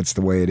playoffs, but that's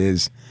the way it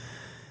is.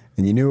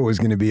 And you knew it was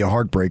going to be a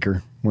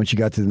heartbreaker once you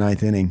got to the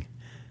 9th inning.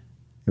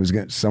 It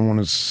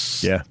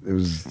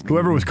was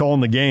whoever was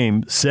calling the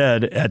game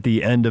said at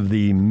the end of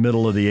the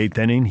middle of the 8th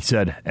inning, he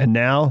said, and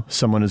now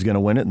someone is going to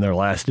win it in their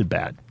last at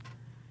bat.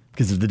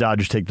 Because if the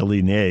Dodgers take the lead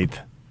in the 8th,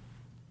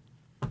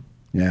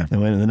 they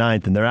win in the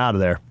 9th and they're out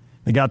of there.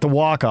 They got the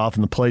walk-off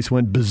and the place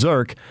went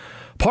berserk,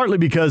 partly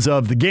because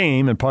of the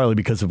game and partly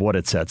because of what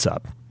it sets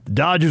up. The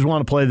Dodgers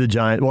want to play the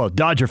Giants. Well,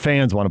 Dodger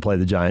fans want to play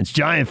the Giants.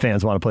 Giant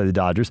fans want to play the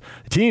Dodgers.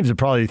 The teams are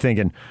probably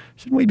thinking,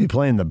 shouldn't we be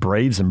playing the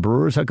Braves and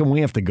Brewers? How come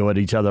we have to go at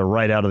each other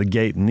right out of the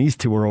gate? And these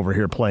two are over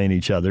here playing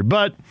each other.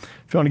 But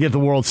if you want to get the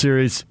World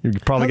Series, you're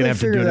probably going to have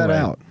to do that right.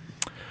 out.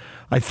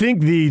 I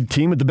think the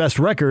team with the best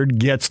record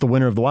gets the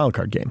winner of the wild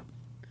card game.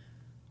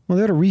 Well,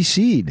 they got to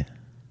reseed.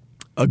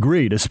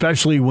 Agreed,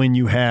 especially when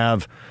you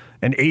have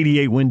an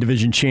 88-win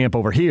division champ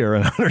over here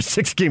and a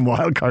 106-game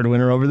wild card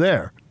winner over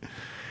there.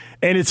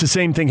 And it's the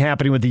same thing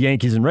happening with the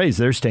Yankees and Rays.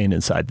 They're staying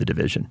inside the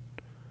division.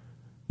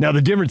 Now,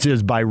 the difference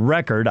is by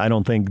record, I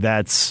don't think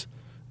that's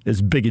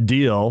as big a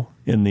deal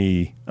in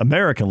the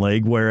American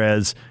League,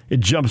 whereas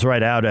it jumps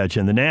right out at you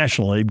in the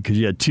National League because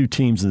you had two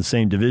teams in the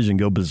same division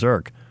go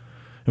berserk.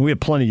 And we have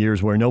plenty of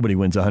years where nobody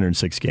wins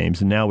 106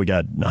 games, and now we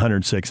got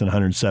 106 and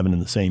 107 in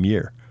the same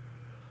year.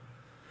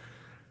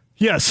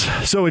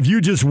 Yes. So if you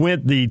just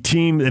went the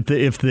team, if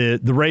the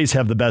Rays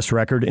have the best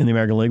record in the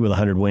American League with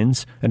 100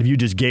 wins, and if you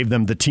just gave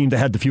them the team that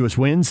had the fewest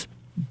wins,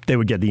 they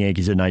would get the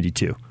Yankees at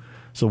 92.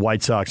 So the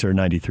White Sox are at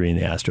 93 and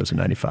the Astros at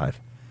 95.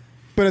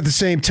 But at the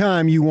same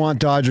time, you want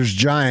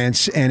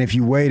Dodgers-Giants, and if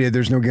you waited,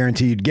 there's no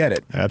guarantee you'd get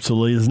it.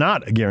 Absolutely is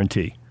not a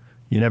guarantee.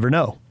 You never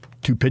know.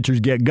 Two pitchers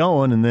get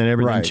going, and then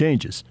everything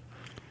changes.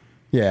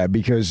 Yeah,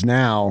 because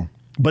now...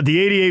 But the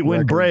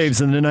 88-win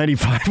Braves and the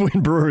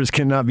 95-win Brewers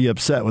cannot be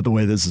upset with the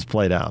way this has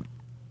played out.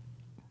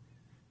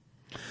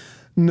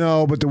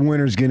 No, but the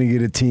winner's going to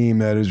get a team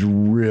that is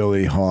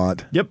really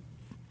hot. Yep.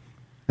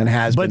 And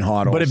has been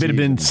hot all But if it had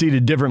been season.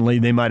 seeded differently,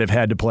 they might have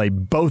had to play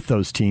both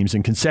those teams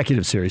in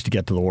consecutive series to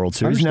get to the World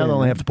Series. Now they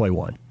only have to play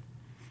one.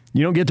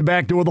 You don't get to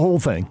backdoor the whole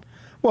thing.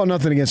 Well,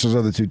 nothing against those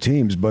other two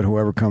teams, but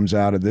whoever comes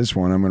out of this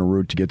one, I'm going to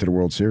root to get to the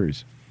World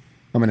Series.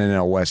 I'm an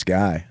NL West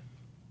guy.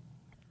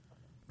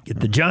 Get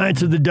the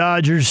Giants or the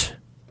Dodgers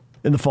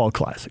in the Fall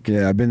Classic.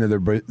 Yeah, I've been to their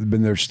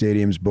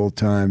stadiums both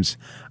times.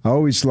 I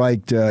always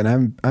liked,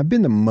 and I've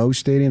been to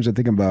most stadiums. I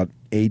think I'm about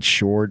 8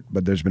 short,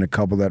 but there's been a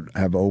couple that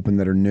have opened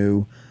that are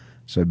new.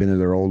 So I've been to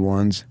their old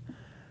ones.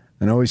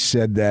 And I always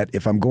said that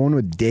if I'm going to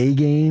a day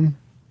game,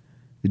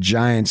 the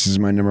Giants is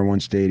my number one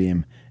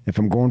stadium. If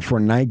I'm going for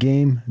a night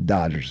game,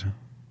 Dodgers.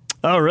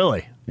 Oh,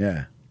 really?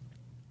 Yeah.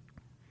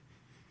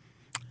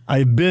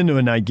 I've been to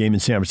a night game in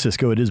San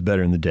Francisco. It is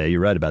better in the day.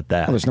 You're right about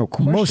that. Oh, there's no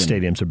question. Most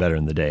stadiums are better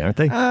in the day, aren't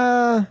they?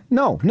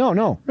 No.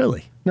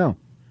 Really? No.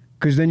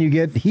 Because then you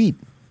get heat.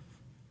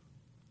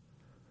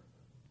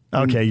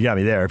 Okay, you got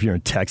me there. If you're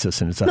in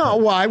Texas and it's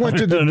I went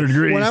to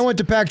degrees. When I went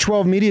to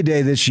Pac-12 Media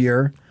Day this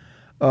year,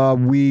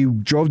 we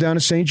drove down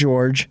to St.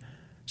 George,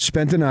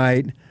 spent the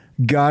night,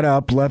 got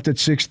up, left at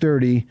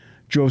 6:30,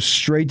 drove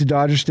straight to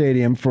Dodger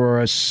Stadium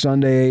for a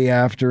Sunday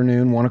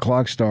afternoon, 1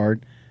 o'clock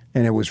start,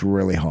 and it was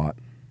really hot.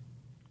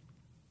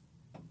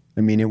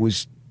 I mean, it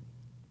was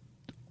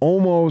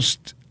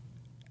almost,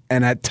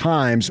 and at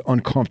times,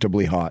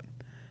 uncomfortably hot.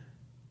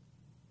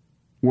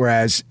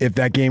 Whereas if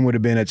that game would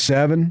have been at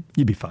 7,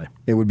 you'd be fine.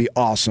 It would be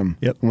awesome.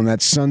 Yep. When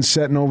that sun's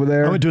setting over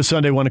there. I went to a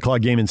Sunday 1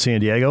 o'clock game in San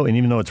Diego, and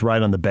even though it's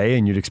right on the bay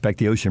and you'd expect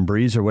the ocean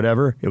breeze or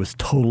whatever, it was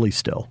totally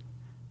still.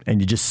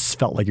 And you just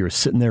felt like you were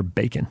sitting there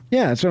baking.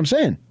 Yeah, that's what I'm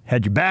saying.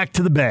 Had your back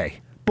to the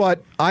bay.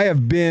 But I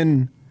have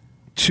been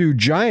to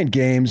Giant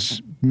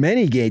games,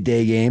 many day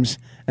games,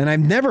 and I've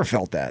never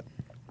felt that.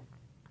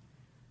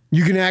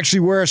 You can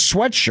actually wear a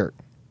sweatshirt.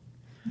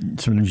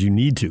 Sometimes you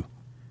need to.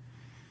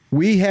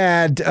 We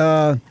had...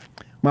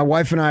 my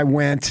wife and I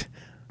went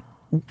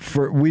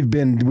we've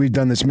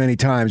done this many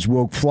times.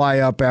 We'll fly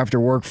up after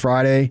work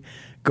Friday,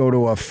 go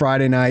to a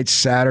Friday night,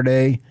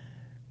 Saturday,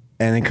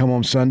 and then come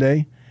home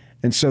Sunday.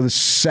 And so the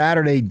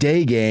Saturday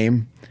day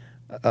game,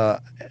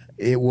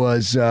 it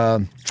was,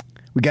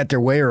 we got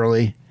there way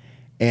early,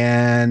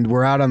 and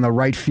we're out on the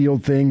right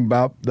field thing.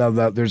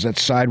 There's that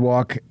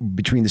sidewalk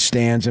between the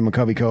stands and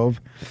McCovey Cove.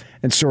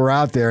 And so we're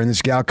out there, and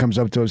this gal comes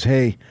up to us,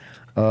 hey,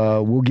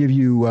 we'll give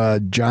you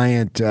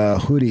Giant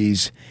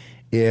hoodies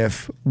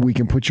if we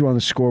can put you on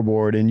the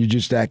scoreboard and you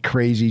just act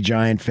crazy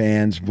Giant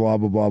fans, blah,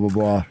 blah, blah, blah,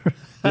 blah.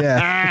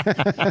 Yeah.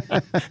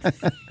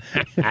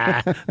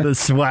 The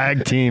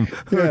swag team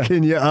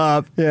hooking you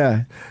up.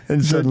 Yeah.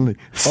 And suddenly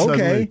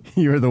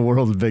you're the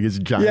world's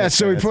biggest Giant Yeah,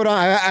 so fan. we put on,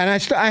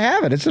 and I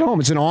have it. It's at home.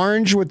 It's an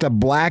orange with the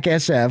black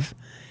SF.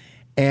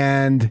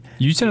 And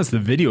you sent us the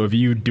video of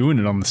you doing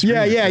it on the screen.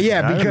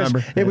 Yeah, because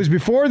it was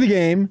before the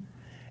game,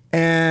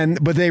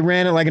 but they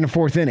ran it like in the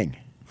 4th inning.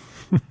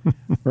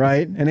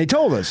 Right? And they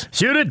told us.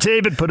 Shoot it,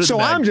 tape it, put it in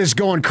the bag. I'm just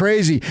going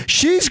crazy.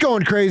 She's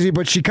going crazy,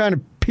 but she kind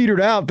of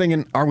petered out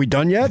thinking, are we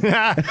done yet?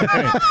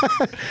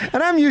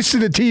 And I'm used to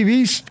the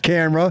TV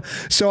camera,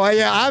 so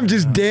I'm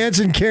just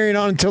dancing, carrying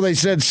on until they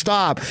said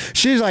stop.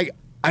 She's like,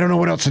 I don't know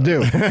what else to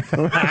do.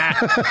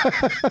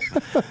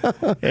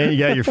 And you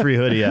got your free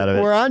hoodie out of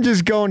it. Where I'm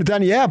just going to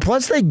town. Yeah,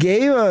 plus they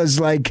gave us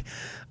like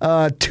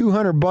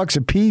 $200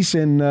 a piece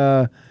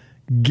in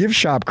gift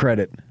shop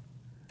credit.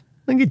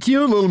 Look at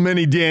you, little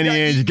mini Danny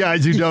Ainge,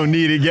 guys who don't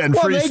need it getting free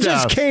stuff. Well, they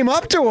just came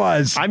up to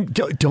us.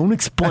 Don't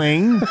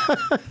explain.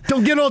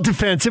 Don't get all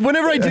defensive.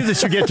 Whenever I do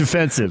this, you get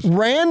defensive.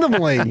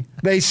 Randomly,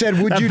 they said,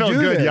 would you do this? That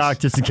felt good, Yock,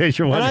 just in case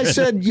you're wondering. And I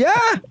said,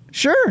 yeah,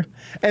 sure.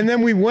 And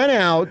then we went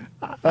out.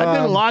 I've been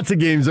to lots of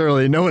games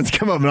early. No one's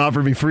come up and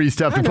offered me free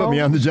stuff to put me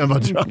on the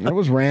Jumbotron. It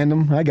was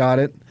random. I got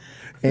it.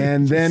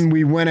 And then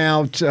we went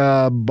out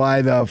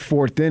by the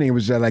 4th inning. It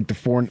was like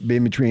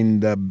in between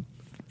the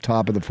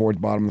top of the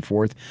 4th, bottom of the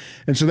 4th.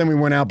 And so then we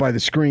went out by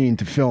the screen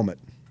to film it.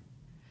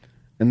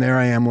 And there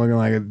I am looking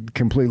like a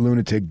complete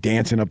lunatic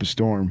dancing up a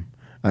storm.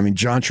 I mean,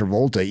 John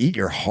Travolta, eat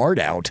your heart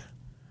out.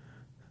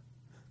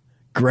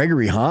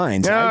 Gregory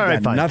Hines, I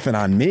got nothing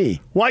on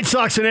me. White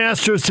Sox and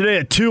Astros today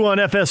at 2 on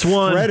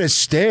FS1. Fred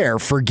Astaire,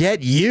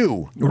 forget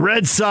you.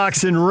 Red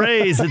Sox and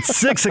Rays at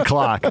 6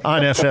 o'clock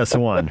on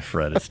FS1.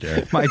 Fred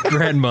Astaire. My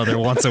grandmother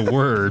wants a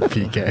word,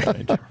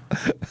 PK.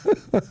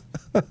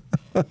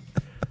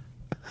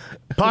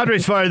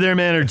 Padres fired their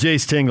manager,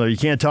 Jace Tingler. You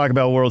can't talk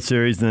about World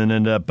Series and then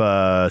end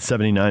up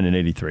 79 and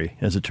 83,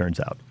 as it turns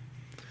out.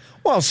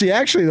 Well, see,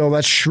 actually, though,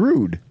 that's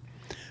shrewd.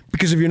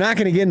 Because if you're not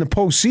going to get in the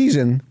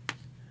postseason,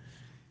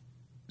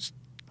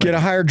 get a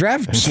higher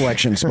draft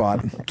selection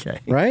spot. Okay.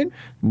 Right?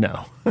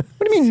 No. What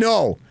do you mean,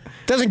 no?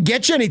 Doesn't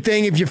get you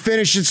anything if you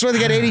finish. It's why they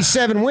got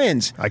 87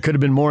 wins. I could have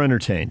been more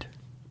entertained.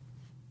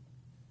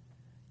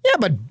 Yeah,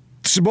 but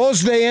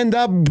suppose they end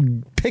up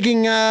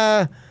picking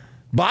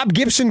Bob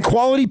Gibson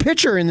quality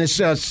pitcher in this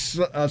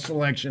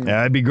selection.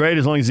 Yeah, it'd be great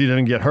as long as he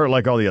didn't get hurt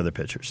like all the other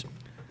pitchers.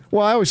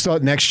 Well, I always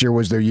thought next year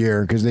was their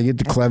year because they get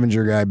the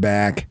Clevenger guy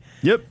back.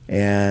 Yep.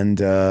 And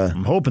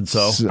I'm hoping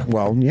so.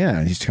 Well,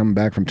 yeah, he's coming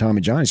back from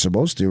Tommy John. He's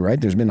supposed to, right?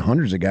 There's been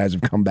hundreds of guys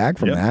who've come back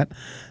from that.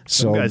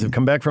 Some guys have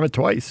come back from it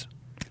twice.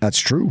 That's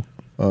true.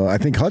 I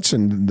think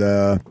Hudson,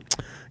 the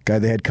guy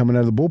they had coming out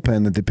of the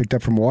bullpen that they picked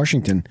up from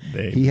Washington,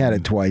 he had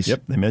it twice.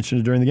 Yep, they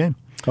mentioned it during the game.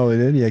 Oh, they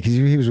did? Yeah, because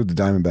he was with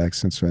the Diamondbacks,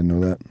 since I know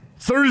that.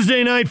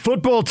 Thursday night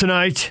football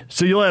tonight,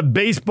 so you'll have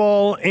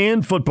baseball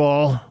and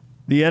football.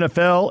 The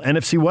NFL,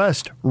 NFC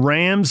West,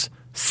 Rams,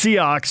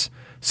 Seahawks,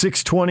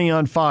 6:20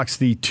 on Fox.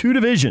 The two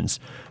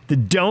divisions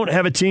that don't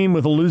have a team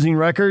with a losing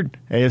record,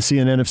 AFC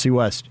and NFC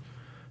West.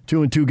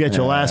 2-2 get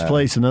you last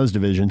place in those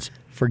divisions.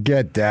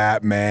 Forget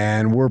that,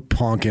 man. We're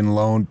punking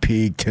Lone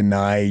Peak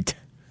tonight.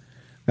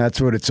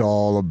 That's what it's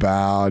all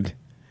about.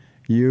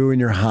 You and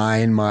your high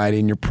and mighty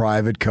and your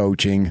private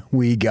coaching.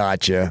 We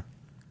got you.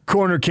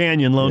 Corner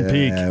Canyon, Lone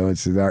Peak. Yeah,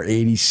 it's our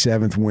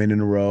 87th win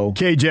in a row.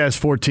 KJazz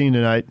 14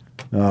 tonight.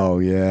 Oh,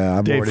 yeah.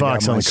 I've Dave already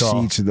Fox got on my the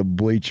call. seats at the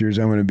bleachers.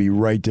 I'm going to be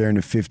right there in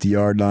the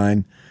 50-yard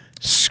line,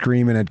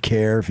 screaming at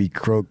Kerr if he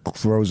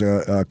calls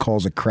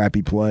a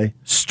crappy play.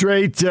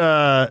 Straight,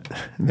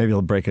 maybe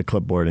I'll break a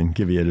clipboard and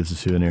give you it as a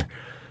souvenir.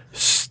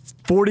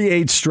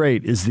 48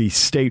 straight is the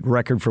state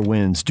record for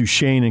wins.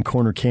 Duchesne and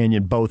Corner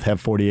Canyon both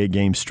have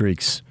 48-game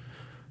streaks.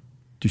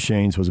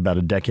 Duchesne's was about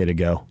a decade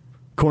ago.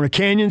 Corner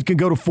Canyon can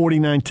go to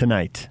 49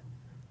 tonight.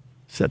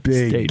 Set the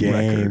Big state game.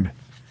 record.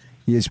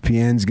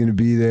 ESPN's going to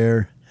be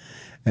there.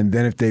 And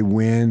then if they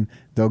win,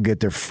 they'll get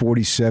their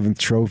 47th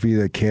trophy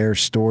that Kerr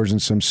stores in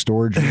some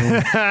storage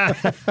room.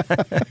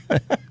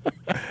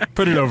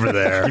 Put it over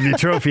there. Give you a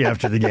trophy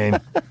after the game.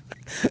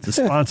 It's a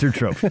sponsored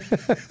trophy.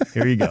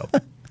 Here you go.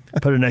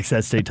 Put it next to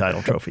that state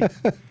title trophy.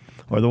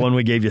 Or the one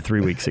we gave you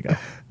 3 weeks ago.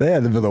 They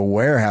had to build a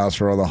warehouse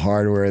for all the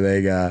hardware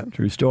they got.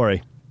 True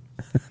story.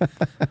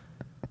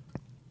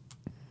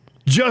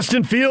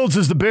 Justin Fields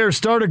is the Bears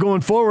starter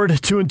going forward,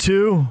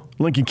 2-2.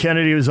 Lincoln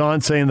Kennedy was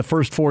on saying the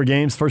first 4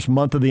 games, first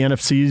month of the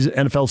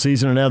NFL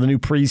season, and now the new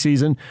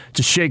preseason. It's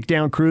a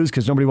shakedown cruise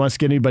because nobody wants to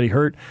get anybody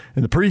hurt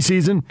in the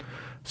preseason.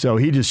 So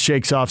he just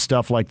shakes off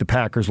stuff like the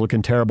Packers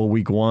looking terrible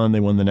week 1.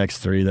 They won the next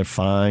 3. They're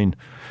fine.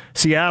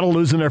 Seattle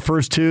losing their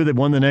first 2. They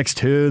won the next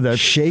 2. That's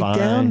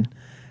shakedown. Fine.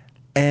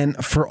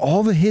 And for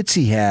all the hits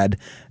he had,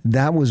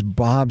 that was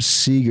Bob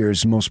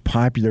Seger's most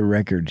popular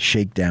record,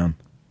 Shakedown.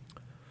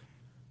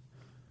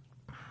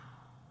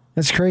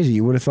 That's crazy.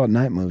 You would have thought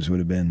Night Moves would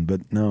have been, but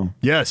no.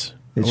 Yes.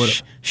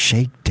 It's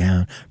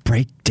Shakedown,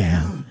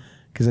 Breakdown.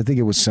 Because I think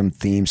it was some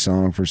theme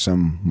song for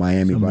some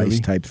Miami Vice movie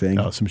type thing.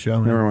 Oh, some show.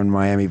 Remember when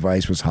Miami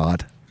Vice was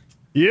hot?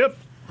 Yep.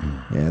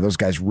 Yeah, those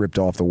guys ripped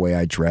off the way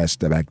I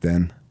dressed back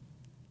then.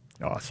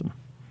 Awesome.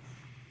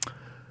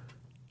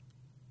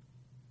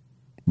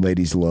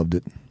 Ladies loved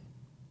it.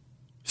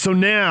 So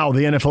now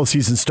the NFL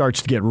season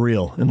starts to get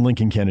real, in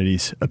Lincoln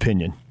Kennedy's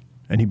opinion.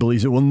 And he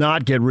believes it will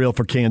not get real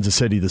for Kansas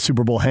City. The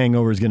Super Bowl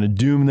hangover is going to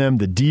doom them.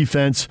 The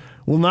defense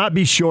will not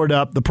be shored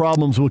up. The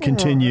problems will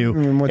continue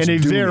in a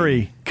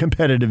very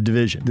competitive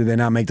division. Did they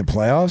not make the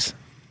playoffs?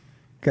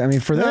 I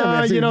mean, for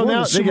them, if they won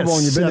the Super Bowl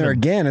and you've been there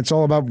again, it's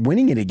all about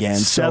winning it again.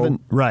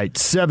 Right.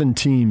 7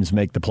 teams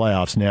make the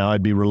playoffs now.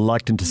 I'd be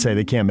reluctant to say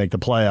they can't make the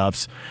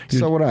playoffs.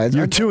 So would I.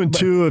 You're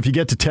 2-2. If you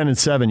get to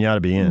 10-7, you ought to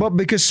be in. But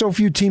because so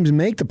few teams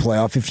make the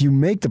playoff, if you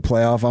make the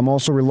playoff, I'm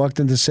also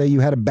reluctant to say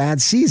you had a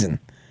bad season.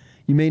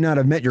 You may not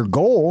have met your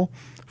goal.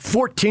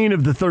 14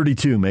 of the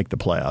 32 make the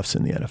playoffs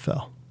in the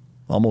NFL.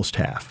 Almost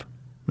half.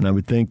 And I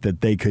would think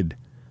that they could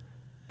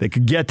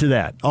get to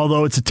that.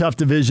 Although it's a tough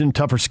division,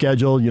 tougher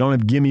schedule. You don't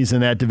have gimmies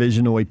in that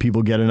division the way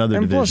people get in other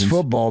divisions. And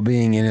plus football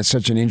being in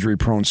such an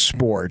injury-prone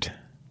sport.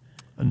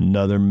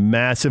 Another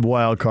massive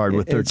wild card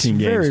with 13 games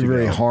to go. It's very,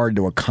 very hard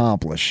to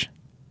accomplish.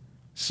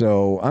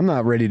 So I'm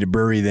not ready to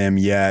bury them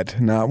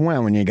yet. Not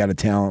when you got a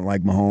talent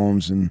like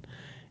Mahomes and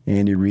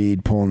Andy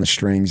Reid pulling the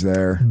strings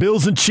there.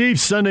 Bills and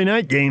Chiefs Sunday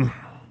night game.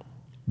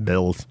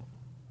 Bills.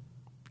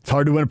 It's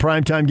hard to win a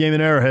primetime game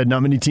in Arrowhead.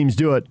 Not many teams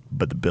do it,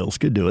 but the Bills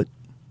could do it.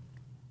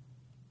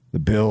 The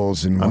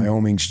Bills and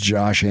Wyoming's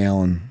Josh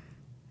Allen.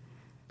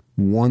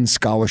 One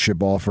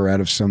scholarship offer out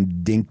of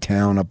some dink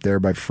town up there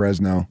by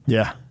Fresno.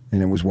 Yeah.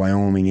 And it was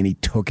Wyoming, and he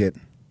took it.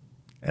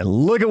 And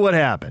look at what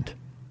happened.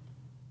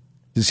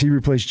 Does he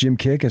replace Jim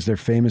Kick as their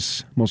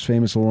most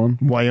famous alum?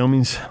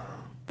 Wyoming's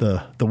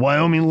the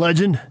Wyoming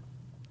legend.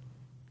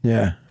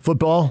 Yeah.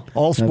 Football,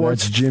 all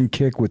sports. That's Jim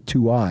Kick with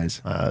 2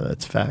 eyes.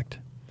 That's fact.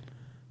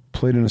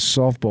 Played in a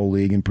softball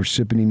league in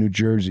Parsippany, New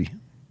Jersey.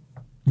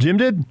 Jim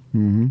did?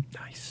 Mm-hmm.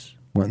 Nice.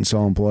 Went and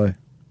saw him play.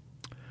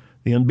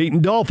 The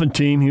unbeaten Dolphin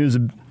team, he was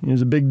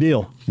a big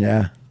deal.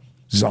 Yeah.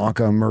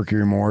 Zonka,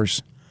 Mercury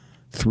Morse,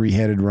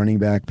 three-headed running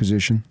back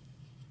position.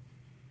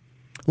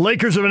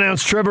 Lakers have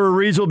announced Trevor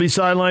Ariza will be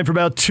sidelined for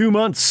about 2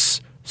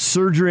 months.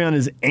 Surgery on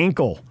his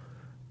ankle.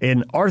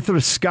 An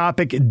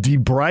arthroscopic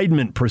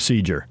debridement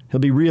procedure. He'll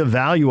be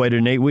reevaluated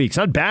in 8 weeks.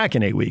 Not back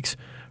in 8 weeks.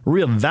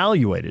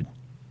 Reevaluated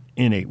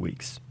in 8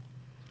 weeks.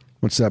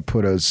 What's that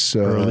put us?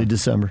 Early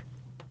December.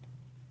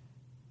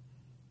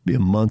 Be a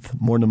month,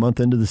 more than a month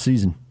into the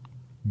season.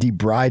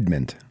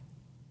 Debridement.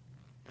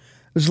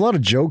 There's a lot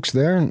of jokes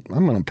there, and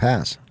I'm going to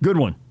pass. Good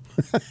one.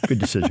 Good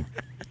decision.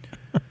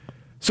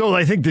 So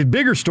I think the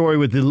bigger story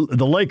with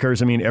the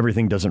Lakers, I mean,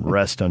 everything doesn't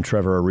rest on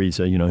Trevor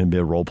Ariza. You know, he'll be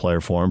a role player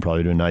for him,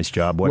 probably do a nice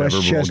job, whatever.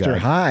 Westchester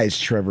High's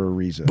Trevor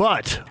Ariza.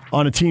 But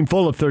on a team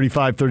full of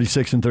 35,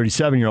 36, and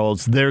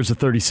 37-year-olds, there's a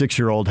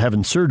 36-year-old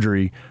having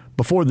surgery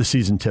before the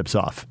season tips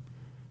off.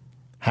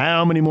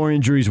 How many more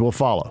injuries will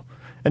follow?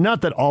 And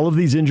not that all of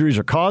these injuries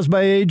are caused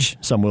by age.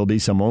 Some will be,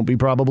 some won't be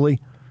probably.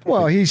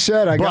 Well, he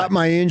said, I got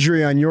my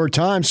injury on your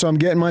time, so I'm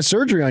getting my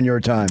surgery on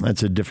your time.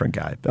 That's a different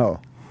guy. Oh.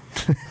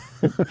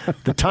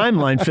 The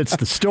timeline fits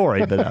the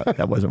story, but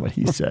that wasn't what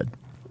he said.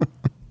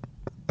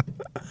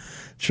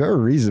 Trevor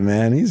Ariza,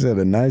 man, he's had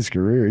a nice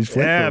career. He's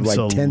played for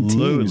like 10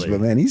 teams, but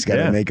man, he's got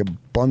to make a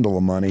bundle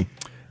of money.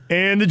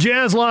 And the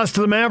Jazz lost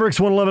to the Mavericks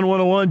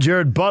 111-101.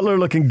 Jared Butler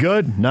looking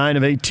good. 9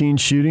 of 18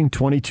 shooting,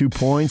 22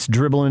 points,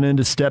 dribbling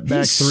into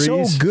step-back threes.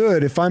 He's so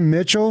good. If I'm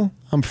Mitchell,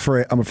 I'm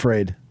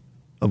afraid.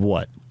 Of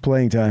what?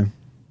 Playing time.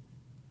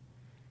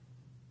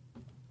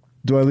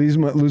 Do I lose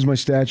my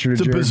stature to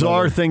It's a Jared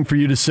bizarre Butler? thing for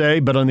you to say,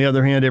 but on the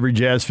other hand, every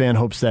Jazz fan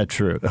hopes that's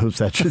true.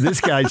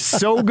 This guy's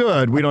so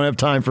good, we don't have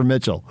time for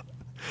Mitchell.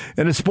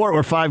 In a sport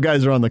where 5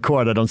 guys are on the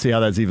court, I don't see how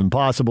that's even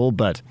possible,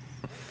 but...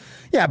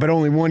 Yeah, but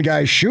only one guy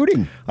is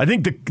shooting. I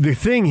think the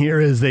thing here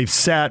is they've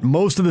sat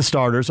most of the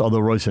starters, although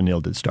Royce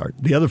O'Neal did start.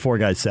 The other 4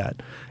 guys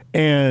sat.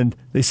 And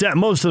they sat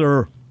most of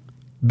their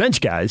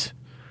bench guys.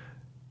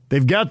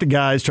 They've got the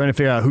guys trying to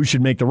figure out who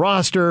should make the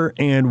roster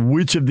and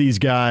which of these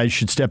guys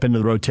should step into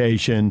the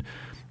rotation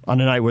on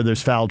a night where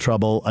there's foul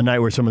trouble, a night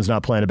where someone's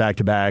not playing a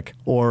back-to-back,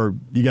 or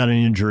you got an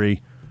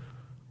injury.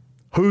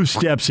 Who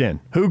steps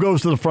in? Who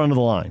goes to the front of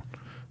the line?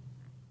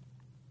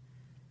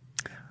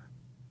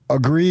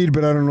 Agreed,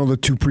 but I don't know the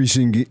 2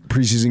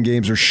 preseason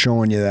games are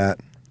showing you that.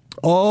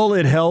 All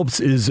it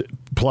helps is,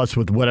 plus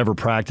with whatever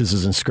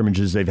practices and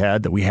scrimmages they've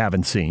had that we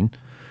haven't seen,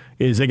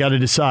 is they got to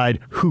decide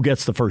who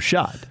gets the first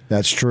shot.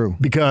 That's true.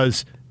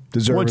 Because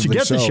once you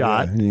get the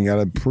shot, you got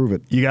to prove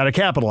it. You got to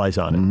capitalize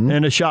on it. Mm-hmm.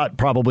 And a shot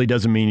probably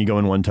doesn't mean you go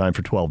in one time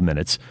for 12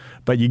 minutes,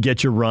 but you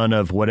get your run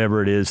of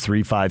whatever it is,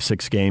 3, 5,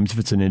 6 games if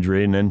it's an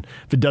injury, and then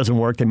if it doesn't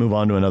work, they move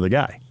on to another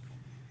guy.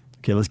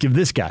 Okay, let's give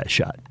this guy a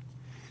shot.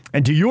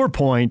 And to your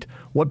point,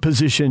 what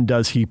position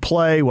does he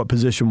play? What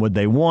position would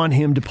they want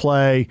him to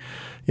play?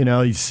 You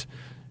know, he's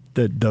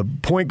the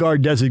point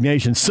guard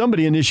designation.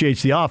 Somebody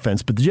initiates the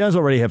offense, but the Jazz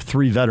already have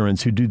 3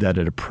 veterans who do that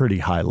at a pretty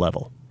high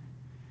level.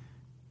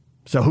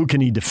 So who can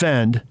he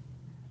defend,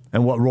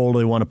 and what role do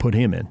they want to put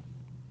him in?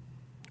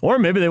 Or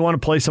maybe they want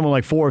to play someone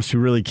like Forrest who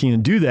really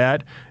can do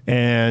that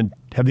and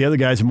have the other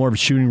guys in more of a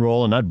shooting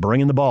role and not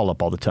bringing the ball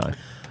up all the time.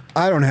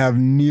 I don't have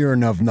near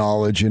enough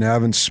knowledge and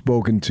haven't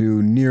spoken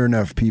to near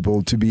enough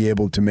people to be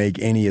able to make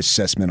any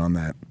assessment on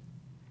that.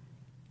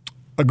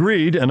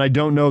 Agreed, and I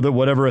don't know that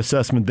whatever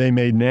assessment they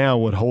made now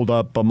would hold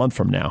up a month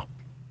from now.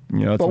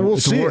 You know,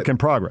 it's a work in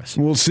progress.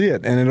 We'll see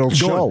it, and it'll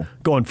show.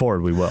 Going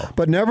forward, we will.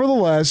 But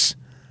nevertheless,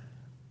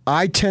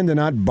 I tend to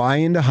not buy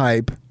into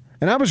hype,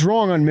 and I was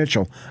wrong on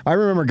Mitchell. I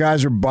remember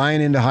guys were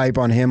buying into hype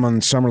on him on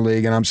Summer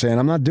League, and I'm saying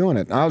I'm not doing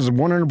it. I was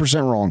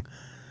 100% wrong.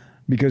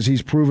 Because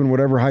he's proven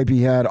whatever hype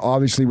he had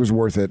obviously was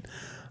worth it.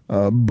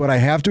 But I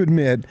have to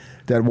admit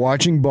that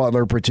watching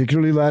Butler,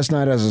 particularly last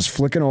night as I was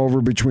flicking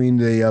over between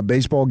the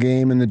baseball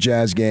game and the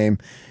Jazz game,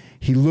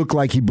 he looked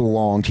like he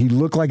belonged. He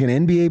looked like an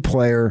NBA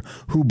player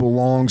who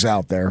belongs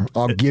out there.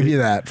 I'll give you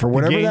that, for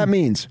whatever that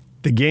means.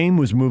 The game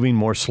was moving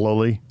more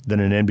slowly than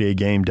an NBA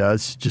game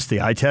does, just the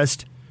eye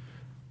test.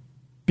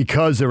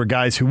 Because there were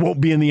guys who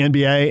won't be in the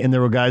NBA and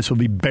there were guys who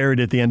will be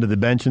buried at the end of the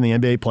bench in the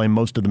NBA playing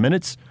most of the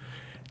minutes.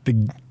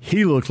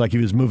 He looked like he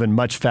was moving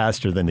much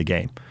faster than the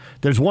game.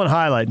 There's one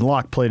highlight, and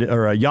Yock played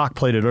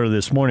it earlier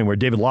this morning, where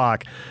David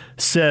Locke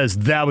says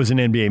that was an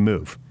NBA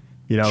move.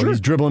 You know, He's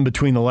dribbling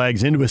between the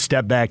legs into a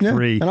step-back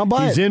 3. And I'll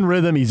buy he's in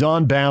rhythm. He's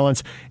on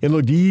balance. It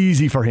looked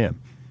easy for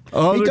him.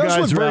 He does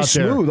look very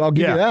smooth. I'll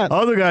give you that.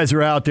 Other guys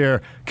are out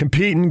there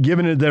competing,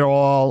 giving it their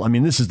all. I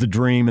mean, this is the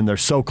dream, and they're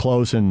so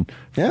close, and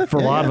for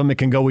a lot of them, it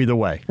can go either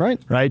way.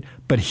 Right?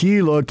 But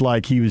he looked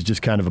like he was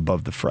just kind of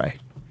above the fray.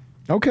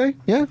 Okay,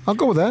 yeah, I'll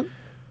go with that.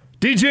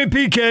 DJ and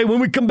PK, when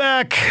we come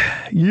back,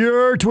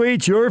 your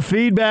tweets, your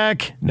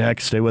feedback.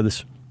 Next, stay with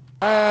us.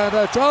 And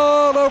it's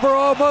all over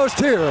almost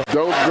here.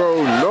 Don't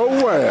go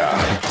nowhere.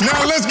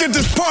 Now let's get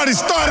this party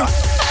started.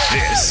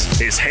 This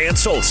is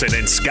Hans Olsen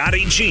and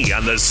Scotty G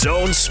on the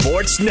Zone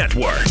Sports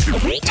Network.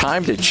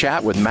 Time to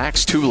chat with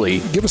Max Tooley.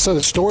 Give us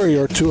a story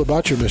or two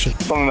about your mission.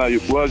 Something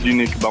that was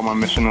unique about my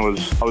mission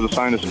was I was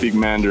assigned to speak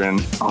Mandarin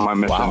on my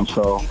mission. Wow.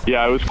 So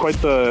yeah, it was quite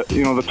the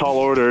tall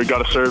order.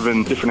 Got to serve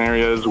in different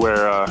areas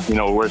where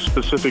where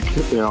specific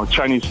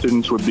Chinese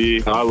students would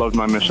be. I loved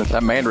my mission.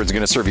 That Mandarin's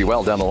going to serve you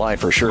well down the line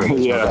for sure.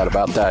 There's no doubt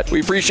about that. We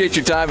appreciate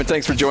your time and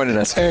thanks for joining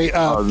us. Hey,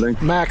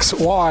 Max,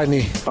 why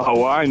ni?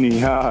 Why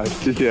ni?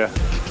 Yeah.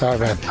 All right,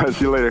 man. I'll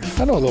see you later.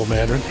 I know a little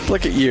Mandarin.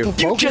 Look at you.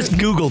 You just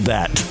Googled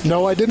that.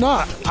 No, I did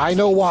not. I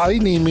know why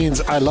ni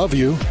means I love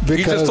you. Because,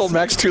 you just told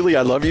Max Tooley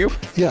I love you?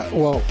 Yeah,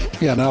 well,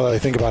 now that I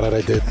think about it,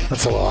 I did.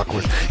 That's a little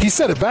awkward. He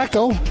said it back,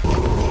 though.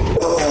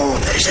 Oh,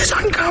 this is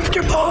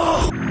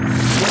uncomfortable.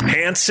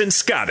 Hans and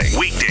Scotty,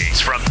 weekdays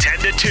from 10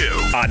 to 2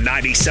 on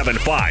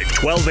 97.5,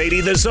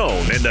 1280 The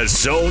Zone and the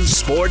Zone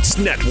Sports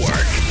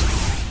Network.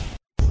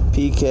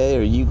 PK,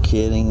 are you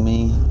kidding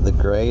me? The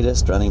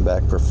greatest running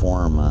back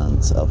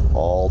performance of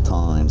all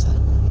times,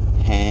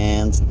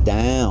 hands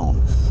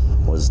down,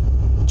 was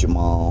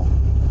Jamal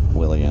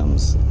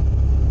Williams'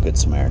 Good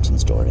Samaritan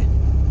story.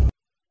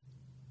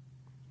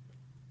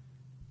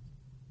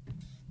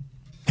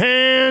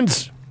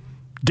 Hands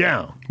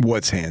down.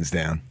 What's hands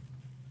down?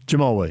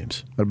 Jamal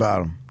Williams. What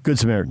about him? Good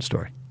Samaritan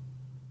story.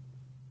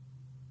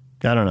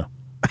 I don't know.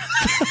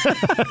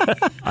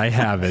 I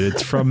have it.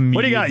 It's from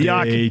what do you got,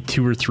 Yak?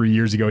 2 or 3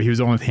 years ago. He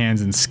was on with Hans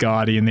and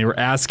Scotty, and they were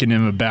asking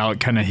him about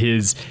kind of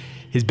his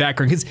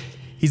background because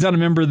he's not a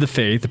member of the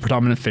faith, the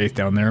predominant faith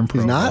down there in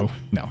Provo. He's not?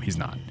 No, he's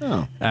not.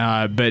 Oh.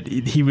 But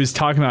he was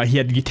talking about he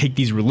had to take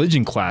these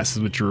religion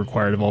classes, which are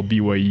required of all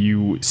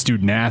BYU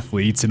student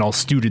athletes and all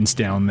students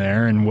down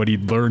there, and what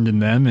he'd learned in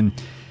them. And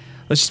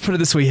let's just put it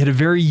this way: he had a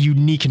very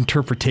unique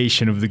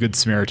interpretation of the Good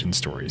Samaritan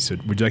story. So,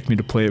 would you like me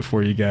to play it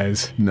for you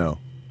guys? No.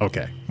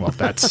 Okay, well,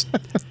 it's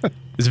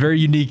very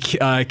unique.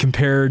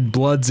 Compared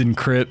Bloods and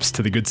Crips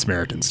to the Good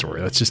Samaritan story.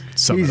 That's just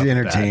something. He's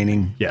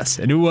entertaining. Yes,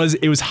 and it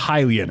was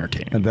highly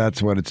entertaining. And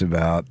that's what it's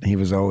about. He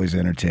was always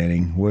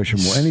entertaining. Wish him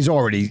well. And he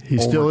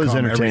still is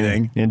entertaining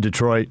everything. In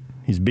Detroit.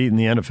 He's beating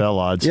the NFL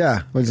odds.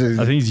 Yeah. I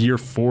think he's year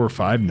 4 or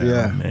 5 now.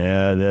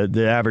 Yeah.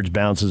 The average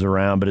bounces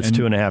around, but it's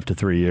 2.5 to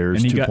 3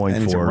 years,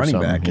 2.4. He's a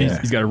running back. Yeah.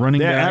 He's got a running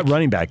back. At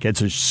running back,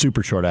 it's a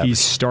super short average. He's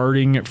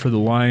starting for the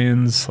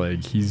Lions.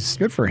 Like he's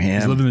good for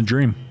him. He's living the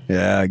dream.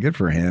 Yeah, good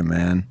for him,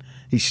 man.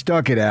 He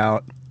stuck it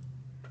out.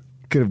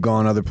 Could have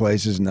gone other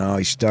places. No,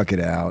 he stuck it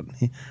out.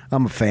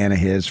 I'm a fan of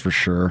his for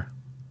sure.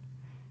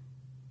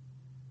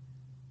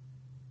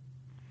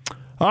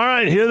 All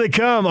right, here they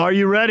come. Are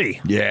you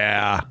ready?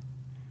 Yeah.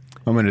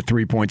 I'm in a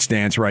 3-point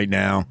stance right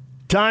now.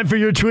 Time for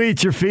your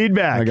tweets, your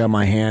feedback. I got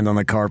my hand on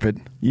the carpet.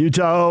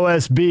 Utah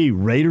OSB,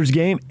 Raiders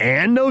game,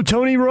 and no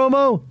Tony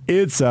Romo?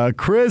 It's a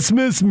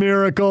Christmas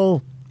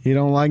miracle. You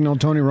don't like no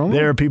Tony Romo?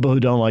 There are people who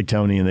don't like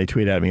Tony, and they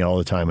tweet at me all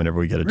the time whenever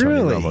we get a Tony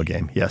Really? Romo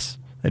game. Yes,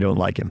 they don't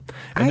like him.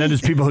 And then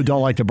there's people who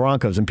don't like the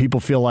Broncos, and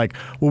people feel like,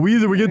 well, we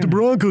get the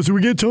Broncos or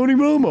we get Tony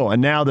Romo.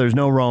 And now there's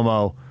no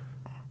Romo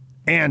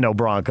and no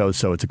Broncos,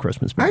 so it's a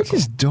Christmas miracle. I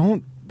just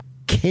don't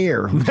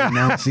care who's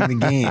announcing the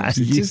games.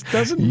 It just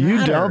doesn't matter.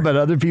 You don't, but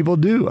other people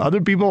do.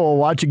 Other people will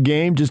watch a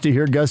game just to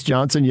hear Gus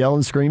Johnson yell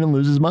and scream and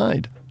lose his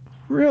mind.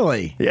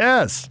 Really?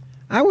 Yes.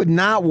 I would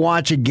not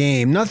watch a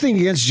game. Nothing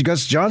against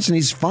Gus Johnson.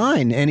 He's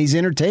fine, and he's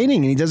entertaining,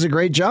 and he does a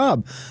great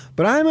job.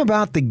 But I'm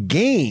about the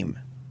game.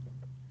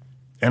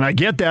 And I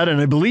get that, and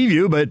I believe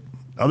you, but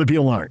other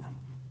people aren't.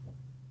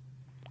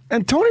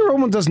 And Tony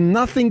Romo does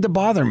nothing to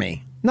bother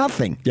me.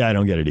 Nothing. Yeah, I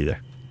don't get it either.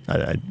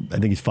 I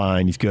think he's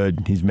fine. He's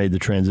good. He's made the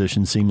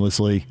transition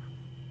seamlessly.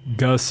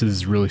 Gus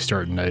is really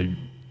starting to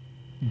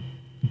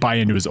buy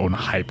into his own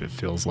hype, it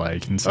feels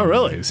like. In some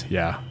really? ways.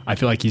 Yeah. I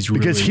feel like he's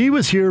really... Because he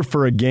was here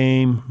for a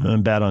game.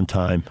 I'm bad on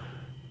time.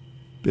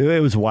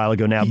 It was a while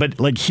ago now. But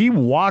like he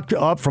walked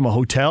up from a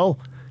hotel.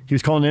 He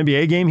was calling an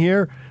NBA game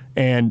here.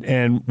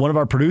 And one of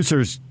our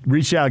producers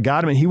reached out,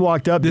 got him, and he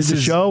walked up, did the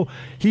show.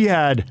 He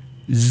had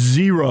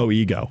zero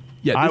ego.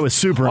 Yeah, I was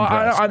super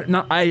impressed.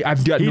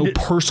 I've got no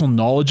personal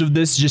knowledge of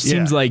this. It just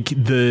seems like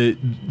the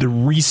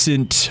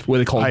recent, what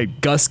they call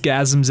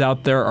Gus-gasms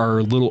out there are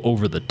a little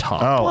over the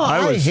top. Oh,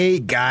 I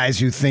hate guys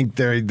who think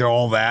they're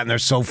all that and they're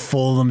so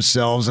full of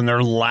themselves and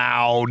they're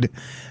loud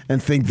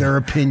and think their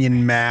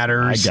opinion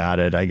matters. I got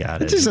it.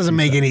 It just doesn't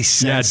make any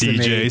sense Yeah, to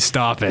DJ, me.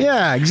 stop it.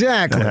 Yeah,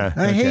 exactly.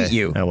 I hate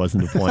you. That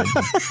wasn't the point.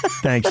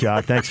 Thanks,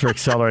 Jock. Thanks for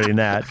accelerating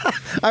that.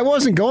 I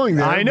wasn't going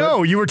there. I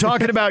know. You were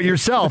talking about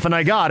yourself, and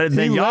I got it. And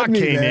then Jock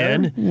came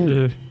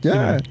in.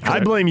 Yeah. I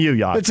blame you,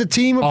 Jock. It's a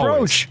team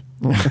approach.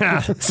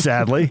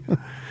 Sadly.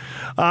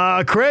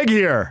 Craig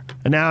here.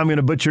 And now I'm going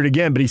to butcher it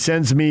again, but he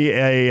sends me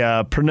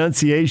a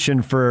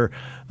pronunciation for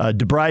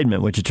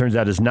debridement, which it turns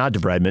out is not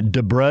debridement.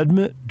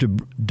 Debridement?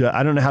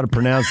 I don't know how to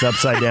pronounce the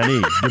upside down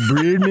E.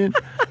 Debridement?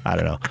 I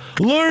don't know.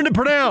 Learn to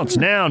pronounce.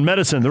 Noun,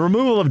 medicine, the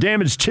removal of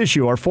damaged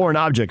tissue or foreign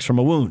objects from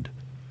a wound.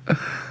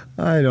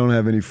 I don't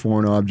have any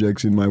foreign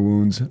objects in my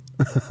wounds.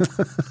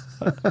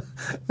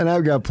 And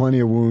I've got plenty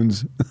of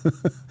wounds.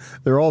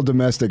 They're all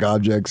domestic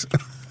objects.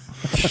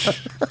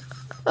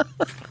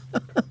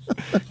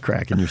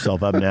 Cracking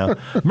yourself up now.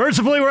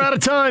 Mercifully, we're out of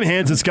time.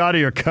 Hans and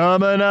Scotty are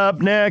coming up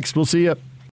next. We'll see you.